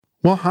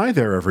Well, hi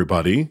there,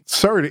 everybody.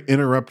 Sorry to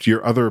interrupt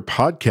your other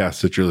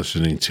podcasts that you're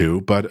listening to,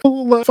 but a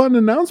little fun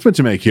announcement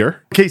to make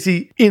here.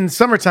 Casey, in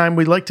summertime,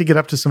 we like to get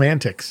up to some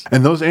antics.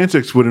 And those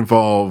antics would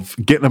involve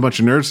getting a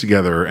bunch of nerds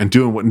together and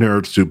doing what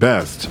nerds do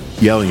best,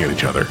 yelling at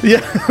each other.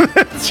 Yeah,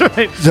 that's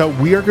right. So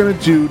we are going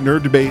to do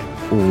Nerd Debate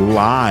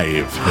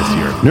live this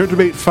year. Nerd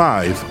Debate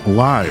 5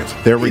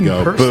 live. There we In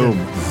go. person. Boom.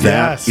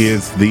 That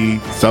is the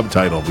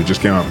subtitle. We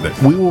just came up with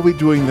it. We will be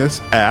doing this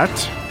at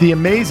The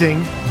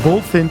amazing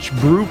Bullfinch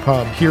Brew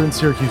Pub here in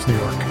Syracuse, New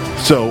York.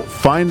 So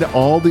find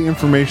all the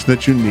information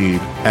that you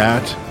need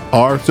at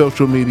our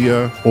social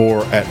media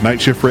or at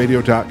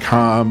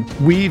nightshiftradio.com.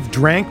 We've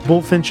drank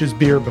Bullfinch's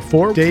beer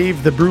before.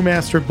 Dave, the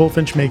brewmaster at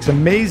Bullfinch, makes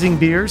amazing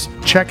beers.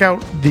 Check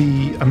out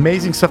the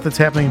amazing stuff that's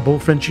happening in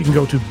Bullfinch. You can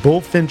go to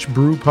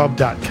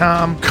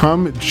bullfinchbrewpub.com.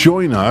 Come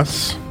join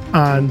us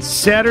on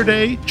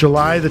Saturday,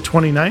 July the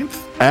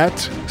 29th at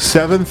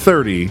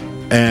 7:30.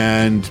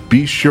 And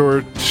be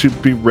sure to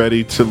be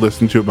ready to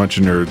listen to a bunch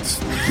of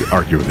nerds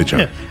argue with each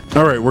other. Yeah.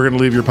 All right, we're going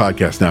to leave your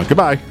podcast now.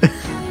 Goodbye.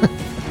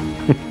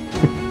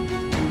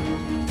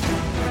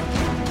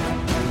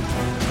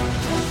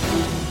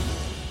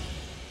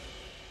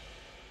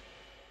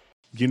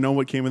 You know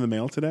what came in the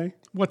mail today?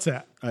 What's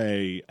that?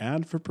 A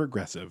ad for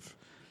Progressive.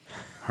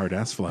 Hard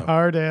ass flow.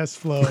 Hard ass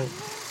flow.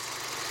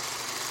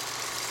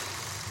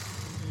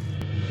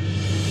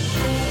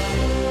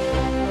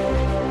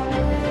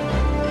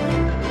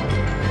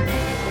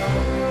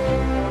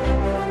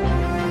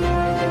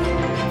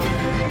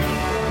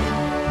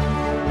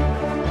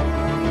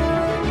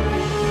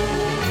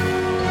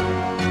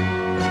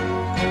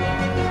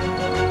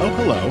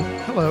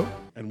 Hello.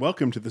 And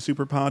welcome to the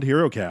Superpod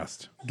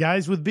HeroCast.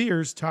 Guys with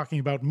beers talking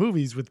about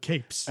movies with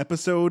capes.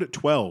 Episode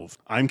 12.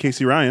 I'm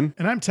Casey Ryan.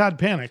 And I'm Todd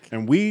Panic.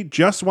 And we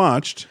just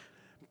watched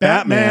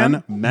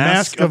Batman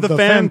Mask of the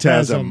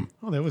Phantasm.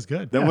 Oh, that was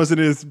good. That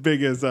wasn't as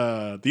big as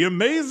The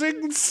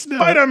Amazing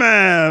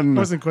Spider-Man. It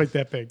wasn't quite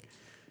that big.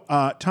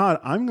 Todd,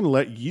 I'm going to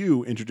let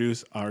you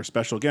introduce our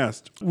special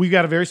guest. We've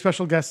got a very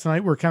special guest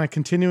tonight. We're kind of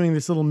continuing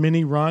this little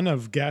mini run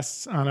of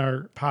guests on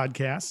our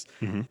podcast.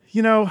 Mm-hmm.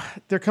 You know,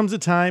 there comes a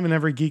time in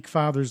every geek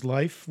father's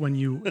life when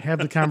you have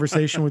the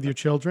conversation with your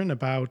children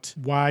about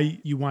why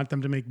you want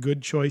them to make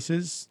good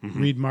choices,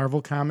 read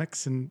Marvel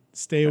comics, and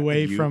stay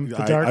away from the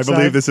dark side. I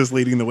believe this is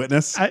leading the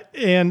witness. I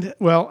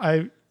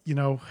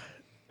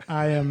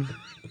am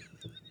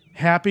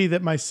happy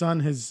that my son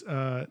has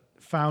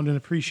found an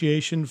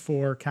appreciation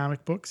for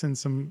comic books and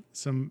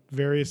some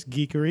various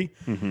geekery.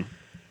 Mm-hmm.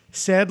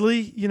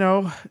 Sadly,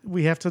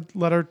 we have to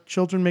let our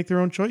children make their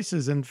own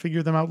choices and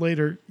figure them out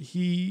later.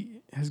 He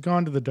has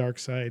gone to the dark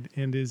side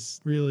and is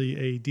really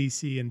a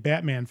DC and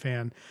Batman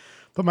fan.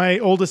 But my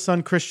oldest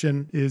son,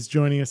 Christian, is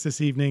joining us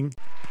this evening.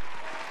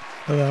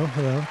 Hello.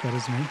 That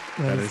is me.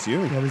 That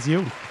is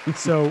you.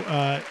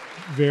 So,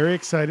 very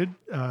excited.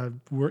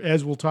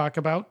 As we'll talk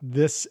about,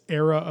 this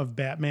era of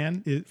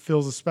Batman, it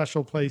fills a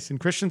special place in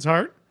Christian's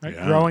heart, right?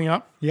 Yeah. Growing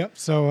up. Yep.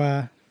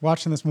 So,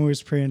 watching this movie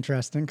was pretty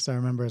interesting because I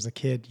remember as a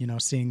kid,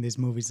 seeing these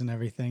movies and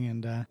everything.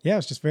 And it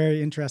was just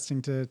very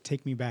interesting to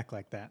take me back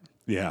like that.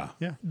 Yeah.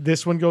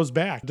 This one goes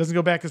back. It doesn't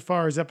go back as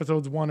far as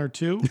episodes 1 or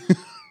 2,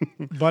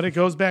 but it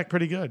goes back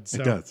pretty good.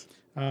 So. It does.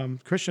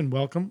 Christian,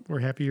 welcome.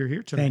 We're happy you're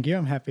here tonight. Thank you.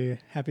 I'm happy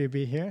to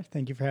be here.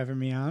 Thank you for having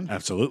me on.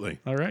 Absolutely.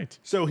 All right.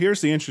 So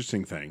here's the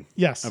interesting thing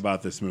yes.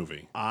 about this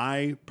movie.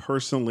 I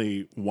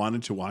personally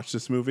wanted to watch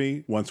this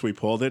movie once we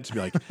pulled it to be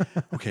like,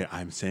 okay,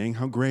 I'm saying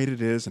how great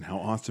it is and how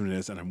awesome it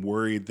is, and I'm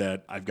worried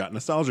that I've got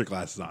nostalgia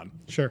glasses on.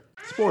 Sure.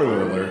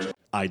 Spoiler alert,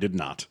 I did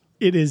not.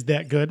 It is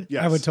that good?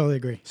 Yes. I would totally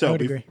agree. So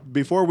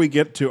before we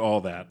get to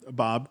all that,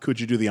 Bob, could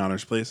you do the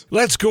honors, please?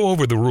 Let's go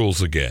over the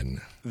rules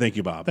again. Thank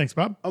you, Bob. Thanks,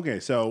 Bob. Okay,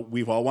 so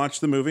we've all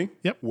watched the movie.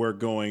 Yep. We're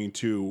going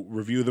to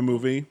review the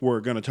movie. We're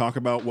going to talk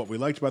about what we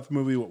liked about the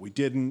movie, what we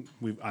didn't.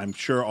 I'm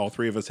sure all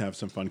three of us have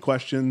some fun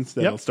questions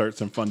that'll start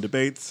some fun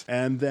debates.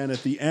 And then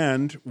at the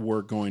end,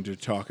 we're going to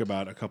talk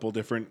about a couple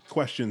different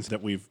questions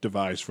that we've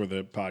devised for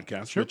the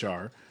podcast, which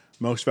are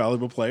most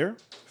valuable player,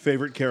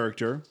 favorite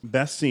character,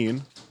 best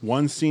scene,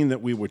 one scene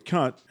that we would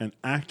cut, and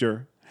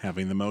actor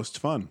having the most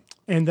fun.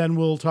 And then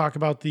we'll talk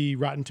about the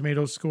Rotten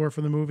Tomatoes score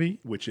for the movie,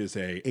 which is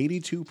a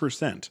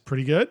 82%.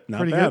 Pretty good. Not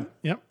pretty bad.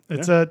 Good.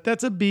 Yep.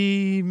 That's a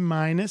B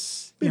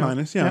minus. B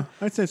minus, yeah.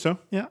 I'd say so.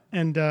 Yeah.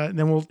 And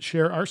then we'll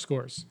share our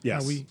scores.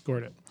 Yes. How we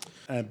scored it.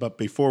 But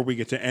before we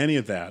get to any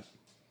of that,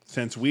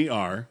 since we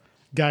are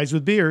guys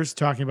with beers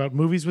talking about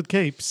movies with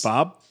capes.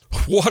 Bob?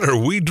 What are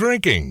we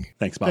drinking?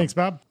 Thanks, Bob. Thanks,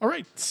 Bob. All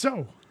right.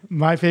 So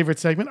my favorite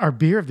segment, our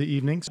beer of the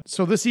evening.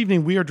 So this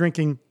evening we are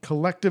drinking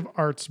Collective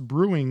Arts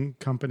Brewing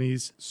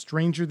Company's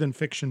Stranger Than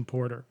Fiction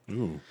Porter.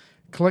 Ooh.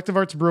 Collective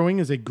Arts Brewing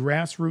is a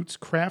grassroots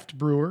craft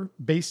brewer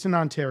based in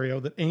Ontario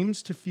that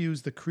aims to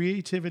fuse the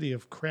creativity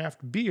of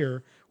craft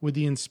beer with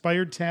the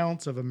inspired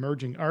talents of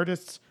emerging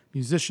artists,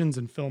 musicians,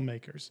 and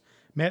filmmakers.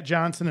 Matt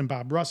Johnson and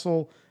Bob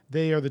Russell,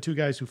 they are the two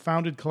guys who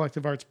founded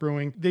Collective Arts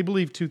Brewing. They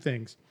believe two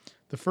things.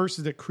 The first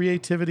is that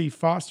creativity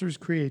fosters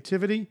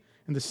creativity,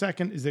 and the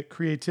second is that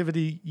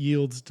creativity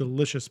yields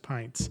delicious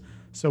pints.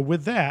 So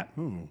with that,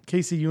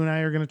 Casey, you and I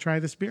are going to try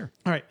this beer.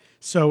 All right.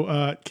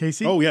 So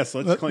Casey. Oh, yes.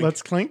 Let's clink.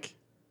 Let's clink.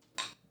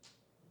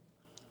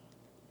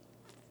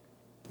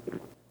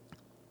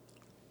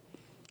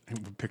 I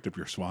picked up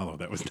your swallow.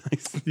 That was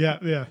nice.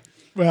 Yeah.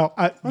 Well,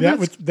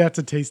 that's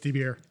a tasty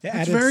beer.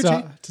 Yeah, It's added very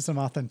to some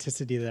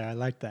authenticity there. I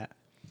like that.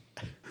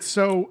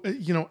 So,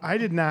 I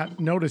did not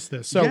notice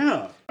this.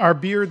 So our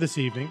beer this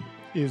evening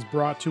is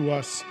brought to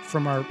us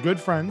from our good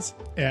friends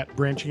at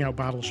Branching Out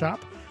Bottle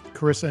Shop.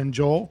 Carissa and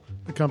Joel,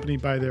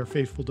 accompanied by their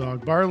faithful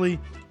dog Barley,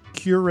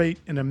 curate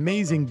an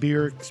amazing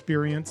beer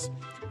experience.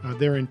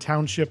 They're in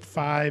Township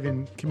 5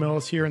 in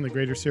Camillus here in the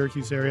greater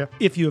Syracuse area.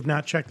 If you have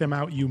not checked them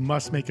out, you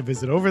must make a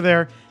visit over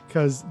there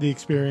because the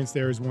experience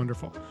there is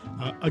wonderful.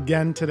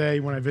 Again, today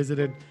when I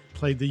visited,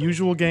 played the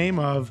usual game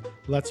of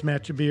let's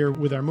match a beer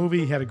with our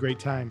movie, had a great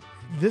time.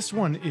 This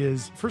one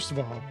is, first of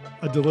all,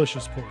 a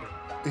delicious porter.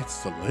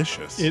 It's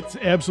delicious. It's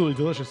absolutely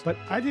delicious. But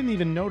I didn't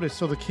even notice.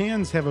 So the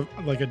cans have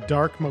a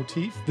dark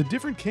motif. The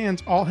different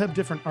cans all have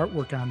different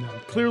artwork on them.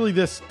 Clearly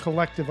this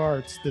collective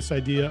arts, this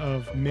idea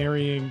of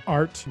marrying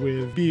art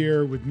with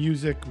beer, with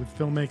music, with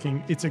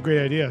filmmaking, it's a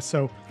great idea.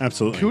 So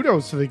absolutely,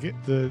 kudos to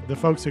the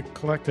folks at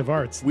Collective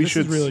Arts. This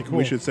is really cool.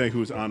 We should say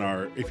who's on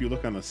our, if you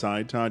look on the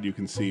side, Todd, you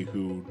can see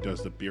who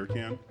does the beer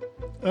can.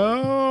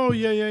 Oh,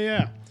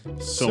 yeah.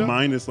 So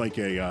mine is like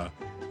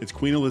it's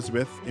Queen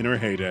Elizabeth in her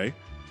heyday.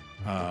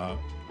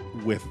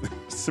 With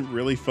some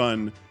really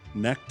fun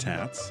neck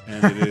tats,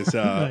 and it is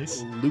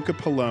nice. Luca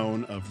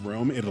Pallone of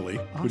Rome, Italy.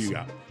 Awesome. Who do you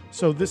got?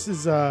 So this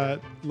is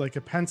like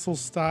a pencil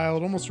style.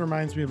 It almost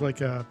reminds me of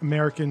like a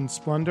American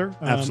Splendor.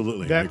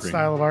 Absolutely, that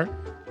style of art.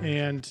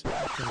 And I'm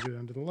going to get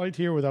under the light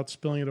here without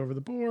spilling it over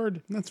the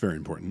board. That's very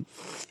important.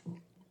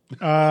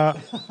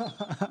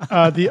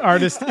 The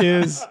artist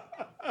is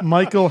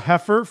Michael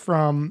Heffer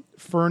from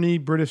Fernie,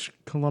 British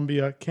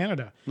Columbia,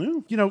 Canada.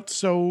 Yeah.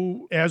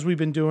 So as we've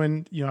been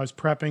doing, I was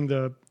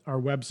prepping our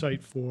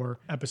website for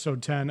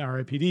episode 10,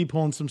 RIPD,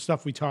 pulling some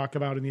stuff we talk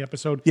about in the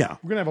episode. Yeah.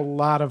 We're going to have a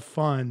lot of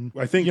fun.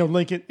 I think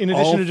link it in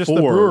addition to just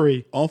the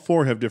brewery. All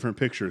four have different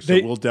pictures, so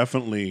we'll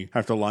definitely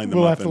have to line them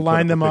up. We'll have to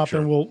line them up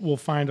and we'll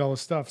find all the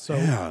stuff.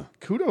 So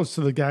kudos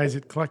to the guys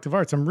at Collective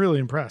Arts. I'm really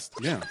impressed.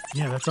 Yeah,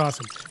 that's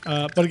awesome.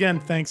 But again,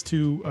 thanks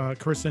to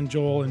Carissa and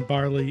Joel and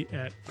Barley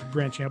at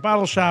Branching Out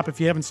Bottle Shop.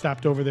 If you haven't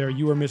stopped over there,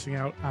 you are missing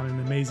out on an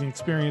amazing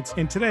experience.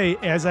 And today,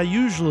 as I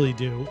usually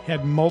do,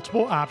 had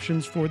multiple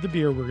options for the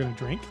beer we're going to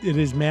drink. It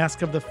is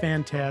Mask of the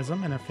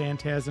Phantasm, and a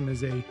phantasm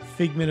is a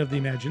figment of the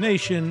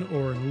imagination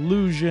or an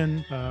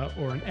illusion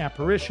or an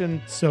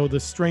apparition. So the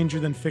stranger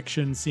than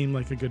fiction seemed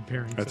like a good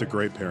pairing. That's a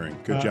great pairing.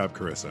 Good job,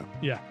 Carissa.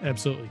 Yeah,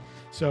 absolutely.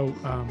 So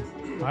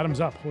bottoms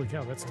up. Holy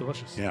cow, that's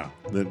delicious. Yeah,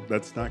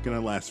 that's not going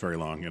to last very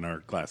long in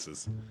our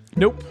classes.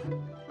 Nope.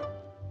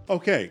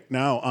 Okay,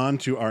 now on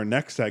to our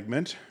next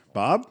segment.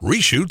 Bob?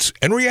 Reshoots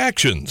and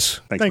reactions.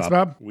 Thanks,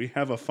 Bob. We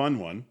have a fun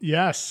one.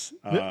 Yes.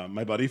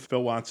 My buddy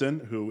Phil Watson,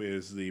 who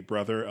is the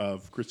brother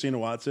of Christina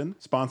Watson,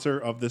 sponsor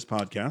of this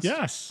podcast.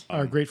 Yes.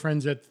 Our great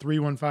friends at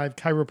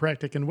 315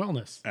 Chiropractic and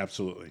Wellness.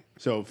 Absolutely.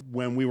 So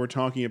when we were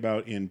talking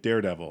about in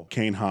Daredevil,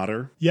 Kane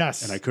Hodder.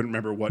 Yes. And I couldn't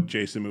remember what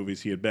Jason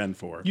movies he had been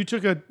for. You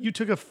took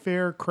a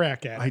fair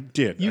crack at it. I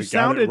did. You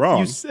sounded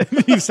wrong.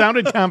 You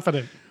sounded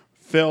confident.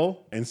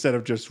 Phil, instead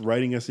of just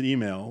writing us an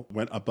email,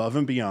 went above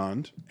and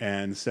beyond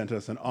and sent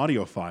us an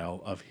audio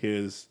file of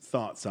his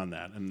thoughts on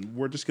that. And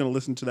we're just going to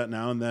listen to that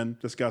now and then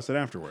discuss it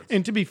afterwards.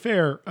 And to be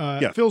fair,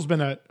 Phil's been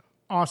an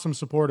awesome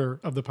supporter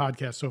of the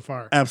podcast so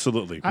far.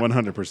 Absolutely.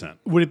 100%.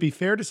 Would it be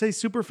fair to say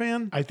super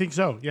fan? I think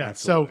so. Yeah.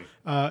 Absolutely.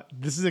 So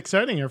this is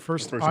exciting. Our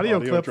first audio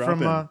clip from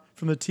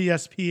the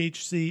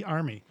TSPHC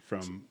Army.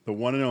 From the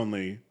one and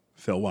only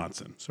Phil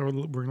Watson. So we're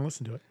going to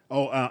listen to it.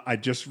 Oh, I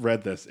just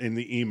read this in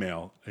the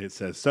email. It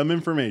says, some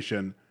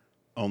information,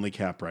 only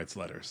Cap writes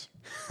letters.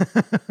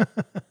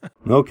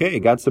 Okay,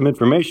 got some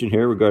information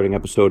here regarding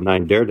episode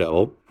 9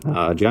 Daredevil.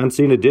 John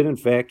Cena did in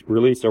fact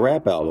release a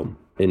rap album.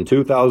 In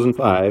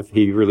 2005,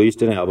 he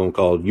released an album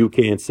called You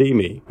Can't See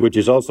Me, which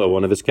is also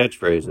one of his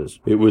catchphrases.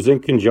 It was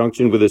in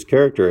conjunction with his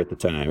character at the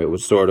time. It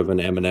was sort of an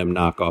Eminem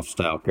knockoff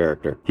style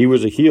character. He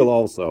was a heel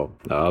also,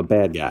 a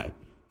bad guy.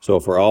 So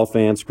for all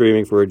fans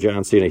screaming for a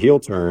John Cena heel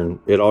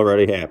turn, it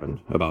already happened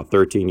about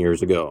 13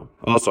 years ago.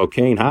 Also,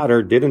 Kane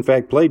Hodder did in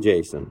fact play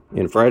Jason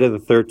in Friday the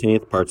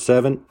 13th, Part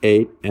 7,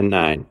 8, and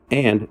 9,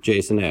 and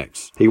Jason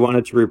X. He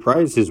wanted to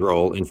reprise his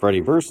role in Freddy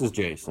vs.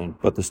 Jason,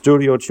 but the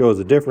studio chose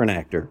a different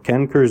actor,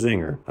 Ken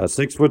Kersinger, a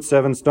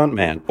 6'7"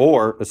 stuntman,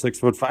 or a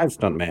 6'5"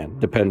 stuntman,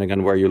 depending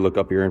on where you look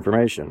up your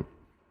information.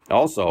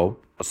 Also,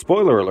 a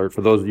spoiler alert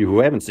for those of you who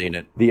haven't seen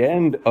it. The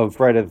end of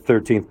Friday the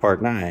 13th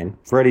Part 9,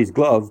 Freddy's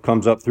glove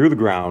comes up through the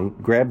ground,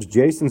 grabs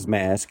Jason's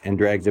mask, and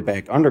drags it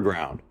back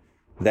underground.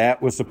 That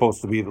was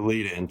supposed to be the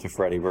lead-in to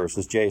Freddy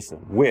vs. Jason,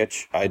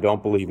 which I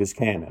don't believe is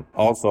canon.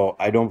 Also,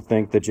 I don't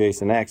think that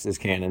Jason X is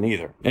canon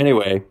either.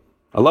 Anyway,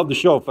 I love the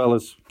show,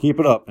 fellas. Keep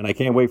it up, and I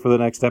can't wait for the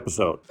next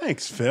episode.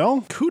 Thanks,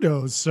 Phil.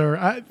 Kudos,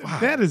 sir.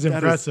 That is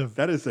impressive.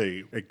 That is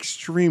a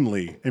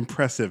extremely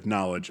impressive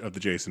knowledge of the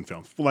Jason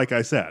films. Like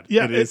I said,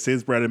 Yeah, it is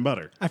his bread and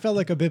butter. I felt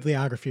like a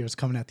bibliography was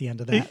coming at the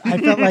end of that. I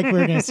felt like we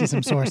were going to see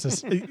some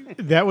sources.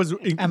 That was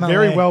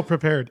very well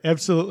prepared.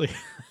 Absolutely.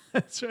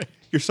 That's right.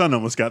 Your son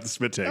almost got the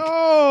spit take.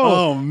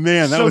 Oh,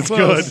 man, that so was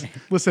close. good.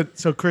 Listen,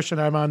 so Christian,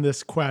 I'm on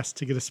this quest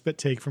to get a spit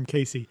take from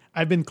Casey.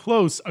 I've been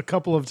close a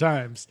couple of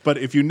times. But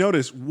if you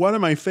notice, what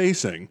am I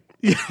facing?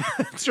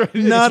 That's right.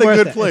 Not a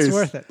good place. It's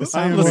worth it. The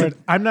Listen, soundboard.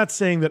 I'm not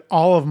saying that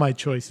all of my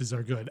choices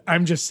are good.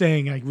 I'm just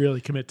saying I really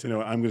commit to You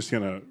know, I'm just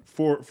gonna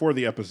for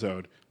the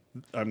episode,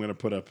 I'm gonna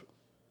put up.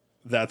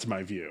 That's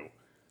my view.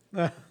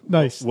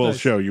 Nice. We'll nice.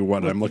 show you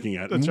what I'm looking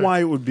at and right. why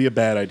it would be a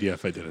bad idea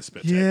if I did a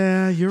spit take.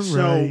 Yeah, you're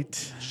right.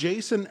 So,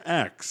 Jason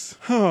X.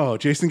 Oh,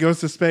 Jason Goes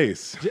to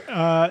Space.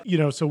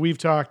 So we've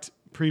talked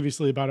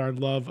previously about our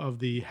love of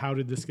the How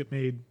Did This Get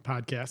Made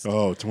podcast.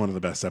 Oh, it's one of the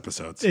best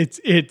episodes.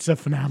 It's a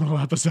phenomenal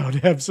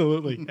episode.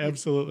 Absolutely.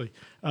 Absolutely.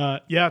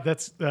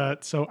 That's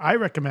so I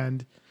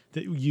recommend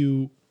that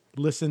you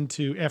listen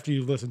to, after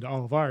you've listened to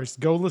all of ours,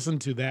 go listen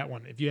to that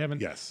one. If you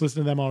haven't listened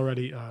to them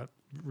already,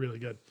 really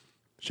good.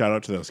 Shout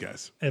out to those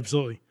guys.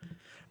 Absolutely.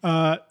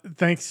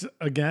 Thanks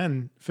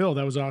again, Phil.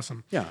 That was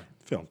awesome. Yeah,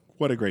 Phil,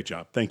 what a great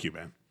job. Thank you,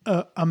 man.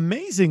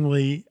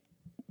 Amazingly,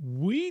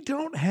 we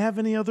don't have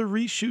any other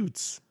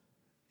reshoots.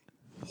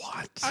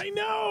 What? I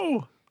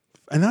know.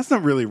 And that's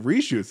not really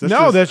reshoots.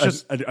 That's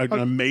just an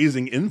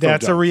amazing info.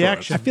 That's a dump for us.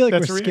 reaction. I feel like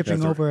That's we're a reaction.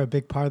 skipping over a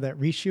big part of that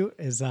reshoot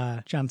is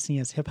John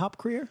Cena's hip hop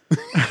career.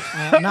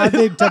 Not a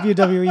big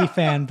WWE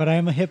fan, but I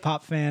am a hip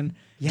hop fan.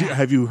 Yeah,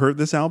 Have you heard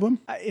this album?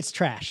 it's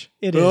trash.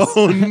 It is.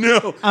 Oh, no.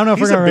 I don't know if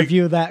we're He's going a to big-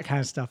 review that kind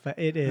of stuff, but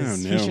it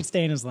is. Oh, no. He should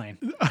stay in his lane.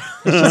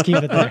 Let's just keep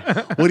it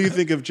there. What do you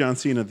think of John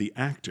Cena, the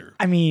actor?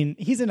 I mean,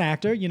 he's an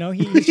actor. You know,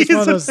 he's just one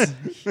of those.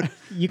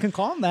 You can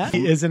call him that.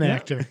 He is an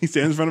actor. He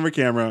stands in front of a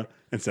camera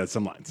and says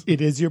some lines. It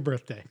is your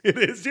birthday. It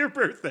is your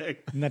birthday.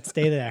 And let's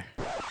stay there.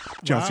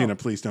 John Wow. Cena,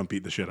 please don't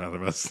beat the shit out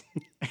of us.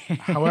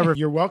 However,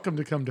 you're welcome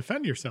to come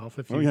defend yourself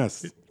if you. Oh,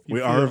 yes. if you We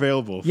feel- are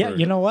available. Yeah, for,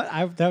 you know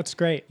what? That's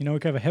great. You know, we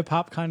could have a hip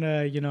hop kind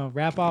of,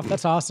 wrap off.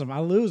 That's awesome.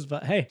 I'll lose,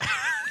 but hey,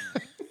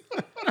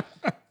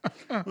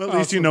 Well, at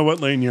least you know what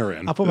lane you're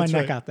in. I'll put my That's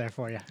neck right. out there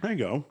for you. There you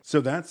go. So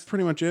that's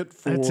pretty much it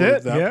for That's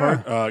it, that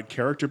yeah. part.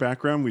 Character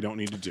background, we don't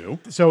need to do.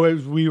 So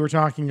as we were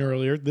talking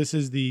earlier, this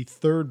is the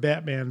third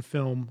Batman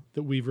film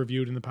that we've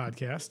reviewed in the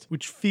podcast,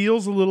 which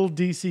feels a little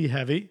DC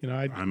heavy.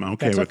 I'm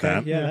okay That's with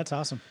that. Yeah, that's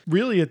awesome.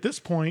 Really, at this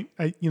point,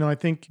 I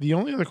think the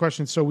only other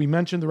question. So we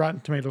mentioned the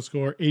Rotten Tomato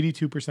score,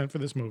 82% for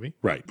this movie.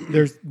 Right.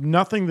 There's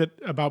nothing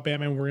about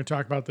Batman we're going to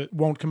talk about that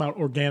won't come out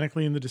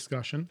organically in the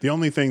discussion. The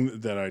only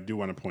thing that I do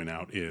want to point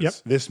out is Yep.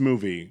 this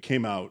movie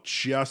came out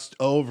just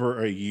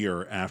over a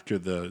year after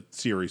the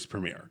series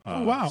premiere.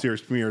 wow. Series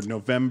premiered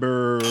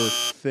November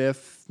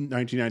 5th,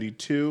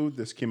 1992.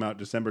 This came out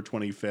December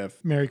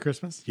 25th. Merry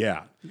Christmas.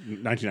 Yeah,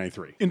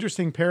 1993.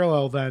 Interesting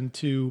parallel then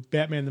to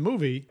Batman the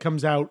movie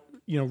comes out,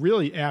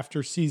 really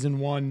after season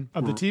 1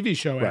 of the TV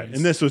show ends. Right.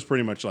 And this was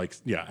pretty much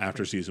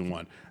after season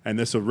 1. And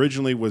this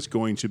originally was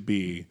going to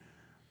be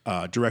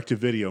a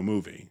direct-to-video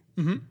movie.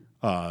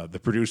 Mm-hmm. The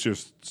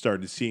producers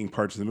started seeing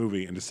parts of the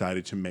movie and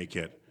decided to make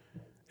it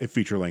a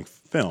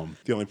feature-length film.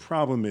 The only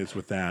problem is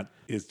with that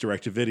is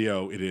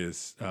direct-to-video. It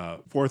is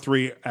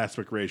 4:3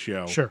 aspect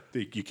ratio. Sure.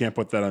 You can't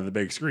put that on the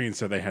big screen,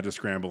 so they had to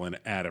scramble and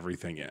add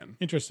everything in.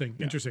 Interesting.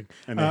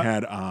 And they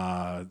had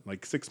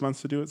 6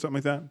 months to do it, something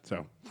like that.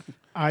 So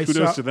I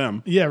kudos saw- to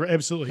them. Yeah,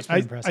 absolutely. pretty I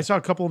impressive. saw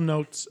a couple of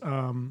notes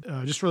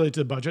just related to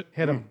the budget.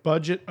 Had a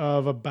budget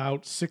of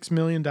about $6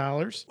 million,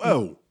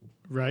 Whoa.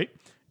 right?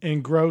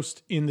 And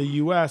grossed in the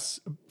U.S.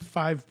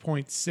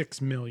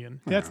 $5.6 million.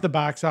 That's the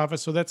box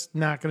office, so that's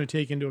not going to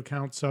take into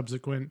account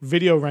subsequent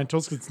video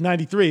rentals because it's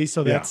 93,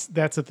 so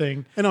that's a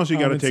thing. And also you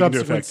gotta and take into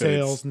subsequent effect that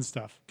it's- sales and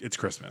stuff. It's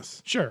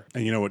Christmas. Sure.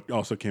 And you know what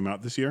also came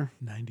out this year?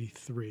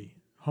 93.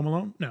 Home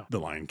Alone? No. The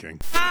Lion King.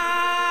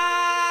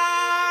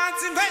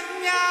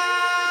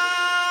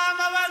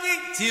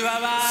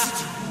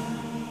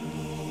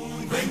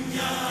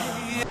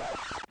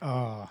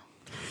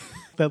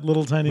 That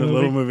little tiny The movie.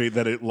 little movie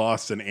that it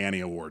lost an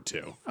Annie Award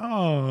to.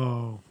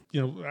 Oh,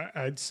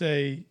 I'd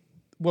say,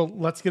 well,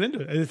 let's get into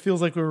it. It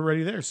feels like we were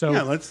ready there. So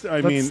Yeah,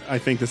 I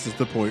think this is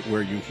the point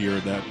where you hear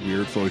that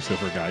weird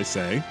voiceover guy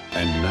say,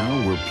 And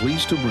now we're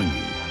pleased to bring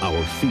you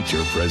our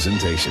feature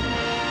presentation.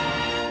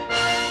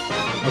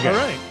 all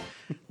right.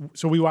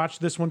 So we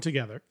watched this one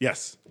together.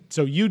 yes.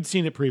 So you'd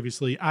seen it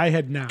previously. I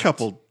had not.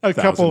 Couple a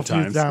couple of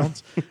thousand few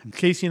times. downs.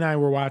 Casey and I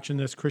were watching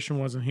this. Christian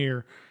wasn't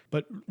here.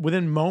 But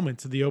within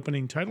moments of the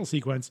opening title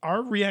sequence,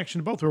 our reaction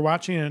to both, we're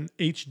watching it in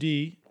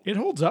HD. It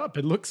holds up.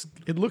 It looks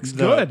good.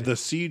 The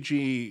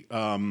CG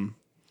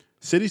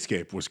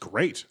cityscape was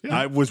great.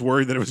 I was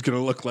worried that it was going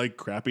to look like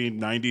crappy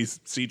 90s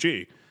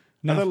CG.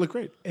 I thought it looked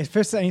great. If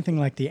it's anything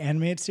like the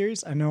animated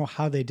series, I know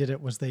how they did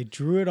it was they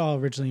drew it all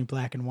originally in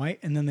black and white,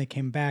 and then they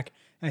came back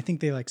And I think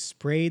they like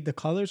sprayed the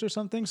colors or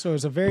something. So it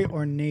was a very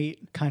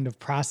ornate kind of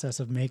process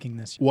of making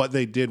this. What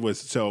they did was,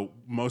 so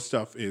most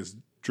stuff is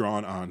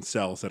drawn on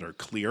cells that are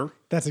clear.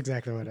 That's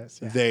exactly what it is.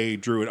 Yeah. They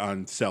drew it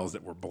on cells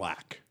that were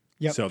black.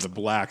 Yep. So the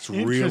blacks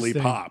really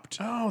Interesting. popped.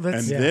 Oh,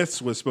 that's- and Yeah.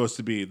 this was supposed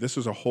to be, this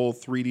was a whole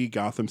 3D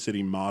Gotham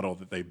City model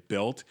that they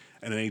built.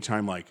 And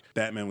anytime like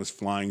Batman was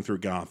flying through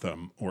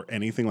Gotham or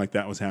anything like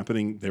that was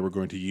happening, they were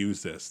going to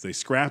use this. They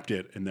scrapped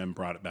it and then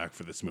brought it back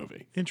for this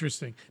movie.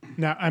 Interesting.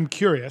 Now, I'm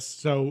curious.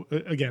 So,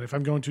 again, if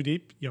I'm going too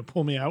deep,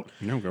 pull me out.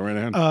 No, go right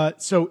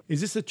ahead. So, is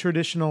this a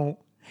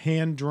traditional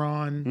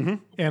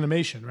hand-drawn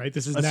animation, right?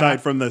 This is Aside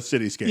not, from the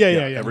cityscape. Yeah.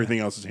 Everything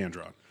else is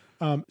hand-drawn.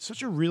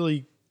 such a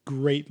really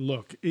great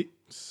look.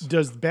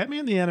 Does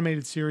Batman the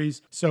Animated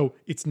Series, so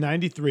it's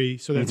 93,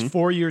 so that's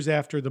 4 years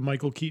after the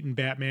Michael Keaton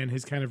Batman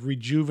has kind of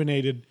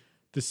rejuvenated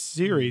the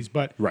series,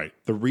 but Right.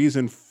 The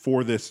reason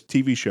for this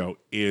TV show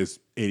is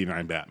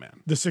 89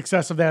 Batman. the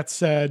success of that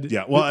said...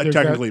 Yeah, well, there's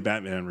technically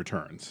Batman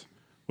Returns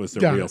was the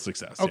Got real it.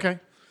 success. Okay.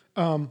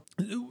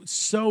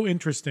 So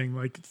interesting.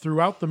 Like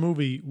throughout the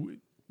movie,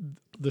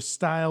 the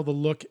style, the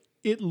look,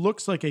 it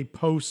looks like a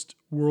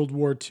post-World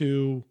War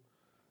II,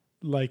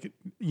 like,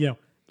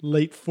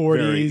 late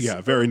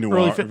 40s. Very noir,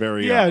 Art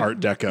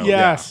Deco.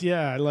 Yes,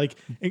 yeah. Like,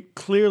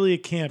 clearly it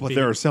can't But be.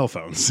 there are cell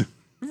phones.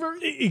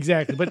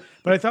 Exactly. But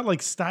I thought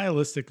like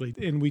stylistically,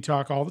 and we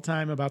talk all the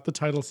time about the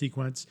title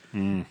sequence,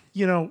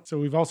 so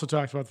we've also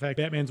talked about the fact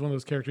Batman's one of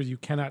those characters you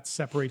cannot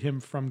separate him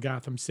from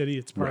Gotham City.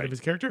 It's part Right. of his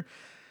character.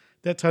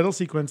 That title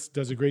sequence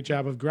does a great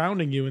job of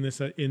grounding you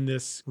in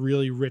this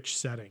really rich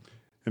setting.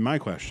 And my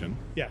question,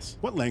 Yes.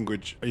 what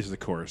language is the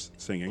chorus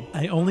singing?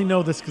 I only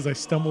know this because I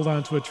stumbled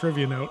onto a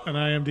trivia note on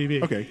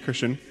IMDb. Okay,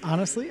 Christian.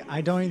 Honestly,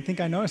 I don't even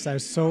think I noticed. I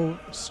was so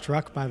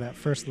struck by that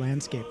first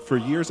landscape. For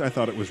years, I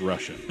thought it was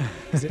Russian.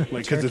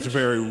 Because it's a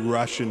very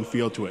Russian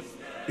feel to it.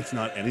 It's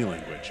not any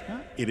language.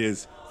 It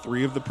is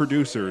 3 of the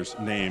producers'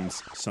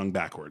 names sung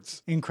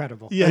backwards.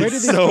 Incredible. Yeah,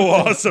 It's so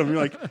awesome. You're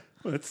like,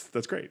 well, that's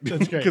great.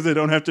 That's great. Because they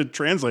don't have to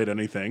translate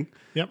anything.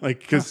 Yep.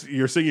 Like, because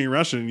you're singing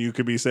Russian, you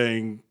could be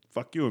saying,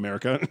 fuck you,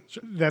 America.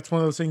 That's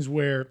one of those things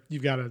where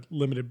you've got a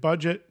limited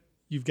budget,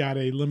 you've got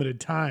a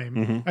limited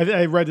time.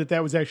 I read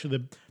that was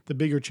actually the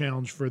bigger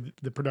challenge for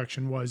the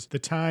production was the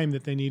time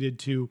that they needed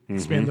to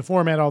expand the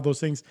format, all those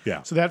things.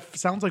 Yeah. So that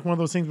sounds like one of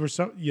those things where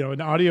an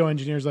audio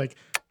engineer's like,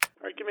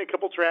 all right, give me a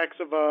couple tracks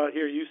of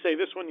here. You say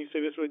this one, you say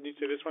this one, you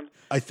say this one.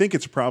 I think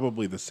it's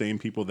probably the same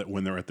people that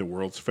when they're at the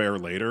World's Fair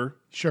later,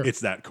 Sure. it's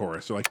that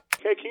chorus. They're like,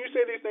 Okay, can you say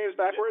these names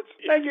backwards?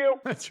 Thank you.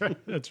 That's right.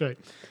 That's right.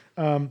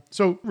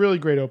 So really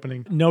great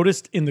opening.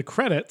 Noticed in the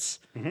credits,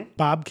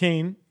 Bob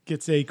Kane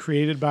gets a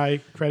created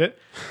by credit.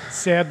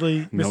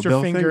 Sadly, no Mr.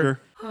 Bill Finger.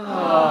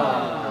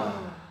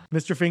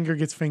 Mr. Finger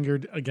gets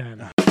fingered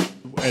again.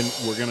 And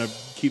we're going to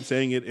keep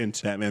saying it in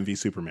Batman v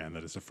Superman.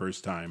 That is the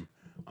first time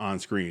on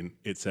screen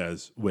it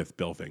says with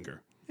Bill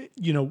Finger.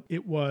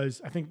 It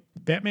was, I think,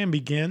 Batman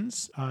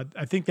Begins.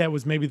 I think that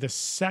was maybe the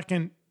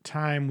second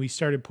time we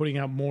started putting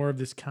out more of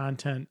this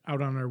content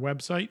out on our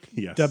website,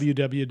 Yes.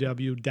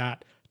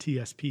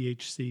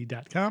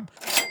 www.tsphc.com.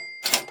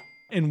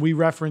 And we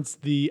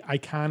referenced the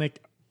iconic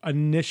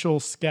initial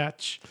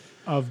sketch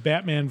of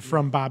Batman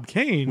from Bob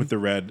Kane. With the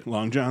red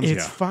long johns.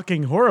 It's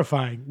fucking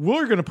horrifying.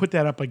 We're going to put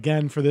that up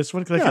again for this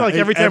one because I Yeah, feel like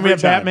every time we have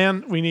every time.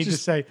 Batman, we need to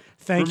say,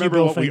 thank you, remember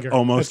Bill what we Finger.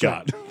 almost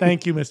That's got.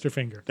 Thank you, Mr.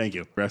 Finger. Thank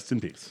you. Rest in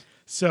peace.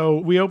 So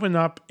we open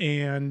up,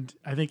 and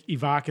I think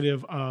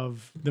evocative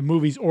of the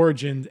movie's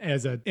origin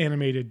as an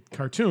animated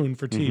cartoon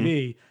for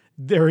TV,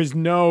 there is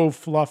no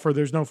fluffer.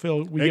 There's no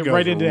fill. We It get goes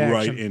right into action.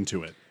 right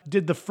into it.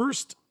 Did the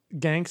first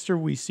gangster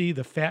we see,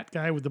 the fat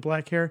guy with the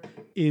black hair,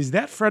 is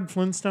that Fred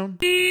Flintstone?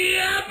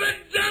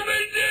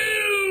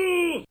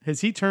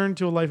 Has he turned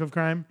to a life of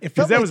crime? It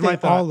 'Cause felt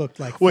like they thought. all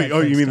looked like Wait,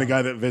 Fred you mean the Flintstone.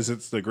 guy that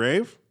visits the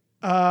grave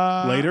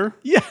later?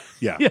 Yeah.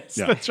 Yeah. Yes,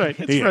 yeah. that's right.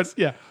 It's He Fred. is.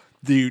 Yeah.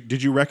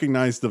 Did you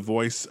recognize the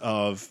voice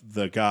of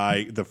the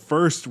guy, the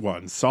first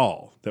one,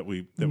 Saul, that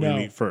we No.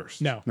 meet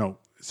first? No.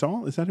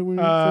 Saul? Is that who we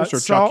meet first? Or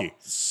Chucky?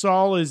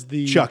 Saul is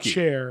the Chucky.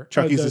 chair.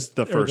 Chucky's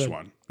the or first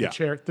one. The Yeah.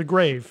 chair. The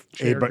grave.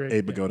 Chair, grave,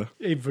 Abe Vigoda.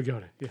 Yeah. Abe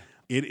Vigoda. Yeah.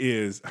 It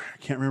is, I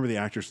can't remember the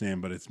actor's name,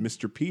 but it's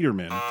Mr.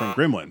 Peterman from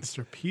Gremlins.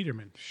 Mr.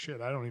 Peterman. Shit,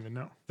 I don't even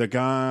know. The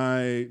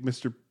guy,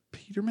 Mr.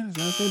 Peterman, is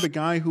that his name? The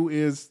guy who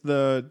is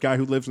the guy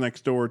who lives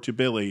next door to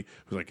Billy,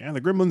 who's like,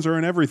 the Gremlins are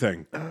in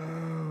everything.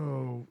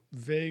 Oh,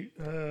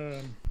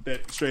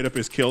 That straight up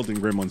is killed in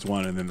Gremlins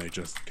 1, and then they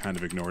just kind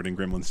of ignored in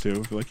Gremlins 2.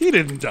 They're like, he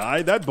didn't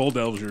die. That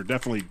Bulldozer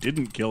definitely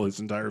didn't kill his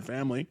entire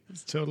family.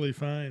 it's totally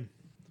fine.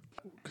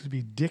 Could it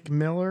be Dick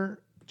Miller,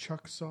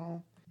 Chuck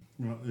Saul?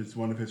 Well, it's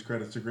one of his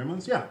credits to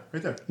Gremlins? Yeah,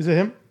 right there. Is it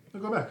him?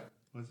 Go back.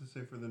 What does it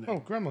say for the name? Oh,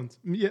 Gremlins.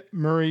 Yeah,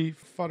 Murray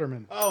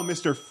Futterman. Oh,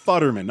 Mr.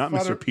 Futterman, not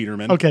Mr.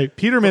 Peterman. Okay,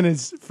 Peterman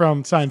is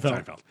from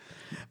Seinfeld. Seinfeld.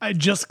 I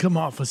just come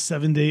off a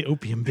 7-day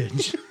opium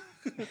binge.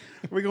 Are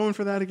we going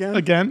for that again?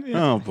 Again?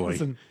 Yeah. Oh, boy.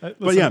 Listen.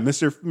 But yeah,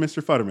 Mr.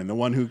 Futterman, the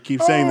one who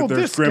keeps saying that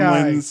there's this guy.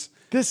 Gremlins.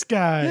 This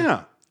guy.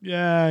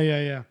 Yeah.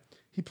 Yeah.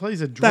 He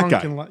plays a guy.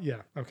 drunken... Yeah,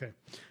 okay.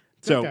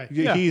 So guy.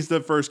 Yeah. he's the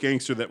first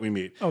gangster that we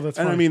meet. Oh, that's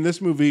And I funny. mean,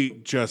 this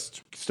movie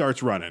just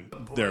starts running.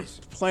 They're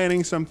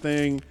planning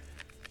something.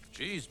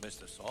 Geez,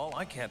 Mr. Saul,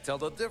 I can't tell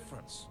the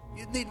difference.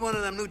 You'd need one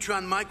of them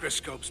neutron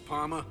microscopes,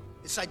 Palmer.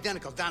 It's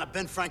identical down at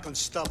Ben Franklin's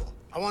stubble.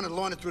 I want to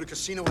launch it through the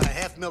casino at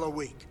 $500,000 a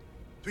week.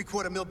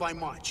 $750,000 by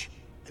March.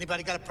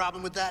 Anybody got a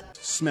problem with that?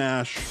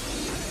 Smash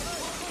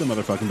the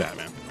motherfucking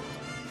Batman.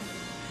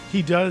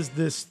 He does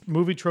this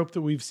movie trope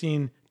that we've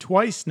seen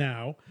twice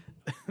now.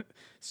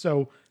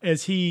 So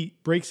as he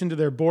breaks into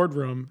their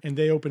boardroom and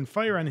they open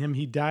fire on him,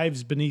 he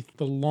dives beneath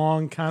the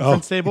long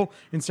conference table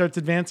and starts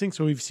advancing.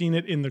 So we've seen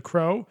it in The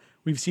Crow.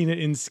 We've seen it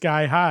in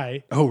Sky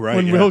High. Oh, right,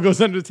 When yeah. Will goes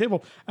under the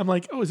table. I'm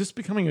like, oh, is this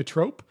becoming a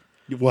trope?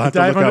 We'll have to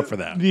Dive look under- out for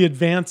that. The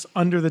advance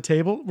under the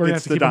table. We're gonna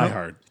It's have to the keep Die an eye-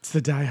 Hard. It's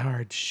the Die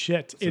Hard.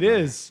 Shit, it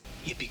is.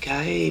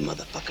 Yippee-ki-yay,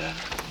 motherfucker.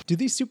 Do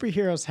these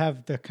superheroes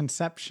have the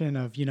conception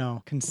of,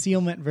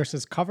 concealment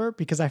versus cover?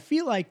 Because I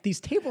feel like these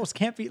tables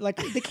can't be they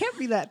can't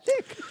be that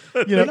thick.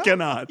 They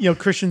cannot.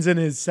 Christian's in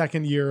his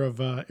second year of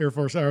Air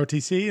Force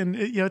ROTC, and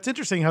it's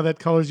interesting how that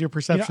colors your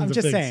perceptions. I'm of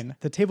just things. saying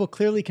the table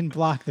clearly can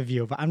block the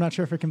view, but I'm not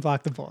sure if it can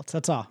block the bullets.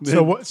 That's all.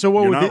 So what You're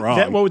would not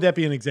wrong. what would that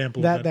be an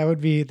example of? That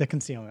would be the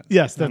concealment.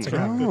 Yes, that's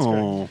correct. That's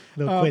correct. Oh.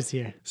 Little quiz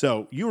here.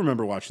 So you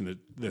remember watching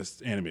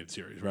this animated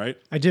series, right?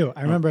 I do.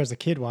 I remember as a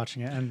kid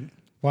watching it and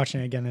watching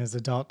it again as an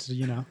adult.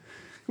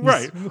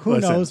 Right. Who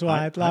knows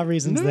why? A lot of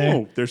reasons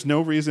there. There's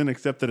no reason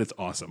except that it's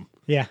awesome.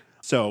 Yeah.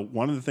 So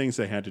one of the things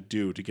they had to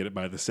do to get it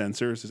by the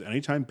censors is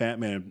anytime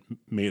Batman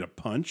made a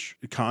punch,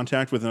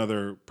 contact with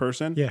another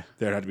person,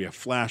 there had to be a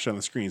flash on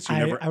the screen. So you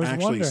never I was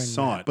actually wondering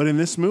saw that. it. But in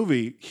this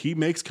movie, he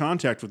makes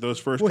contact with those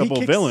first Well, he couple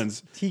of kicks-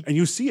 villains and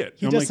you see it.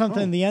 He I'm does like, something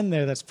oh. in the end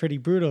there that's pretty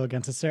brutal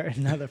against a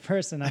certain other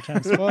person. Not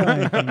trying to spoil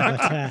anything,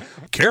 but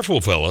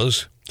Careful,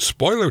 fellas.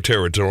 Spoiler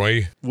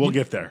territory. We'll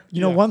get there.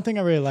 one thing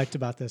I really liked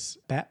about this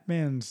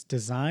Batman's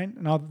design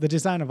and the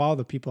design of all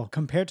the people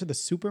compared to the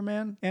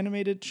Superman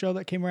animated show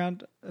that came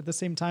around at the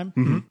same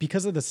time,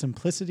 because of the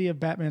simplicity of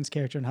Batman's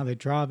character and how they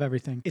draw of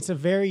everything. It's a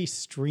very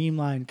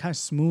streamlined, kind of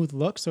smooth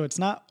look. So it's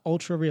not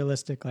ultra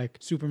realistic like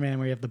Superman,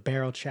 where you have the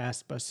barrel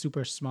chest but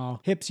super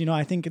small hips.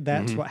 I think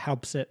that's what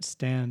helps it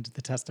stand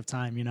the test of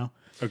time.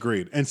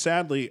 Agreed. And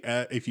sadly,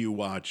 if you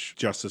watch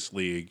Justice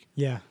League,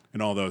 Yeah.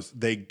 and all those,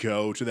 they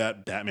go to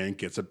that Batman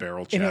gets a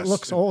barrel chest. And it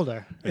looks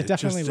older. It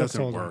definitely just looks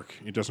doesn't older. work.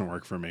 It doesn't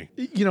work for me.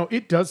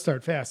 It does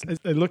start fast.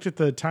 I looked at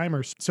the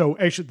timers. So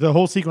actually, the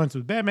whole sequence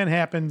with Batman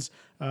happens.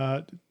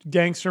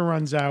 Gangster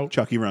runs out.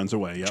 Chucky runs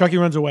away. Yep. Chucky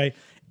runs away.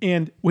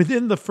 And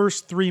within the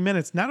first 3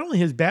 minutes, not only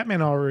has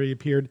Batman already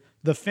appeared,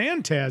 the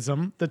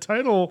Phantasm, the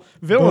title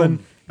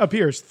villain,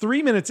 appears.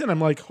 3 minutes in,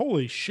 I'm like,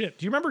 holy shit.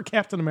 Do you remember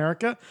Captain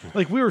America?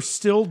 Like, we were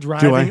still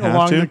driving have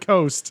along to? the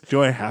coast.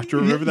 Do I have to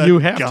remember that You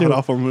have to.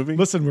 god-awful movie?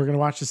 Listen, we're going to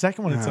watch the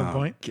second one at some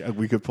point.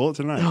 We could pull it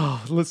tonight.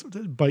 Oh, let's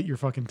bite your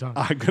fucking tongue.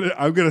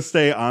 I'm gonna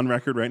stay on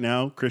record right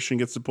now. Christian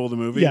gets to pull the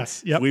movie.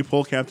 Yes, yep. If we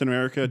pull Captain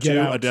America Get 2,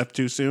 out. A Death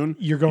Too Soon,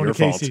 You're going your to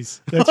fault.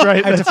 Casey's. That's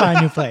right. I have to find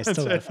a new place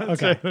to live. That's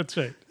Okay. right. That's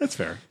right. That's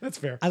fair. That's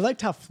fair. I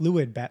liked how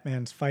fluid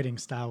Batman's fighting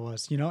style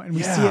was, and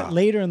we see Yeah. it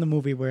later in the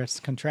movie where it's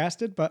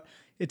contrasted, but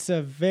it's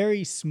a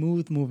very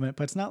smooth movement,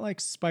 but it's not like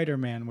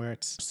Spider-Man where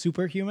it's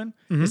superhuman.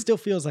 It still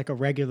feels like a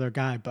regular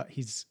guy, but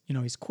he's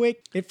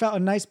quick. It felt a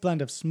nice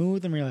blend of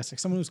smooth and realistic,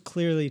 someone who's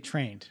clearly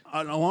trained.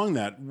 And along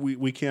that,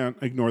 we can't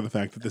ignore the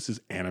fact that this is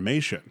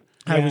animation.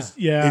 It's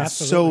It's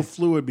so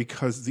fluid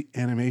because the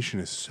animation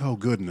is so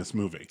good in this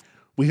movie.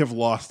 We have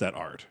lost that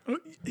art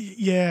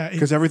yeah.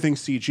 because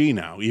everything's CG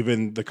now,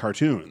 even the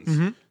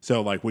cartoons.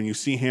 So like when you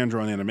see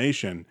hand-drawn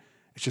animation,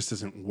 it just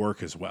doesn't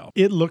work as well.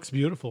 It looks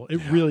beautiful.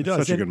 It really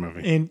does. such a good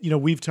movie. And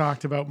we've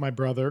talked about my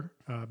brother,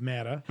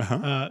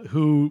 Matta,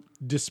 who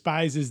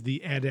despises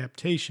the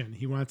adaptation.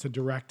 He wants a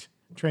direct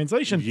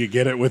translation. You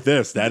get it with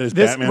this. That is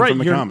Batman right, from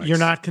the you're, comics. You're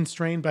not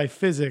constrained by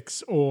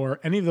physics or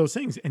any of those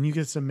things, and you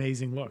get this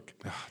amazing look.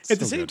 At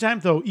the so same good. time,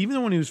 though, even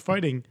though when he was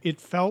fighting, it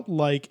felt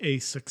like a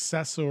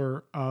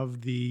successor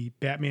of the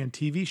Batman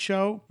TV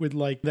show with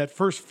like that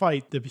first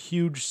fight, the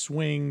huge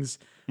swings.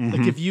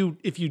 Like if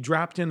you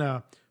dropped in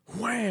a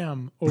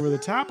wham over the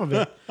top of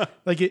it,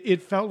 like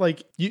it felt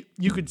like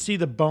you could see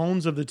the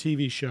bones of the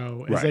TV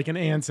show as Right. like an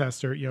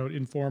ancestor,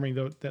 informing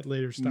that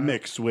later style.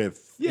 mixed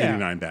with Yeah.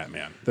 89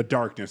 Batman. The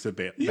darkness of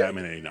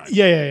Batman 89.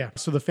 Yeah.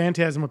 So the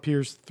Phantasm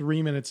appears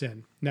 3 minutes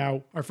in.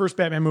 Now, our first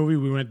Batman movie,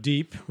 we went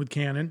deep with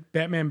canon.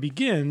 Batman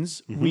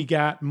Begins, we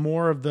got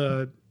more of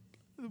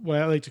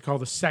what I like to call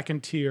the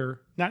second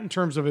tier, not in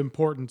terms of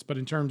importance, but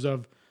in terms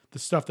of the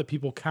stuff that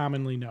people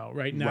commonly know,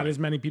 right? Not as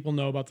many people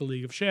know about the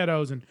League of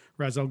Shadows and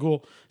Ra's al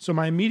Ghul. So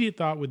my immediate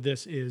thought with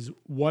this is,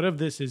 what of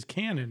this is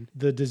canon?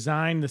 The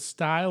design, the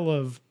style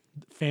of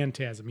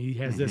Phantasm. He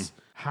has this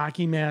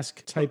hockey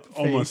mask type face.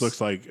 Almost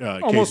looks like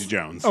Casey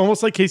Jones.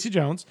 Almost like Casey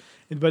Jones.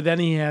 But then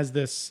he has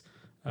this,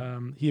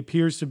 he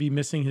appears to be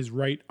missing his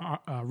right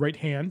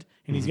hand,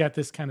 and he's got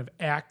this kind of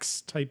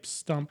axe type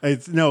stump.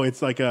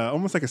 It's like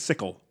almost like a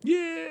sickle.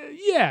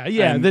 Yeah.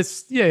 And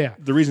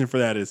the reason for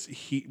that is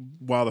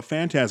while the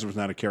Phantasm was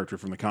not a character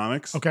from the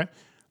comics, Okay.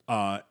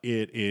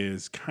 It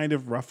is kind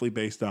of roughly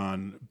based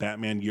on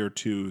Batman Year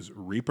 2's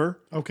Reaper.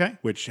 Okay.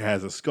 Which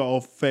has a skull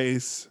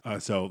face.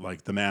 So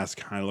like the mask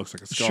kind of looks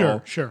like a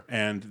skull. Sure.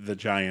 And the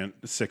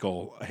giant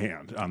sickle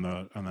hand on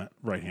the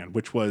right hand,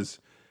 which was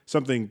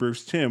something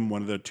Bruce Timm,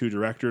 one of the two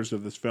directors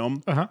of this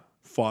film,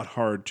 fought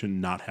hard to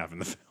not have in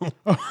the film.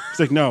 It's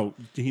like, no,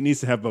 he needs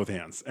to have both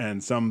hands.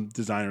 And some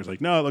designers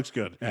like, no, it looks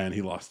good. And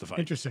he lost the fight.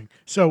 Interesting.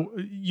 So,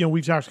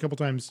 we've talked a couple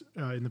times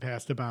in the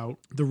past about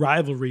the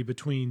rivalry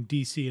between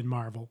DC and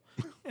Marvel.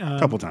 A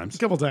couple times.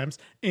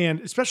 And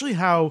especially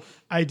how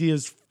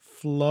ideas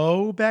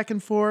flow back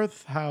and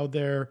forth, how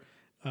they're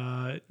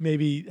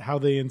maybe how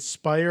they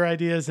inspire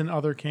ideas in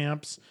other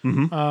camps.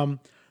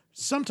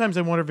 Sometimes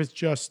I wonder if it's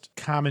just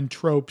common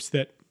tropes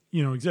that,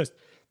 exist.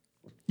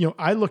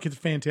 I look at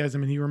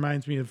Phantasm and he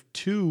reminds me of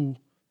two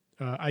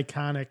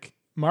iconic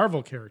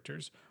Marvel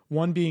characters.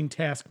 One being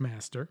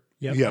Taskmaster.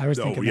 I was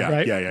thinking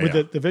that. Right?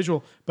 With the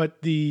visual.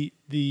 But the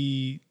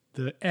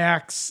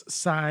axe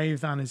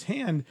scythe on his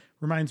hand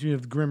reminds me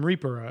of the Grim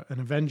Reaper, an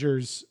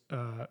Avengers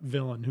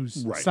villain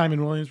who's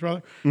Simon Williams'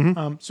 brother.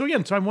 So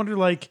I wonder,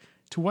 like,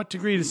 to what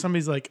degree does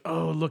somebody's like,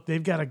 oh, look,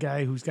 they've got a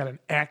guy who's got an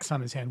axe on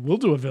his hand. We'll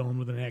do a villain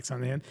with an axe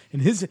on the hand.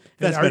 And that's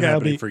been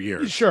happening for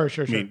years. Sure.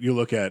 I mean, you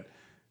look at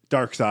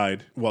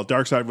Darkseid. Well,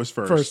 Darkseid was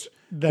first.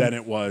 Then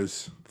it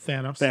was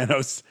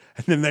Thanos.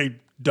 And then they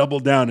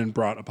doubled down and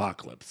brought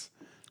Apocalypse.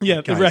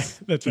 Yeah, Guys,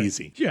 that's right.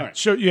 Easy. Yeah. Right.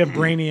 So you have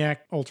Brainiac,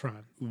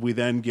 Ultron. We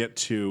then get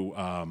to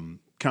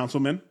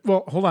Councilman.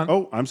 Well, hold on.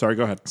 Oh, I'm sorry.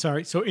 Go ahead.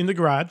 Sorry. So in the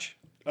garage.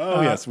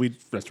 Oh, yes.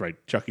 That's right.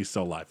 Chucky's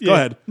still alive. Go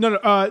ahead. No.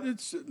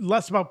 It's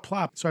less about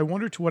plot. So I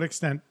wonder to what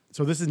extent.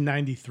 So this is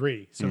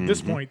 93. So at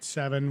this point,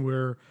 7,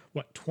 we're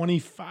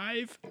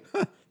 25?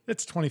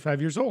 That's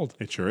 25 years old.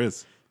 It sure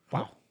is.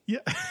 Wow. Yeah.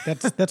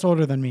 That's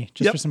older than me,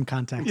 just for some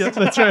context. Yeah,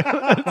 that's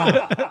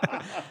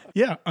right.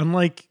 Yeah.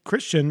 Unlike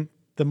Christian,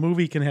 the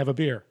movie can have a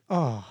beer.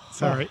 Oh.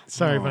 Sorry,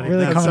 buddy.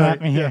 Really coming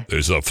at me here.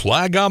 There's a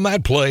flag on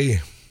that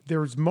play.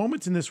 There's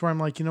moments in this where I'm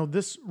like,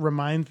 this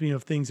reminds me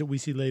of things that we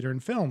see later in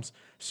films.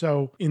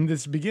 So in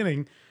this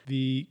beginning,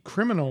 the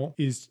criminal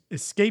is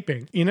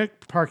escaping in a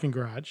parking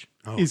garage,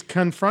 is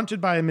confronted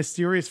by a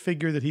mysterious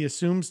figure that he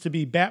assumes to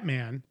be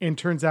Batman and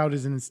turns out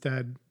is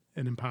instead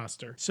an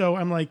imposter. So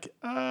I'm like,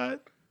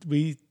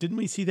 didn't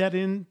we see that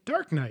in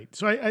Dark Knight?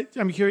 So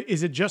I'm curious,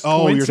 is it just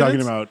coincidence? You're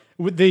talking about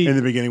in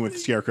the beginning with the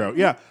Scarecrow.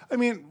 Yeah. I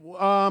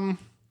mean,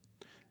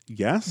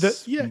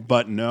 yes,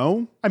 but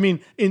no. I mean,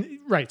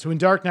 so in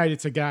Dark Knight,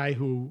 it's a guy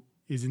who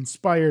is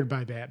inspired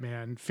by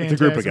Batman. It's a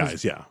group of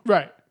guys, yeah.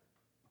 Right.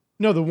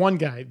 No, the one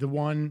guy, the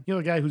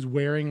guy who's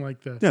wearing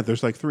like the... Yeah,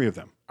 there's like 3 of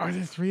them. Are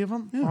there 3 of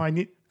them? Yeah. Oh, I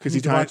need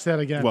to watch that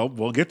again. Well,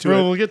 we'll get to it.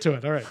 We'll get to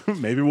it. All right.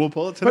 Maybe we'll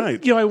pull it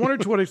tonight. But, I wonder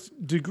to what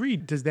degree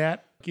does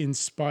that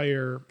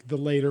inspire the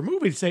later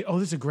movie to say, oh,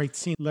 this is a great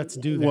scene. Let's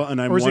do that. Well, and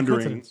I'm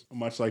wondering,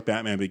 much like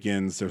Batman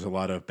Begins, there's a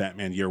lot of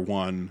Batman Year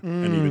 1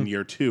 and even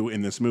Year 2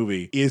 in this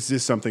movie. Is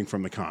this something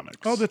from the comics?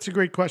 Oh, that's a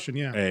great question,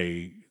 yeah.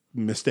 A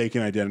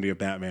mistaken identity of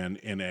Batman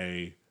in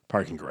a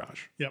parking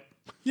garage. Yep.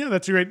 Yeah,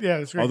 that's great.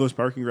 All those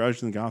parking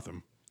garages in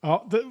Gotham.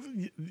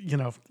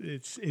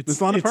 It's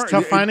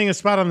tough finding a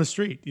spot on the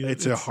street.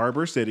 It's a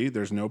harbor city.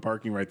 There's no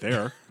parking right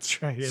there.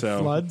 That's right. It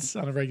floods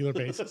on a regular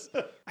basis.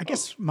 I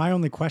guess my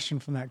only question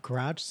from that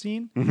garage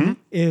scene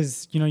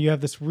is, you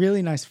have this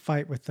really nice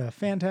fight with the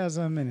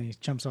Phantasm and he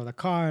jumps over the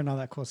car and all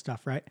that cool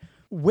stuff, right?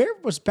 Where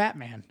was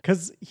Batman?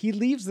 Because he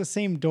leaves the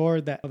same door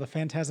that the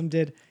Phantasm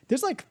did.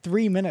 There's like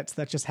 3 minutes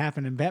that just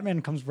happened, and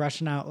Batman comes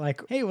rushing out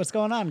like, hey, what's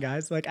going on,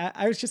 guys? Like,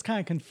 I was just kind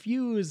of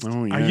confused.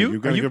 Oh, yeah.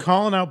 Are you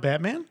calling out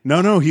Batman?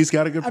 No, he's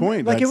got a good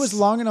point. It was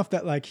long enough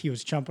that like he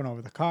was jumping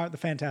over the car. The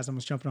Phantasm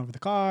was jumping over the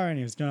car, and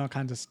he was doing all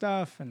kinds of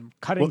stuff and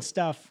cutting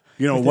stuff.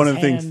 One of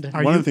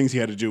the things he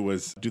had to do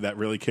was do that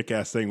really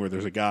kick-ass thing where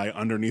there's a guy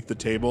underneath the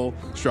table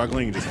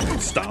struggling and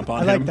just stomp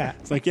on him. I like that.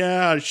 It's like,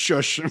 yeah,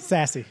 shush.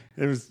 Sassy.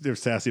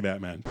 There's sassy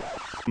Batman.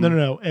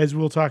 No. As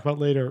we'll talk about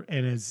later,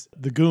 and as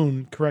the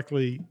goon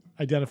correctly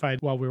identified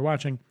while we were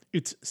watching,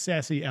 it's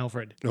Sassy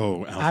Alfred.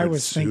 Oh, Alfred's I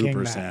was thinking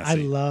that. Sassy. I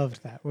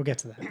loved that. We'll get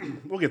to that.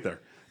 We'll get there.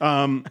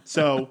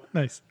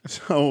 Nice.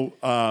 So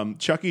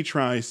Chucky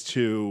tries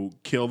to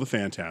kill the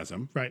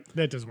Phantasm. Right.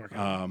 That doesn't work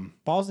out.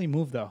 Ballsy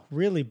move, though.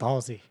 Really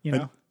ballsy,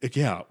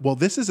 Yeah. Well,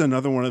 this is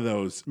another one of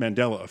those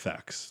Mandela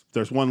effects.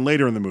 There's one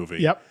later in the movie.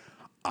 Yep.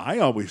 I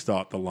always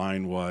thought the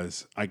line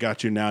was, I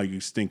got you now, you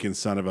stinking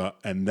son of a,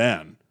 and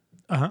then.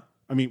 Uh-huh.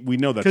 I mean, we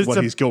know that's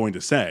what he's going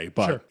to say,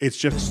 but it's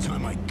just... This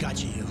time I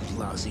got you,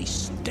 lousy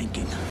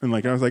stinking. And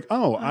I was like,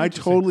 I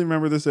totally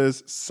remember this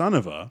as son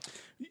of a.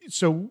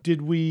 So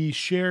did we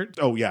share?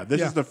 Oh, yeah.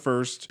 This is the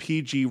first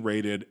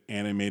PG-rated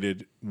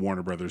animated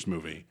Warner Brothers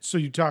movie. So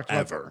you talked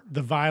about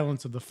the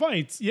violence of the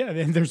fights. Yeah,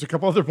 and there's a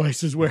couple other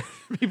places where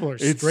people are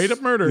straight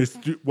up murdered.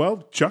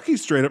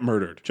 Chucky's straight up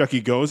murdered. Chucky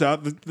goes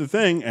out the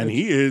thing, and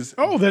he is dead.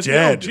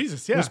 Oh,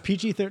 Jesus, yeah. Was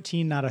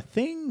PG-13 not a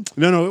thing?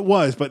 No, it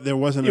was, but there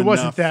wasn't enough.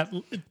 Wasn't that...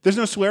 There's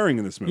no swearing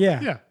in this movie.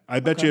 Yeah. I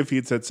bet you if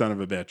he'd said son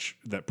of a bitch,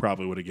 that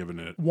probably would have given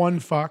it. One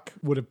fuck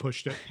would have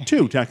pushed it.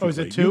 2, technically. Oh, is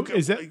it 2?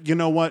 Is it? You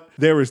know what?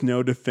 There is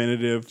no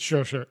definitive.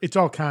 Sure. It's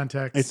all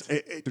context.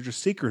 They're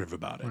just secretive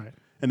about it. Right.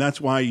 And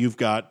that's why you've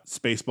got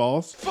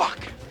Spaceballs. Fuck!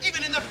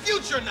 Even in the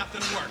future,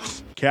 nothing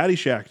works.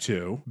 Caddyshack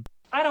 2.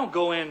 I don't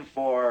go in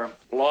for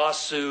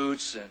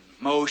lawsuits and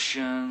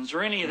motions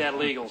or any of that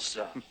legal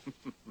stuff.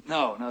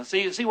 No.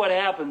 See what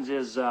happens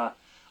is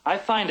I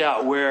find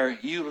out where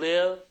you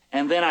live,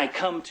 and then I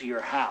come to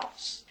your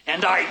house,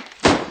 and I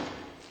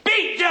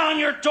beat down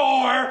your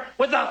door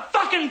with a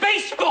fucking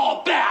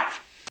baseball bat.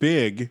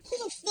 Big.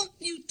 Who the fuck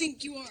do you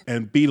think you are?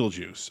 And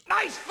Beetlejuice.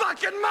 Nice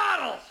fucking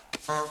model.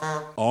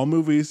 All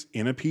movies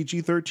in a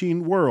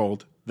PG-13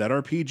 world that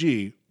are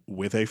PG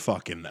with a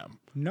fuck in them.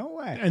 No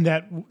way. And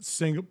that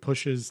single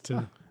pushes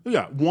to...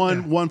 Yeah,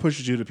 one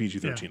pushes you to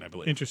PG-13, I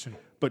believe. Interesting.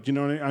 But you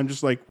know what I'm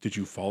just like, did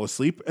you fall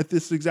asleep at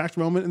this exact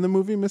moment in the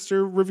movie,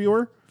 Mr.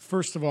 Reviewer?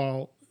 First of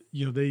all,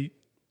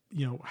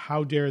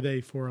 how dare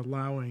they for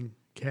allowing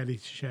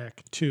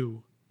Caddyshack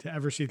 2 to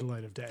ever see the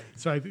light of day?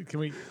 So can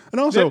we?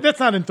 And also, that's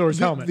not in Thor's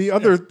helmet. The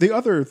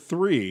other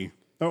 3,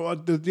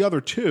 the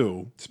other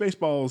 2,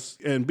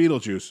 Spaceballs and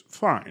Beetlejuice,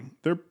 fine.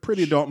 They're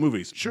pretty adult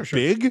movies. Sure.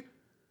 Big.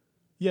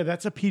 Yeah,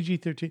 that's a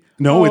PG-13.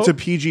 No, it's a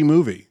PG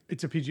movie.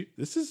 It's a PG.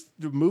 This is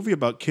a movie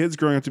about kids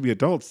growing up to be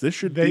adults. This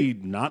should be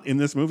not in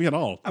this movie at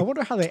all. I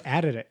wonder how they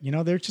added it.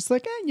 They're just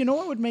like, you know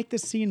what would make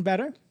this scene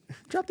better?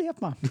 Drop the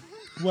F-bomb.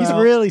 Well, He's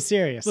really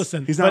serious.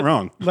 Listen, he's not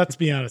wrong. Let's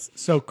be honest.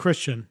 So,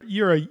 Christian,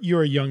 you're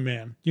a young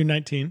man. You're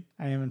 19.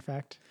 I am, in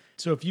fact.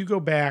 So, if you go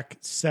back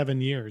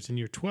 7 years and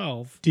you're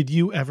 12, did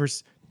you ever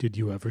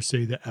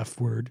say the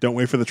F word? Don't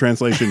wait for the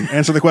translation.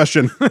 Answer the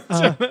question.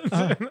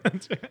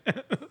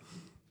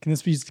 Can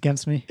this be used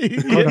against me?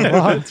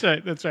 That's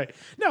right.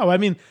 No, I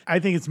mean, I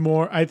think it's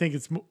more.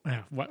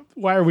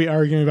 Why are we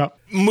arguing about?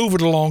 Move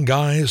it along,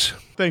 guys.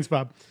 Thanks,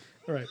 Bob.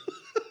 All right.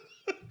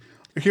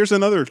 Here's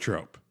another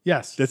trope.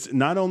 Yes. That's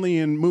not only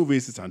in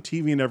movies, it's on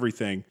TV and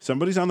everything.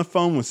 Somebody's on the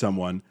phone with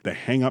someone, they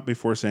hang up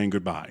before saying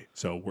goodbye.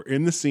 So we're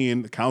in the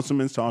scene, the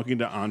councilman's talking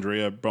to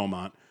Andrea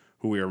Beaumont,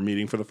 who we are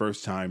meeting for the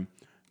first time,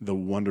 the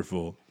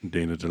wonderful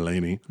Dana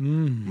Delaney.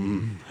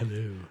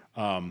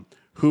 Hello.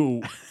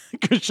 Who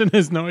Christian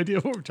has no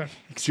idea what we're talking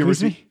about.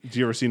 Did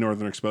you ever see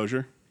Northern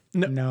Exposure?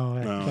 No.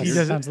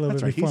 That sounds a little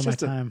bit before my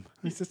time.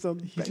 He's just a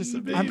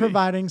baby. I'm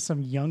providing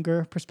some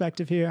younger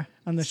perspective here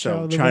on the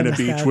show. So China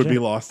Beach would be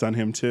lost on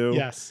him too.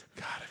 Yes.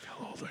 God, I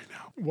feel old right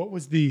now. What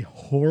was the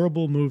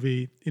horrible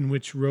movie in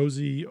which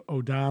Rosie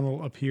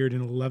O'Donnell appeared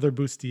in a leather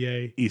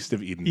bustier? East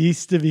of Eden.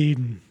 East of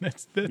Eden.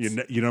 That's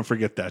You don't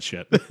forget that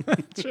shit.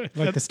 That's right.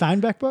 Like the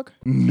Steinbeck book?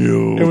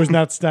 No. It was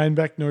not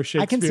Steinbeck nor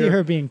Shakespeare. I can see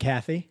her being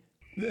Kathy.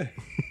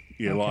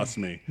 You lost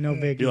me. No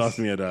big. You lost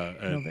me at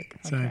no big.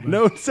 Sorry.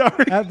 No,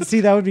 sorry. See,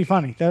 that would be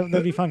funny. That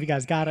would be fun if you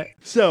guys got it.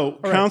 So,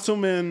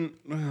 Councilman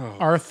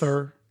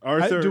Arthur.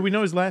 Do we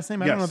know his last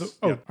name? I Yes.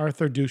 don't know.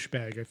 Arthur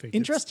Douchebag, I think.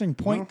 Interesting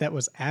point that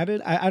was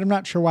added. I'm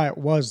not sure why it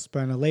was,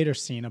 but in a later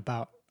scene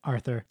about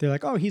Arthur, they're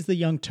like, oh, he's the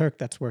young Turk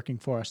that's working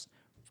for us.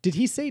 Did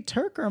he say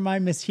Turk or am I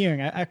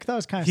mishearing? I thought it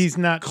was kind of... He's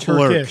not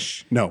clerk.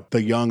 Turkish. No,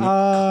 the young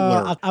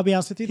clerk. I'll be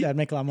honest with you, that'd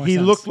make a lot more sense.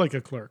 He looked like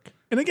a clerk.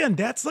 And again,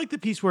 that's like the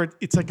piece where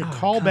it's like a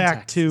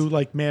callback to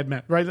like Mad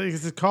Men, right? Like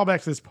it's a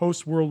callback to this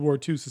post-World War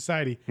II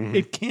society. Mm-hmm.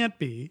 It can't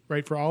be,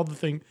 right? For all the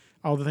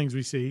things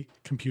we see,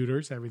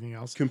 computers, everything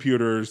else.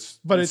 Computers,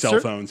 but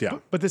cell phones, yeah.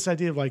 But this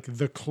idea of like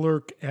the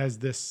clerk as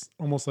this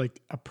almost like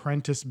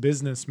apprentice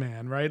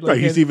businessman, right? Right,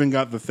 he's even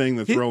got the thing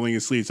that's rolling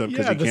his sleeves up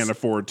because he can't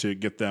afford to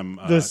get them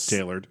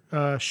tailored.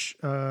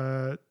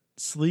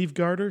 Sleeve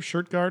garter,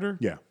 shirt garter?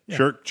 Yeah.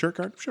 Shirt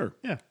garter? Sure.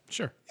 Yeah,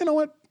 sure. You know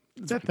what?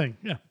 That thing,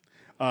 yeah.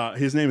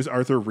 His name is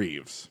Arthur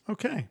Reeves.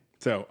 Okay.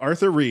 So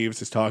Arthur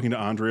Reeves is talking to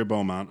Andrea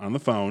Beaumont on the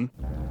phone.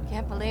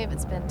 Can't believe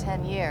it's been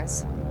 10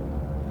 years.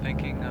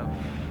 Thinking of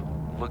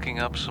looking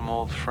up some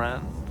old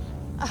friends?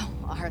 Oh,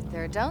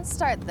 Arthur, don't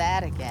start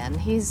that again.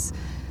 He's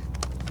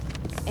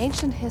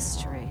ancient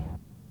history.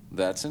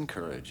 That's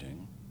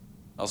encouraging.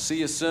 I'll see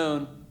you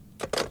soon.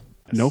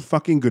 No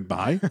fucking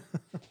goodbye?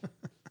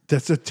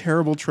 That's a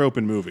terrible trope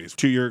in movies.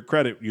 To your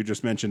credit, you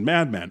just mentioned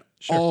Mad Men.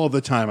 Sure. All the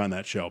time on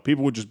that show.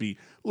 People would just be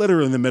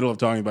literally in the middle of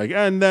talking like,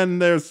 and then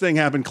this thing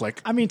happened, click.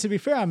 I mean, to be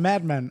fair, on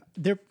Mad Men,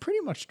 they're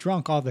pretty much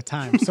drunk all the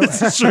time. So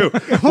it's true.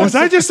 Was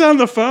I just on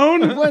the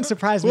phone? It wouldn't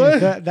surprise me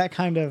if that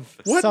kind of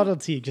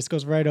subtlety just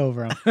goes right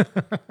over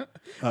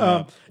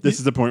them. This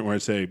is the point where I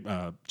say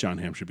John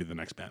Hamm should be the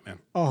next Batman.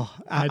 Oh,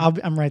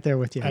 I'm right there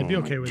with you. I'd be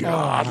okay with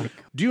that.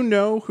 Do you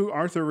know who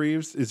Arthur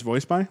Reeves is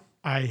voiced by?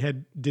 I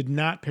did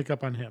not pick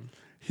up on him.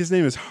 His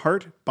name is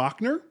Hart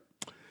Bochner.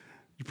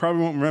 You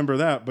probably won't remember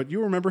that, but you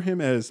remember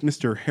him as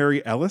Mr.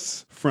 Harry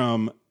Ellis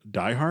from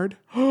Die Hard.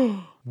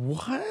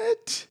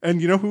 What?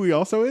 And you know who he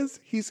also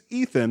is? He's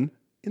Ethan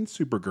in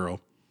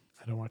Supergirl.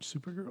 I don't watch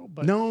Supergirl,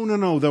 but no.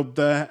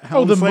 The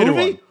Helen Slater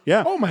movie? one.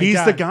 Yeah. Oh my God.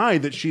 He's the guy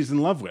that she's in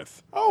love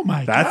with. Oh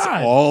my God. That's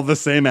all the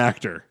same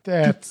actor.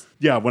 That's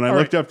yeah. When I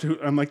looked up to,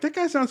 I'm like, that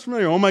guy sounds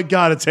familiar. Oh my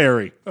God, it's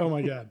Harry. Oh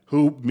my God.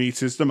 Who meets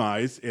his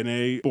demise in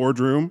a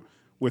boardroom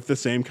with the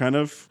same kind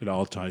of, it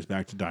all ties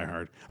back to Die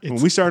Hard.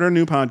 When we start our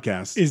new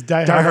podcast, is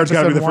Die Hard's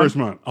got to be the episode first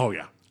one. Oh,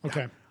 yeah.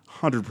 Okay.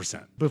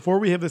 100%. Before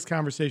we have this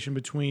conversation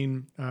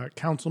between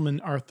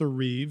Councilman Arthur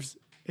Reeves,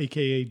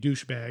 a.k.a.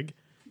 Douchebag,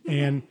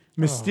 and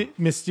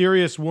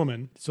Mysterious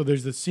Woman. So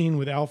there's the scene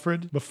with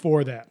Alfred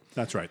before that.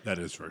 That's right. That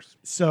is first.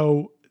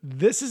 So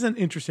this is an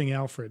interesting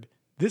Alfred.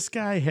 This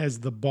guy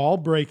has the ball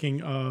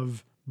breaking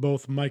of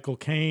both Michael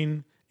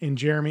Caine and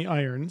Jeremy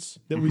Irons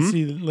that we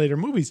see in later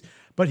movies,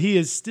 but he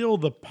is still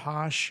the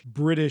posh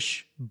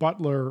British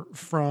butler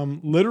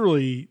from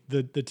literally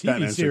the TV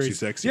Batman series.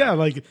 66, yeah,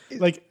 like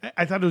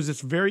I thought it was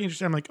just very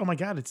interesting. I'm like, oh my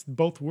God, it's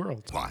both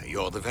worlds. Why,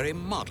 you're the very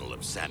model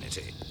of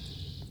sanity.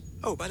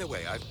 Oh, by the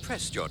way, I've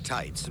pressed your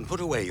tights and put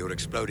away your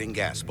exploding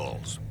gas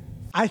balls.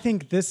 I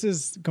think this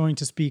is going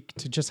to speak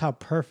to just how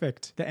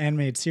perfect the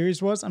animated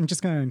series was. I'm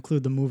just going to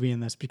include the movie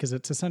in this because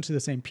it's essentially the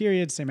same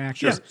period, same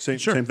actors.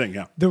 Same thing,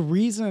 yeah. The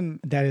reason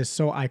that is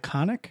so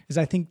iconic is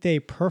I think they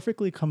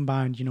perfectly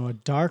combined, a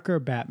darker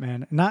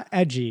Batman, not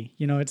edgy.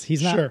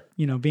 He's not,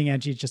 being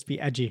edgy, just be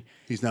edgy.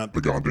 He's not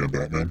the goddamn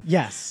Batman.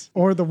 Yes.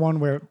 Or the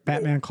one where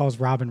Batman calls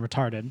Robin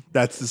retarded.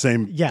 That's the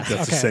same. Yes.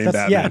 That's okay. the same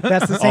Batman. Yeah,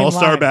 that's the same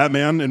All-Star line.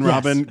 Batman and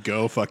Robin,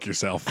 go fuck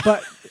yourself.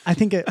 But I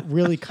think it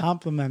really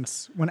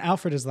complements when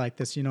Alfred is like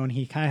this, and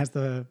he kind of has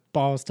the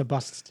balls to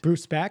bust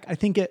Bruce back. I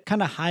think it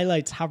kind of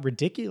highlights how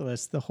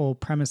ridiculous the whole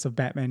premise of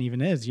Batman even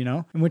is,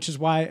 and which is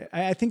why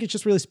I think it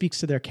just really speaks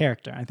to their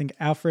character. I think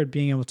Alfred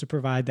being able to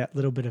provide that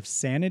little bit of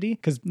sanity,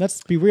 because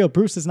let's be real,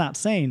 Bruce is not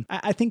sane.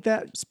 I think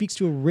that speaks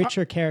to a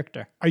richer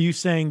character. Are you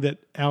saying that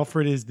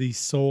Alfred is the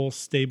soul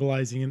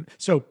stabilizing?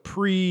 So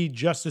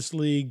pre-Justice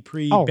League,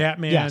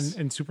 pre-Batman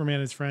and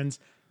Superman as friends,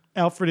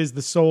 Alfred is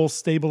the soul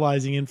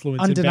stabilizing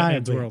influence in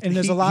Batman's world. And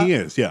there's a lot. He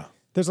is, yeah.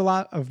 There's a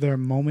lot of their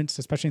moments,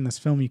 especially in this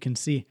film, you can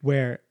see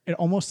where it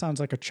almost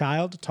sounds like a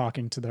child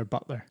talking to their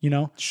butler,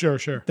 Sure.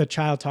 The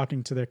child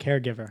talking to their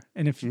caregiver.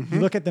 And if you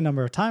look at the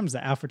number of times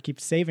that Alfred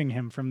keeps saving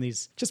him from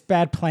these just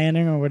bad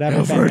planning or whatever.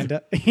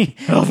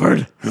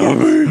 Alfred.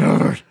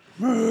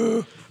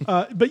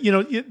 But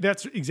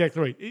that's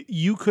exactly right.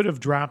 You could have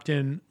dropped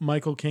in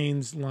Michael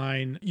Caine's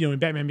line, in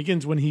Batman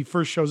Begins when he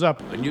first shows up.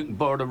 And you can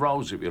borrow the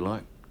rolls if you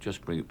like.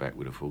 Just bring it back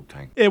with a full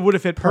tank. It would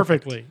have fit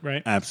perfectly,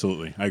 right?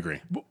 Absolutely. I agree.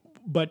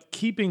 But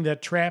keeping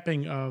that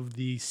trapping of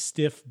the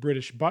stiff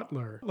British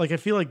butler, I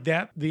feel like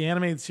that the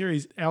animated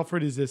series,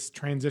 Alfred is this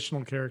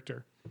transitional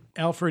character.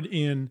 Alfred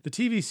in the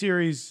TV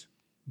series,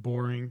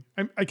 boring,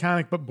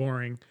 iconic but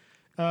boring.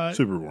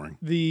 Super boring.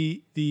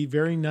 The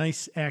very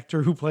nice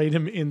actor who played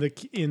him in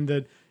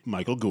the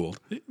Michael Gould.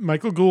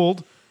 Michael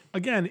Gould,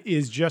 again,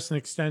 is just an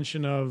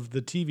extension of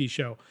the TV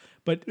show.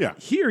 But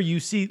here you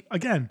see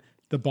again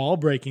the ball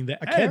breaking,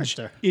 the edge.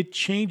 Character. It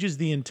changes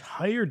the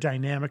entire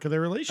dynamic of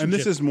their relationship. And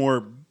this is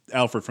more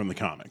Alfred from the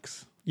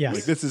comics.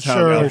 Yes. This is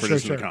how Alfred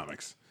is in the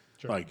comics.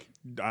 Sure.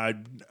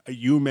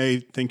 You may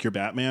think you're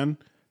Batman,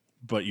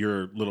 but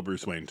you're little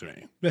Bruce Wayne to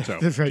me. So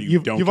that's right.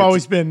 You've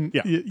always been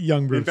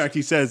young Bruce. In fact,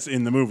 he says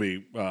in the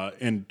movie,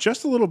 in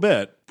just a little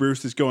bit,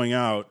 Bruce is going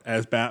out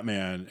as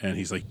Batman, and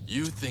he's like,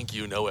 "You think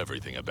you know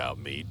everything about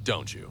me,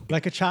 don't you?"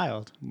 Like a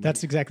child.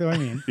 That's exactly what I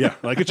mean. Yeah,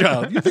 like a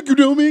child. You think you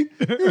know me?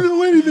 You don't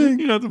know anything.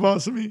 You're not the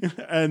boss of me.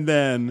 And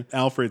then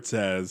Alfred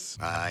says,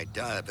 I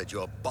dive at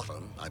your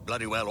bottom. I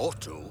bloody well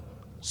ought to,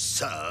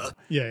 sir.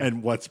 Yeah.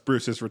 And what's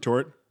Bruce's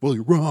retort? Well,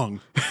 you're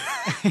wrong.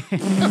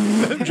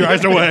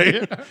 Drives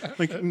away.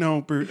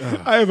 No, Bruce.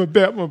 I have a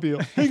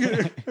Batmobile. I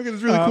got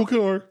this really cool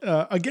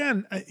car.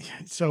 Again,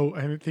 so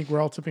I think we're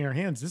all tipping our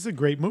hands. This is a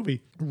great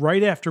movie.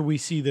 Right after we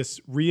see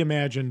this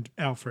reimagined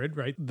Alfred,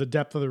 right, the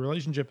depth of the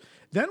relationship,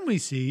 then we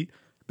see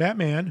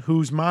Batman,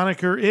 whose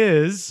moniker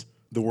is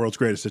the world's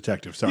greatest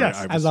detective. Sorry,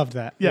 yes, I loved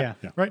that. Yeah.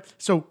 Right.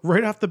 So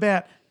right off the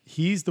bat,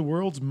 he's the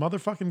world's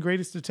motherfucking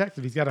greatest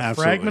detective. He's got a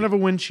fragment of a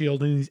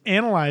windshield and he's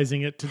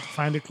analyzing it to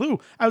find a clue.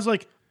 I was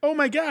like, oh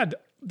my God,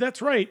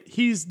 that's right.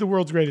 He's the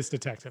world's greatest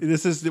detective.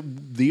 This is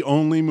the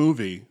only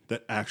movie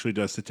that actually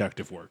does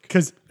detective work.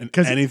 Because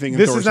anything.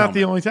 This is not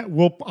the only time.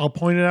 I'll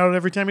point it out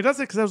every time he does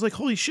it because I was like,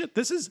 holy shit,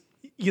 this is,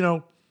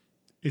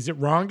 is it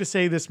wrong to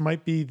say this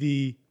might be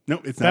the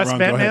it's not best wrong.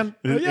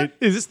 Batman?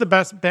 Is this the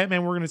best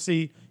Batman we're going to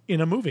see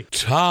in a movie?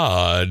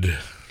 Todd.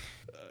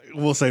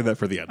 We'll save that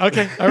for the end.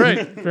 Okay, all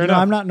right. Fair enough.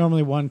 I'm not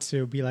normally one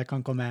to be like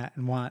Uncle Matt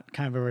and want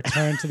kind of a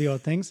return to the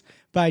old things,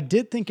 but I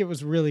did think it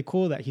was really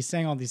cool that he's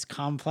saying all these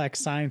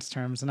complex science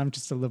terms, and I'm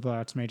just a liberal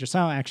arts major, so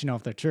I don't actually know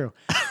if they're true.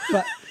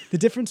 But the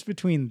difference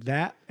between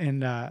that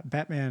and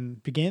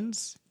Batman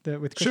Begins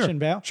with Christian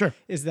Bale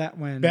is that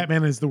when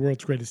Batman is the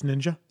world's greatest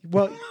ninja.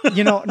 Well,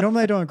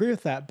 normally I don't agree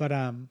with that, but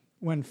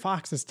when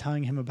Fox is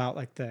telling him about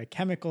like the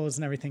chemicals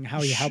and everything,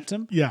 how he helped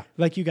him. Yeah.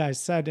 Like you guys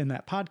said in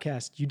that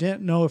podcast, you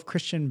didn't know if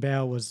Christian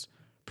Bale was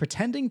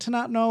pretending to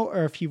not know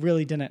or if he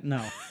really didn't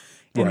know.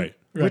 Right.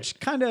 Which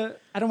kind of,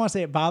 I don't want to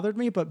say it bothered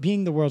me, but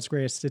being the world's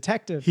greatest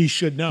detective, he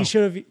should know. He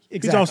should have. Exactly.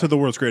 He's also the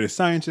world's greatest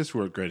scientist,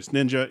 world's greatest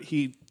ninja.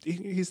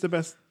 He's the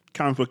best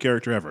comic book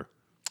character ever.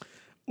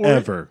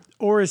 Ever.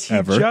 Or is he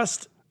ever.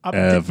 just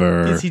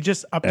ever. Is he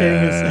just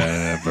updating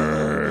his?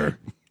 Ever.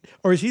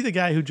 Or is he the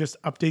guy who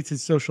just updates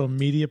his social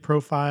media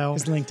profile?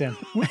 His LinkedIn.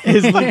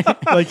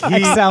 Like he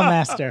Excel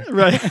master.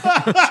 Right.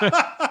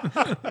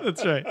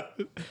 That's right.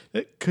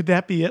 Could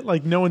that be it?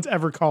 Like no one's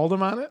ever called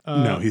him on it?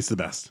 No, he's the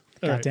best.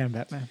 Goddamn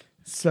Batman.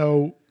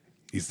 So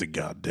he's the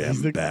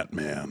goddamn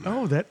Batman.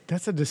 Oh,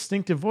 that's a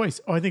distinctive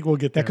voice. Oh, I think we'll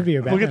get there. That could be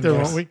your Batman We'll get there,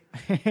 voice.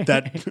 won't we?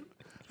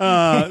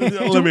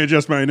 Let me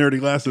adjust my nerdy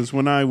glasses.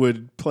 When I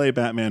would play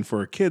Batman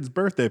for kids'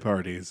 birthday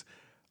parties,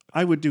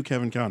 I would do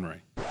Kevin Conroy.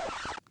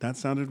 That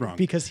sounded wrong.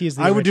 Because he is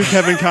the I would do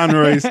original. Kevin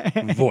Conroy's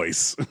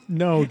voice.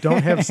 No,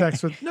 don't have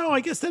sex with. No,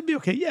 I guess that'd be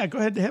okay. Yeah, go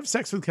ahead and have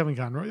sex with Kevin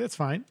Conroy. That's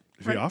fine.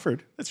 If he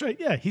offered. That's right.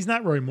 Yeah, he's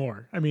not Roy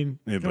Moore. I mean,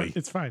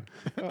 it's fine.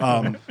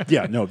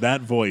 Yeah, no,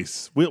 that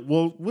voice.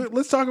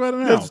 Let's talk about it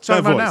now. Let's talk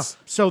about it now. voice.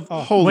 So,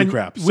 holy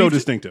crap, so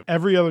distinctive.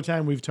 Every other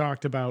time we've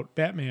talked about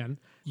Batman,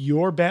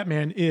 your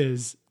Batman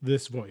is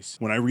this voice.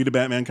 When I read a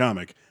Batman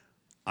comic,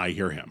 I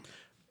hear him.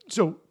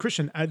 So,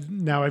 Christian, I've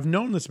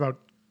known this about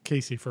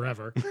Casey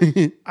forever.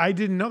 I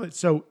didn't know that.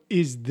 So,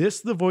 is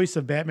this the voice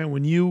of Batman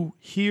when you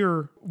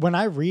hear? When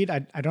I read,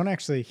 I don't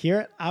actually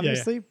hear it,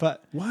 obviously,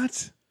 but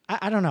what?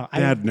 I don't know.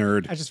 Bad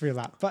nerd. I just read a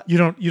lot, but you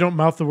don't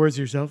mouth the words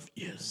yourself.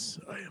 Yes,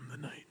 I am the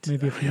knight.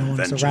 Maybe if no one's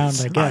Vengeance. around,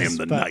 I guess. I am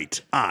the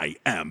knight. I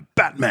am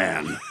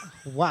Batman.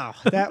 Wow,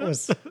 that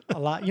was a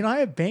lot. You know, I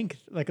had a bank,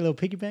 like a little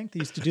piggy bank that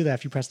used to do that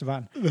if you pressed a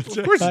button. Of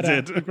course it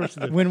did. Of course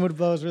it did. Wind would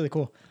blow is really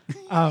cool.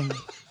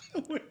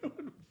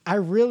 I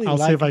really I'll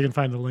like, see if I can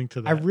find the link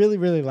to that. I really,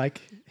 really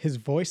like his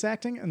voice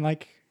acting. And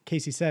like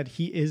Casey said,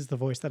 he is the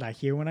voice that I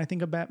hear when I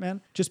think of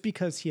Batman, just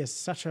because he has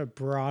such a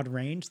broad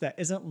range that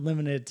isn't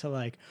limited to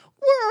like,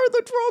 where are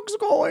the drugs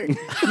going?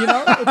 You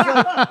know,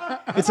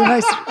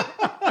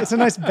 it's a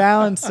nice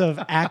balance of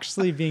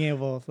actually being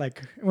able,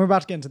 like, we're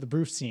about to get into the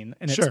Bruce scene,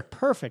 and it's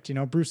perfect. You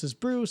know, Bruce is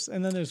Bruce,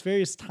 and then there's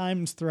various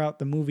times throughout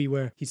the movie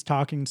where he's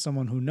talking to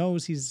someone who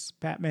knows he's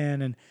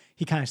Batman, and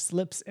he kind of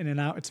slips in and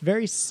out. It's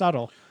very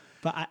subtle,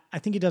 but I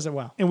think he does it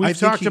well. And we've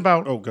talked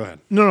about. Oh, go ahead.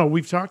 No,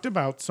 we've talked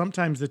about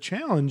sometimes the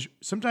challenge.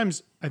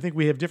 Sometimes I think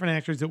we have different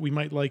actors that we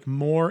might like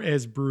more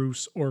as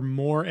Bruce or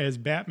more as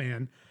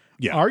Batman.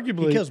 Yeah,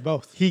 arguably he kills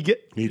both. He's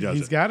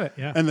got it.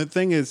 Yeah, and the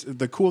thing is,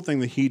 the cool thing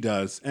that he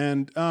does,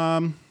 and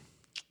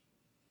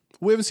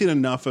we haven't seen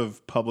enough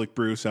of public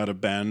Bruce out of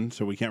Ben,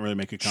 so we can't really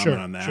make a comment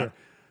on that. Sure.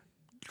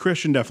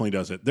 Christian definitely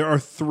does it. There are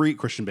three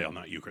Christian Bale,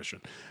 not you,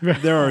 Christian.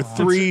 There are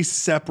three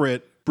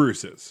separate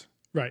Bruces.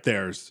 Right.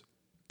 There's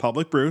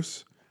public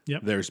Bruce.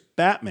 Yep. There's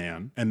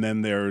Batman, and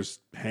then there's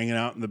hanging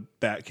out in the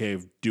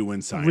Batcave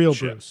doing science Real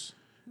shit. Bruce.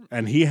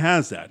 And he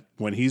has that.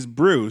 When he's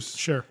Bruce,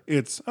 sure,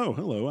 it's, oh,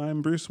 hello,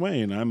 I'm Bruce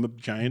Wayne. I'm a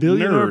giant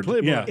billionaire nerd.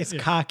 playboy. Yeah. It's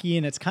cocky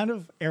and it's kind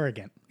of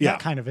arrogant. Yeah. Not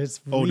kind of.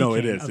 It's oh, no,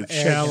 it is. It's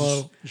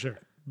shallow. Sure.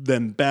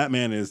 Then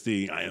Batman is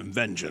I am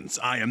vengeance.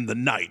 I am the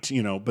knight,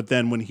 you know. But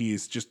then when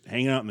he's just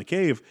hanging out in the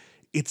cave,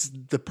 it's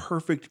the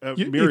perfect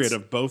myriad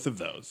of both of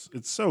those.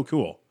 It's so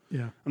cool.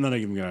 Yeah. I'm not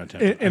even going to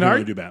attempt it. I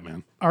really do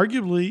Batman.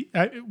 Arguably,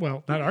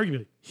 not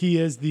arguably, he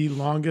is the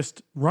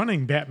longest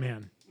running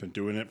Batman. Been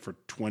doing it for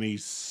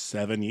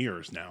 27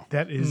 years now.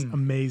 That is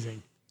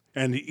amazing.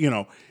 And, you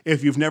know,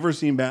 if you've never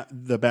seen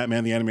the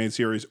Batman, the animated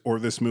series, or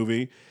this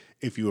movie,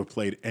 if you have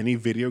played any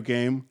video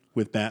game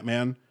with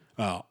Batman,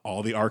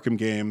 all the Arkham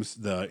games,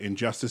 the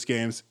Injustice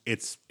games,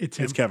 it's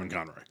Kevin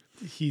Conroy.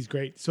 He's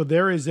great. So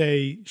there is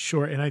a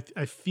short, and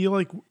I feel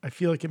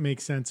like it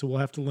makes sense, so we'll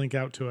have to link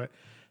out to it.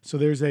 So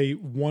there's a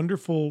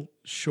wonderful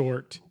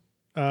short.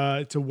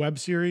 It's a web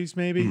series,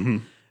 maybe. Mm-hmm.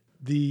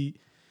 The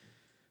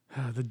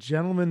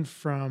gentleman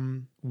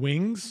from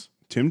Wings,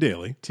 Tim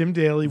Daly.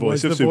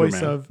 was the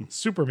voice of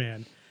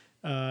Superman.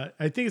 I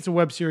think it's a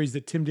web series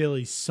that Tim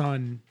Daly's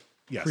son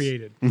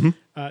created.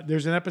 Mm-hmm.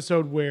 There's an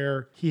episode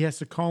where he has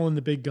to call in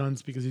the big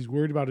guns because he's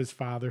worried about his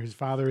father. His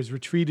father is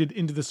retreated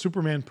into the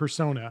Superman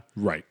persona.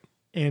 Right.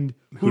 And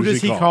who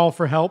does he call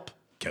for help?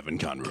 Kevin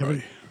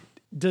Conroy.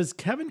 Does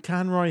Kevin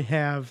Conroy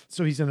have,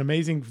 so he's an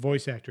amazing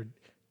voice actor.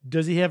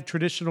 Does he have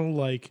traditional,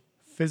 like,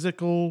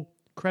 physical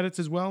credits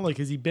as well? Like,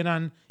 has he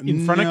been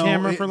in front of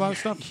camera for a lot of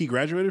stuff? He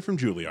graduated from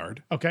Juilliard.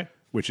 Okay.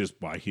 Which is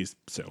why he's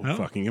so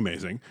fucking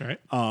amazing. All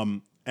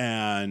right.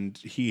 And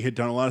he had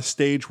done a lot of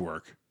stage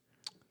work.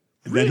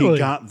 Really? Then he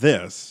got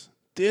this,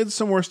 did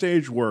some more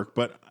stage work,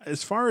 but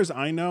as far as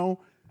I know,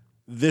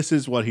 this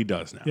is what he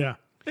does now. Yeah.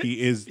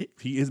 He is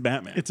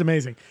Batman. It's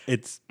amazing.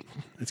 It's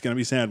going to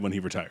be sad when he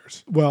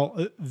retires.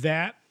 Well,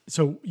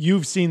 so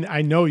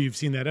I know you've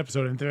seen that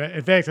episode.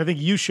 In fact, I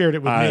think you shared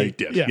it with me. I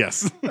did,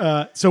 yes.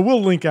 So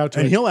we'll link out to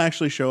it. And he'll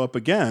actually show up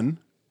again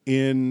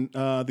in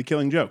The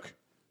Killing Joke.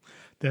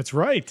 That's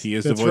right. He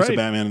is the voice of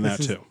Batman in that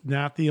too.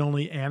 Not the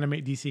only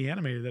DC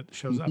animated that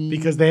shows up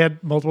because they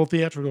had multiple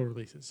theatrical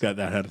releases. That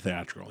had a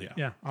theatrical, yeah.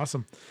 Yeah,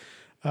 awesome.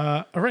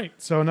 All right,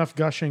 so enough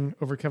gushing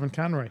over Kevin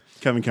Conroy.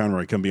 Kevin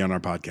Conroy, come be on our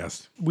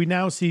podcast. We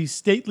now see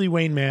stately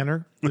Wayne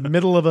Manor, in the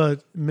middle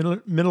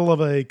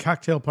of a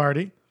cocktail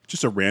party.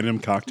 Just a random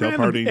cocktail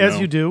party, as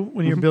you do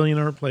when you're a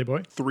billionaire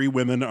playboy. 3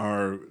 women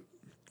are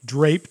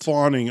draped,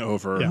 fawning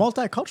over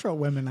multicultural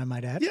women, I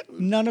might add. Yeah.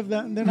 None of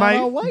them. They're not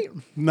all white.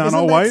 Not Isn't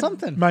all that white.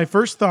 Something. My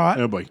first thought.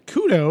 Oh boy.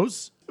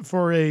 Kudos.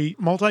 for a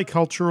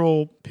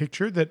multicultural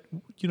picture that,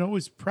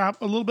 was a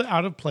little bit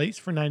out of place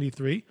for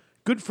 93.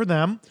 Good for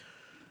them.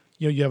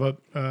 You have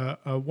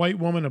a white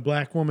woman, a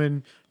black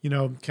woman,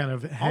 kind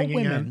of hanging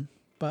All women, on.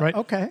 but right?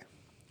 okay.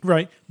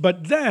 Right.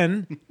 But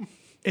then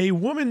a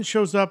woman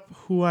shows up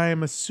who I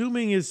am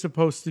assuming is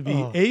supposed to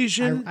be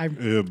Asian.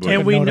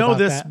 And we know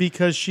this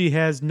because she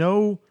has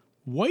no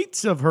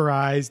whites of her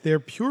eyes. They're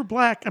pure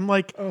black. I'm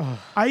like,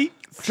 I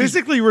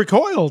physically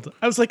recoiled.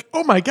 I was like,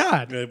 oh my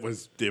God. It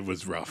was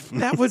rough.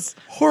 That was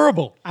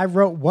horrible. I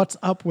wrote, "What's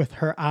up with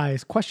her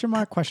eyes?" Question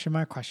mark, question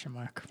mark, question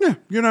mark. Yeah,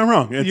 you're not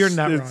wrong. You're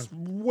not it's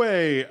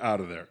way out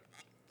of there.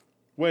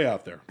 Way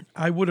out there.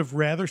 I would have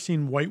rather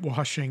seen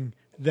whitewashing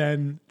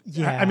than...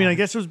 Yeah. I mean, I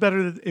guess it was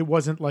better that it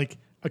wasn't like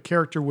a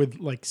character with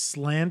like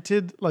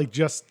slanted, like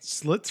just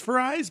slits for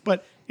eyes,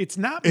 but it's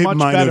not much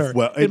better.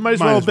 It might as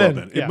well have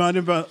been. It might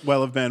have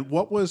well have been.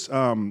 What was,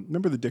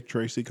 remember the Dick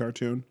Tracy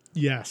cartoon?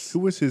 Yes. Who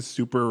was his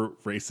super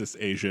racist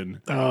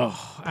Asian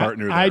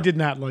partner I there? did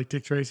not like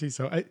Dick Tracy,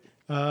 so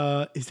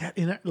is that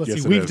in it? Let's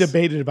Yes, see. it We've is.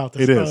 debated about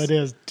this. It is. Oh, it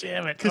is.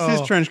 Damn it. Because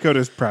his trench coat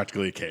is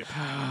practically a cape.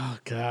 Oh,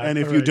 God. And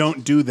if All you right.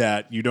 don't do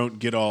that, you don't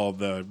get all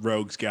the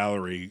rogues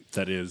gallery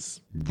that is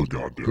The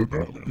goddamn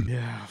Batman.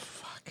 Yeah,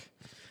 fuck.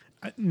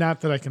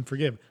 Not that I can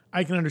forgive.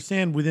 I can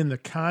understand within the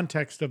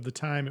context of the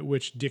time at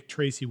which Dick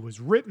Tracy was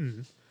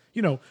written,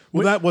 Well,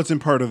 that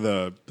wasn't part of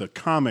the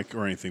comic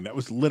or anything. That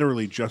was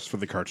literally just for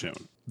the cartoon.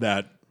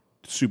 That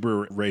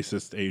super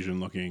racist Asian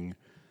looking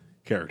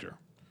character.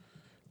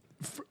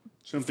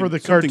 for the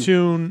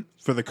cartoon,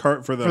 for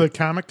the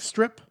comic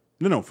strip.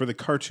 No, for the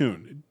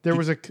cartoon. There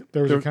was a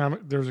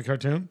comic. There was a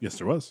cartoon. Yes,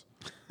 there was.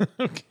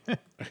 Okay.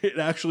 It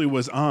actually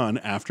was on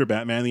after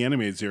Batman the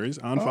Animated Series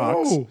on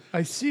Fox. Oh,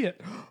 I see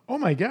it. Oh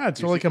my God!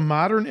 So like a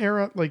modern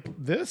era, like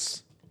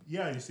this.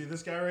 Yeah, you see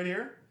this guy right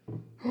here?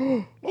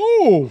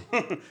 Oh,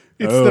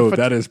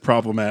 that is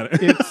problematic.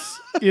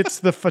 it's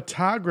the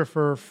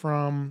photographer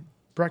from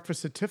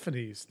Breakfast at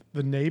Tiffany's,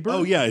 the neighbor.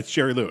 Oh yeah, it's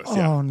Jerry Lewis.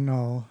 Yeah. Oh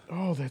no!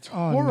 Oh, that's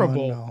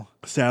horrible. No.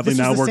 Sadly, This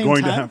now was the we're same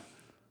going to time? have.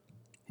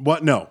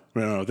 What? No.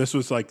 This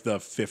was like the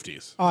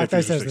 50s. Oh, I 50s thought or it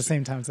was the 60s.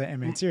 same time as the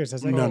animated series. I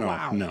was like, No, oh, no,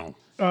 wow. no.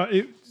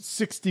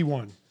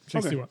 61.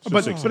 61. So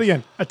But 60. but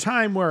again, a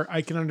time where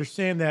I can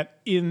understand that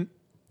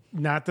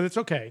not that it's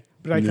okay,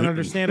 but I can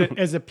understand it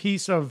as a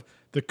piece of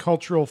the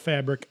cultural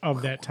fabric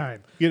of that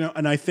time.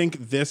 And I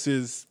think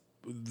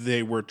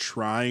they were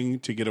trying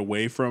to get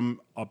away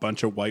from a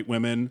bunch of white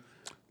women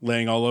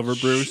laying all over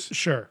Bruce.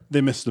 Sure.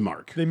 They missed the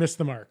mark.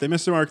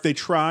 They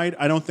tried.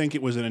 I don't think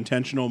it was an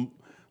intentional,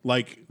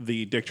 like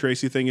the Dick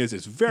Tracy thing is.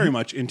 It's very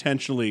much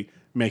intentionally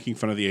making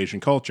fun of the Asian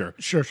culture.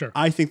 Sure.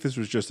 I think this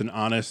was just an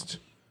honest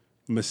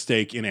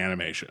mistake in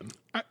animation.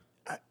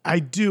 I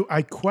do.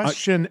 I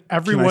question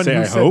everyone I say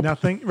who I said hope?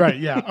 nothing. Right.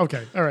 Yeah.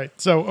 Okay. All right.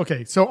 So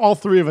all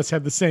three of us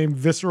had the same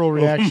visceral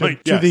reaction to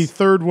yes. the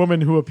third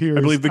woman who appears.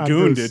 I believe the on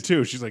goon Bruce. did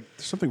too. She's like,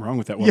 "There's something wrong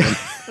with that woman."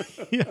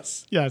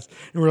 Yes.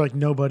 And we're like,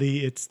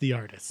 nobody, it's the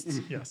artists.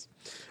 Yes.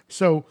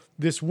 So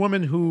this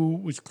woman who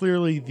was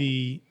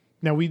clearly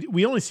now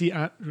we only see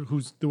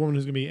who's the woman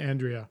who's going to be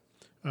Andrea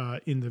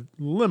in the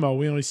limo.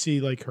 We only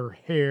see like her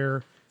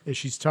hair as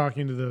she's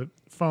talking to the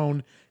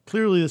phone.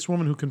 Clearly this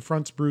woman who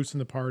confronts Bruce in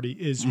the party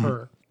is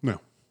her. No.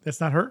 That's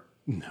not her?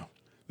 No.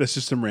 That's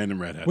just some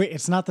random redhead. Wait,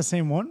 it's not the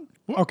same one?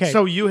 Okay.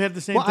 So you had the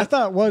same Well, I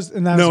thought it was.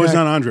 And No, it's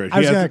not Andre. I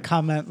was He has going to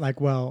comment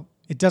like, well,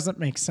 it doesn't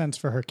make sense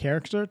for her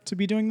character to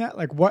be doing that.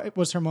 Like, what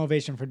was her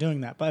motivation for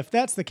doing that? But if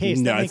that's the case,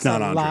 No, that it's makes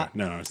not a Andre. lot.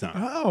 No, it's not.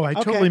 Oh, I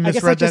Okay, totally I guess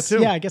misread that too.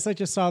 Yeah, I guess I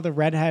just saw the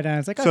redhead and I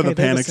was like, okay, So the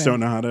they're Panics same. don't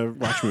know how to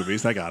watch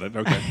movies. I got it.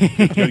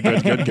 Okay.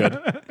 Good.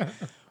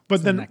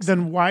 But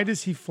then why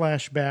does he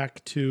flash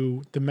back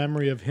to the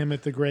memory of him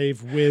at the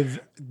grave with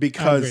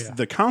Because Andrea?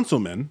 the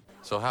councilman.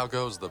 So how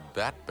goes the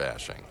bat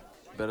bashing?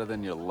 Better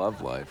than your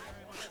love life.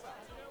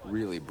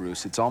 Really,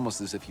 Bruce, it's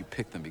almost as if you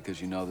picked them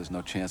because you know there's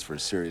no chance for a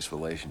serious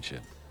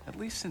relationship. At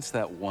least since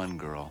that one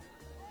girl.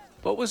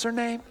 What was her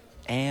name?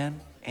 Anne?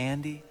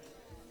 Andy?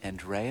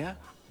 Andrea?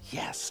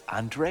 Yes,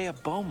 Andrea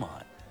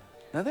Beaumont.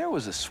 Now there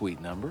was a sweet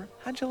number.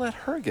 How'd you let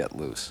her get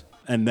loose?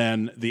 And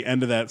then the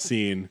end of that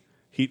scene,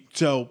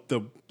 the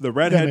That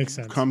redhead makes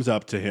sense. comes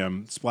up to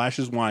him,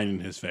 splashes wine in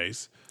his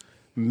face.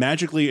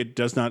 Magically, it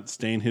does not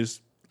stain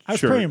his I was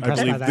shirt. pretty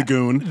impressed I believe by that. the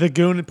goon. The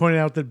goon had pointed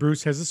out that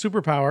Bruce has a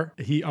superpower.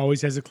 He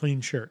always has a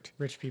clean shirt.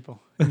 Rich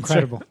people.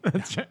 Incredible.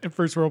 That's right.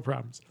 First world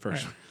problems.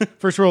 First. Right.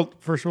 First world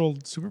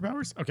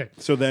superpowers? Okay.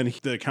 So then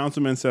the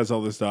councilman says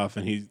all this stuff,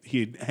 and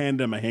he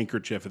handed him a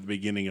handkerchief at the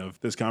beginning of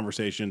this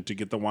conversation to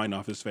get the wine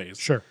off his face.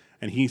 Sure.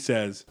 And he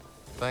says,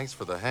 Thanks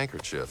for the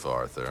handkerchief,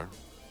 Arthur.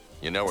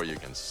 You know where you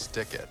can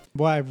stick it.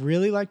 What I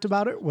really liked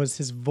about it was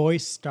his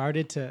voice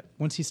started to,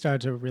 once he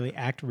started to really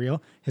act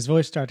real, his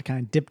voice started to kind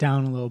of dip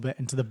down a little bit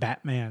into the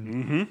Batman.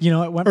 Mm-hmm. You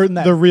know, it went Or from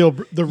that. the real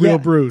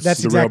Bruce.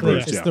 That's The real exactly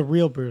Bruce, it. It's yeah. the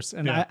real Bruce.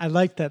 And Yeah. I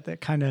like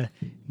that kind of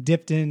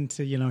dipped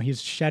into,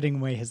 he's shedding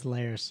away his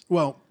layers.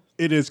 well,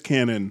 it is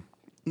canon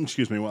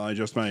excuse me while I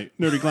adjust my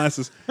nerdy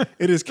glasses,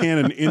 it is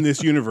canon in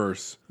this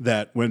universe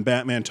that when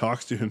Batman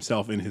talks to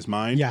himself in his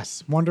mind,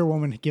 Yes, Wonder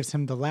Woman gives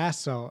him the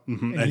lasso,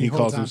 and he holds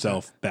calls on to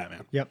himself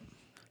Batman. it. Yep.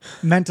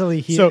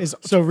 Mentally, he is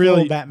So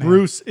really, full Batman.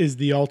 Bruce is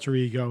the alter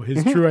ego.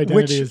 His true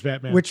identity is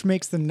Batman. Which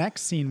makes the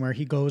next scene where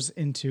he goes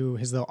into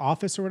his little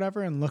office or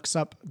whatever and looks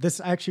up.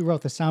 This I actually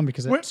wrote this down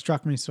because it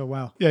struck me so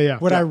well. Yeah.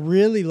 What I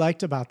really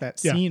liked about that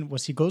scene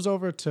was he goes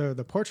over to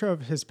the portrait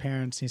of his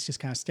parents. He's just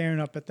kind of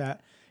staring up at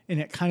that, and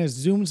it kind of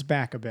zooms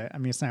back a bit. I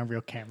mean, it's not a real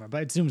camera,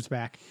 but it zooms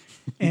back.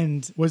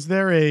 And was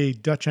there a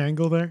Dutch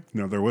angle there?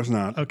 No, there was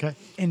not. Okay.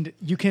 And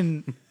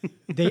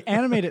they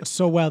animate it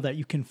so well that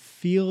you can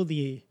feel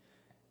the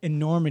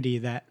enormity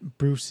that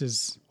Bruce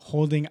is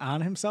holding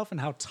on himself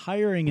and how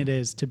tiring it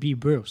is to be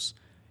Bruce.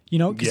 You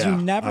know, because you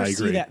never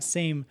see that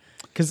same.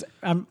 Because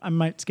I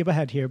might skip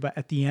ahead here, but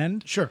at the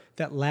end,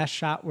 that last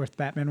shot with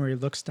Batman where he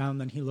looks down,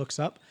 then he looks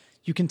up,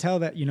 you can tell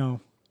that,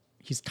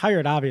 he's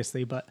tired,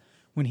 obviously, but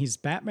when he's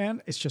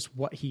Batman, it's just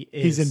what he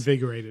is. He's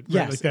invigorated. Right?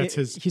 Yes, like that's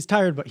his. He's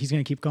tired, but he's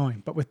going to keep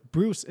going. But with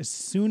Bruce, as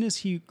soon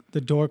as the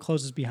door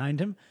closes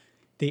behind him,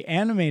 they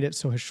animate it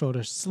so his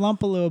shoulders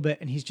slump a little bit,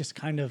 and he's just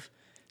kind of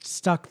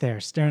stuck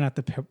there, staring at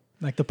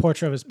the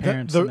portrait of his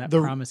parents and that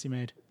promise he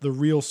made. The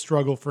real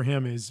struggle for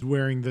him is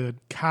wearing the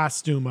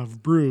costume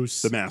of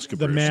Bruce, the mask of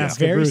the Bruce, mask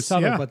very of Bruce.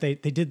 subtle, but they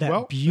did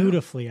that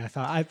beautifully. I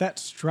thought that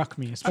struck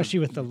me, especially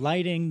with the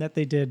lighting that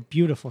they did.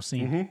 Beautiful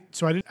scene.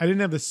 So I didn't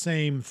have the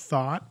same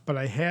thought, but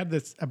I had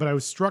this. But I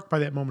was struck by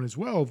that moment as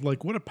well.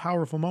 Like, what a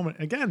powerful moment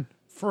again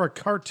for a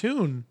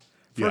cartoon.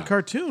 For a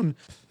cartoon,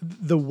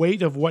 the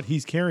weight of what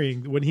he's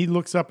carrying when he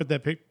looks up at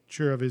that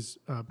picture of his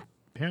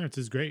parents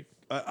is great.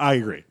 I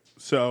agree.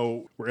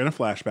 So we're in a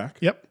flashback.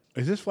 Yep.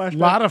 Is this flashback? A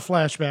lot of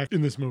flashback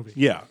in this movie.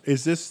 Yeah.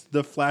 Is this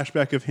the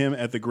flashback of him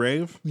at the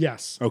grave?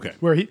 Yes. Okay.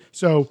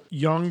 So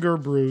younger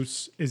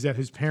Bruce is at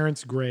his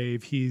parents'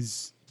 grave.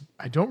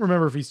 I don't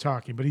remember if he's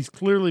talking, but he's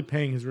clearly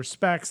paying his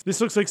respects.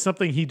 This looks like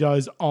something he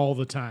does all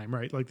the time,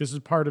 right? Like this is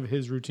part of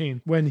his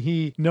routine. When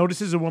he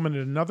notices a woman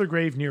at another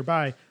grave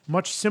nearby,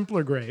 much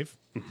simpler grave,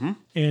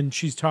 and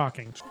she's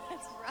talking.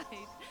 That's right.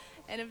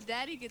 And if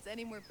Daddy gets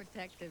any more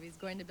protective, he's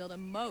going to build a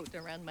moat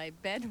around my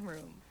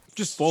bedroom.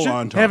 Just full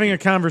on talking. Having a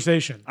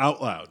conversation.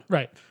 Out loud.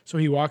 Right. So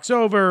he walks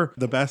over.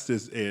 The best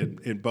is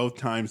in both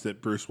times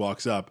that Bruce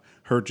walks up,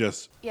 her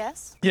just...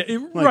 Yes? Yeah,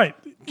 right.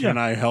 Can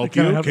I help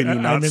Can I you? help Can you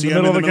not I'm see in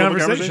the middle him of a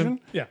conversation?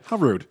 Yeah. How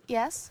rude.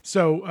 Yes.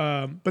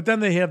 So, but then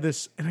they have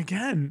this, and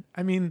again,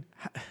 I mean,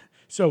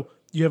 so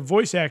you have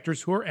voice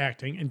actors who are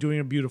acting and doing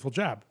a beautiful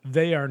job.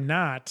 They are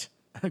not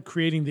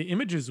creating the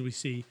images we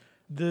see.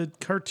 The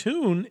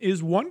cartoon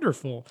is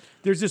wonderful.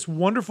 There's this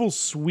wonderful,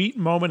 sweet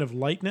moment of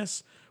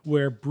lightness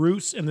where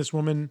Bruce and this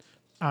woman,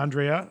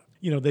 Andrea,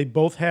 they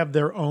both have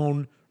their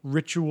own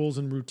rituals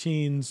and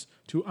routines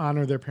to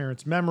honor their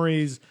parents'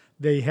 memories.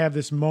 They have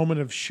this moment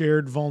of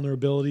shared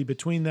vulnerability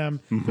between them.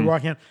 They're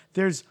walking out.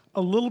 There's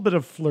a little bit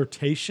of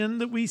flirtation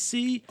that we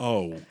see.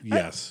 Oh,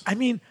 yes. I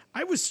mean,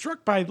 I was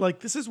struck by,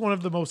 this is one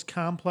of the most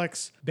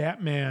complex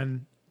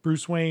Batman,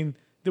 Bruce Wayne,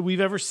 that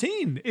we've ever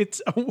seen.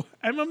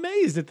 I'm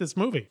amazed at this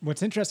movie.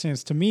 What's interesting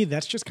is, to me,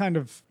 that's just kind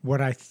of what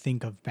I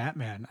think of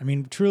Batman. I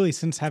mean, truly,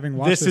 since having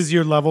watched this is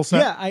your level set?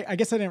 Yeah, I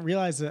guess I didn't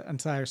realize it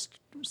until I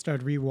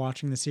started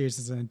rewatching the series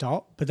as an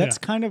adult. But that's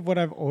kind of what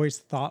I've always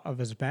thought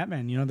of as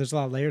Batman. There's a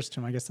lot of layers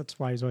to him. I guess that's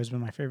why he's always been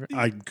my favorite.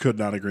 I could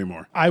not agree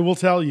more. I will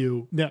tell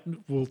you.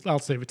 I'll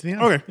save it to the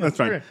end. Okay, that's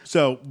fine. Okay.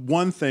 So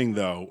one thing,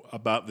 though,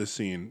 about this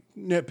scene,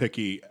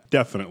 nitpicky,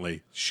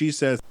 definitely. She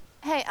says,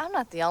 Hey, I'm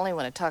not the only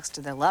one who talks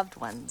to their loved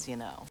ones,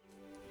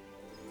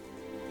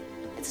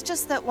 It's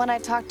just that when I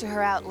talk to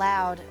her out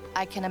loud,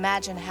 I can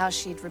imagine how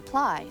she'd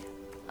reply.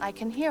 I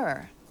can hear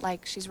her,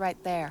 like she's right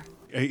there.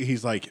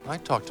 He's like, I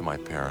talked to my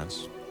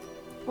parents.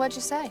 What'd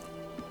you say?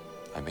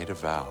 I made a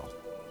vow.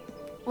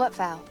 What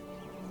vow?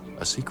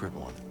 A secret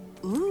one.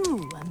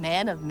 Ooh, a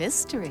man of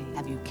mystery.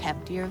 Have you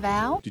kept your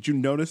vow? Did you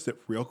notice that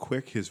real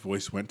quick his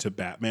voice went to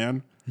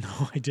Batman?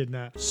 No, I did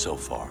not. So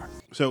far.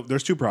 So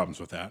there's two problems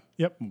with that.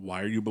 Yep.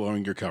 Why are you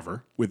blowing your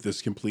cover with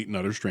this complete and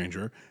utter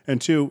stranger?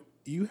 And two,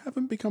 you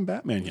haven't become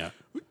Batman yet.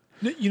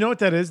 You know what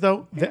that is,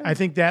 though? I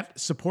think that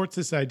supports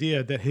this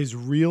idea that his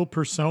real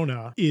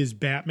persona is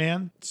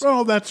Batman.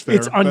 Oh, that's fair.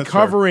 It's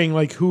uncovering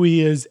who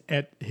he is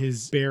at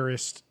his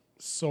barest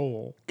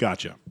soul.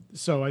 Gotcha.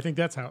 So I think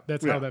that's how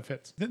that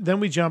fits.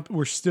 Then we jump.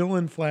 We're still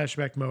in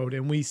flashback mode,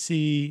 and we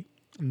see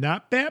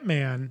not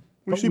Batman.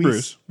 We see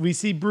Bruce. We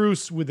see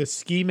Bruce with a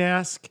ski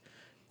mask.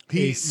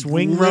 He's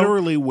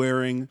literally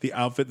wearing the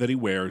outfit that he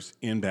wears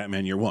in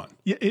Batman Year One.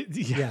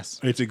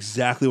 Yes. It's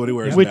exactly what he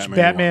wears Which in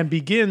Batman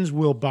Begins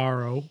will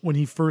borrow when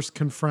he first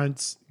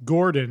confronts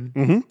Gordon.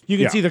 Mm-hmm. You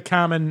can see the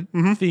common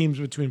themes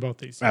between both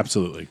these.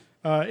 Absolutely.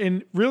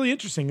 And really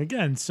interesting,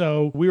 again.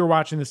 So we were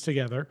watching this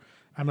together.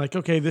 I'm like,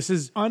 okay, this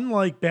is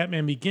unlike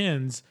Batman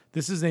Begins.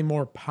 This is a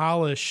more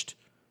polished.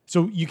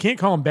 So you can't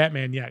call him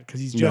Batman yet because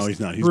he's just he's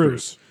not. He's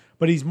Bruce.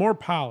 But he's more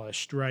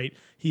polished, right?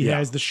 He Yeah.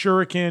 has the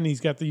shuriken. He's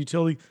got the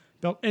utility.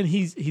 belt, and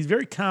he's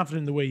very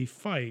confident in the way he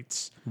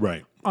fights.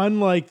 Right.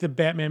 Unlike the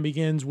Batman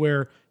Begins,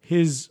 where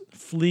his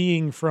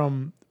fleeing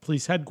from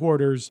police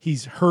headquarters,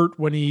 he's hurt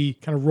when he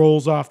kind of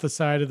rolls off the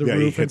side of the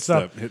roof and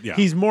stuff.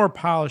 He's more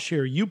polished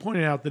here. You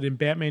pointed out that in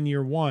Batman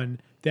Year One,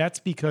 that's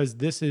because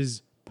this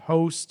is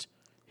post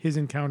his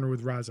encounter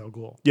with Ra's al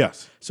Ghul.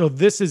 Yes. So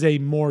this is a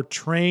more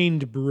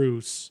trained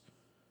Bruce.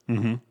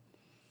 Mm-hmm.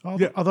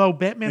 Although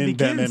Batman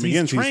Begins,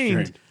 he's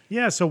trained.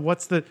 Yeah, so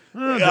what's the...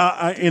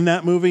 in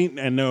that movie,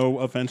 and no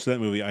offense to that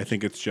movie, I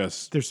think it's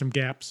just... There's some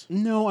gaps.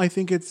 No, I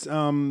think it's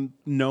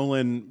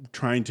Nolan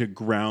trying to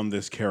ground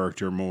this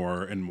character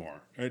more and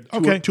more.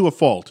 To a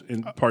fault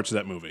in parts of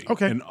that movie.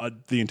 Okay. In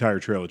the entire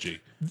trilogy.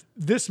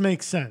 This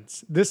makes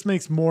sense. This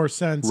makes more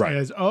sense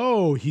as,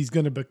 he's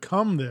going to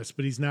become this,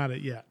 but he's not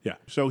it yet. Yeah.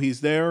 So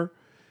he's there.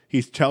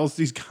 He tells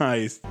these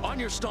guys... On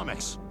your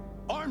stomachs.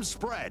 Arms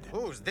spread.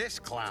 Who's this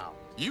clown?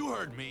 You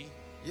heard me.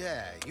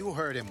 Yeah, you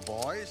heard him,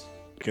 boys.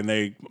 Can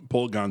they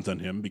pull guns on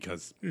him?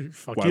 Because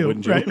why you,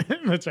 wouldn't you? Right?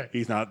 That's right.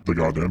 He's not the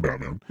goddamn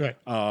Batman. Right.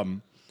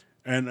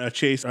 And a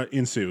chase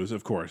ensues,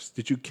 of course.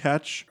 Did you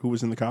catch who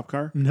was in the cop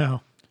car?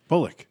 No.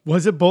 Bullock.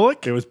 Was it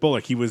Bullock? It was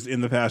Bullock. He was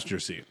in the passenger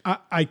seat.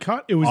 I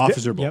caught it was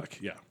Officer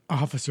Bullock. Yep. Yeah.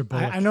 Officer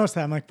Bullock. I noticed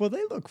that. I'm like, well,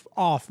 they look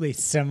awfully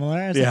similar.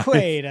 I was like,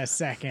 wait a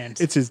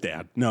second. It's his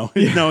dad. No,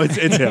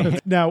 it's him.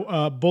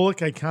 Now, Bullock,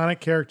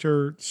 iconic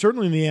character,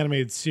 certainly in the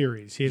animated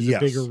series. He has a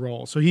bigger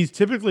role. So he's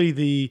typically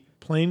the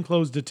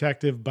plainclothes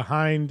detective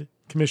behind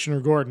Commissioner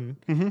Gordon.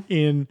 Mm-hmm.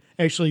 In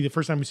actually, the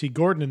first time we see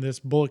Gordon in this,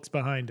 Bullock's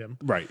behind him.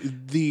 Right.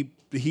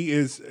 He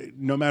is,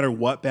 no matter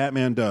what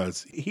Batman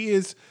does, he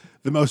is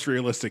the most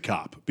realistic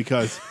cop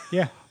because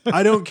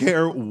I don't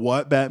care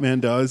what Batman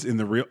does in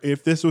the real.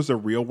 If this was a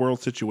real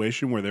world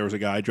situation where there was a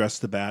guy dressed as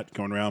the Bat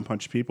going around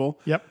punching people,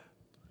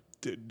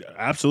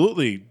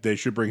 absolutely they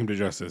should bring him to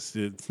justice.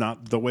 It's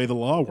not the way the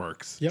law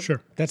works. Yep.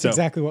 Sure. That's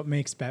exactly what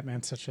makes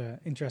Batman such an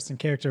interesting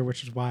character,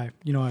 which is why,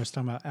 I was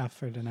talking about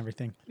Alfred and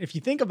everything. If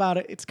you think about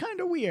it, it's kind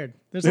of weird.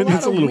 There's a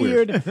lot of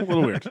weird. It's a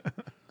little weird.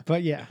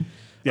 But yeah.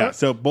 Yeah,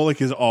 so Bullock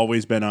has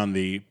always been on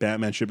the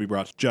Batman should be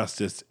brought to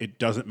justice. It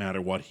doesn't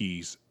matter what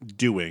he's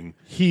doing.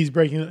 He's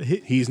breaking.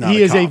 He's not.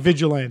 He a is cop. a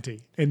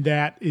vigilante, and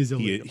that is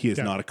illegal. He is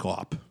not a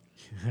cop.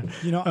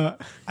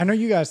 I know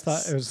you guys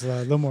thought it was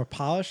a little more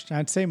polished.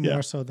 I'd say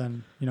more so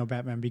than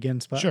Batman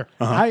Begins. But sure.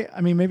 I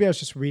mean, maybe I was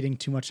just reading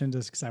too much into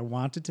this because I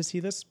wanted to see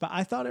this, but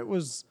I thought it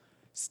was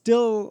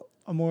still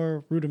a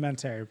more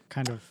rudimentary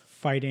kind of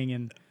fighting,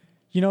 and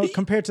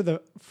compared to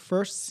the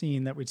first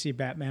scene that we'd see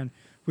Batman,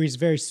 where he's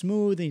very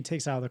smooth and he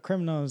takes out the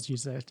criminals. I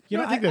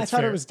thought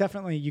fair. it was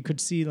definitely, you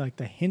could see like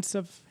the hints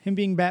of him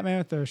being Batman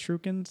with the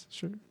shurikens.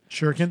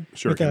 Shuriken?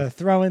 With the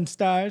throwing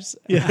stars.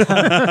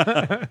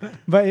 Yeah.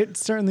 But it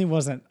certainly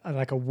wasn't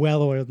like a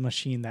well-oiled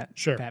machine that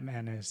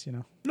Batman is,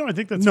 No, I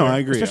think that's fair. I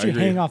agree. Especially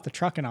hanging off the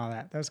truck and all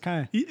that. That was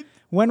kind of...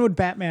 When would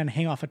Batman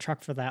hang off a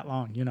truck for that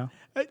long, in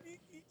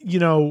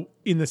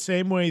the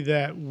same way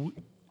that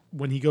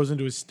when he goes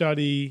into his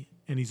study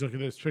and he's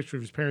looking at this picture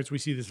of his parents, we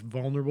see this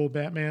vulnerable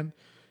Batman.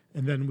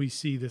 And then we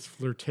see this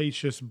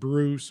flirtatious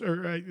Bruce,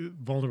 or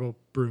vulnerable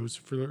Bruce,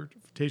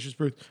 flirtatious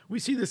Bruce. We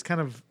see this kind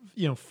of,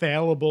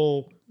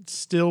 fallible,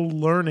 still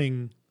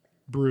learning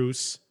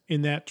Bruce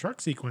in that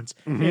truck sequence.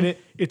 Mm-hmm. And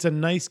it's a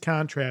nice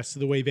contrast to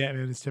the way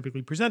Batman is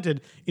typically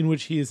presented, in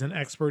which he is an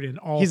expert in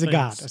all He's things. a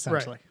god,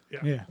 essentially.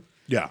 Right.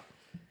 Yeah.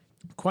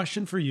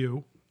 Question for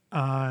you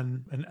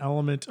on an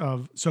element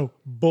of,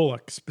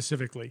 Bullock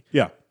specifically.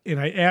 Yeah.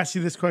 And I asked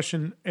you this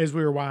question as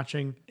we were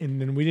watching,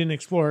 and then we didn't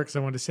explore it because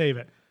I wanted to save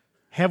it.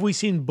 Have we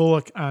seen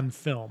Bullock on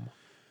film?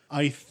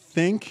 I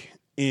think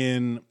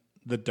in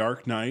The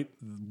Dark Knight,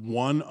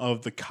 one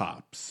of the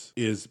cops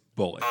is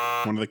Bullock.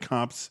 One of the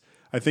cops,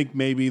 I think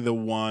maybe the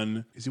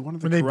one, is he one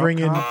of the when they bring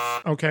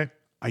cops? in, okay.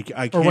 I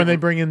can't or when they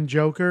bring in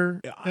Joker?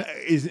 Do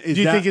you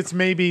think it's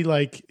maybe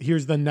like,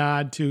 here's the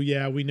nod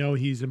to, we know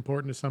he's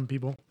important to some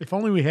people. If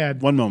only we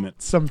had one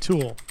moment, some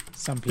tool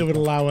that would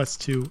allow us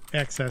to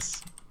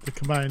access the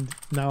combined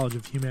knowledge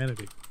of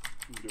humanity.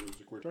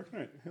 Dark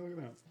Knight. Hey, look at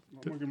that.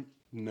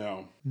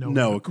 No.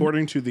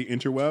 According to the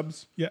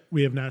interwebs,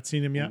 we have not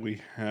seen him yet.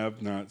 We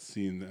have not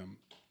seen them.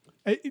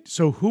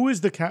 So who is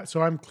the cop?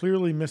 So I'm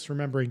clearly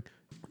misremembering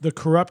the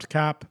corrupt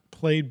cop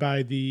played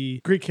by the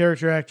Greek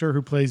character actor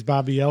who plays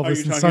Bobby Elvis. Are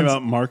you talking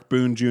about Mark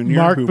Boone Jr.?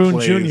 Mark Boone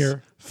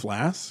Jr.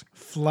 Flask.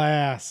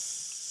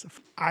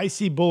 I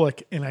see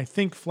Bullock, and I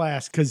think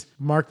Flask because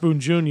Mark Boone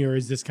Jr.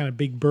 is this kind of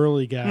big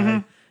burly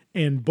guy,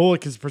 and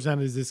Bullock is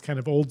presented as this kind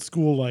of old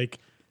school like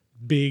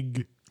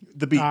big.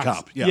 The beat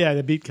cop. Yeah,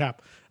 the beat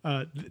cop.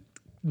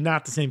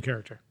 Not the same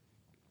character.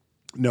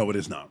 No, it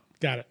is not.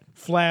 Got it.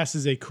 Flash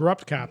is a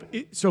corrupt cop.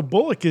 So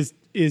Bullock is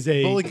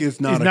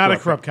not a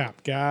corrupt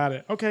cop. Got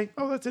it. Okay.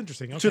 Oh, that's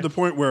interesting. Okay. To the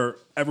point where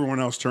everyone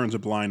else turns a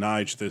blind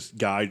eye to this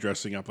guy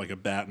dressing up like a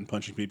bat and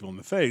punching people in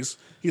the face.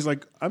 He's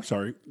like, I'm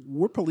sorry,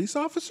 we're police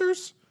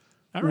officers?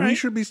 All right. We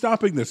should be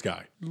stopping this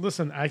guy.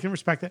 Listen, I can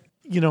respect that.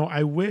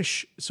 I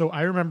wish. So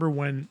I remember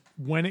when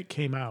it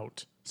came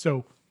out.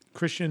 So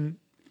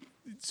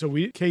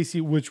Casey,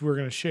 which we're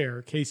going to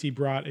share, Casey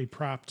brought a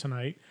prop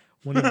tonight,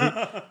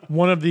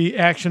 one of the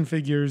action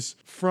figures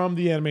from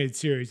the animated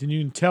series, and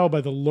you can tell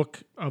by the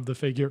look of the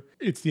figure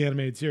it's the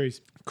animated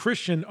series.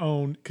 Christian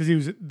owned, because he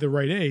was the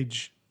right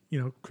age,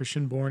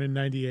 Christian born in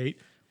 98,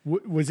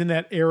 was in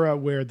that era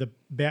where the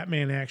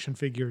Batman action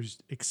figures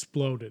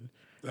exploded.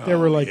 There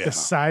were the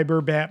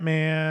Cyber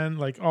Batman,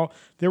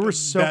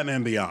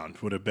 Batman Beyond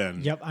would have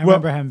been. Yep, I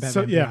remember having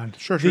Batman Beyond.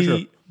 Sure.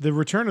 The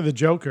Return of the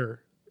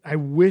Joker, I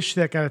wish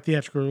that got a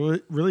theatrical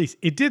release.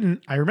 It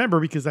didn't. I remember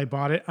because I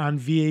bought it on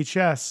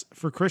VHS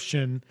for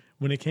Christian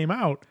when it came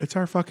out. It's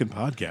our fucking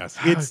podcast.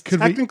 It's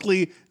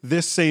technically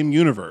this same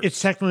universe. It's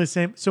technically the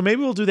same. So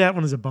maybe we'll do that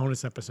one as a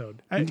bonus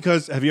episode.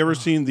 Because have you ever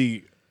seen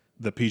the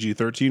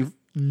PG-13?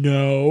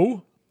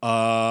 No.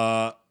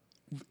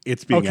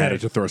 It's being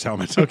added to Thor's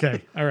helmet.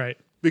 Okay. All right.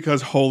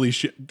 Because holy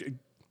shit.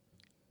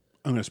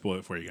 I'm going to spoil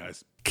it for you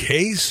guys.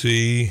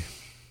 Casey.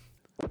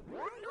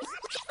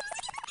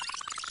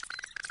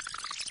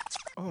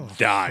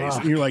 Dies.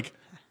 And you're like,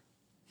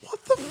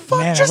 what the fuck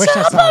Man, just I wish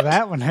happened? I saw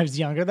that when I was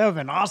younger. That would have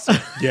been awesome.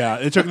 Yeah,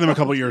 it took them a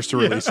couple years to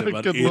release Yeah, it,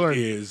 but good it Lord.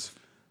 is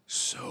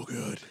so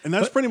good. And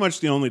that's pretty much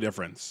the only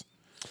difference.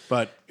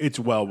 But it's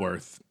well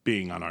worth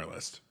being on our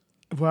list.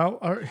 Well,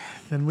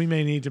 then we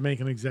may need to make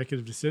an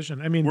executive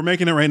decision. I mean, We're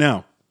making it right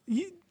now.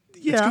 Yeah,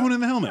 It's going in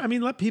the helmet. I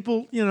mean, let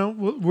people, you know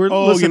what?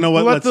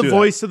 Let's the do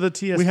voice that. of the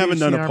TSPHC We haven't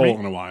done a Army. poll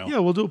in a while. Yeah,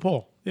 we'll do a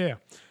poll. Yeah.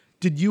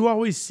 Did you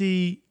always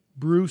see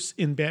Bruce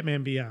in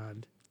Batman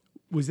Beyond?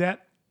 Was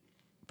that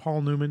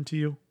Paul Newman to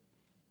you?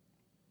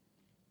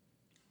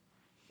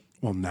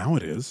 Well, now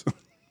it is.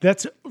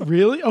 That's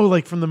really? Oh,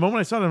 like from the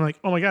moment I saw it, I'm like,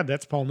 oh my God,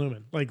 that's Paul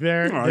Newman. Like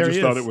there, No, there I just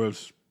he thought is. it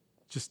was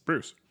just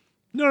Bruce.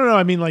 No.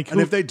 I mean, like, And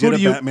if they did a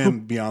Batman who-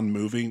 Beyond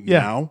movie Yeah.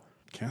 now,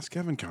 cast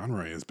Kevin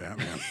Conroy as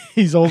Batman.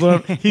 He's older.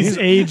 He's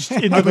aged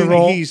into the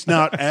role. He's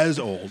not as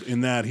old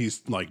in that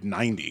he's like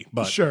 90,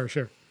 but Sure.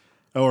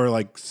 or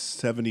like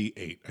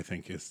 78, I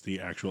think is the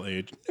actual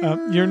age.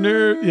 You're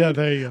nerd. Yeah,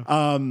 there you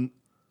go.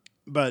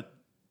 But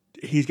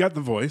he's got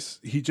the voice.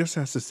 He just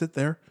has to sit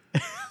there.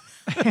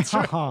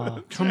 Aw.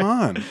 Come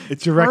on,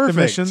 it's Direct perfect.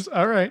 the missions.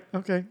 All right.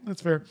 Okay,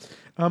 that's fair.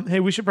 Hey,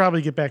 we should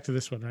probably get back to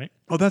this one, right?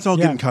 Oh, that's all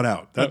Yeah. getting cut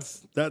out.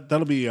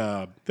 That'll be.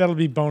 That'll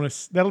be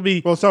bonus. That'll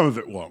be. Well, some of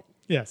it won't.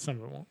 Yeah, some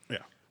of it won't. Yeah.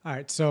 All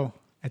right. So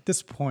at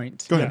this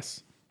point, Go ahead.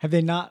 Yes. have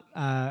they not?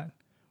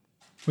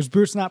 Was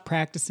Bruce not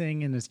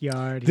practicing in his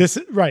yard? This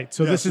right.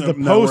 So Yeah, this is so the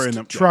now we're in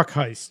post the- truck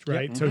heist,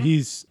 right? So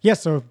he's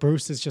So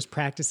Bruce is just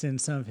practicing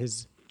some of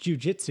his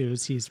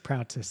jujitsus. He's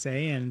proud to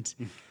say, and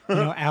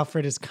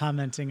Alfred is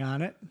commenting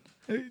on it,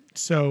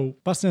 so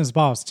busting his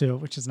balls too,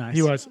 which is nice.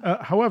 he was.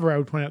 However, I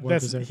would point out Well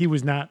that deserved. he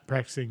was not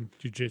practicing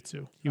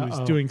jujitsu. He was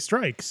doing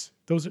strikes.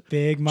 Those are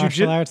Big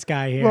martial arts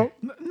guy here. Well,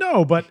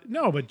 no, but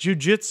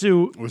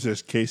jujitsu. Was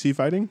this Casey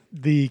fighting?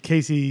 The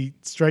Casey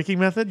striking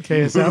method,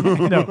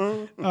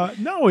 KSM?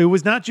 No, it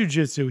was not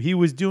jujitsu. He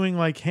was doing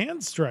like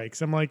hand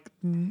strikes. I'm like,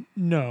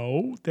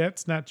 no,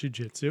 that's not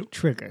jujitsu.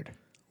 Triggered.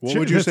 What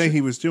would you say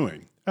he was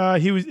doing?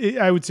 He was.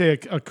 I would say a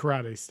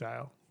karate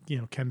style.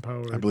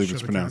 Kenpo. Or I believe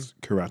it's Shotokan.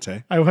 pronounced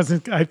karate.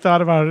 I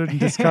thought about it and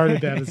discarded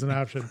that as an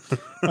option.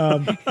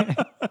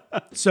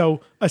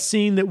 So a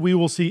scene that we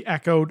will see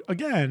echoed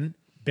again.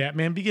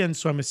 Batman Begins.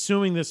 So I'm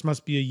assuming this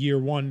must be a year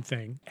one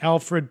thing.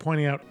 Alfred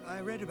pointing out.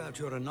 I read about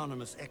your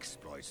anonymous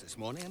exploits this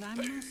morning, and I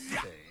must say,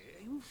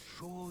 are you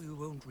sure you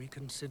won't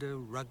reconsider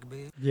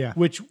rugby? Yeah.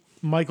 Which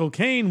Michael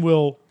Caine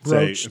will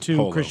broach Say, to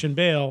polo. Christian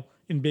Bale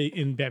in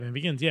Batman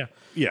Begins. Yeah.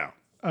 Yeah.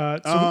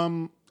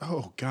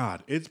 Oh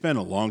God, it's been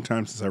a long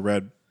time since I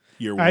read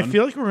year one. I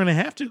feel like we're going to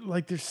have to,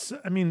 this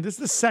is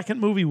the second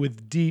movie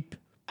with deep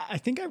I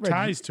think I read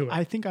ties to it.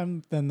 I think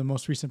I'm then the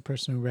most recent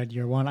person who read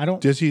year one. I don't.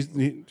 Does he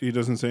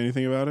doesn't say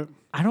anything about it?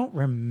 I don't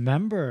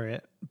remember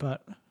it,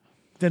 but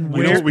Then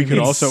You know where what we could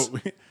it's- also.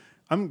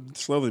 I'm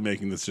slowly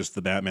making this just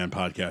the Batman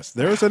podcast.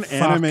 There's an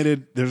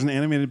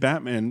animated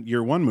Batman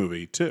year one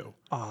movie too.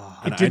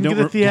 It didn't get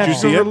a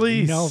theatrical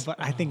release. No, but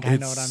I think I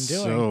know what I'm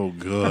doing. So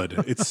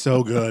good. It's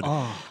so good.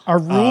 Our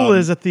rule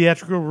is a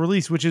theatrical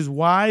release, which is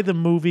why the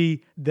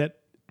movie that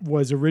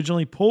was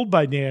originally pulled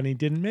by Danny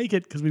didn't make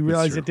it because we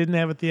realized true. it didn't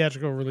have a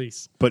theatrical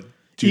release. But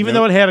do you even know-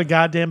 though it had a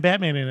goddamn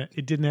Batman in it,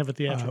 it didn't have a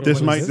theatrical this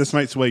release.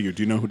 might sway you.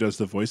 Do you know who does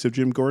the voice of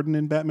Jim Gordon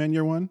in Batman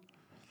Year One?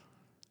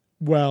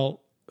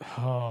 Well,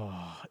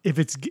 if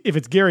it's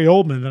Gary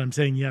Oldman, then I'm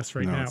saying yes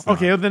right No, now. it's not.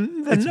 Okay, well,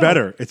 then It's no.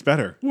 better. It's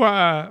better.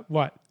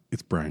 What?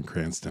 It's Bryan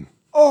Cranston.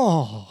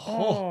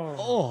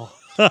 Oh,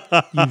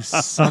 You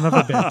son of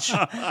a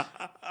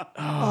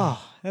bitch.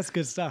 that's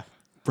good stuff.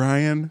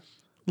 Brian,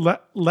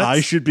 Let's,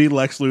 I should be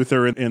Lex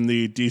Luthor in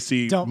the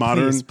DC Don't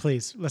modern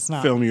please. Let's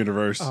not film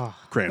universe.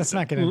 Cranston. Let's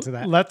not get into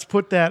that. Let's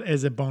put that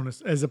as a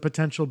bonus, as a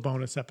potential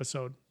bonus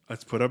episode.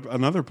 Let's put up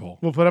another poll.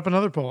 We'll put up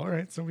another poll. All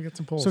right, so we got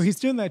some polls. So he's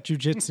doing that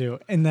jujitsu,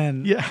 and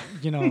then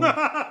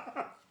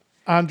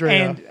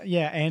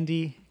Andrea.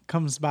 Andy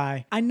comes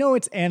by. I know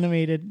it's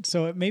animated,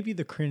 so maybe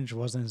the cringe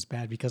wasn't as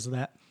bad because of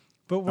that.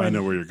 But when I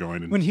know where you're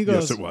going. When he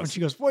goes, yes, it was. when she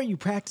goes, "What are you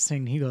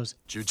practicing?" He goes,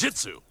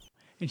 Jiu-jitsu.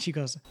 And she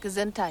goes,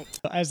 Gesundheit.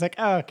 I was like,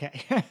 oh,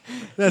 okay.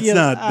 That's Yes,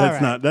 not. all That's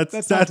right. not. That's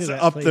Let's not do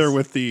that, up please. there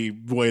with the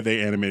way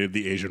they animated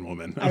the Asian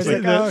woman. I was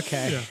like, oh,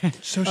 okay.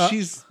 So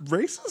she's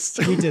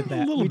racist. We did that.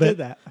 A little we bit.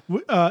 did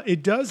that.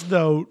 It does,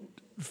 though,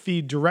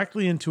 feed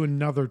directly into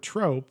another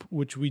trope,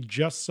 which we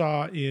just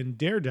saw in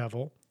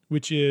Daredevil,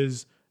 which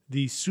is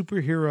the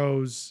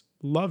superhero's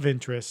love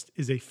interest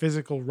is a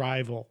physical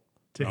rival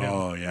to him.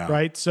 Oh, yeah.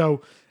 Right?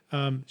 So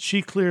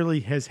she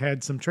clearly has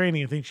had some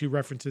training. I think she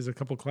references a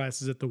couple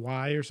classes at the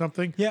Y or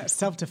something. Yeah,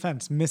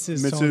 self-defense.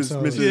 Mrs. Mrs.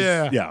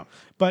 So-and-so. Yeah.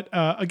 But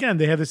again,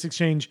 they have this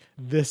exchange.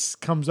 This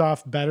comes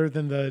off better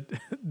than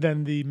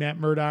the Matt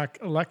Murdock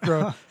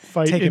Elektra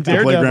fight Take in it back.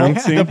 Daredevil.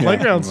 Playground scene? The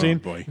playground Yeah. scene.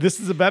 Oh, boy. This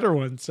is a better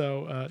one.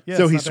 So yeah.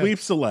 So it's he not bad.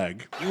 sweeps the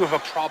leg. You have a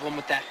problem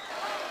with that?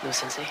 No,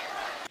 Sensei.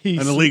 He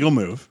An illegal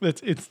move.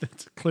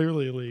 It's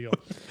clearly illegal.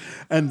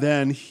 And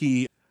then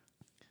he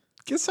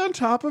gets on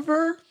top of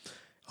her,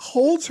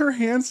 holds her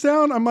hands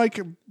down. I'm like,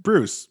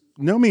 Bruce,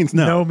 no means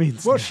no. No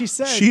means Well, no. she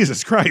said,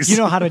 Jesus Christ. you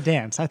know how to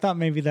dance. I thought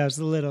maybe that was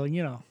a little,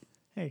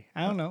 hey,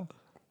 I don't know.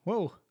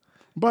 Whoa.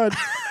 But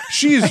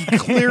she's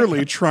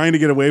clearly trying to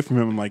get away from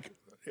him. I'm like,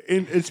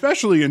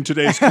 especially in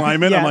today's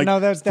climate, Yeah, I'm like,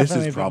 no, that's this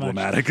definitely is a bit much.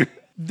 problematic.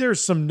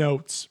 There's some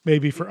notes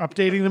maybe for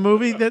updating the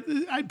movie that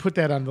I'd put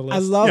that on the list. I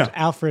loved Yeah.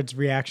 Alfred's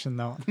reaction,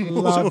 though.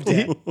 Loved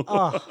it.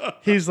 Oh,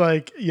 He's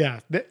like,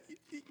 yeah.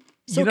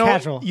 So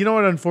casual. You know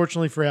what?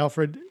 Unfortunately for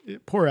Alfred,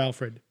 poor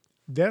Alfred,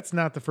 that's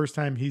not the first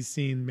time he's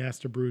seen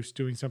Master Bruce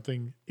doing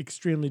something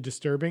extremely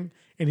disturbing,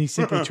 and he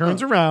simply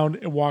turns around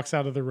and walks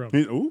out of the room.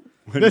 And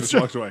That's just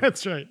right. walks away.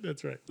 That's right.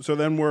 That's right. So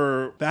then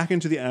we're back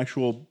into the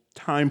actual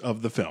time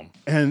of the film.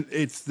 And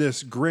it's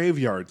this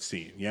graveyard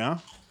scene, yeah?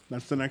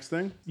 That's the next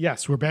thing?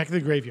 Yes, we're back at the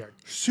graveyard.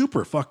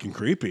 Super fucking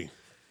creepy.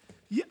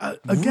 Yeah,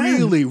 again,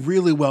 Really,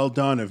 really well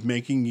done of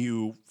making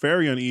you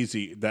very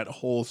uneasy, that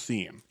whole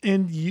scene.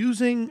 and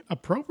using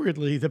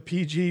appropriately the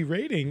PG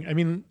rating. I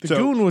mean, the So-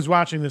 Goon was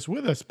watching this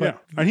with us, but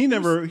Yeah. And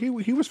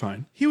he was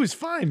fine. he was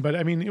fine. But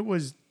I mean, it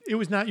was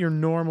not your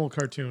normal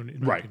cartoon,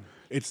 in my Right. opinion.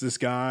 It's this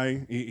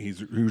guy. He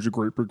was a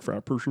great big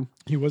fat person.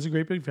 He was a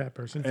great big fat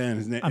person. And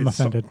his name I'm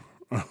offended.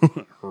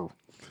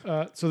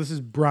 So this is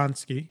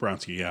Bronsky,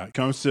 Bronsky, yeah.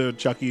 Comes to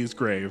Chucky's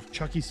grave.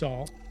 Chucky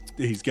Saul.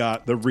 He's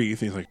got the wreath.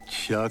 He's like,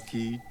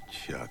 Chucky.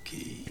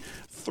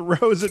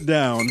 throws it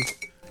down.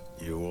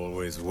 You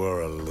always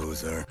were a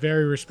loser.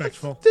 Very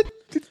respectful.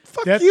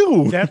 Fuck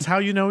you. That's how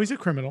you know he's a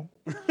criminal.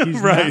 He's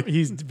Right.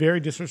 He's very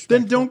disrespectful.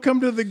 Then don't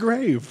come to the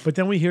grave. But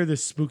then we hear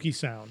this spooky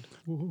sound,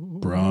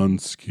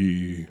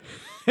 Bronsky.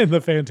 and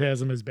the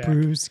Phantasm is back.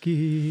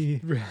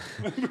 Brewski.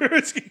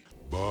 Bronsky.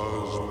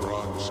 Buzz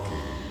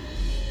Bronsky,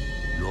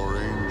 your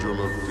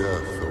angel of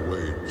death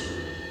awaits.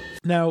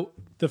 Now,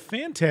 the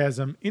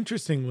Phantasm,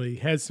 interestingly,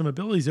 has some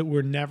abilities that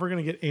were never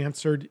going to get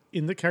answered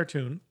in the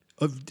cartoon.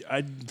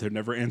 They're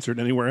never answered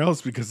anywhere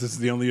else because this is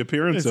the only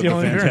appearance It's of the the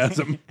only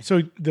Phantasm.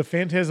 So the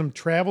Phantasm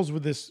travels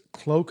with this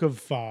cloak of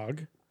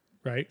fog,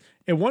 right?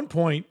 At one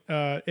point,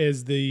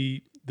 as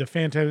the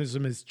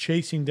Phantasm is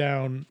chasing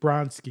down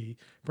Bronsky,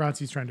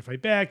 Bronsky's trying to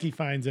fight back. He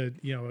finds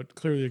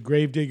clearly a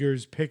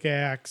gravedigger's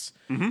pickaxe.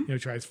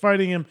 Tries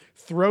fighting him,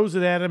 throws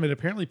it at him. It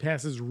apparently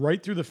passes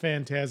right through the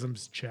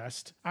Phantasm's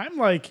chest. I'm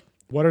like,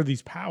 what are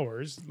these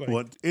powers? Like,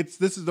 Well,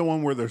 this is the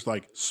one where there's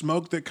like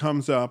smoke that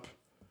comes up,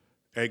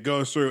 it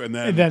goes through, and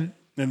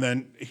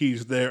then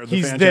he's there. The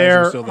he's Phantasm's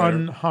there still there.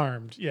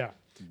 unharmed. Yeah.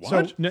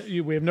 What? So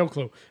we have no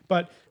clue.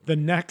 But the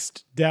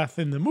next death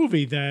in the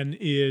movie then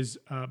is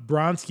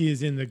Bronsky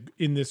is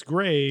in this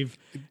grave,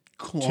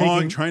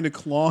 trying to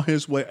claw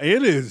his way.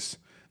 It is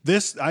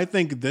this. I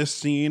think this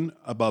scene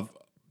above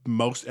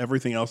most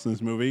everything else in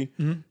this movie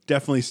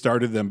definitely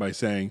started them by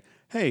saying,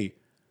 "Hey,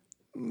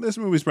 this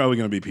movie's probably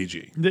going to be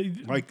PG."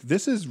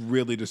 This is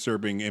really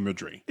disturbing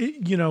imagery.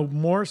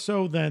 More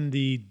so than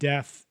the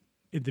death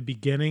at the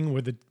beginning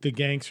where the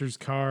gangster's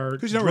car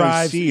 'Cause you don't really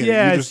drives. see it.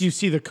 Yeah, You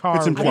see the car.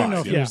 it's I didn't know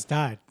if he Yeah. was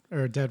died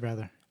or dead,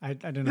 rather. I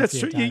didn't know That's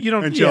if he true. had died. You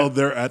don't Until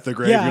they're at the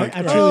grave. Yeah, you're like,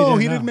 I truly oh,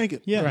 didn't he know. didn't make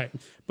it. Yeah. Right.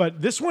 But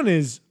this one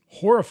is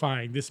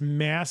horrifying. This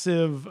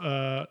massive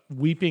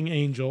weeping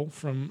angel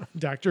from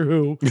Doctor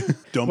Who.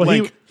 Don't well,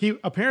 blink. He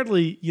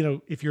apparently,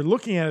 if you're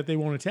looking at it, they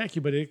won't attack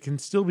you, but it can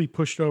still be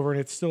pushed over, and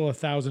it's still a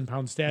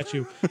 1,000-pound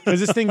statue because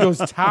this thing goes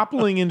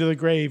toppling into the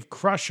grave,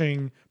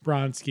 crushing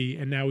Bronsky,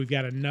 and now we've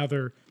got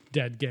another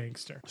dead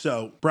gangster.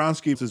 So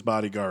Bronsky's his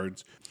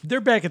bodyguards.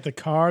 They're back at the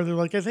car. They're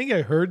like, I think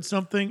I heard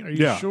something. Are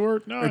you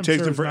sure? No, It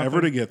takes them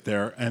forever to get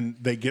there, and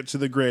they get to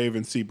the grave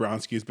and see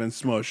Bronsky's been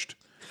smushed.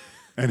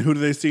 And who do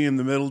they see in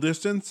the middle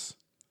distance?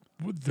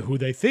 Who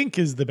they think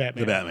is the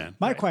Batman. The Batman.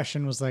 My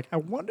question was like, I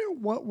wonder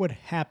what would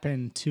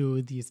happen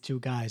to these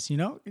two guys.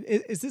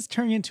 Is this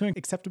turning into an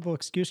acceptable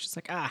excuse? Just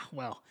like,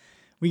 well,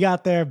 we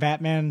got there.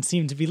 Batman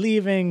seemed to be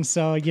leaving,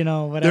 so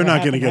whatever. They're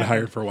not going to happened, get happened.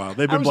 hired for a while.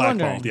 They've I been was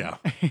blackballed.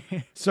 wondering.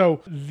 Yeah.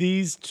 So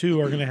these two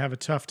are going to have a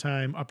tough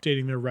time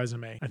updating their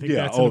resume. I think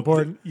Yeah, that's an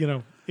important,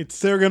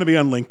 They're going to be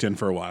on LinkedIn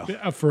for a while.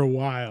 For a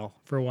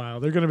while.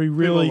 They're going to be People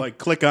really like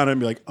click on it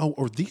and be like, "Oh,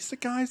 are these the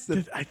guys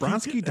that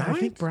Bronsky died?" I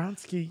think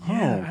Bronsky.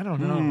 Yeah, I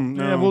don't know.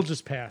 no. Yeah, we'll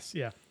just pass.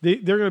 Yeah,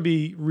 they're going to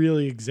be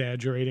really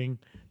exaggerating.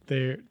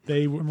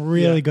 I'm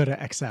really good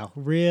at Excel.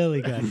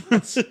 Really good.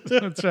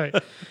 That's right.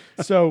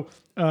 So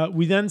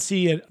we then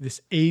see this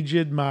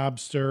aged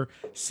mobster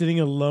sitting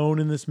alone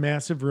in this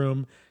massive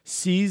room,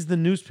 sees the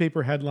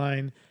newspaper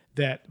headline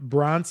that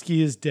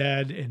Bronsky is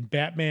dead and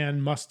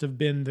Batman must have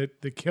been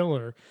the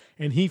killer.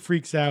 And he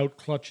freaks out,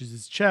 clutches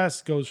his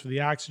chest, goes for the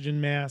oxygen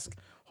mask.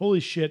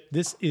 Holy shit,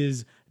 this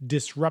is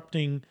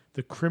disrupting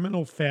the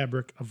criminal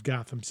fabric of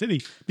Gotham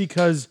City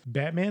because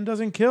Batman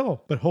doesn't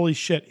kill. But holy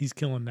shit, he's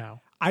killing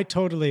now. I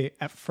totally,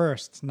 at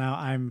first, now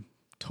I'm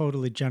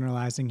totally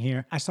generalizing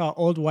here. I saw an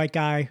old white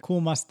guy, cool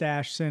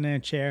mustache, sitting in a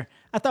chair.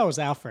 I thought it was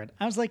Alfred.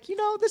 I was like,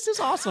 this is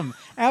awesome.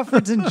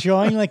 Alfred's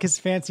enjoying like his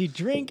fancy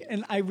drink,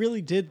 and I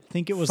really did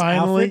think it was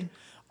Finally,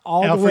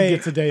 Alfred. Alfred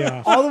gets a day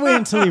off. All the way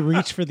until he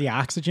reached for the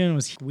oxygen and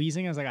was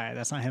wheezing. I was like, all right,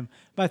 that's not him.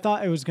 But I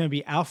thought it was going to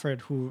be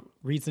Alfred who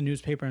reads the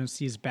newspaper and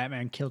sees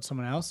Batman killed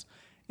someone else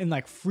and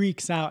like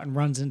freaks out and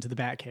runs into the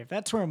Batcave.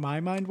 That's where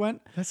my mind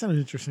went. That's an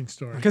interesting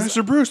story.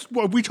 Mr. Bruce,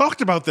 we talked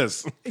about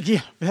this.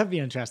 Yeah, that'd be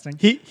interesting.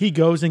 He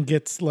goes and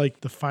gets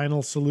like the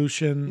final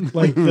solution,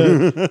 like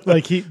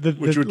the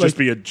which would just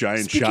be a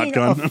giant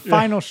shotgun. Of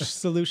final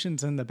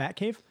solutions in the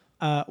Batcave.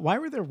 Why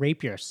were there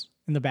rapiers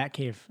in the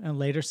Batcave in a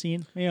later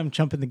scene? Maybe I'm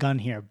jumping the gun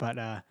here,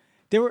 but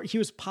he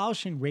was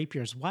polishing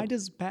rapiers. Why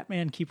does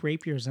Batman keep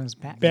rapiers in his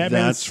Batcave?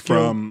 That's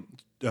from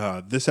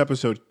this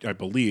episode, I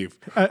believe.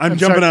 I'm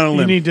jumping on a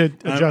limb. You need to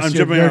adjust I'm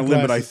your jumping on a limb,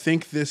 glasses. but I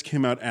think this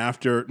came out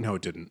after. No,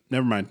 it didn't.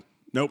 Never mind.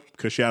 Nope,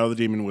 because Shadow of the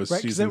Demon was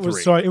right, season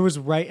 3. So it was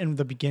right in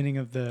the beginning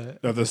of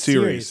the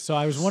series. So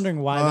I was wondering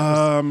why.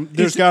 That was,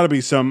 there's got to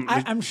be some.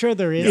 I'm sure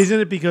there is. Isn't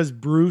it because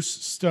Bruce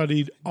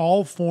studied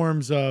all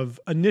forms of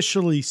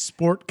initially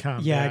sport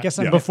combat? Yeah, I guess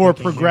I'm before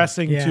thinking,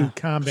 progressing to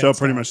combat. So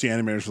pretty much the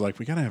animators were like,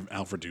 we got to have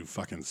Alfred do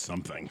fucking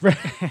something.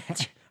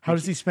 How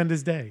does he spend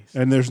his days?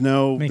 And there's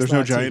no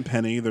giant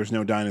penny. There's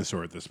no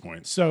dinosaur at this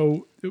point.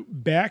 So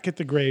back at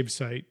the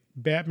gravesite,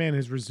 Batman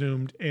has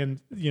resumed, and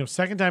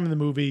second time in the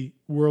movie,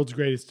 world's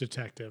greatest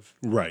detective.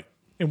 Right.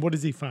 And what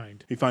does he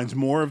find? He finds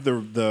more of the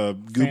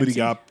goobity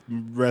gop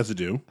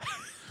residue.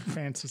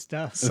 Fancy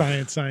stuff.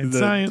 Science.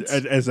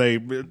 As they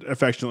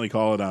affectionately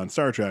call it on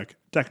Star Trek,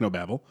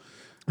 technobabble.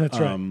 That's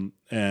right.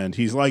 And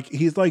he's got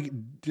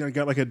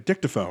like a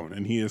dictaphone,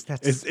 and is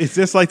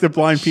this like the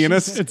blind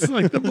pianist? It's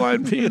like the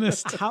blind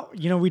pianist. How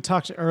we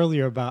talked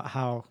earlier about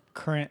how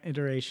current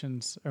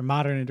iterations or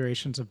modern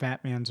iterations of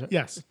Batmans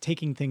are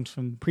taking things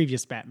from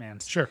previous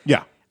Batmans. Sure.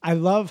 Yeah. I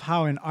love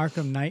how in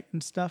Arkham Knight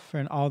and stuff,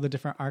 and all the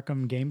different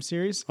Arkham game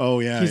series,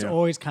 he's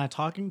always kind of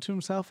talking to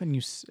himself, and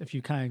if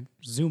you kind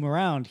of zoom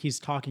around, he's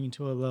talking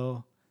to a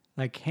little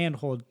like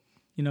handhold.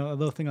 A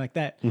little thing like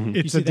that. Mm-hmm. You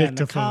It's see a that in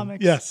the dictaphone.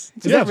 comics. Yes.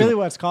 Is that really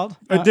what it's called?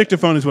 A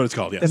dictaphone is what it's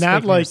called, yes. And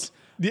not like...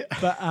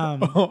 But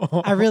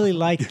I really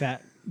like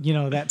that.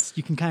 That's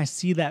you can kind of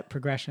see that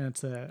progression.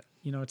 It's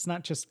it's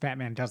not just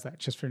Batman does that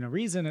just for no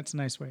reason. It's a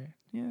nice way.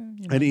 Yeah.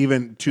 And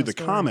even to the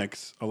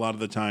comics, a lot of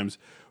the times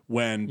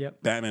when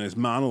Batman is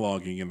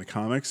monologuing in the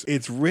comics,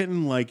 it's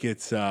written like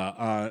it's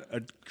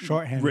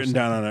shorthand written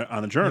down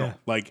on a journal. Yeah.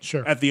 Like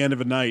at the end of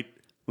a night,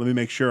 let me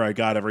make sure I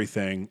got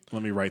everything.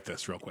 Let me write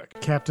this real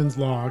quick. Captain's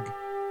log.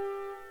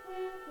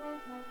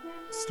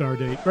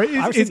 Stardate, right?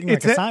 I was thinking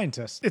like a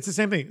scientist. It's the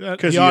same thing.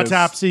 The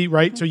autopsy,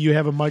 right? So you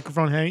have a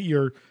microphone hanging.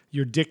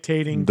 You're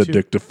dictating the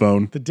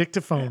dictaphone. The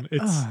dictaphone.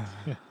 It's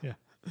yeah.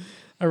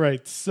 All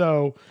right.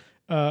 So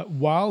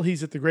while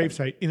he's at the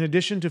gravesite, in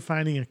addition to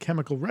finding a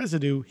chemical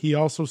residue, he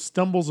also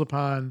stumbles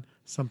upon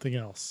something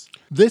else.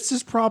 This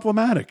is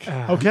problematic.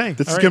 Okay.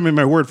 This is going to be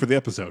my word for the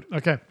episode.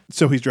 Okay.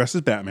 So he's dressed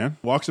as Batman,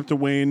 walks up to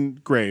Wayne's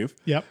grave,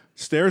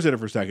 stares at it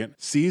for a second,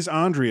 sees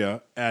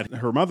Andrea at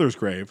her mother's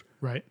grave.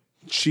 Right.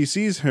 She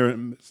sees her.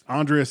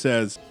 Andrea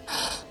says,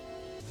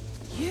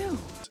 "You,"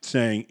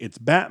 saying it's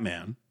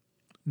Batman.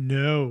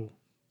 No.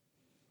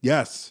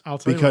 Yes. I'll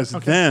tell because you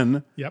what.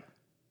 then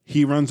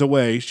he runs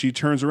away. She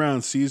turns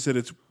around, sees that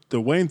it's the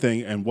Wayne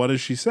thing, and what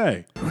does she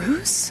say?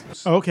 Bruce.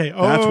 Okay.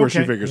 That's where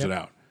she figures it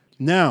out.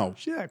 Now,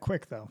 she's that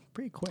quick though.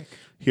 Pretty quick.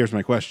 Here's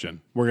my question.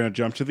 We're going to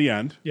jump to the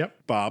end.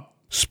 Yep. Bob.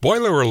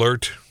 Spoiler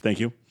alert. Thank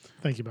you.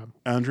 Thank you, Bob.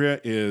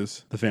 Andrea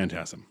is the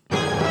Phantasm.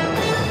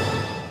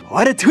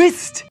 What a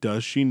twist!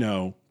 Does she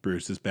know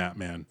Bruce is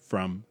Batman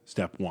from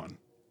step one?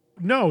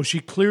 No,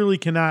 she clearly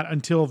cannot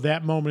until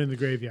that moment in the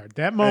graveyard.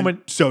 That moment.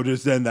 And so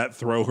does then that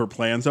throw her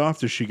plans off?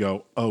 Does she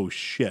go, oh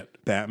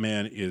shit,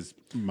 Batman is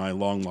my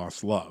long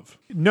lost love?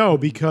 No,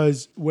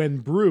 because when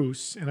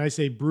Bruce, and I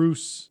say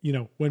Bruce,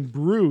 when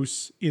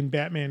Bruce in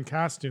Batman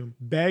costume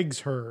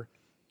begs her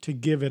to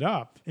give it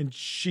up and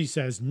she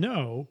says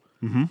no.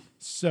 Mm-hmm.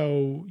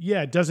 So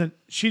it doesn't,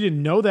 she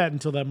didn't know that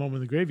until that moment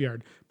in the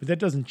graveyard, but that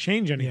doesn't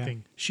change anything.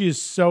 Yeah. She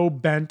is so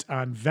bent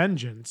on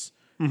vengeance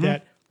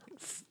that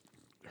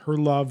her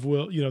love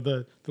will,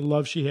 the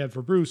love she had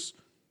for Bruce,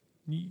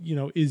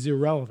 is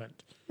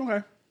irrelevant.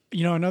 Okay.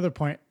 Another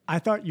point. I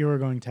thought you were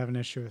going to have an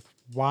issue with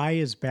why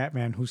is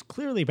Batman, who's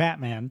clearly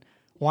Batman,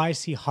 why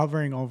is he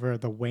hovering over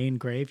the Wayne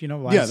grave?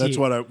 Why? Yeah, that's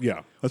what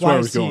I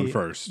was going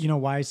first.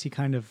 Why is he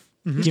kind of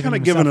he's kind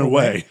of giving it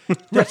away?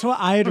 That's what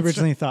I had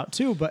originally thought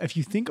too. But if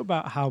you think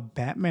about how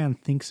Batman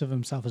thinks of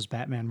himself as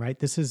Batman, right?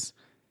 This is,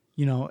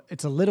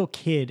 it's a little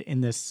kid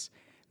in this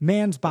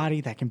man's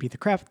body that can beat the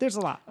crap. There's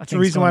a lot. That's the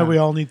reason why we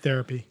all need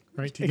therapy,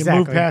 right? To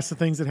move past the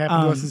things that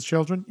happen to us as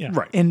children. Yeah,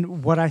 right.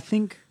 And what I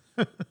think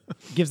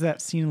gives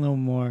that scene a little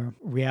more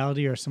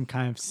reality or some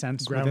kind of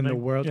sense within the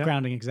world,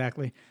 grounding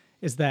exactly,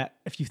 is that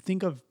if you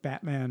think of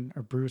Batman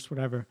or Bruce,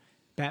 whatever,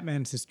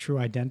 Batman's his true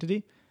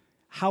identity.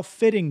 How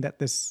fitting that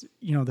this,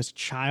 this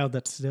child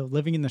that's still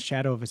living in the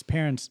shadow of his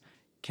parents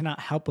cannot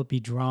help but be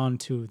drawn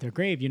to their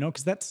grave,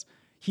 because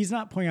he's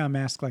not putting on a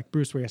mask like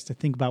Bruce where he has to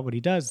think about what he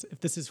does.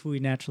 If this is who he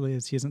naturally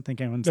is, he doesn't think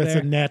anyone's there. That's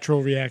a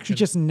natural reaction. He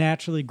just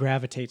naturally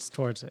gravitates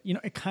towards it.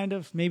 It kind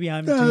of, maybe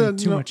I'm doing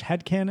too much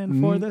headcanon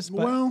for this,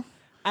 but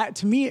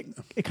to me,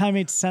 it kind of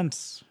made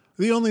sense.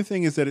 The only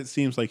thing is that it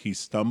seems like he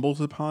stumbles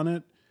upon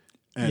it.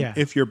 And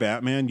if you're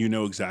Batman, you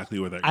know exactly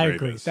where that grave is. I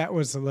agree. That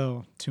was a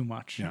little too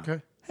much. Yeah.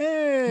 Okay.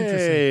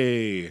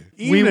 Hey,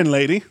 evening,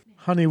 lady.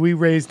 Honey, we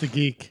raised a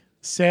geek.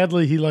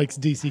 Sadly, he likes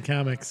DC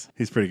Comics.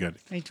 He's pretty good.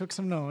 He took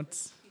some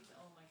notes.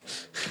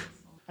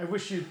 I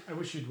wish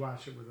you'd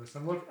watch it with us.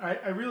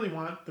 I really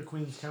want the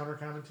Queen's counter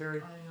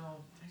commentary. I know.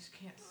 I just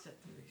can't sit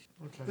through these.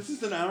 Okay. This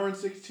is an hour and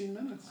 16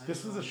 minutes.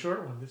 This is a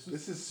short one.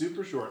 This is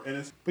super short, and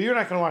it's. But you're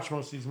not going to watch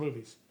most of these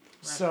movies.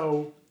 Right.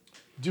 So,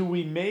 do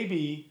we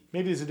maybe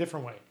there's a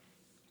different way.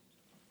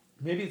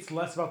 Maybe it's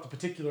less about the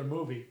particular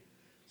movie.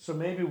 So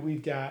maybe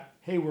we've got,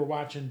 hey, we're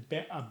watching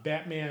a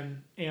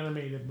Batman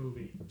animated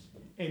movie,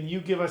 and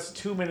you give us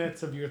 2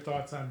 minutes of your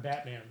thoughts on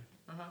Batman.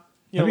 Uh-huh.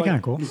 That'd be kind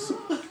of cool.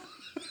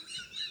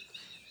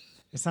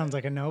 It sounds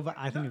like a no, but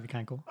I think it'd be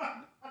kind of cool.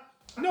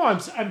 No,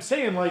 I'm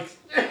saying like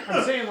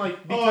because,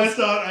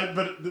 I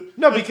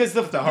thought, because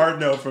the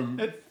hard no from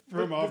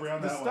Aubrey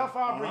on the that stuff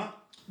one. Aubrey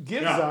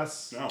gives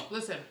us. No.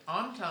 Listen,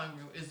 all I'm telling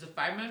you is the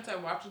 5 minutes I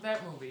watched of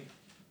that movie.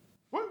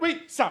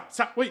 Wait, stop,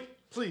 wait,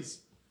 please.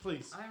 Come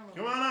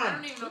on. I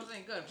don't even know if it's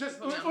any good. Just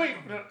wait.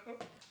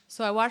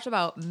 So I watched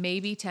about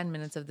maybe 10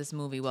 minutes of this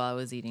movie while I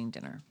was eating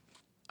dinner.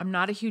 I'm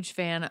not a huge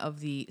fan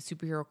of the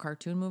superhero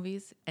cartoon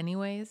movies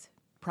anyways,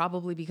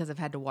 probably because I've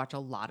had to watch a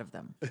lot of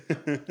them.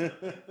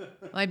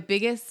 My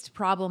biggest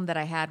problem that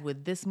I had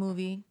with this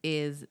movie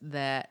is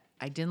that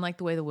I didn't like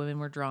the way the women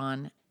were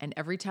drawn, and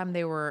every time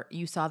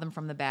you saw them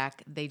from the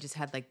back, they just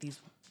had like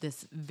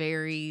this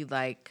very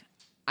like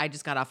I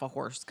just got off a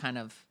horse kind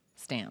of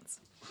stance.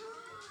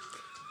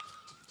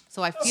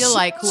 So I feel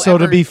like whoever... So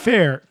to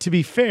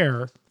be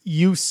fair,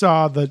 you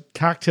saw the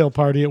cocktail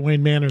party at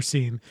Wayne Manor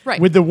scene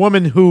with the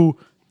woman who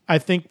I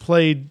think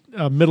played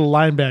a middle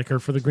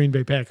linebacker for the Green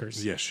Bay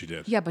Packers. Yes, she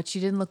did. Yeah, but she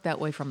didn't look that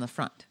way from the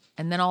front.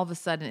 And then all of a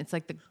sudden, it's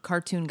like the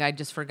cartoon guy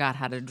just forgot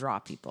how to draw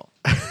people.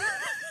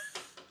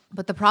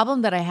 But the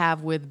problem that I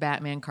have with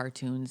Batman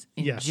cartoons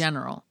in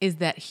general is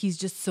that he's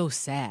just so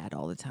sad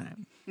all the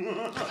time.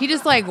 He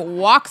just like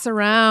walks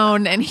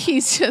around and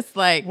he's just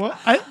like,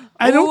 I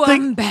don't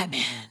think I'm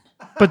Batman.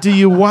 But do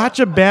you watch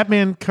a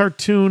Batman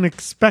cartoon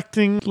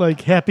expecting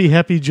like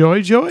happy,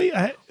 joy?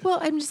 Well,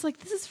 I'm just like,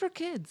 this is for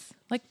kids.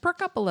 Like,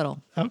 perk up a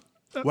little.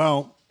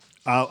 Well,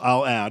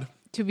 I'll add.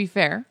 To be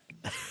fair.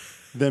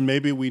 Then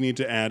maybe we need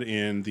to add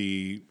in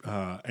the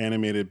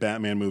animated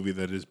Batman movie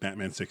that is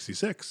Batman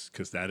 66,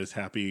 because that is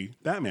Happy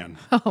Batman.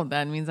 Oh,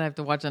 that means I have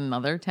to watch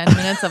another 10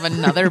 minutes of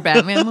another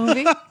Batman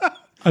movie?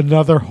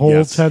 Another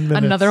whole 10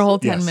 minutes. Another whole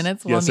 10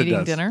 minutes while I'm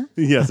eating dinner?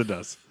 Yes, it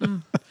does.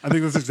 I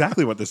think that's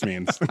exactly what this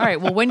means. All right.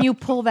 Well, when you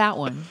pull that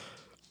one,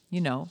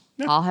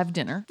 I'll have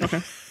dinner.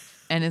 Okay.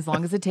 And as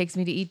long as it takes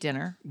me to eat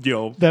dinner,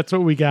 that's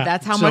what we got.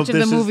 That's how much of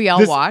the movie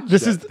I'll watch.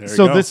 This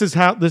is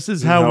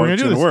how we're gonna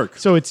do this. Work.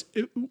 So it's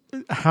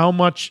how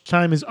much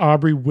time is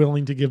Aubrey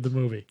willing to give the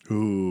movie?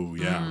 Ooh,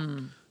 yeah.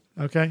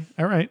 Okay.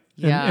 All right.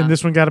 Yeah. And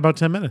this one got about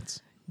 10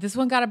 minutes. This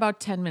one got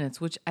about 10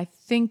 minutes, which I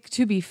think,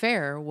 to be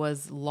fair,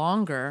 was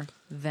longer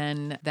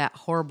than that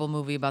horrible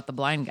movie about the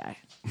blind guy.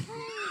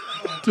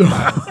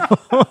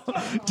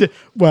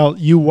 Well,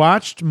 you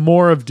watched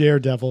more of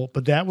Daredevil,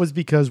 but that was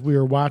because we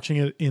were watching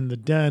it in the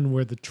den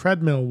where the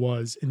treadmill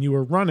was, and you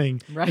were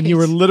running, and you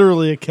were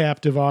literally a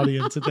captive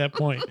audience at that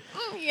point.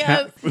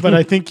 Yes. But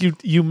I think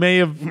you may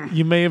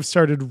have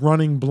started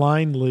running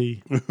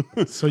blindly,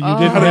 so you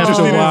didn't have just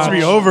to needed watch. it to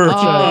be over.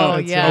 Oh,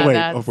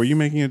 yeah. Oh wait, were you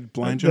making a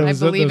blind joke? I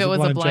believe it was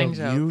a blind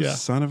joke. You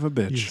son of a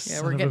bitch.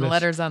 Yeah, we're getting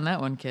letters on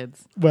that one,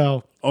 kids.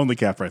 Well, only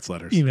Cap writes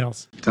letters.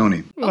 Emails.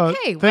 Tony.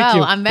 Okay,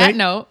 well, on that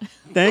note.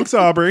 Thanks,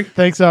 Aubrey.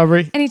 Thanks,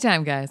 Aubrey.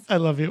 Anytime, guys. I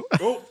love you.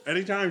 Oh,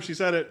 anytime. She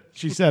said it.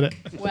 She said it.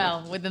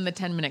 Well, within the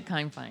 10-minute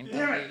confine.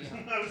 Damn it.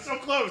 I was so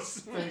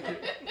close.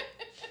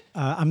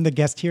 I'm the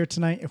guest here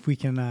tonight. If we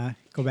can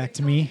go back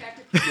to me.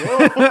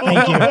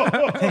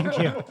 Thank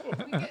you.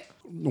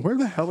 Where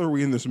the hell are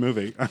we in this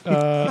movie?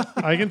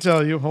 I can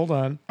tell you. Hold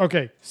on.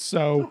 Okay,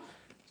 so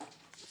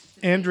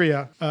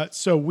Andrea,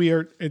 so we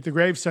are at the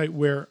gravesite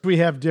where we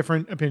have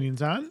different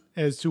opinions on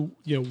as to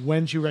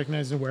when she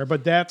recognizes and where,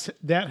 but that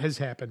has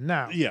happened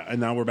now. Yeah, and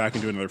now we're back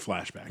into another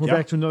flashback. We're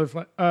back to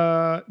another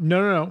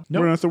no.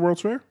 We're not at the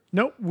World's Fair?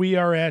 Nope, we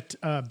are at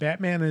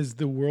Batman is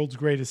the world's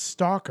greatest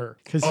stalker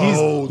because he's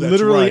that's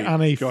literally right.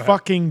 on a Go ahead.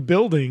 fucking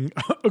building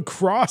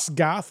across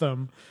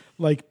Gotham,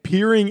 like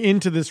peering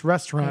into this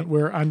restaurant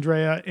where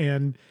Andrea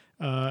and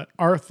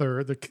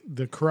Arthur,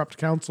 the corrupt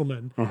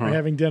councilman, are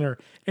having dinner,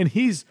 and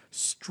he's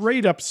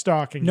straight up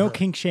stalking No her.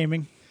 kink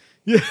shaming.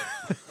 Yeah.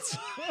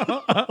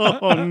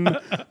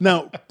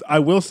 Now, I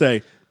will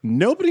say,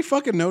 nobody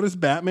fucking noticed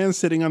Batman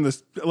sitting on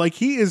this. Like,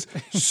 he is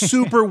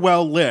super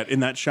well lit in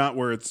that shot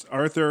where it's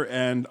Arthur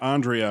and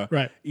Andrea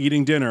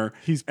eating dinner.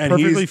 He's and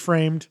perfectly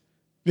framed.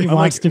 He I'm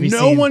wants like, to be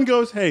no seen. one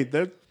goes, hey,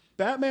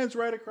 Batman's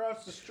right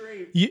across the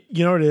street. You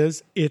know what it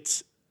is?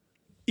 It's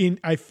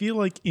I feel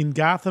like in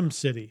Gotham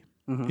City,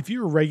 if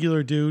you're a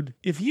regular dude,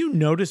 if you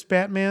notice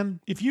Batman,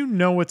 if you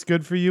know what's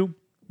good for you,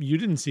 you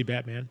didn't see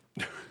Batman.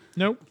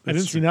 Nope, I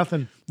didn't see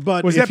nothing.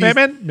 But was if that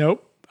Batman?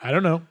 Nope, I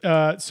don't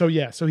know. So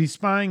he's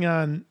spying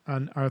on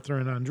Arthur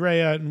and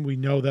Andrea, and we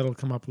know that'll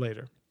come up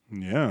later.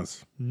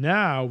 Yes.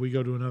 Now we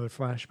go to another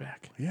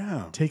flashback.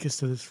 Yeah. Take us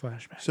to this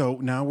flashback. So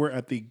now we're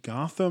at the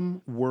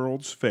Gotham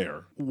World's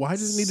Fair. Why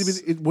does it need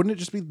to be? Wouldn't it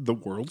just be the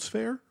World's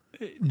Fair?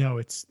 No,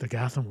 it's the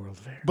Gotham World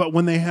Fair. But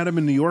when they had him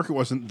in New York, it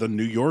wasn't the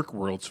New York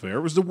World's Fair.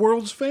 It was the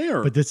World's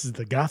Fair. But this is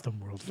the Gotham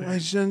World Fair.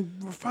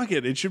 Fuck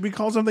it. It should be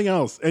called something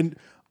else. And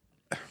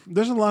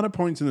there's a lot of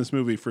points in this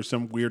movie for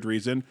some weird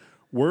reason.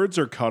 Words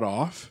are cut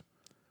off.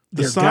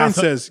 The They're sign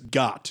Gotham- says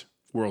 "Got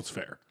World's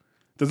Fair."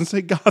 It doesn't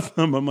say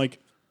Gotham. I'm like,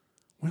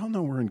 we all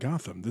know we're in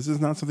Gotham. This is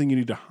not something you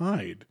need to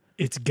hide.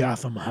 It's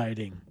Gotham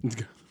hiding.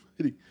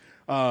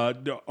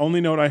 The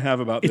only note I have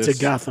about It's this.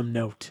 a Gotham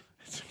note.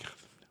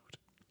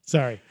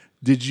 Sorry.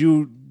 Did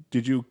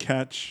you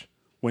catch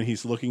when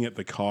he's looking at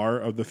the car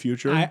of the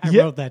future? I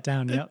wrote that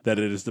down. Yep. That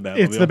it is the Batmobile.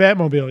 It's the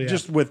Batmobile, yeah.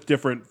 Just with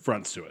different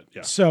fronts to it.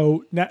 Yeah.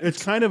 So now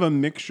It's kind of a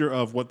mixture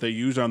of what they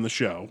use on the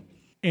show.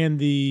 and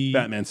the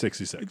Batman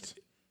 66.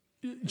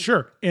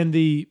 Sure.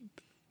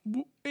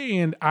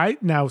 And I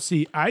now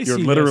see You're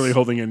see literally this.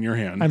 holding it in your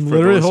hand. I'm for the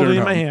literally listener holding it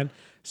at in my home. hand.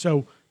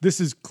 So this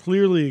is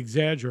clearly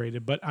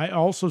exaggerated, but I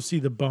also see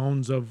the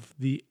bones of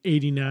the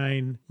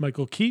 89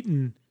 Michael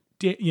Keaton,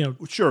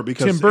 Sure,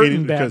 because Tim Burton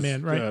 80 because,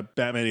 Batman, right?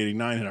 Batman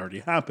 89 had already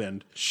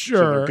happened.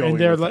 Sure. So And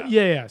they're with like, that.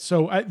 yeah.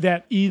 So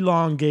that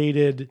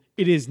elongated,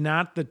 it is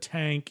not the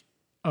tank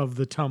of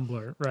the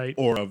Tumbler, right?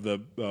 Or of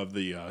the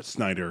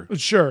Snyder.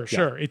 Sure.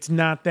 Yeah. It's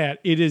not that.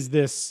 It is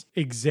this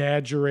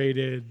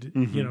exaggerated,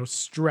 Mm-hmm.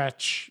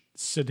 stretch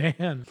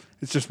sedan.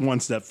 It's just one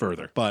step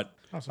further. But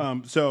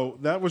Awesome. so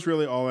that was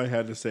really all I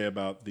had to say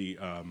about the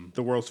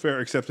World's Fair,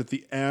 except at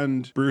the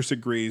end, Bruce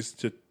agrees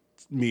to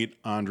meet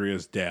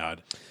Andrea's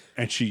dad,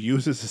 and she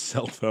uses a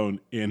cell phone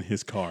in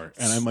his car.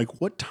 And I'm like,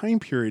 what time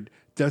period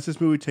does this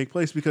movie take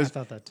place? Because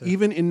thought that too.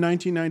 even in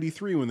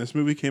 1993, when this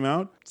movie came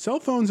out, cell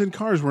phones in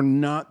cars were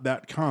not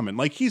that common.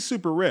 Like, he's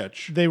super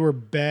rich. They were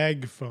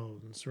bag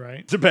phones, right?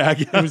 It's a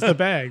bag. It was the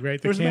bag, right?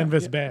 The was a bag,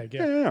 canvas yeah. bag.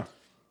 Yeah. Yeah.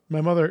 My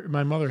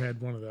mother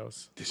had one of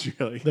those. Did you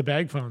really? The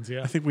bag phones,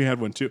 yeah. I think we had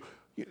one too.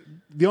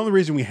 The only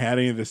reason we had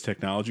any of this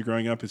technology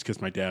growing up is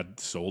because my dad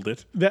sold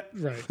it. That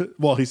right.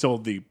 Well, he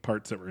sold the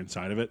parts that were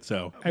inside of it.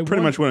 So I pretty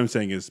wonder- much what I'm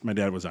saying is my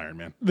dad was Iron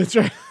Man. That's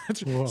right.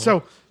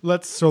 So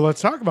let's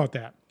talk about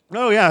that.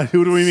 Oh yeah,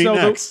 who do we meet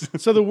next?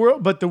 The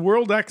World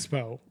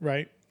Expo,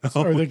 right?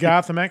 Or the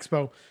Gotham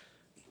Expo.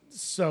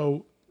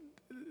 So,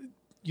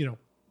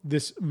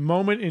 this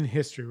moment in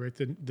history, right?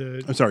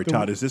 I'm sorry,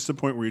 Todd. Is this the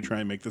point where you try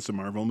and make this a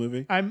Marvel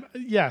movie?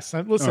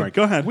 Listen. All right,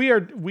 go ahead. We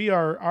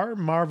are our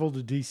Marvel to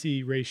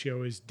DC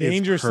ratio is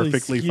dangerously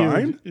perfectly skewed.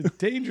 fine? It's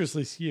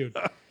dangerously skewed.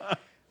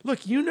 Look,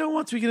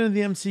 once we get into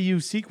the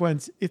MCU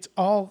sequence, it's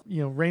all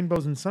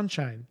rainbows and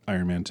sunshine.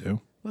 Iron Man 2.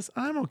 Listen,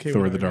 I'm okay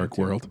Thor: with The Iron Man Dark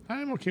 2. World.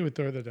 I'm okay with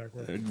Thor: The Dark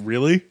World.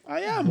 Really?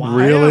 I am. Wow.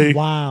 Really?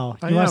 Wow.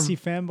 I You want am. to see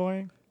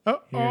fanboying? Oh,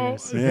 Here it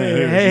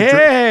is.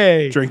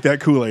 hey. Drink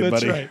that Kool-Aid,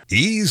 That's buddy. right.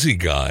 Easy,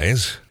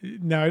 guys.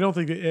 No, I don't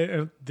think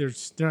they're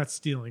not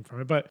stealing from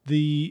it, but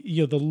the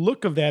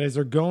look of that is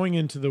they're going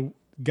into the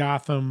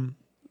Gotham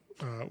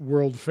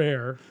World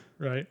Fair,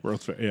 right?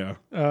 World's Fair,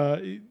 yeah.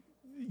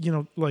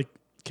 Like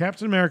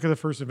Captain America: The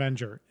First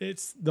Avenger.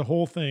 It's the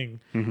whole thing.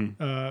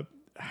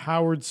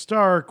 Howard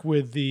Stark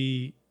with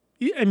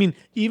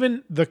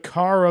even the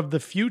car of the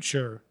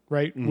future,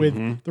 right? With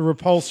the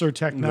repulsor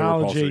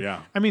technology.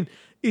 yeah. I mean,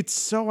 it's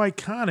so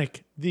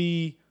iconic.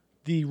 The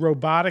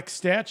robotic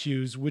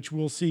statues, which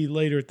we'll see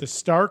later at the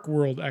Stark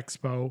World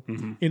Expo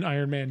in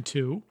Iron Man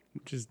 2,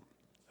 which is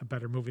a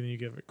better movie than you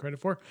give it credit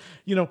for.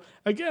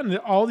 Again,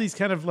 all these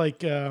kind of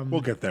like We'll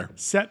get there.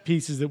 set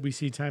pieces that we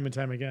see time and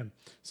time again.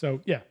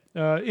 So yeah,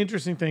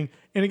 interesting thing.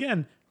 And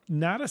again,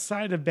 not a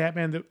side of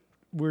Batman that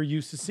we're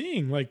used to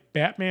seeing. Like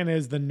Batman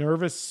as the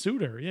nervous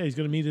suitor. Yeah, he's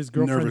going to meet his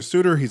girlfriend. Nervous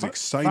suitor. He's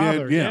excited.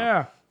 father.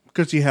 Yeah.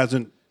 Because he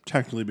hasn't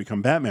technically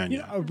become Batman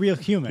yet. A real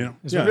human Yeah.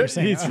 is Yeah. what you're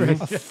saying. That's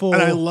right. A full,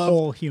 And I love-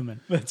 whole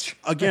human. That's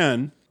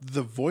Again,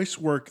 the voice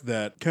work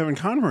that Kevin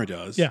Conroy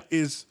does Yeah.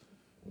 is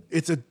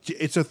it's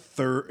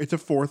a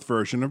fourth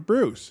version of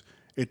Bruce.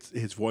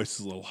 His voice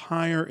is a little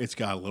higher. It's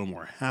got a little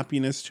more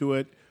happiness to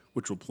it,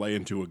 which will play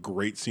into a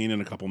great scene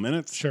in a couple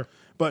minutes. Sure.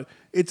 But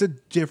it's a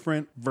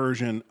different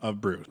version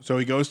of Bruce. So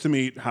he goes to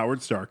meet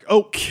Howard Stark.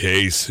 Oh,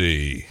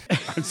 Casey.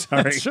 I'm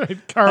sorry. That's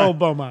right. Carl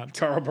Beaumont.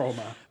 Carl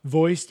Beaumont.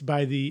 Voiced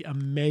by the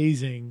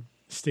amazing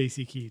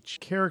Stacy Keach.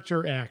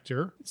 Character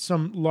actor.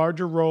 Some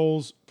larger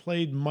roles,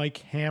 played Mike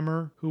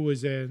Hammer, who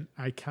was an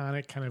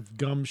iconic kind of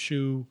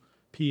gumshoe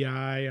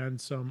PI on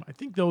some, I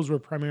think those were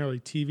primarily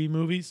TV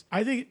movies.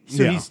 I think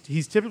so. Yeah.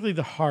 He's typically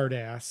the hard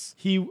ass.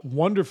 He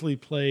wonderfully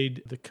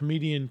played the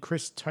comedian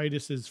Chris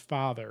Titus's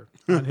father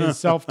on his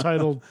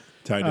self-titled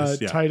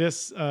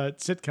Titus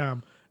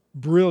sitcom.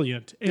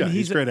 Brilliant. And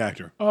he's a great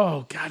actor.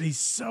 Oh God, he's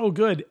so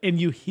good. And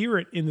you hear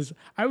it in this.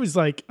 I was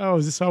like, oh,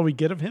 is this all we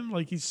get of him?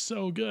 Like, he's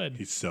so good.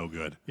 He's so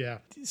good. Yeah.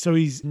 So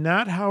he's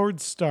not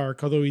Howard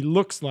Stark, although he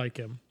looks like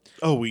him.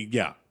 Oh,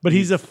 But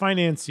he's a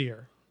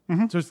financier.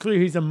 So it's clear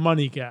he's a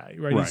money guy,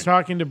 right? He's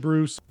talking to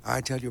Bruce.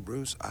 I tell you,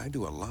 Bruce, I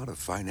do a lot of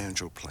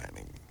financial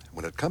planning.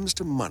 When it comes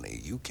to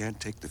money, you can't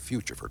take the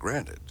future for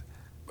granted.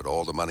 But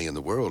all the money in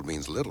the world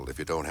means little if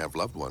you don't have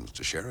loved ones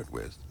to share it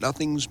with.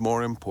 Nothing's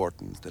more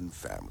important than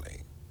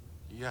family.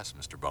 Yes,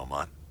 Mr.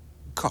 Beaumont.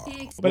 Carl.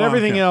 But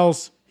everything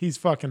else, he's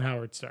fucking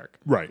Howard Stark.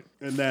 Right.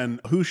 And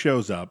then who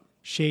shows up?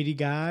 Shady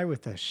guy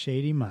with a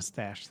shady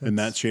mustache. And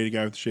that shady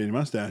guy with the shady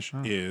mustache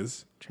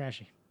is...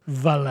 Trashy.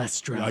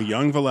 Valestra. A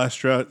young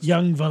Valestra.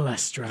 Young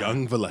Valestra.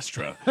 Young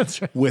Valestra. That's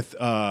right. With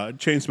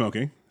chain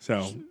smoking. So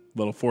a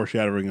little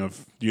foreshadowing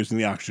of using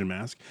the oxygen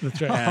mask.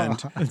 That's right. And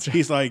That's right.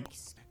 he's like...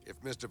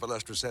 If Mr.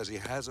 Valestra says he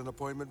has an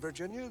appointment,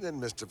 Virginia, then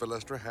Mr.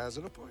 Valestra has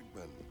an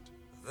appointment.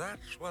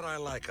 That's what I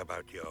like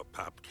about your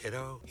pop,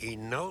 kiddo. He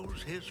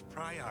knows his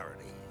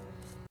priority.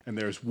 And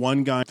there's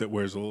one guy that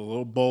wears a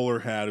little bowler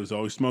hat who's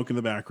always smoking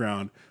in the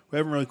background. We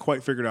haven't really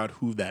quite figured out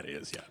who that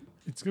is yet.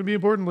 It's going to be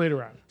important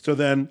later on. So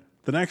then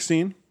the next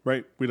scene,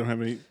 right? We don't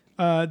have any...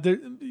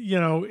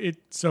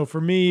 So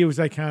for me, it was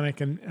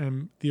iconic, and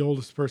I'm the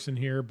oldest person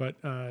here, but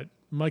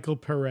Michael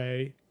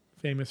Pare,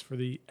 famous for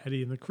the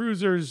Eddie and the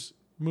Cruisers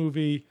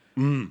movie,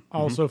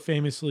 also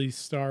famously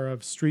star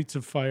of Streets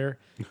of Fire.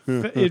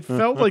 It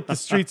felt like the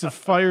Streets of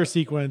Fire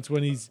sequence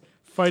when he's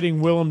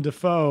fighting Willem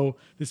Dafoe,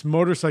 this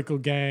motorcycle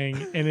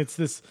gang, and it's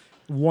this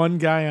one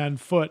guy on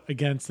foot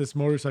against this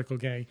motorcycle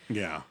gang.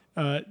 Yeah.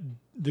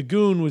 The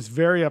goon was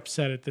very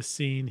upset at this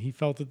scene. He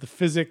felt that the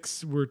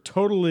physics were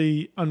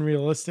totally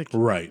unrealistic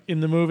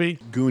in the movie.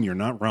 Goon, you're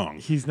not wrong.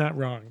 He's not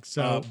wrong.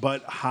 So,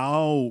 but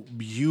how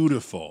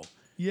beautiful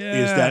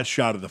is that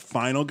shot of the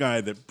final guy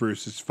that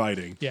Bruce is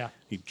fighting? Yeah.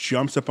 He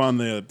jumps up on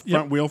the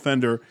front wheel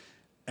fender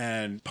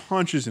and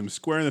punches him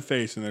square in the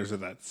face, and there's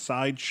that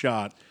side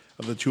shot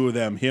of the two of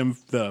them,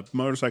 the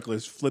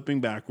motorcyclist flipping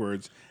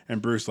backwards,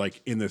 and Bruce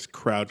like in this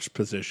crouched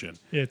position.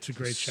 Yeah, it's a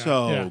great shot.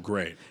 So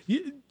great.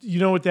 You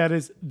know what that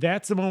is?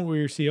 That's the moment where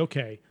you see,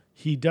 okay,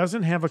 he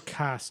doesn't have a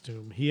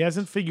costume. He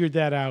hasn't figured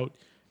that out,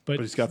 but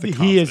he's got the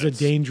he is a confidence.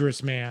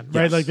 dangerous man,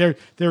 right? Yes. Like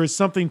there is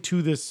something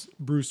to this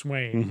Bruce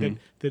Wayne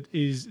that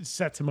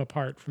sets him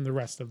apart from the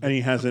rest of the, And he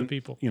of hasn't, the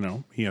people.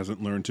 he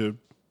hasn't learned to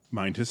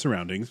mind his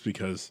surroundings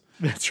because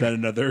then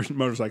another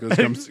motorcyclist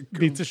comes,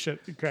 beats the shit,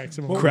 cracks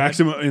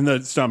him in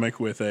the stomach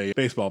with a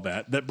baseball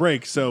bat that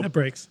breaks. So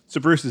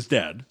Bruce is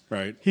dead,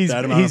 right? He's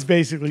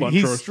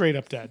straight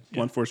up dead.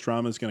 Blunt force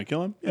trauma is going to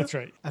kill him. That's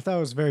right. I thought it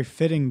was very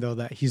fitting, though,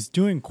 that he's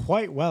doing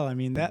quite well. I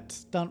mean, that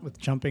stunt with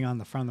jumping on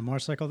the front of the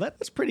motorcycle,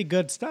 that's pretty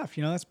good stuff.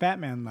 That's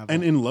Batman level.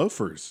 And in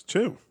loafers,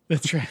 too.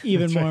 That's right.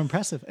 Even more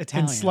impressive.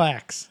 Italian. In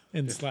slacks.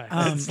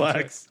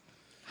 Slacks.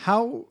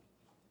 How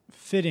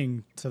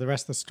fitting to the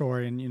rest of the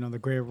story and, the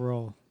great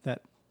role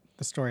that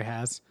the story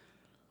has,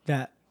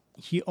 that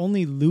he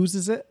only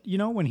loses it,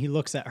 when he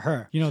looks at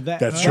her.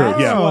 That's true.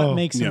 Yeah. What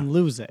makes him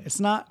lose it. It's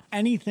not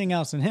anything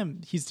else in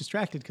him. He's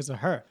distracted because of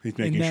her. He's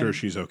making sure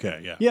she's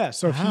okay. Yeah. Yeah.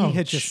 So if he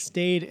had just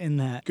stayed in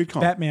that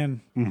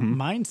Batman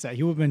mindset,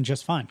 he would have been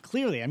just fine.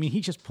 Clearly. I mean,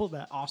 he just pulled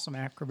that awesome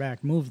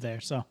acrobatic move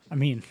there. So, I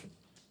mean,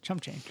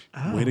 chump change.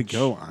 Way to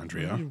go,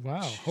 Andrea.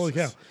 Wow. Holy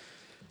cow.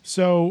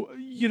 So,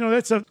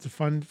 that's a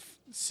fun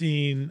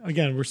scene.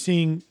 Again, we're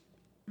seeing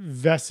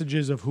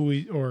vestiges of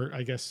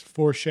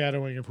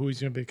foreshadowing of who he's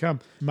going to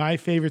become. My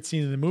favorite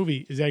scene in the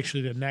movie is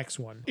actually the next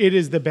one. It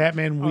is the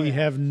Batman we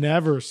have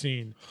never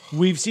seen.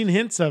 We've seen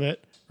hints of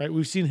it, right?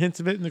 We've seen hints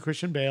of it in the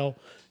Christian Bale,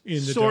 in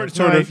the sort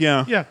of,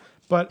 yeah. Yeah.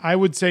 But I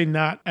would say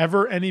not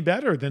ever any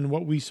better than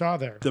what we saw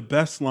there. The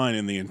best line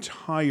in the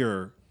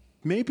entire,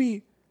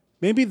 maybe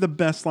the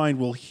best line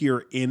we'll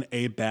hear in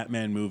a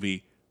Batman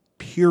movie,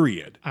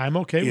 period. I'm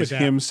okay with that.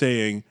 Is him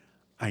saying,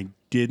 I'm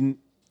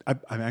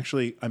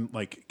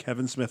like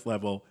Kevin Smith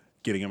level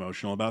getting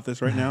emotional about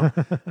this right now.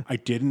 I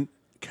didn't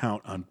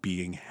count on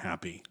being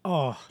happy.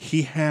 Oh,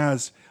 he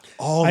has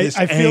all this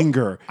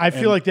anger. I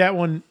feel like that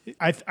one,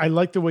 I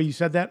like the way you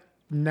said that.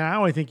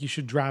 Now I think you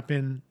should drop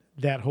in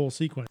that whole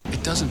sequence.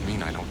 It doesn't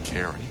mean I don't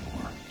care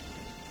anymore.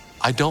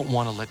 I don't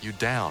want to let you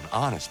down,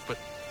 honest, but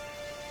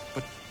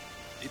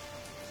it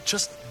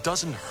just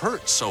doesn't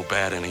hurt so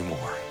bad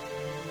anymore.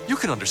 You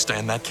can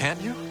understand that, can't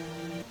you?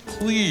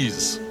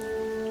 Please.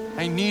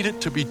 I need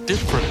it to be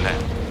different now.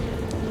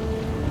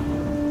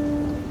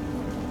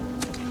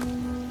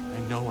 I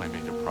know I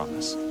made a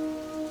promise,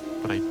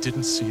 but I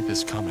didn't see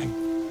this coming.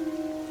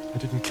 I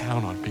didn't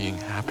count on being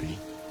happy.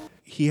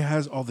 He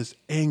has all this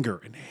anger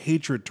and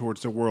hatred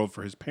towards the world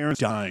for his parents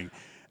dying,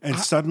 and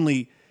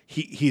suddenly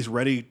he's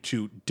ready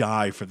to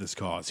die for this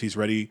cause. He's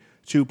ready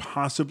to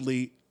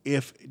possibly,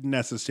 if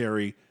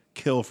necessary,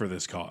 kill for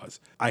this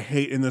cause. I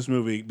hate in this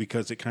movie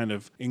because it kind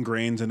of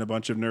ingrains in a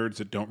bunch of nerds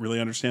that don't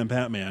really understand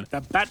Batman. The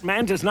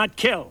Batman does not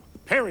kill,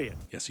 period.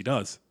 Yes, he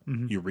does.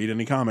 You read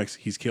any comics,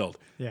 he's killed.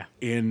 Yeah.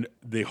 In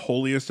the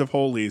holiest of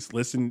holies,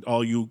 listen,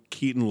 all you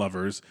Keaton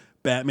lovers,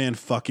 Batman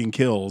fucking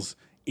kills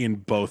in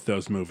both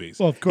those movies.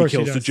 Well, of course he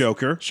kills he the does.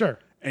 Joker. Sure.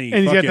 And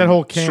And he's got that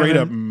whole straight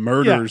up cannon.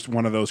 murders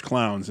one of those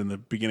clowns in the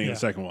beginning of the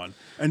second one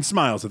and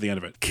smiles at the end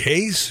of it.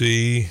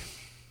 Casey.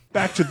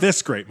 Back to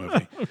this great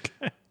movie.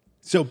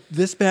 So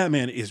this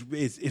Batman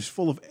is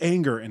full of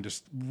anger and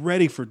just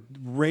ready for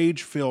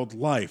rage-filled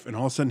life. And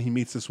all of a sudden he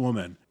meets this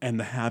woman and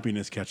the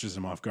happiness catches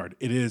him off guard.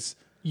 It is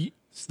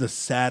the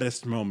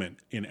saddest moment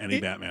in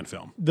any Batman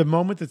film. The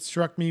moment that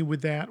struck me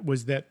with that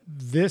was that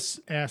this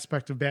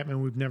aspect of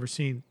Batman we've never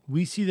seen.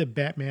 We see the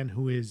Batman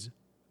who is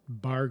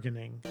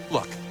bargaining.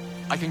 Look,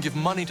 I can give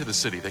money to the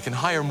city. They can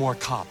hire more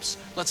cops.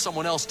 Let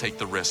someone else take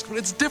the risk. But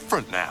it's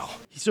different now.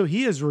 So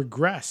he has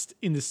regressed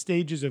in the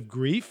stages of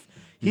grief.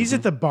 He's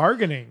at the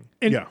bargaining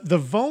and the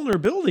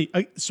vulnerability.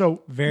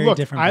 So Very look,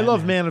 different I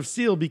love Batman. Man of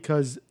Steel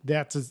because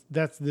that's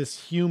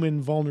this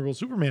human vulnerable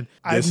Superman. This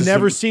I've is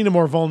never seen a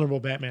more vulnerable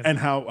Batman. And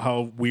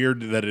how weird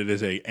that it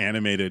is a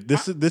animated.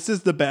 This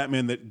is the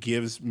Batman that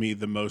gives me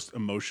the most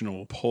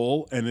emotional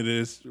pull, and it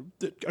is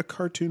a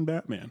cartoon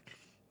Batman.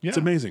 It's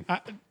amazing.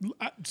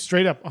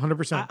 Straight up,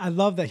 100%. I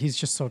love that he's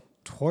just so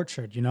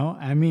tortured, you know?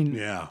 I mean,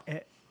 Yeah.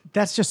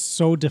 That's just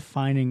so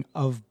defining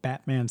of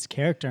Batman's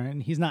character.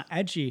 And he's not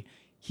edgy.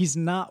 He's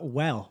not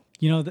well.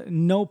 You know,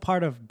 no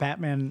part of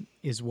Batman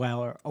is well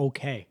or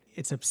okay.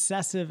 It's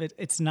obsessive.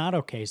 It's not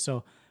okay.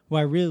 So what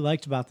I really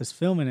liked about this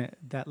film, and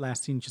that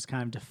last scene just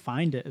kind of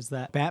defined it, is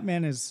that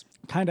Batman is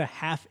kind of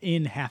half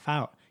in, half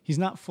out. He's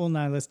not full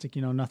nihilistic,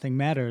 you know, nothing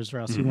matters or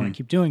else you want to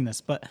keep doing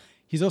this. But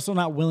he's also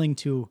not willing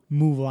to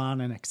move on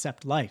and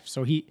accept life.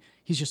 So he's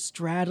just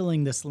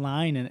straddling this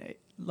line. And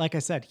like I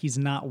said, he's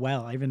not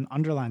well. I even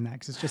underline that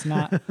because it's just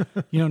not,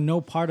 you know,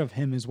 no part of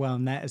him is well.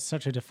 And that is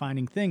such a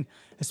defining thing,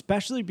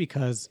 especially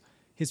because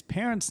his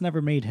parents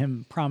never made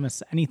him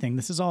promise anything.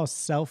 This is all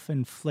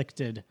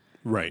self-inflicted.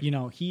 Right. You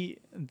know,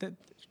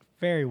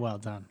 very well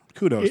done.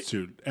 Kudos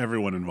to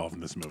everyone involved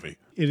in this movie.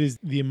 It is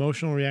the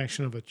emotional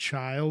reaction of a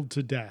child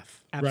to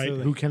death,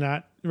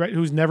 Absolutely. right?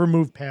 Who's never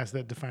moved past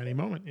that defining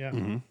moment.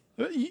 Yeah.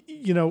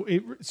 You know,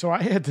 so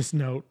I had this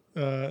note.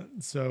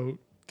 So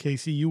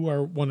Casey, you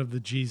are one of the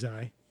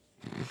G's-I.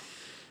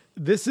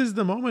 This is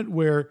the moment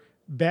where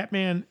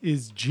Batman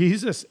is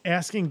Jesus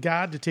asking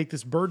God to take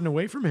this burden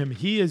away from him.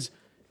 He's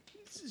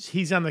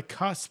on the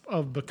cusp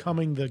of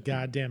becoming the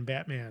goddamn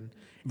Batman.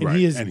 And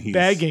he is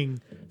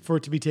begging for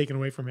it to be taken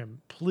away from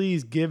him.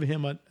 Please give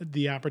him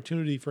the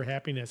opportunity for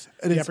happiness,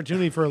 the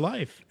opportunity for a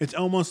life. It's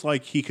almost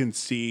like he can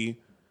see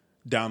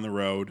down the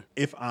road,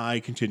 if I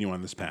continue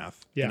on this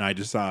path and I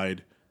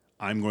decide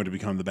I'm going to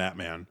become the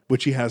Batman,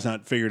 which he has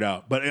not figured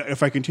out. But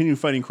if I continue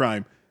fighting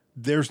crime,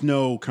 there's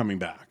no coming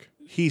back.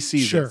 He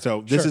sees it.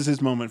 So this is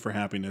his moment for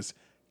happiness.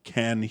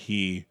 Can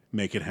he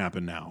make it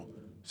happen now?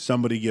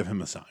 Somebody give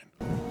him a sign.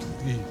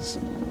 Please.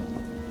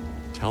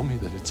 Tell me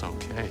that it's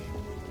okay.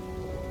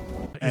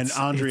 And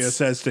Andrea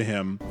says to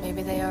him,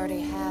 Maybe they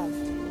already have.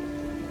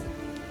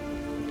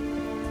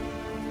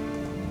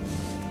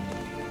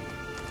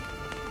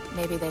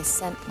 Maybe they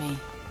sent me.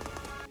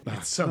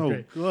 That's so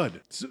great.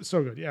 Good.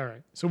 So good. Yeah, all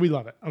right. So we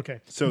love it.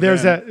 Okay. So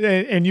there's then-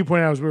 that, and you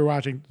pointed out as we were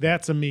watching,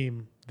 that's a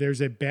meme.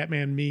 There's a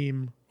Batman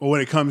meme. Well,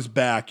 when it comes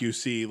back, you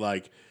see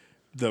like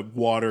the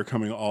water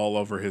coming all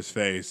over his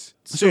face.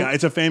 So yeah,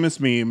 it's a famous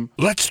meme.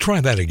 Let's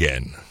try that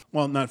again.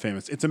 Well, not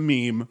famous. It's a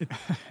meme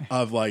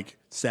of like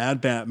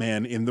sad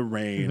Batman in the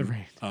rain. In the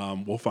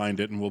rain. We'll find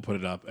it and we'll put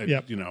it up.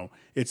 Yep. You know,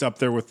 it's up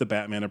there with the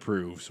Batman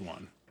approves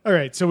one. All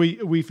right. So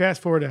we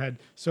fast forward ahead.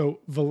 So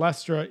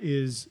Valestra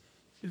is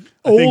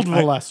old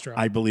Valestra.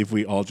 I believe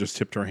we all just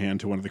tipped our hand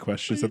to one of the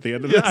questions at the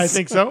end of this. Yeah, I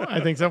think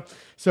so.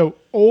 So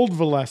old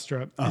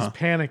Valestra is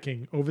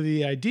panicking over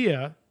the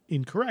idea,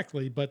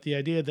 incorrectly, but the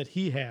idea that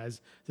he has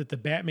that the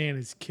Batman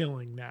is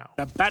killing now.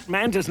 The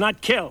Batman does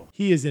not kill.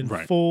 He is in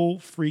full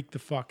freak the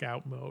fuck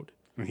out mode.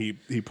 And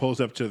he pulls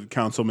up to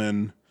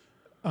Councilman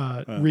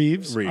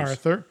Reeves,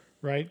 Arthur,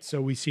 right?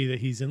 So we see that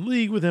he's in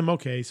league with him.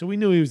 Okay, so we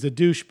knew he was a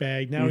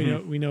douchebag. Now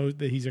we know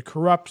that he's a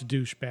corrupt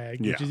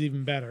douchebag, which is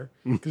even better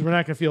because we're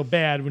not going to feel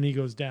bad when he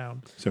goes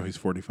down. So he's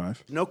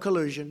 45. No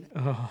collusion.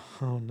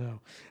 Oh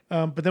no.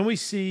 But then we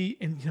see,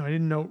 and I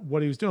didn't know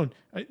what he was doing.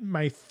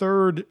 My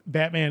third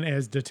Batman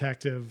as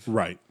detective,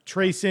 right?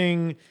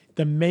 Tracing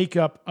the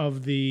makeup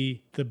of the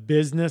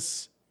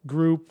business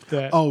group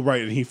that. Oh,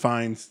 right, and he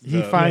finds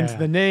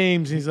the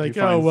names. He's like,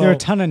 there are a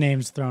ton of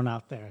names thrown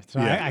out there. So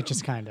I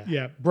just kind of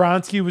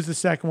Bronsky was the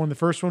second one. The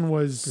first one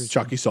was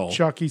Chucky Saul.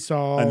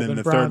 And then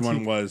the third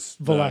one was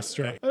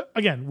Valestra.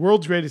 Again,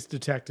 world's greatest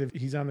detective.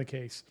 He's on the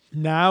case.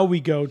 Now we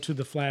go to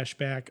the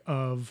flashback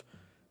of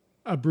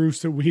a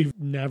Bruce that we've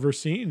never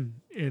seen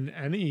in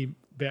any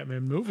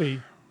Batman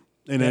movie.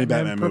 In any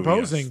Batman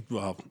proposing. movie,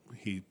 yes. Well,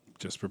 he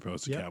just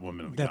proposed to Catwoman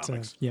in the That's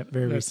comics.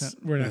 very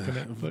recent. We're not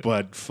going to.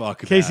 But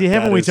fuck Casey, that.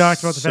 haven't That we is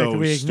talked about the fact that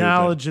we so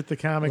acknowledge stupid. that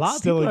the comics A lot of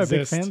still people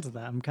exist? are big fans of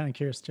that. I'm kind of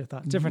curious to your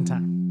thoughts. Different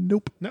time.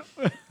 Nope. No.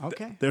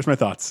 Okay. There's my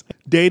thoughts.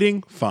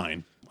 Dating,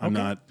 fine. I'm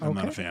Okay. not a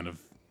Okay. fan of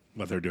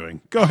what they're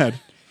doing. Go ahead.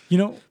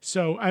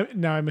 So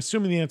now I'm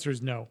assuming the answer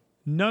is no.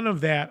 None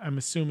of that I'm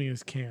assuming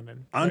is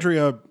canon.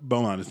 Andrea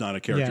Beaumont is not a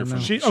character from.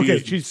 She's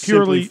is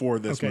purely simply for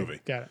this movie.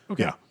 Got it.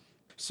 Okay. Yeah.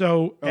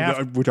 So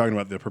We're talking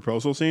about the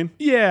proposal scene?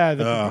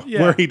 Yeah,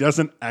 Where he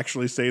doesn't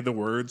actually say the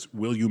words,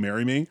 "Will you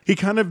marry me?" He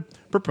kind of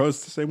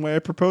proposed the same way I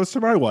proposed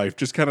to my wife.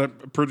 Just kind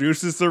of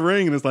produces the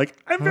ring and is like,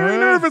 "I'm very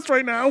nervous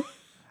right now."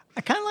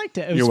 I kind of liked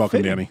it. It was You're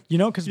welcome, fitting,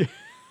 Danny. Because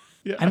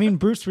I mean,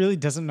 Bruce really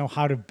doesn't know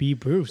how to be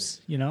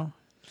Bruce.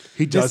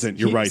 He doesn't.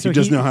 You're right. He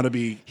doesn't know how to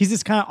be. He's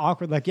just kind of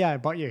awkward. Like, I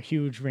bought you a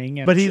huge ring.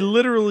 And but he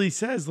literally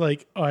says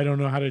like, "Oh, I don't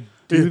know how to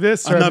do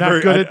this, or I'm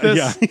not good at this."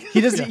 Yeah.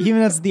 He doesn't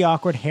even has the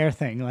awkward hair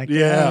thing. Like, my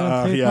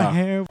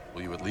hair.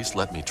 Will you at least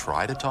let me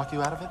try to talk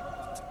you out of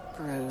it?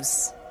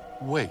 Bruce.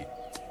 Wait,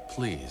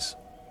 please.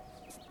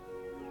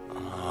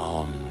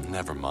 Oh,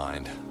 never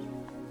mind.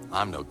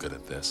 I'm no good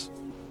at this.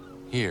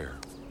 Here,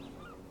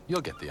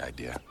 you'll get the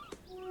idea.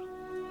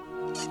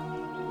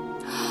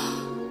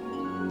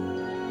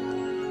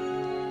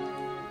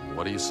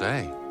 What do you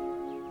say?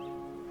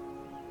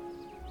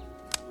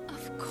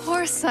 Of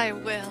course I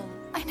will.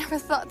 I never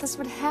thought this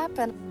would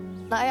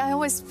happen. I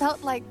always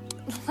felt like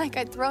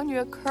I'd thrown you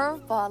a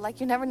curveball, like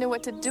you never knew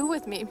what to do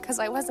with me because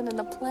I wasn't in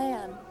the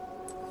plan.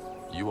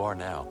 You are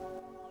now.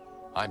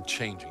 I'm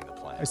changing the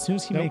plan. As soon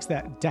as he makes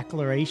that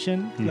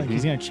declaration, like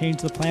he's going to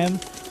change the plan,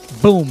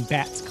 boom,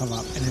 bats come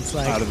up. And it's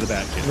like... Out of the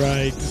Bat-Kid.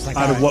 Right. It's like,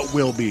 Out of all right. what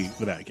will be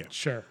the Bat-Kid.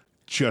 Sure.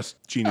 Just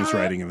genius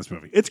writing in this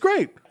movie. It's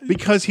great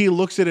because he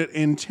looks at it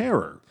in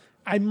terror.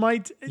 I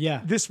might.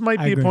 Yeah, This might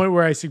I be a agree. point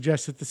where I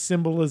suggest that the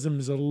symbolism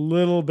is a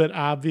little bit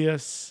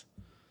obvious.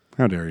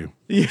 How dare you?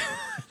 Yeah.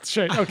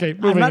 Sure. Okay. I'm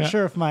Moving not on.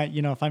 sure if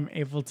if I'm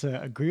able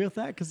to agree with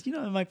that because it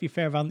might be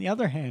fair. But on the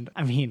other hand,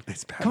 I mean,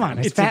 come on,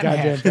 it's It's a Batman.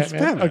 goddamn It's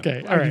Batman. Batman.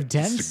 Okay. All Are you right.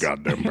 dense? It's the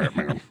goddamn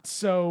Batman.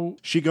 So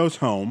She goes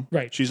home.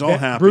 right. She's all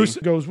happy. Bruce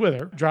goes with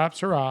her, drops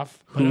her off.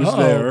 Who's Uh-oh.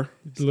 there?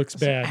 It looks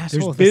bad.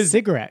 Asshole with a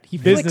cigarette. He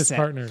business flicks it.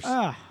 partners.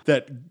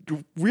 That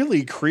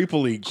really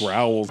creepily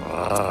growls.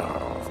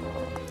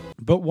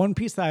 But one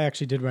piece that I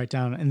actually did write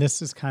down, and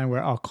this is kind of where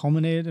it all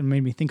culminated and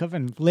made me think of,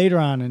 and later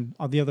on in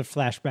all the other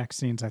flashback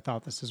scenes, I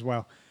thought this as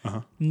well.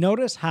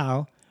 Notice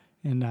how,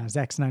 and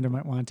Zack Snyder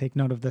might want to take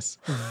note of this,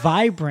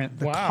 vibrant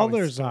the Wow,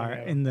 colors it's- are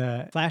in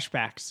the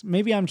flashbacks.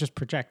 Maybe I'm just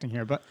projecting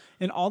here, but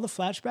in all the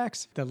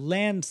flashbacks, the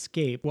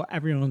landscape, what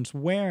everyone's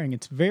wearing,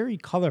 it's very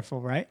colorful,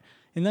 right?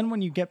 And then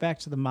when you get back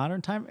to the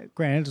modern time,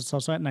 granted, it's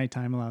also at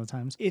nighttime a lot of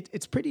times,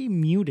 it's pretty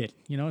muted.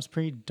 It's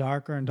pretty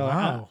darker and duller.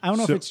 Wow. I don't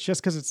know So- if it's just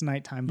because it's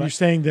nighttime, but You're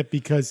saying that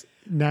because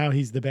now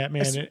he's the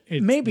Batman,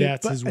 maybe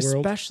that's but his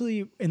world.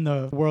 especially in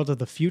the world of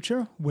the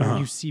future where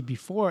you see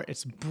before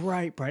it's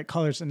bright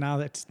colors, and now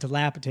it's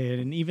dilapidated,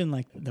 and even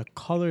like the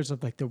colors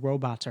of like the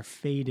robots are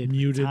faded,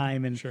 Muted.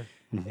 time, and Sure.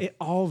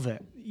 all of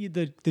it.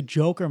 The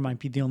Joker might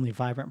be the only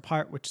vibrant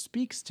part, which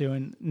speaks to,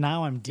 and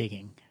now I'm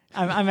digging.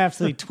 I'm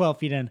absolutely 12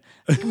 feet in.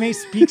 It may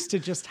speaks to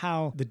just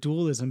how the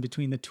dualism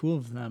between the two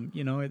of them,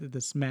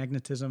 this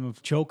magnetism of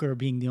Joker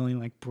being the only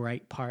like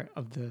bright part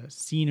of the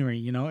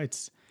scenery,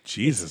 it's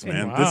Jesus,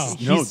 man. wow.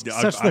 This is he's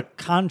such the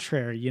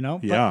contrary,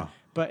 But, Yeah.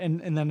 But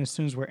and then as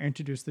soon as we're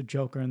introduced to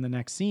Joker in the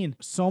next scene,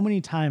 so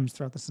many times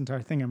throughout this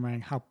entire thing, I'm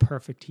writing how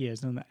perfect he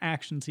is and the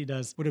actions he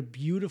does. What a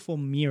beautiful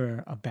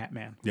mirror of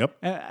Batman. Yep.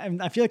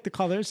 And I feel like the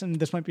colors,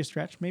 and this might be a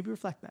stretch, maybe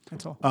reflect that.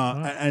 That's all.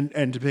 And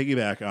to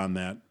piggyback on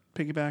that,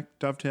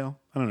 dovetail.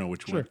 I don't know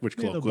which Sure. which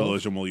Yeah, they're both.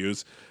 colloquialism we'll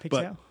use,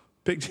 Pigtail?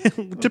 but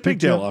to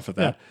pigtail off of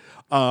that.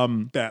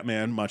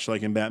 Batman, much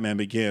like in Batman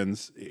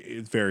Begins,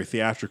 is very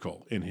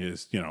theatrical in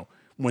his.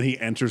 When he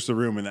enters the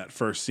room in that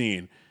first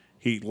scene,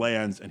 he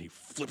lands and he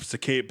flips the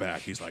cape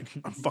back. He's like,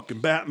 "I'm fucking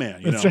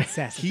Batman." That's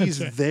right. He's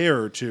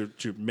there to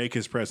make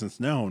his presence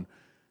known.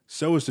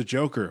 So is the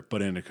Joker,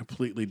 but in a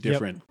completely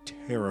different,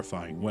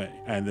 terrifying way.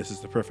 And this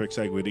is the perfect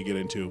segue to get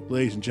into,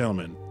 ladies and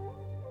gentlemen,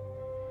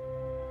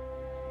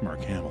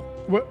 Mark Hamill.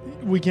 What?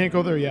 We can't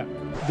go there yet.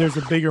 There's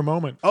a bigger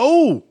moment.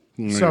 Oh!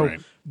 So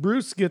Right.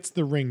 Bruce gets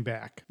the ring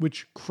back,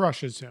 which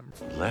crushes him.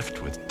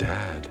 Left with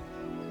Dad.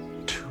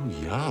 Too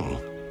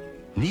young.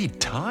 Need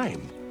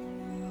time.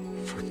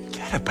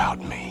 Forget about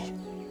me.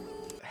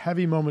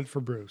 Heavy moment for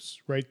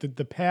Bruce, right?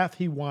 The path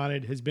he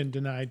wanted has been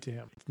denied to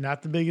him. It's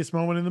not the biggest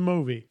moment in the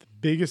movie. The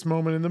biggest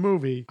moment in the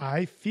movie,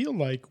 I feel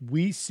like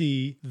we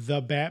see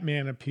the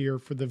Batman appear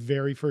for the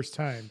very first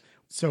time.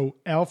 So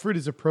Alfred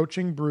is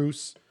approaching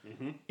Bruce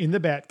in the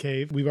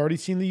Batcave. We've already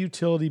seen the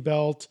utility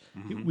belt.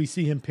 We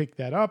see him pick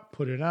that up,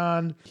 put it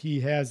on.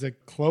 He has a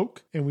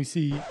cloak, and we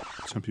see...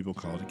 Some people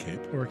call it a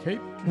cape. Or a